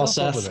some Good call,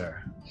 stuff over Seth.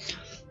 there.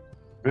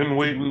 Been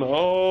waiting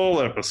all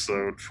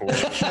episode for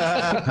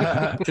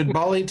it. Should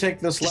Bali take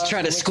this? Just last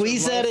trying to elixir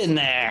squeeze of that life? in You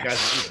there.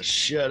 guys need to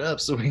shut up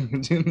so we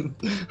can do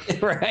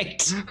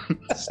Right.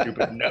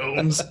 stupid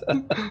gnomes.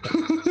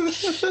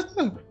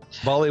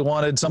 Bali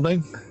wanted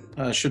something?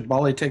 Should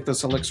Bali take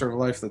this elixir of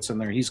life that's in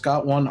there? He's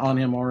got one on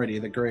him already,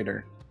 the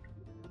greater.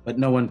 But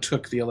no one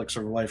took the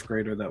elixir of life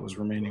greater that was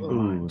remaining Ooh,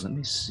 behind. let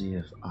me see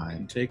if I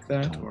Can take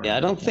that? Or Yeah, I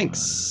don't think.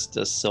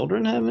 Does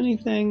Sildren have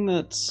anything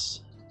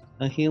that's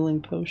a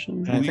healing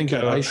potion? I think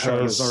that Luca ice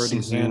shot has is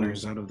already some healing.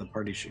 Xander's out of the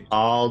party sheet.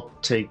 I'll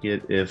take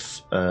it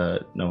if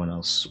no one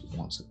else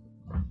wants it.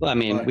 Well, I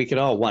mean, we could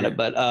all want it,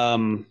 but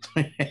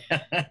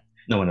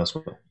No one else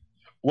will.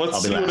 Let's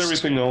I'll be see what last.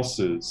 everything else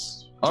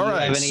is. All do you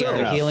right. have any So,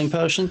 other healing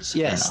potions?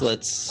 Yes.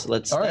 enough.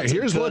 Let's. all right. that's a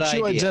Here's good what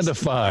you idea.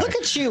 identify. Look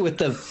at you with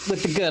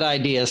the good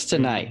ideas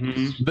tonight.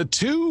 Mhm. The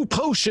two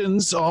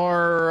potions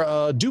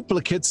are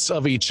duplicates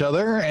of each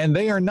other, and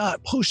they are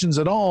not potions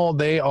at all.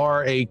 They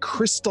are a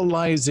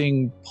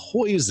crystallizing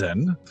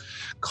poison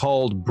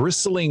called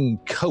Bristling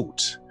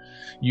Coat.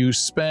 You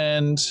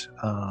spend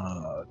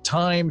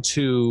time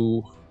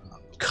to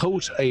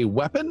coat a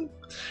weapon,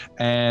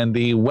 and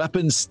the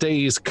weapon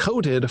stays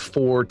coated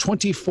for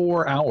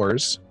 24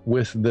 hours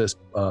with this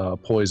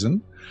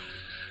poison.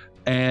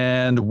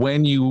 And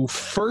when you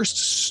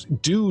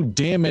first do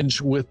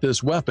damage with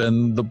this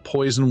weapon, the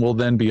poison will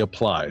then be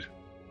applied.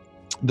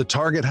 The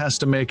target has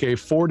to make a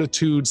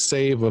fortitude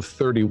save of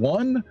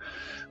 31.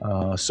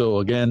 So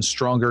again,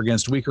 stronger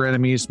against weaker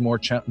enemies, more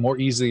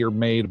easier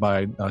made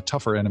by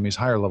tougher enemies,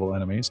 higher level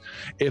enemies.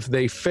 If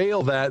they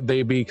fail that,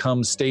 they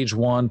become stage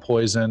 1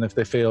 poison. If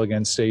they fail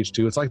again, stage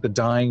 2. It's like the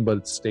dying, but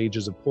it's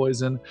stages of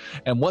poison.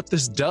 And what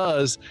this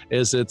does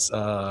is it's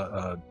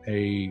a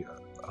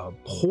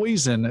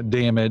poison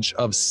damage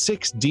of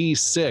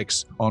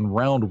 6d6 on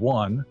round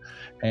 1.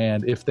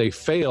 And if they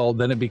fail,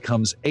 then it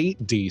becomes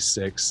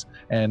 8d6.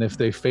 And if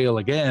they fail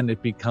again,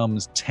 it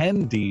becomes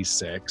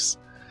 10d6.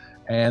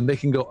 And they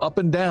can go up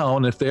and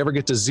down. If they ever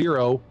get to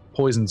 0,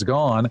 poison's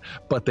gone.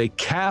 But they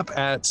cap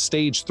at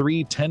stage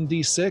 3,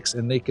 10d6,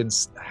 and they can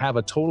have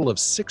a total of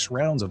 6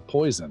 rounds of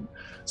poison.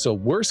 So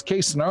worst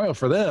case scenario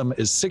for them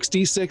is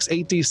 6d6,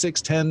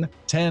 8d6, 10,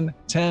 10,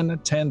 10,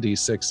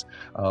 10d6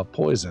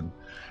 poison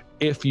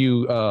if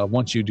you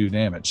once you do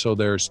damage. So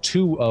there's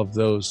 2 of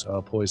those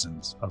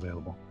poisons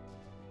available.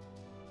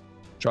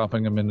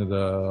 Dropping them into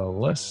the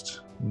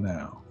list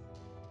now.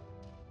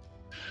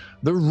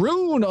 The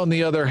rune, on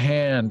the other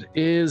hand,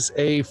 is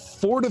a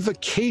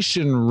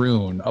fortification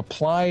rune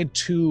applied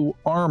to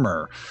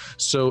armor.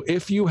 So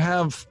if you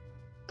have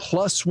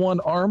 +1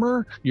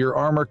 armor, your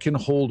armor can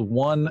hold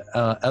 1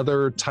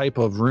 other type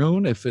of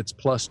rune. If it's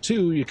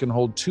 +2, you can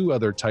hold 2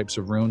 other types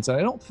of runes. And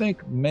I don't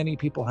think many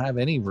people have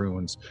any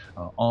runes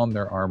on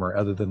their armor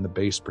other than the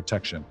base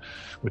protection,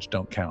 which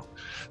don't count.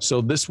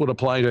 So this would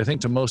apply, I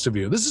think, to most of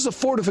you. This is a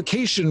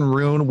fortification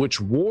rune which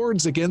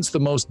wards against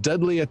the most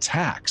deadly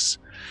attacks.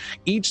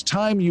 Each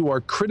time you are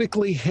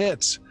critically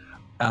hit,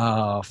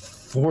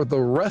 for the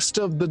rest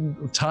of the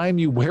time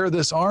you wear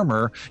this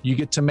armor, you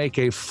get to make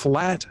a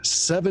flat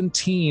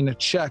 17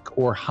 check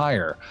or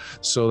higher.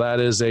 So that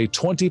is a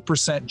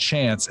 20%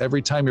 chance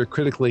every time you're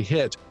critically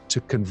hit to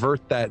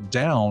convert that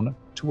down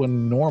to a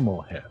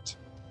normal hit.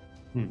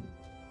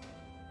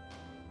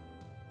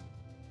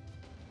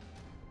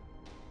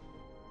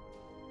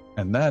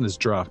 And that is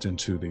dropped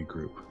into the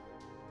group.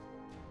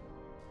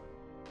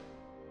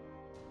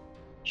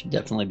 Should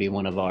definitely be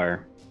one of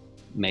our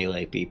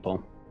melee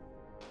people.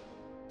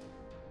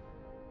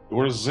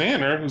 Or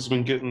Xander, who's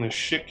been getting the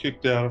shit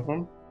kicked out of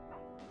him.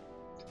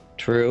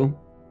 True.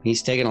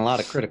 He's taken a lot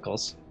of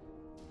criticals.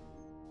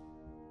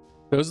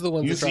 Those are the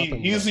ones that drop him.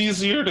 He's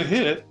easier to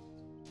hit.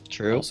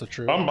 True. Also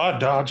true. I'm my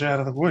dodge out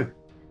of the way.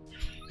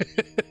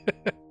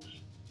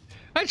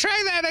 I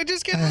try that. I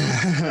just get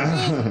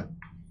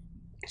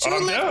two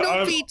I'm left, no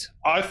I'm- feet.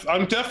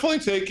 I'm definitely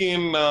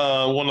taking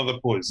one of the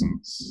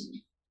poisons.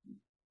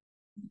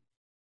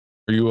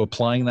 Are you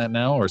applying that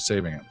now or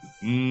saving it?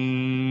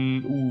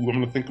 I'm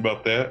gonna think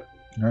about that.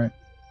 All right.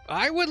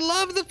 I would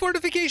love the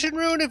fortification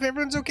rune if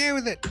everyone's okay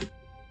with it.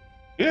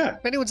 Yeah.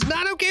 If anyone's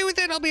not okay with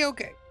it, I'll be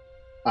okay.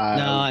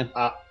 I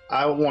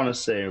want to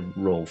say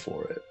roll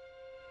for it,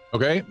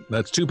 Okay,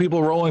 that's 2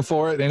 people rolling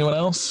for it. Anyone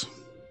else?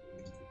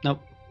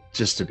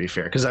 just to be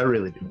fair, because I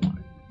really do want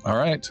it. All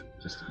right.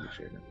 Just to be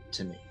fair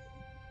to me.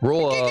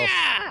 Roll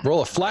Yeah!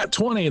 a flat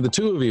 20, the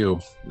 2 of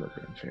you. Look,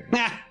 unfair.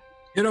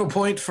 You know,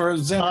 point for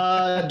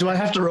Xander. Do I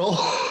have to roll?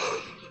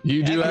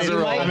 You do Yeah, as a you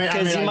roll. might.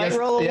 Because you might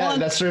roll a yeah, one.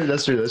 that's true.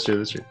 That's true.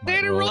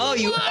 They roll Oh,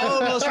 you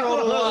almost rolled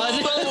a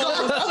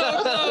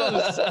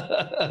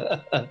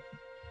 1.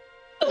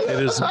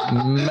 It is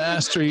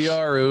Master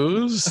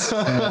Yaru's,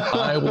 and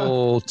I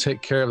will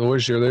take care of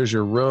it. There's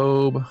your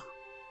robe.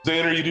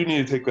 Xander, you do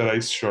need to take that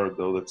ice shard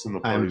though. That's in the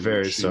party. I'm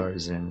very sheet. sorry,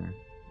 Xander.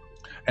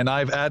 And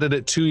I've added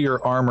it to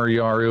your armor,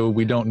 Yaru.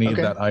 We don't need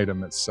that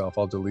item itself.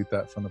 I'll delete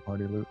that from the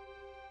party loot.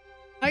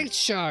 Ice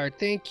shard,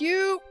 thank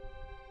you.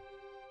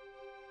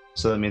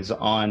 So that means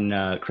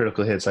on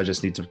critical hits, I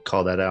just need to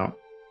call that out.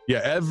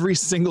 Yeah, every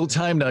single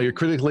time now you're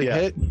critically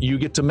hit, you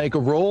get to make a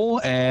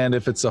roll, and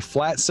if it's a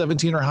flat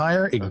 17 or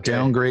higher, it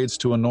downgrades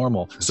to a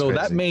normal. That's so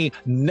crazy. that may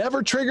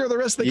never trigger the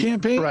rest of the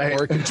campaign,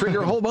 or it can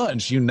trigger a whole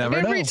bunch. You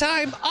never know. Every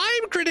time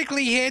I'm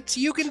critically hit,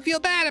 you can feel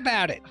bad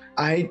about it.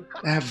 I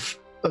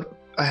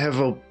have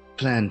a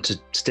plan to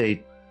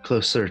stay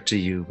closer to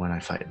you when I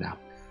fight now.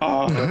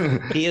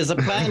 He has a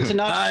plan to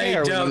not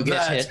share when you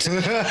get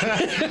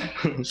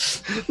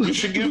hit. You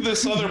should give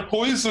this other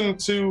poison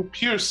to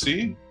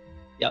Piercy.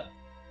 Yep.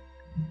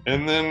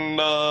 And then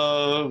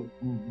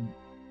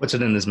what's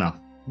it in his mouth?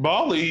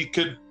 Bali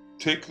could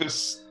take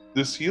this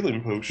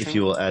healing potion. If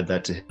you will add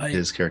that to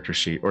his character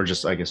sheet, or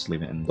just I guess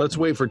leave it in. Let's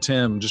wait for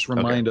Tim. Just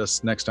remind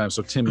us next time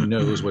so Tim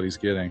knows what he's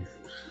getting.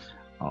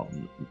 I'll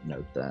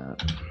note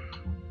that.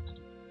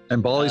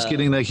 And Bali's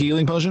getting the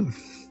healing potion?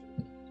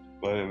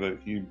 That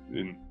he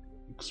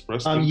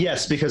expressed.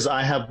 Yes, because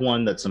I have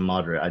one that's a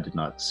moderate. I did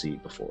not see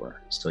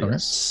before. So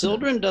yes.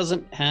 Sildren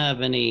doesn't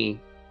have any.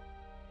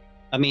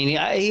 I mean,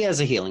 he has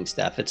a healing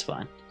staff. It's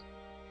fine.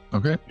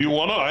 Okay. You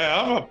wanna? I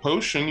have a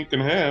potion you can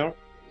have.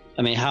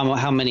 I mean,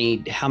 how many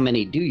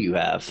do you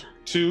have?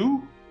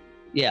 2.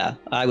 Yeah,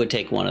 I would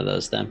take one of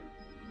those then.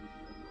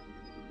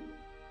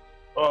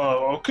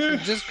 Okay.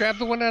 Just grab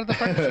the one out of the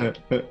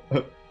party.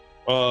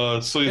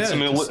 So it's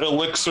an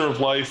elixir of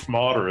life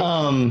moderate.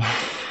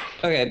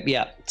 Okay,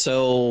 yeah.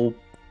 So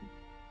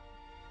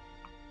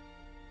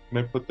can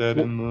I put that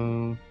in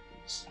the?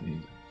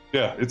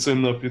 Yeah, it's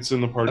in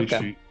the party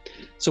sheet.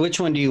 So which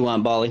one do you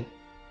want, Bali?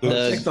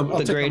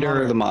 The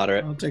greater or the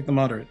moderate? I'll take the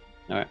moderate.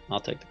 All right,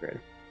 I'll take the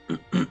greater.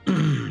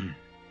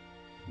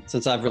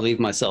 Since I've relieved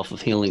myself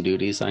of healing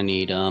duties, I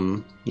need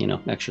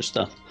extra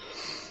stuff.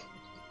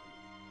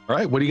 All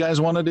right, what do you guys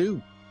want to do?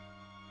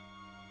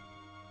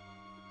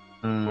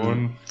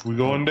 We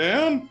going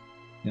down?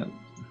 Yep.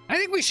 I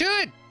think we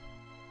should.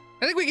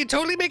 I think we can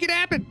totally make it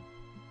happen.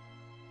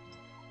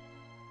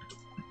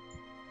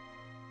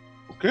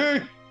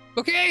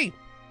 Okay.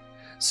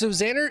 So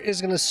Xander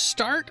is going to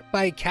start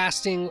by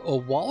casting a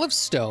wall of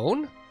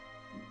stone,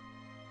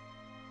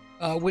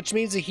 which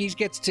means that he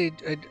gets to,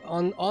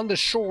 on the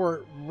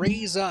shore,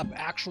 raise up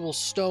actual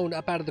stone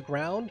up out of the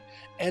ground.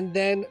 And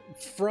then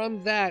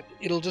from that,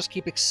 it'll just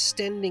keep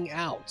extending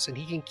out. And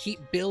he can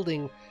keep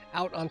building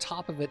out on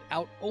top of it,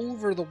 out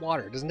over the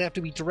water. It doesn't have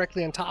to be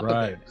directly on top of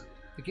it.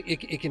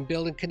 It can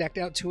build and connect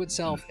out to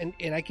itself.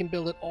 And I can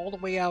build it all the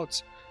way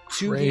out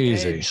to the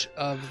edge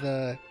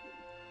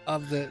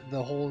of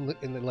the hole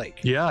in the lake.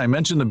 Yeah, I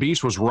mentioned the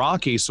beach was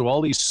rocky, so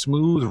all these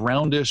smooth,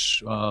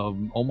 roundish,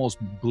 almost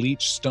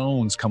bleached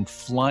stones come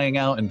flying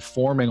out and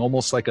forming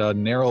almost like a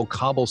narrow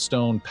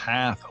cobblestone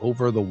path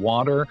over the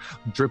water,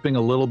 dripping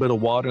a little bit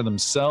of water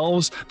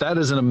themselves. That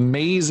is an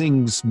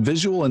amazing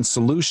visual and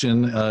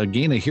solution.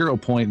 Gain a hero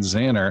point,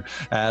 Xander,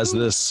 as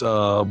this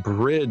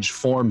bridge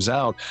forms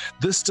out.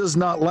 This does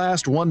not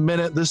last 1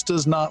 minute. This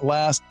does not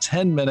last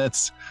 10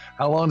 minutes.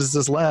 How long does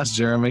this last,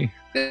 Jeremy?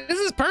 This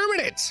is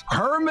permanent.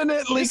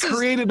 Permanently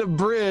created a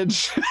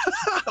bridge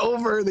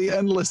over the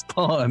endless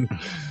pond.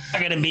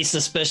 Not gonna be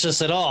suspicious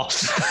at all.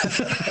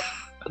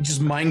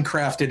 Just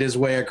Minecrafted his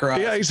way across.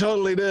 Yeah, he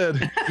totally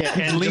did. Yeah,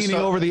 and leaning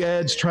over the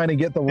edge, trying to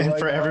get the and right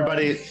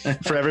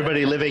for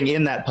everybody living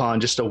in that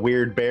pond, just a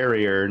weird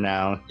barrier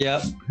now.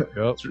 Yep.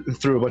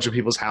 Through a bunch of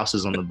people's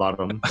houses on the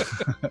bottom.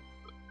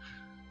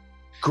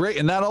 Great,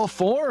 and that all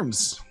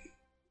forms.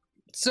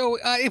 So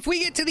if we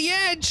get to the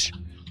edge,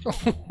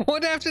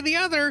 one after the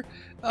other,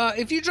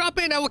 if you drop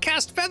in, I will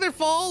cast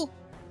Featherfall,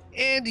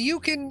 and you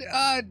can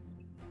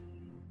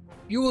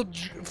you will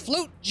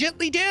float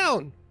gently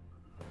down.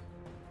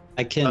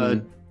 I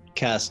can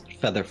cast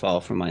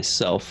Featherfall for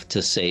myself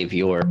to save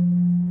your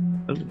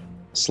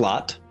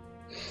slot.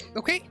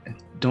 Okay.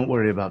 Don't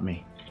worry about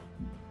me.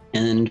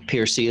 And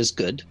Piercy is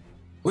good.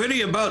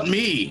 Worry about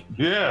me.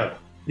 Yeah.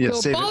 Yeah,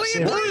 So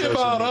Worry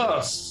about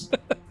us.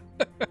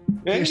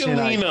 And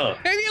Yelena.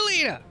 And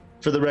Yelena.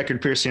 For the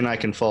record, Piercy and I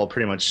can fall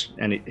pretty much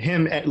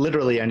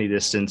literally any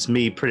distance.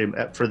 Me,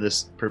 for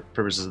this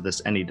purposes of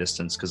this, any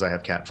distance, because I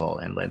have catfall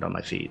and land on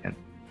my feet, and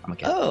I'm a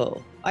cat.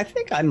 Oh, I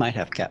think I might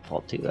have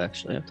catfall too.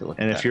 Actually, I have to look.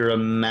 And at if you're a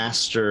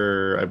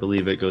master, I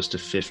believe it goes to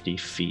 50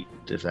 feet.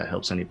 If that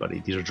helps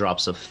anybody, these are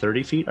drops of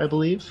 30 feet, I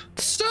believe.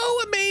 So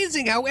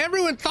amazing how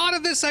everyone thought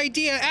of this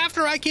idea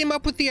after I came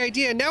up with the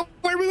idea. Now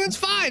everyone's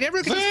fine.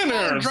 Everyone can just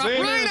fall and drop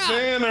right out.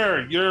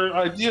 Xander, your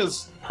idea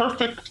is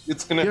perfect.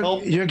 It's going to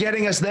help. You're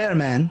getting us there,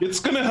 man. It's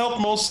going to help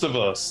most of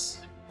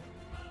us.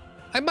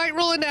 I might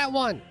roll in that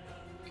one.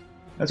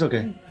 That's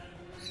okay.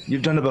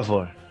 You've done it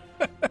before.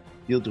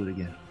 You'll do it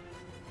again.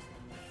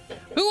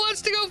 Who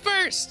wants to go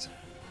first?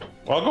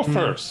 I'll go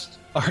first.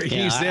 All right,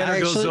 Yeah, Xander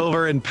goes actually-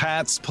 over and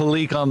pats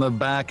Palik on the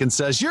back and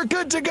says, "You're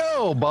good to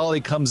go." Bali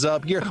comes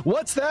up.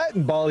 What's that?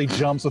 And Bali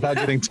jumps without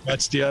getting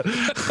touched yet.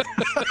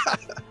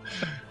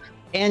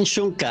 And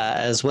Shunka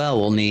as well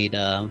will need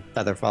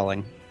feather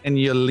falling. And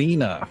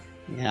Yelena.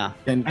 Yeah.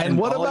 And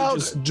what Bali about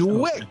just-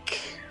 Dwick?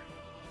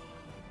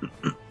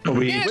 Are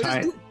we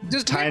Yeah,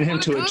 just tying him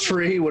to a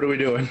tree? What are we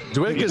doing?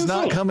 Dwick is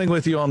not coming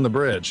with you on the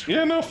bridge.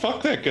 Yeah, no,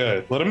 fuck that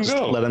guy. Let him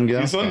go. let him go?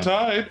 He's Okay.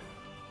 untied.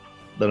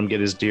 Let him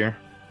get his deer.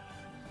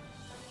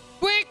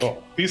 Quick!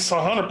 Oh, he's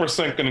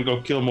 100% going to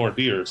go kill more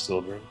deer,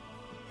 Sildren.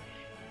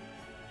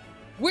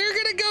 We're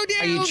gonna go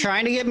down. Are you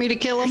trying to get me to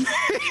kill him?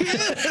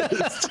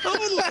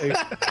 Totally.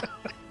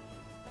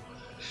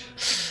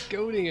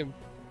 goading him?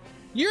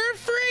 You're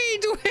free,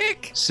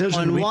 Dwick.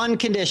 On one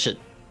condition.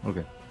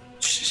 Okay.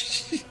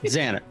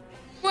 Xander,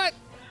 What?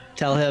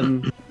 tell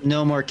him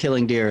no more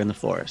killing deer in the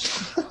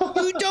forest.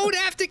 You don't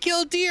have to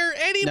kill deer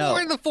anymore No.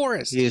 in the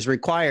forest. He is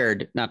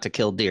required not to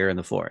kill deer in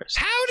the forest.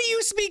 How do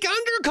you speak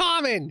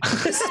Undercommon?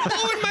 This is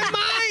blowing my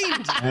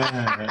mind.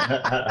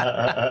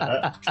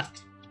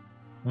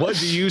 What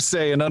do you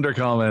say in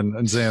Undercommon,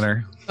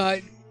 Xander?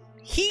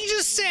 He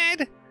just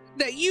said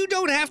that you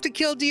don't have to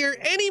kill deer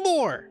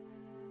anymore.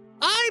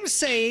 I'm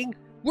saying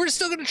we're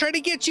still going to try to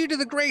get you to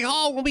the Great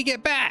Hall when we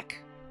get back.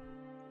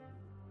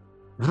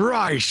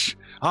 Right.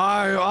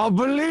 I'll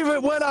believe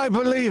it when I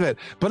believe it.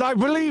 But I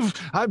believe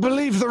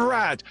the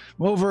rat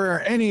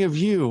over any of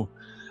you.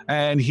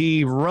 And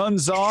he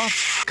runs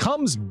off,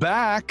 comes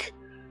back,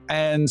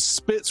 and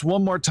spits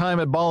one more time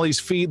at Bali's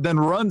feet, then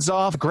runs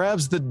off,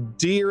 grabs the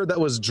deer that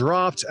was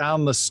dropped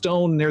on the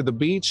stone near the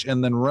beach,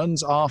 and then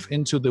runs off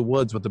into the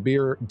woods with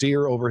the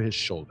deer over his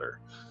shoulder.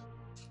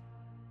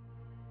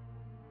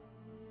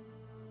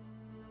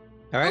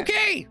 All right.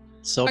 Okay.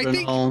 Sildren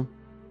think- will.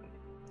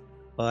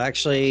 Well,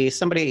 actually,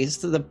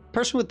 the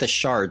person with the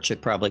shard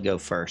should probably go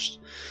first.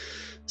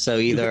 So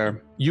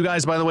either You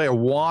guys, by the way,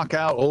 walk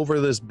out over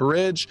this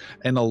bridge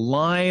in a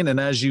line, and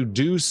as you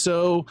do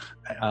so,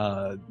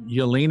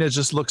 Yelena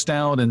just looks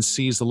down and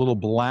sees a little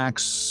black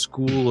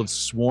school of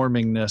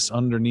swarmingness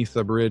underneath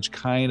the bridge,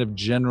 kind of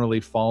generally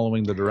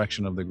following the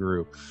direction of the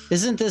group.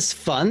 isn't this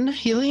fun,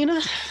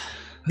 Helena?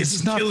 This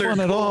is not killer fun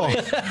at all.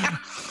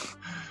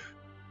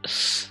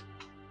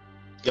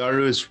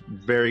 Yaru is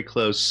very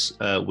close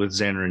with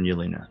Xander and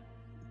Yelena.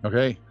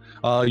 Okay.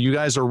 You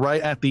guys are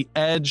right at the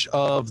edge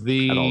of At all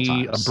the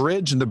times.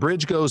 bridge, and the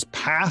bridge goes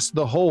past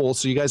the hole,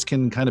 so you guys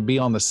can kind of be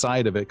on the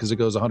side of it because it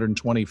goes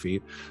 120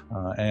 feet.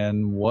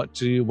 And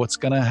what's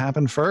going to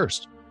happen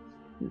first?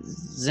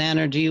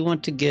 Xander, do you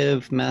want to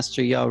give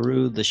Master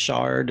Yaru the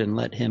shard and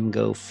let him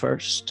go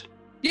first?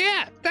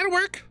 Yeah, that'll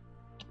work.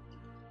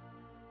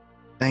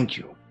 Thank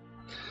you.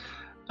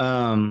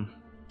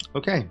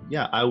 Okay,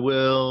 yeah, I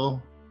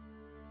will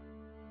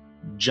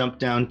jump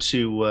down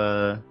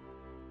to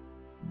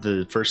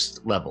the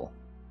first level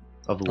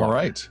of the water. All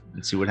right.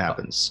 And see what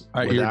happens.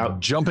 All right, you're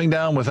jumping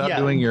down without Yeah,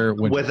 doing your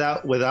wind.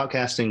 without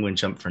casting wind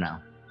jump for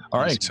now. All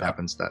We'll right. see what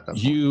happens that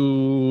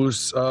You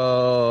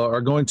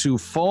are going to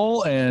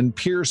fall and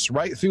pierce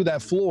right through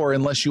that floor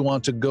unless you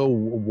want to go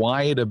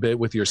wide a bit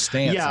with your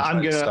stance. Yeah,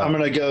 and try to stop. I'm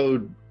gonna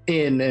go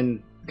in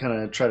and kind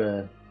of try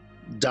to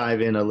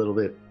dive in a little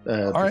bit,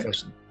 right.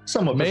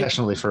 somewhat Make-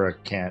 professionally for a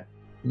cat.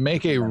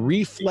 Make a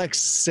reflex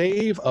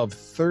save of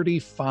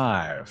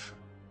 35.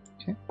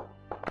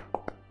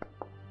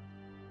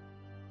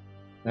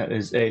 That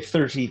is a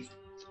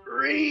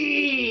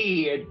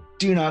 33. I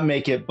do not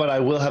make it, but I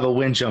will have a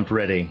wind jump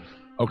ready.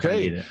 I Okay.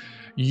 need it.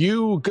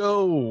 You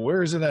go,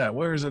 where's it at?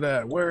 Where's it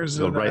at? Where's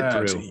Go it right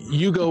at? through.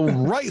 You go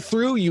right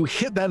through, you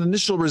hit that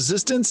initial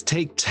resistance,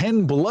 take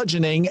 10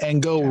 bludgeoning,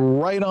 and go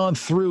right on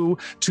through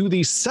to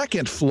the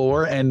second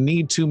floor and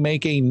need to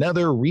make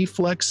another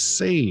reflex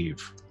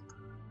save.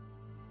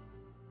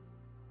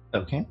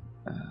 Okay.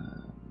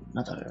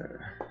 Another.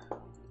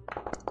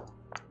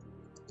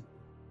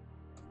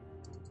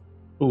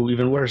 Ooh,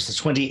 even worse. It's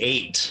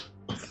 28.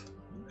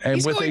 And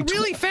He's with going a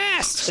really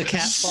fast. The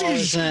cat fall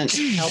isn't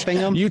helping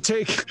him. you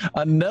take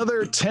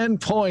another 10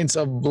 points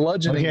of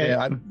bludgeoning. Okay.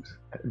 I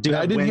Do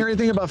didn't hear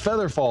anything about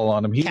Featherfall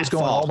on him. He was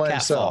going all by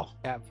himself.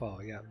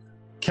 Catfall, yeah.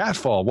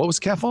 Catfall. What was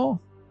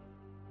Catfall?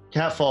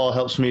 Catfall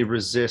helps me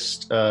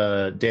resist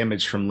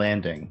damage from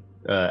landing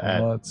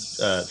at Let's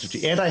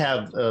 50. And I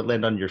have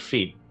land on your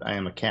feet. I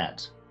am a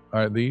cat. All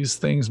right, these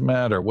things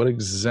matter. What Let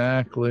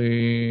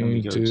exactly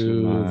me go to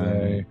do my-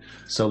 they?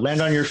 So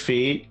land on your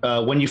feet.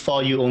 When you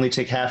fall, you only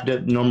take half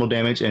normal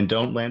damage and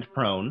don't land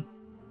prone.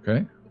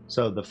 Okay.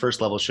 So the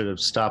first level should have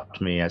stopped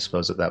me, I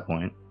suppose, at that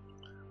point.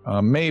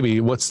 Maybe.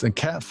 What's the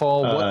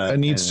Catfall? What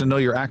needs to and- know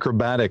your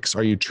acrobatics?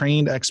 Are you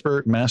trained,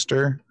 expert,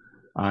 master?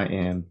 I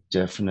am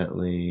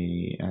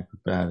definitely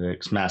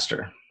acrobatics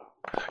master.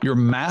 Your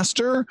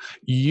master?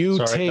 You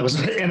Sorry, that take was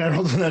and I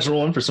rolled a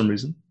natural one for some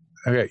reason.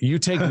 Okay, you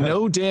take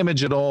no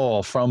damage at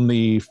all from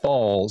the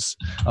falls.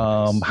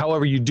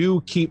 However, you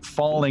do keep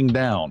falling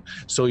down.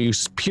 So you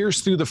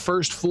pierce through the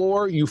first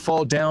floor, you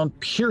fall down,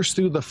 pierce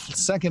through the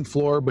second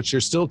floor, but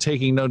you're still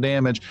taking no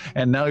damage.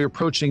 And now you're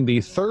approaching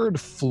the third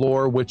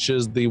floor, which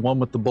is the one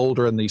with the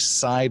boulder and the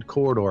side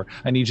corridor.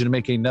 I need you to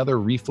make another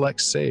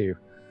reflex save.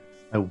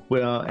 I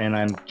will, and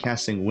I'm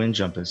casting Wind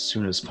Jump as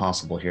soon as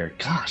possible here.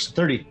 Gosh,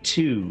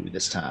 32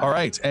 this time. All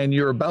right, and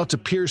you're about to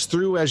pierce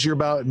through as you're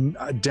about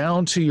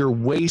down to your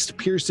waist,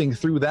 piercing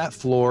through that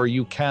floor.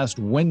 You cast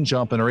Wind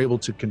Jump and are able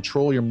to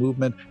control your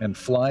movement and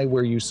fly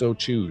where you so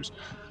choose.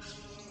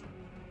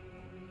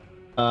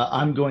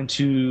 I'm going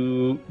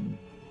to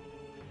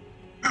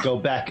go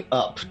back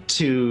up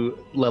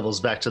 2 levels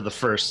back to the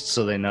first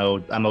so they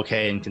know I'm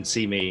okay and can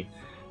see me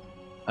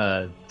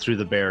through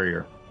the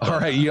barrier. All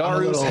right,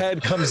 Yaru's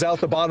head comes out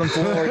the bottom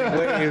floor and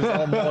waves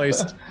all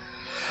moist.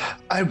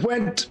 I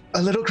went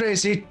a little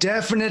crazy.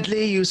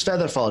 Definitely use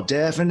Featherfall.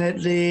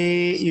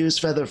 Definitely use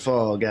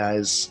Featherfall,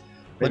 guys.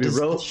 What is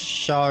the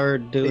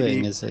shard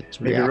doing? Is it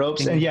maybe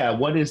ropes? reacting? And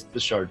what is the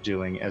shard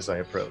doing as I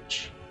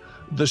approach?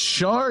 The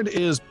shard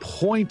is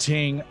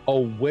pointing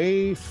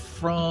away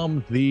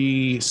from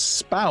the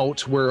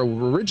spout where it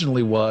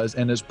originally was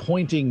and is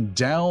pointing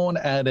down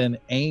at an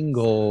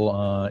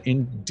angle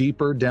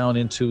deeper down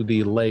into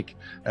the lake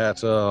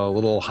at a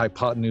little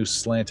hypotenuse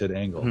slanted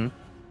angle.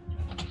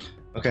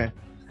 Mm-hmm. Okay.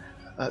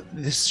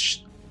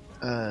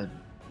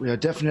 We are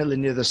definitely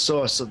near the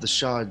source of the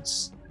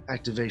shard's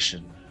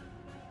activation.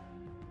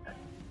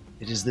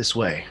 It is this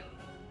way.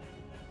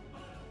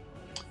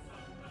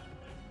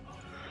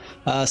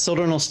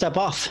 Sildren will step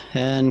off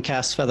and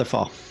cast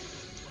Featherfall.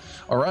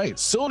 All right,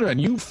 Sildren,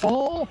 you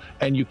fall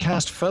and you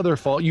cast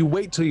Featherfall. You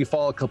wait till you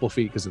fall a couple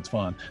feet because it's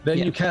fun. Then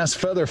you cast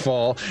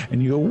Featherfall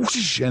and you go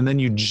whoosh, and then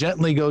you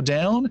gently go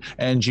down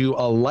and you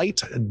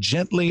alight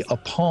gently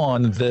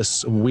upon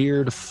this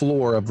weird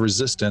floor of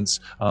resistance,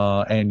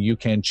 and you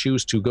can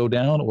choose to go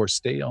down or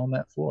stay on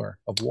that floor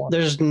of water.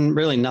 There's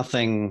really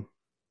nothing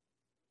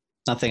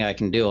I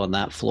can do on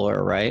that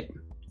floor, right?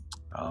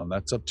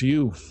 That's up to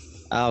you.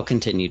 I'll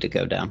continue to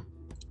go down.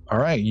 All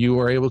right, you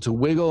are able to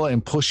wiggle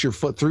and push your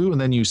foot through, and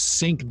then you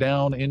sink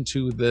down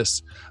into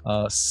this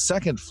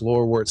second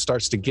floor where it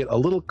starts to get a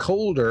little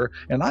colder,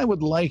 and I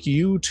would like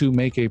you to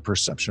make a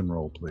perception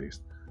roll,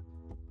 please.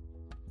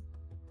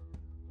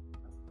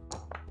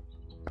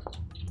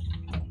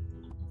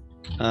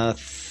 Uh,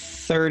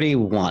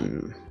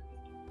 31.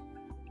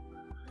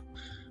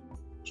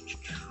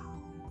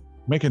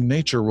 Make a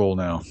nature roll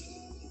now.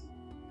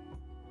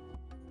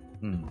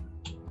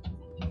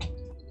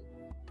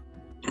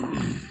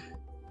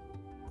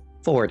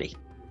 40.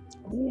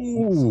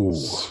 Ooh.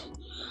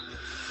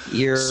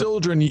 You're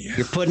Sildren,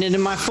 you're putting it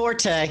in my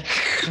forte.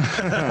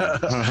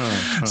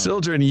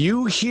 Sildren,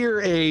 you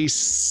hear a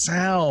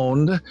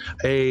sound,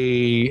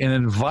 an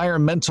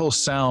environmental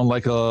sound,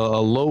 like a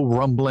low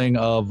rumbling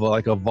of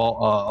like a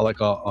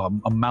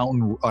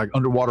mountain, like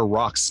underwater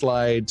rock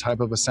slide type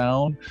of a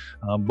sound.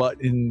 But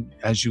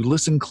as you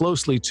listen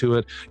closely to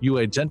it, you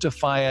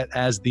identify it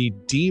as the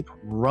deep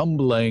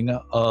rumbling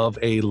of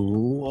a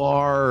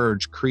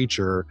large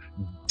creature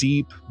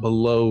deep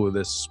below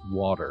this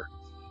water.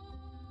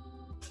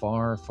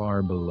 Far,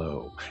 far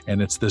below,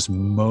 and it's this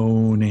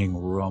moaning,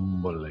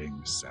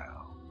 rumbling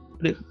sound.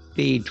 Would it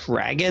be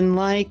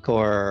dragon-like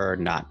or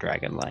not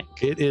dragon-like?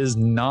 It is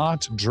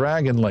not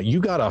dragon-like.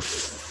 You got a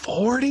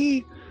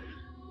 40?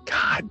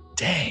 God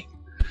dang.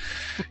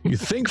 You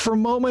think for a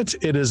moment,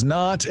 it is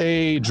not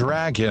a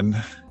dragon,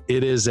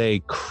 it is a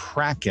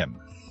kraken.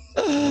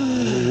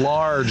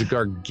 Large,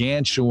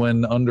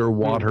 gargantuan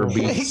underwater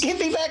beast. Get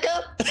me back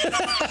up!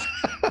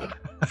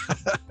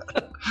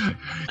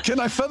 Can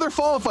I feather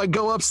fall if I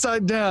go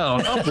upside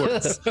down?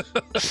 Upwards.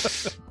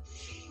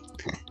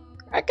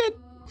 I could.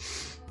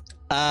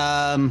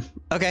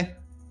 Okay.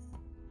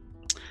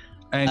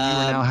 And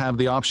you now have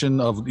the option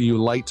of you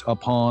light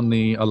upon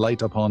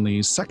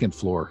the second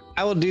floor.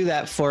 I will do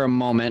that for a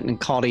moment and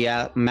call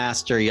to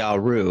Master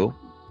Yaru.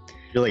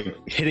 You're like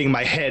hitting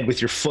my head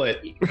with your foot.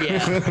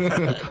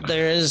 Yeah.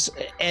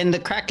 And the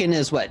Kraken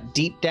is what?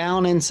 Deep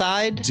down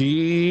inside?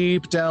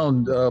 Deep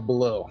down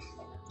below.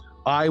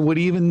 I would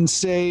even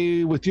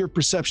say, with your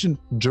perception,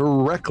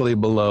 directly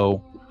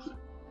below.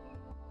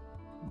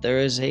 There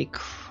is a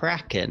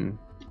Kraken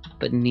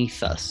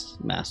beneath us,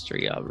 Master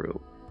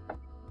Yaru.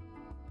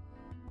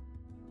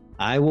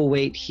 I will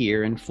wait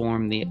here and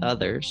inform the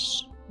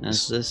others,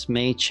 as this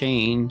may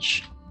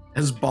change.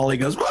 As Bali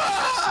goes,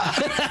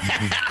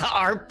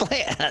 our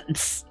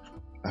plans.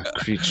 A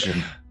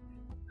creature.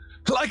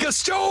 Like a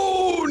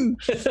stone!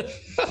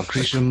 A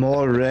creature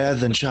more rare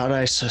than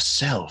Charais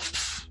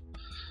herself.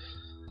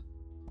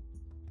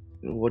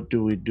 What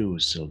do we do,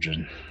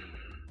 Sildren?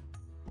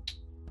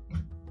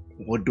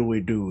 What do we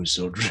do,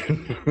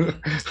 Sildren?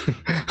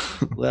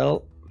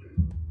 Well,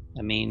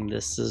 I mean,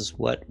 this is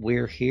what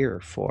we're here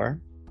for.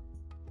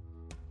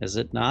 Is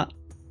it not?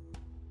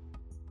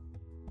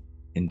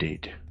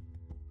 Indeed.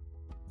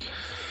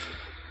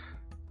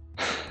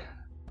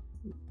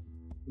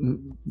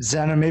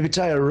 Xander, maybe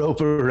tie a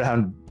rope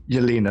around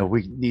Yelena.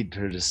 We need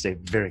her to stay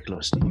very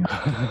close to you.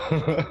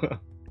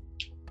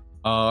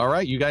 All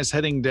right, you guys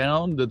heading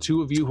down? The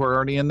two of you who are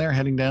already in there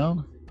heading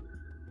down?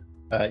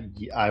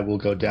 I will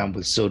go down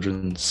with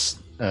Sildren's.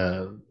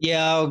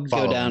 Yeah, I'll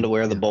go down to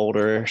where the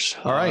boulders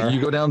All right, you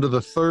go down to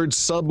the third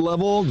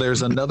sub-level.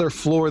 There's another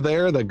floor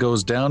there that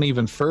goes down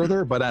even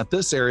further, but at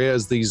this area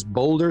is these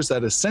boulders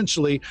that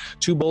essentially,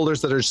 two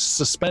boulders that are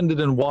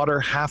suspended in water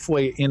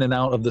halfway in and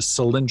out of the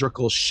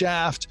cylindrical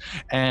shaft,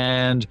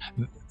 and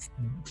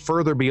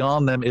further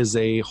beyond them is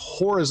a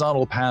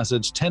horizontal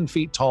passage, 10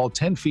 feet tall,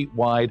 10 feet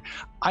wide,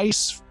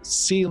 ice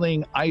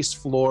ceiling, ice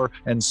floor,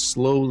 and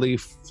slowly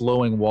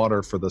flowing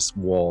water for the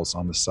walls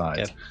on the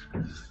sides.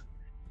 Okay.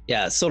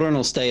 Yeah, Sildren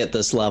will stay at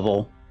this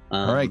level.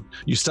 All right,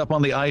 you step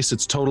on the ice,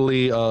 it's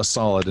totally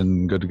solid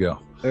and good to go.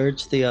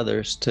 Urge the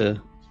others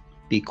to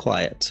be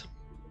quiet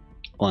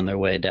on their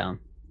way down.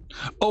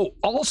 Oh,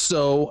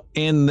 also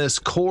in this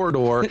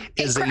corridor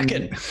is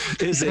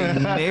a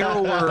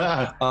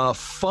narrower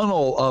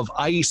funnel of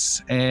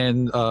ice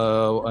and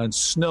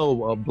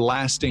snow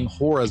blasting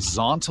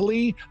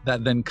horizontally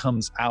that then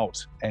comes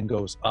out and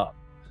goes up.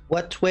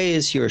 What way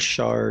is your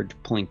shard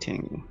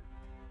pointing?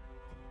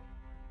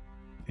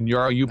 And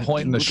you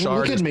pointing, the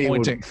shard is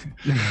pointing.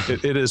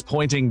 It is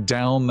pointing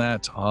down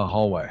that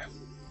hallway.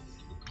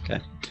 Okay,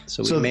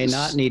 so we may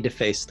not need to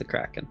face the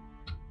Kraken.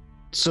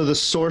 So the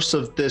source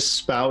of this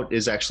spout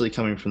is actually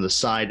coming from the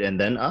side and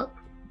then up?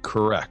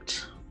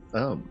 Correct.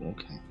 Oh,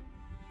 okay.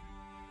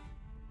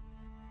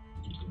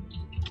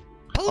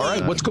 All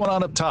right, what's going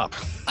on up top?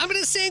 I'm going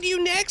to send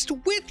you next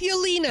with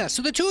Yelena,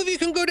 so the two of you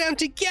can go down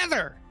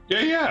together.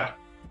 Yeah.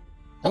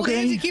 Hold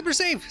hands and keep her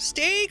safe.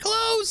 Stay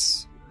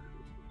close.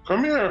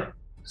 Come here.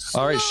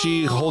 All right,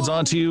 she holds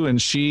on to you,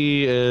 and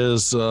she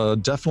is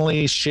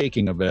definitely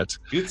shaking a bit.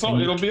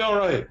 It'll be all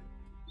right.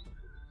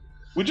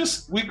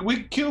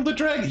 We killed the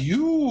dragon.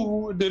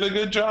 You did a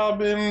good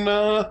job in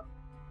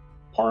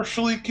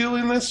partially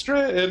killing this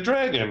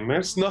dragon.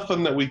 There's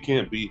nothing that we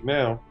can't beat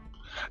now.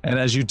 And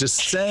as you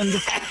descend,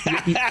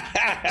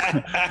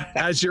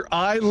 as your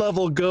eye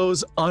level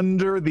goes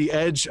under the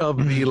edge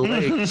of the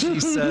lake, she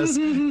says,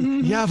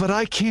 "Yeah, but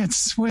I can't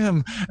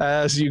swim."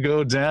 As you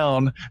go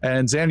down,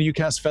 and Xander, you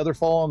cast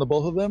Featherfall on the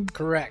both of them?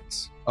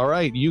 Correct. All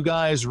right, you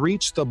guys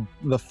reach the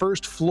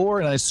first floor,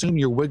 and I assume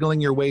you're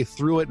wiggling your way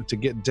through it to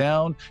get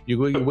down. You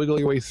wiggle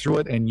your way through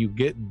it, and you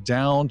get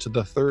down to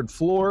the third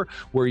floor,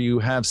 where you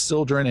have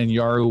Sildren and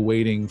Yaru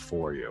waiting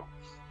for you.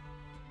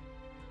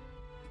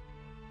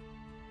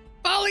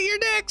 Ollie, you're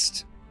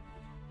next.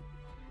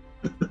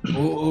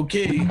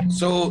 Okay,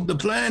 so the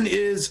plan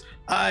is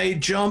I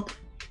jump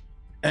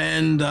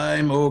and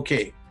I'm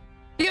okay.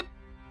 Yep.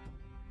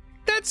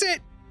 That's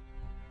it.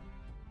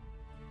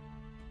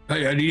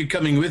 Are you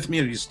coming with me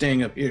or are you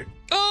staying up here?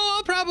 Oh,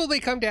 I'll probably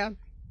come down.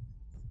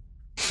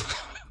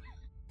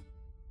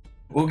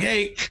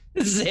 Okay.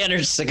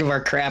 Xander's sick of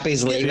our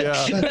crappies leaving.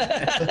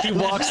 Yeah. He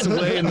walks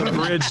away and the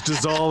bridge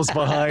dissolves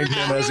behind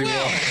him as he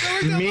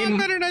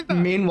walks.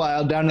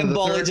 Meanwhile, down in the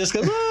Bali third, just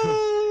goes,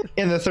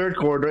 in the third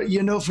corridor,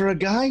 for a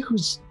guy who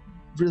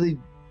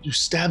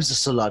stabs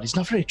us a lot, he's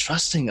not very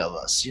trusting of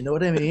us. You know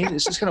what I mean?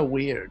 It's just kind of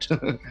weird.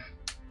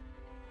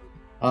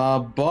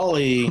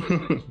 Bali,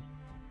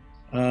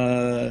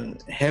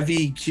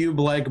 heavy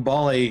cube-like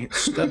Bali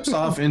steps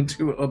off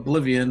into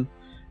oblivion,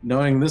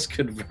 knowing this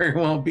could very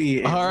well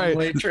be a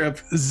one-way trip.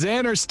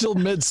 Xander's still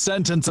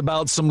mid-sentence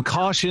about some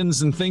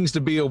cautions and things to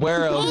be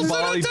aware of.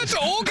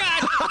 Oh,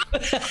 God!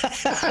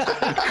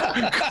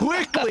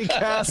 Quickly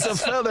casts a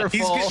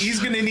Featherfall.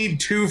 He's going to need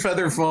 2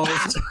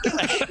 Featherfalls.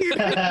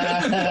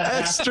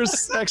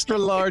 extra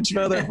large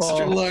Featherfall.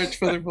 Extra large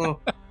Featherfall.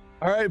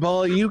 All right,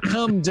 Bali, you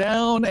come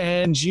down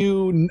and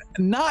you,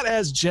 not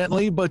as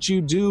gently, but you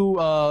do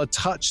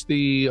touch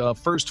the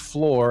first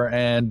floor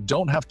and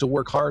don't have to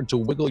work hard to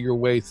wiggle your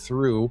way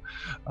through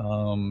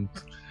and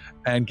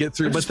get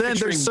through. But then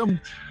there's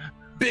some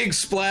big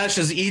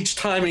splashes each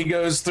time he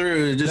goes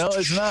through. No,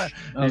 it's not.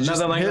 It's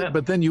just like that.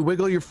 But then you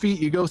wiggle your feet,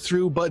 you go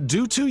through. But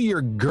due to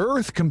your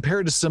girth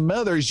compared to some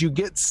others, you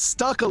get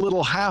stuck a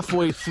little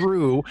halfway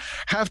through,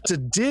 have to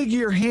dig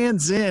your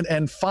hands in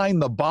and find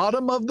the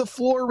bottom of the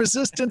floor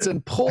resistance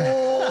and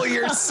pull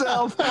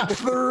yourself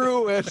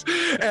through it.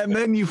 And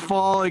then you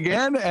fall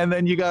again, and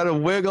then you got to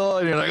wiggle,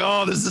 and you're like,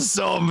 oh, this is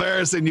so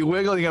embarrassing. You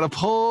wiggle, and you got to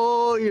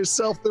pull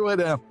yourself through it.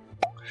 And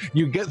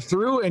you get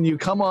through and you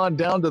come on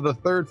down to the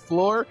third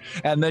floor,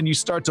 and then you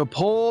start to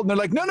pull, and they're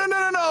like, no,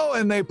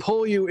 and they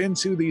pull you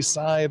into the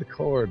side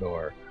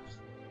corridor.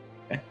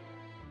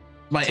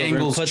 My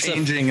angle's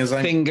changing as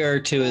I finger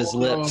to his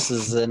lips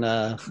as in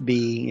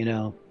be,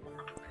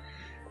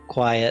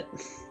 quiet.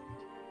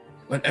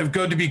 But I've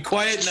got to be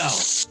quiet now.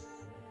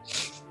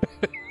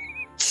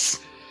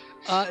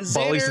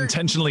 Bali's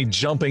intentionally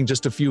jumping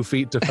just a few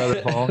feet to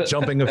Featherfall,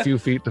 jumping a few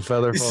feet to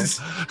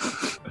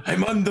Featherfall.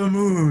 I'm on the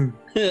moon.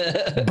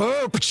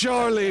 Burp,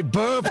 Charlie,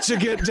 burp to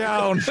get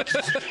down.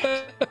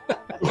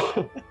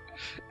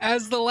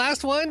 As the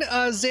last one,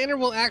 Xander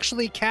will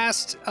actually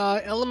cast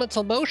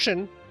Elemental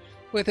Motion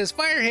with his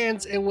fire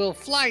hands and will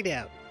fly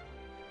down.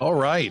 All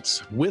right.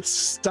 With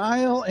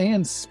style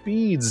and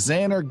speed,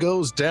 Xander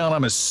goes down,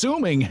 I'm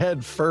assuming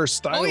head first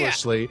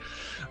stylishly,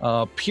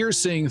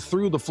 piercing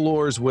through the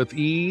floors with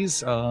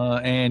ease,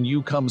 and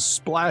you come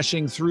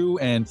splashing through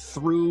and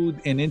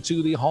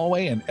into the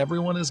hallway, and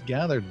everyone is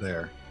gathered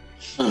there.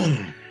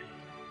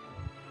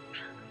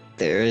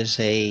 There is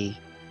a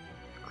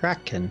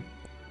kraken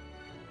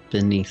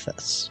beneath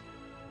us.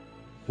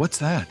 What's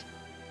that?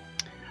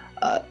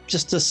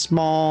 Just a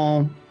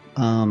small,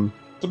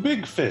 It's a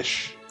big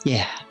fish.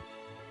 yeah.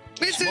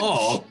 It's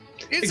Small.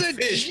 It's a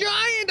Big fish.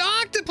 giant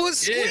octopus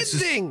squid Yes.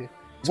 thing.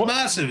 It's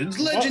massive. It's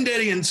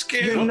legendary and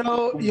scary. You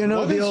know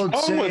What the is old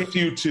wrong saying. with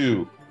you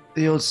two?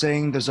 The old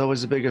saying, "There's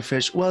always a bigger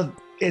fish." Well,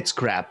 it's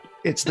crap.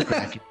 It's the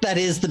kraken. That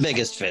is the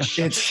biggest fish.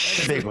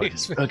 It's the big one.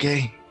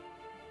 Okay,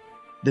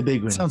 the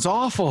big one. Sounds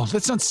awful.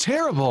 That sounds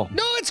terrible.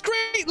 No, it's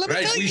great. Let me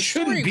Right, tell you we the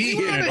shouldn't story. be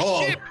We were here on at a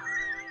all. ship.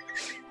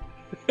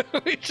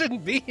 We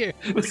shouldn't be here.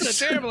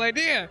 It's a terrible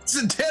idea. It's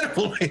a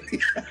terrible idea.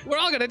 We're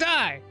all gonna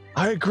die.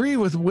 I agree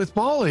with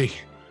Bali.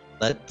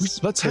 Let's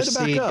head back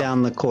proceed up.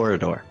 down the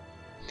corridor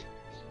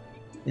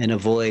and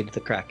avoid the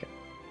kraken.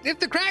 If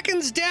the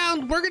Kraken's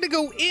down, we're gonna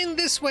go in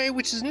this way,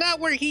 which is not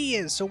where he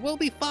is, so we'll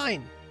be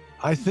fine.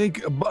 I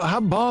think,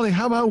 Bali,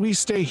 how about we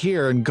stay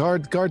here and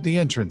guard the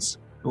entrance?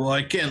 Well,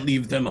 I can't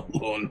leave them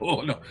alone.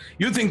 Oh, no.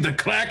 You think the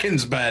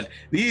Kraken's bad.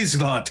 These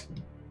not.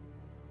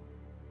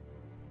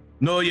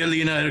 No,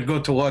 Yelena, I go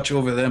to watch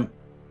over them.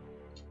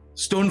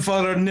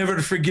 Stonefather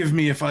never forgive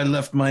me if I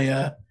left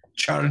my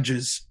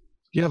charges.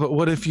 Yeah, but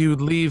what if you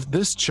leave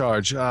this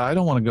charge? I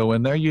don't want to go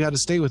in there. You got to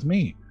stay with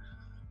me.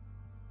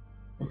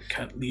 I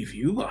can't leave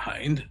you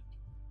behind.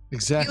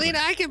 Exactly. Elena,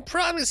 I can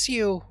promise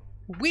you,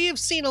 we have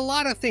seen a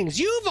lot of things.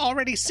 You've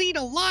already seen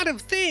a lot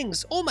of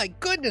things. Oh my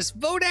goodness,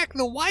 Vodak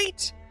the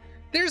White?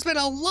 There's been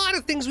a lot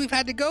of things we've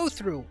had to go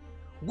through.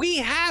 We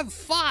have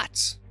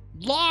fought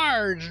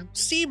large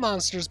sea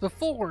monsters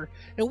before,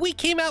 and we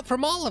came out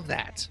from all of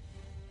that.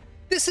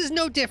 This is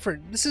no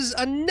different. This is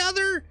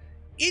another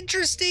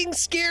interesting,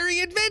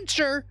 scary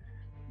adventure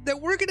that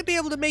we're going to be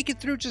able to make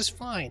it through just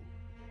fine.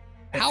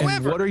 And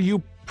However, what are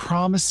you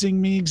promising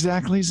me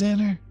exactly,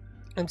 Xander?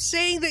 I'm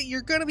saying that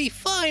you're going to be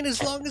fine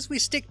as long as we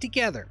stick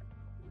together.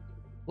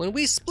 When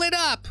we split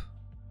up,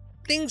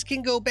 things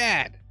can go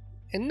bad.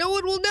 And no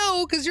one will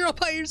know because you're all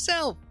by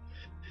yourself.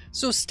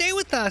 So stay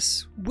with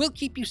us. We'll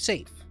keep you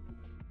safe.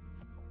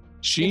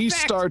 She In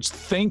fact- starts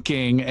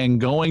thinking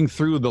and going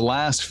through the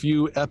last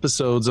few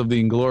episodes of the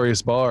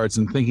Inglorious Bards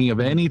and thinking of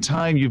any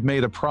time you've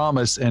made a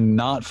promise and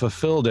not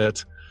fulfilled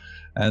it.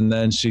 And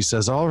then she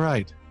says, all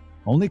right,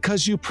 only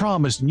because you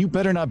promised, and you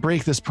better not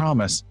break this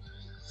promise.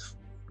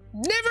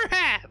 Never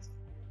have.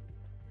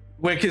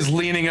 Wick is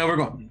leaning over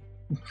going,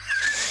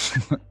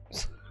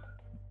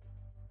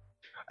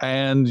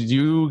 And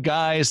you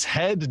guys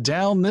head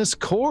down this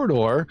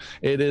corridor.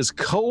 It is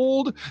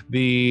cold.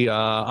 The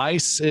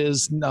ice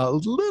is a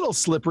little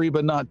slippery,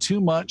 but not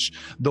too much.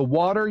 The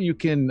water you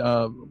can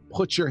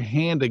put your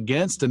hand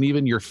against and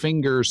even your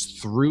fingers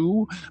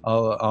through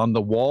on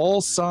the wall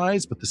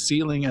sides, but the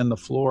ceiling and the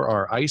floor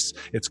are ice.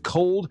 It's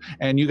cold,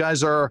 and you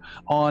guys are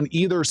on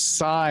either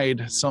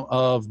side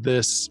of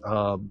this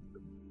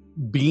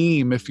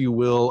beam, if you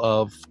will,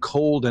 of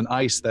cold and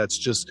ice that's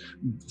just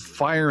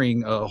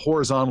firing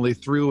horizontally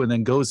through and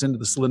then goes into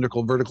the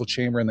cylindrical vertical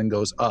chamber and then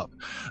goes up.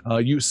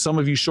 Some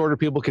of you shorter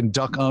people can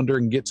duck under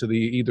and get to the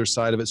either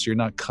side of it, so you're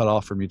not cut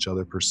off from each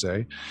other per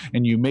se.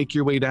 And you make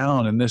your way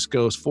down, and this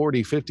goes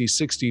 40, 50,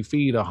 60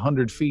 feet,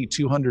 100 feet,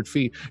 200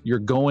 feet. You're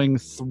going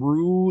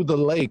through the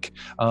lake,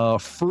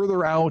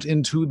 further out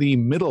into the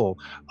middle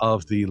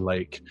of the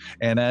lake.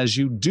 And as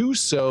you do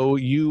so,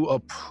 you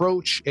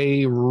approach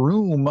a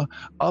room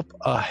up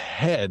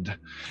ahead,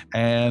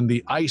 and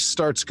the ice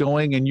starts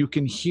going, and you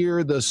can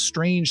hear the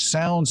strange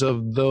sounds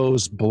of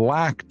those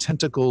black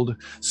tentacled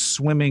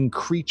swimming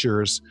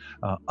creatures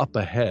up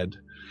ahead.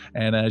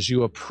 And as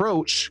you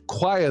approach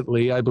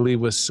quietly, I believe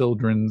with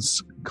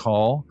Sildren's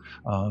call,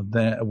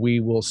 that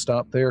we will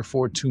stop there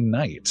for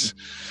tonight.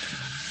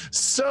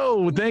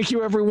 So thank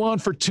you everyone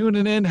for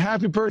tuning in.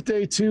 Happy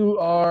birthday to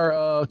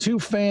our two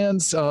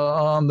fans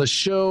on the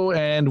show,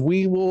 and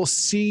we will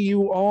see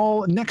you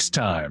all next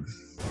time.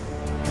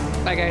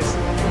 Bye, guys.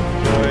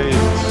 Bye.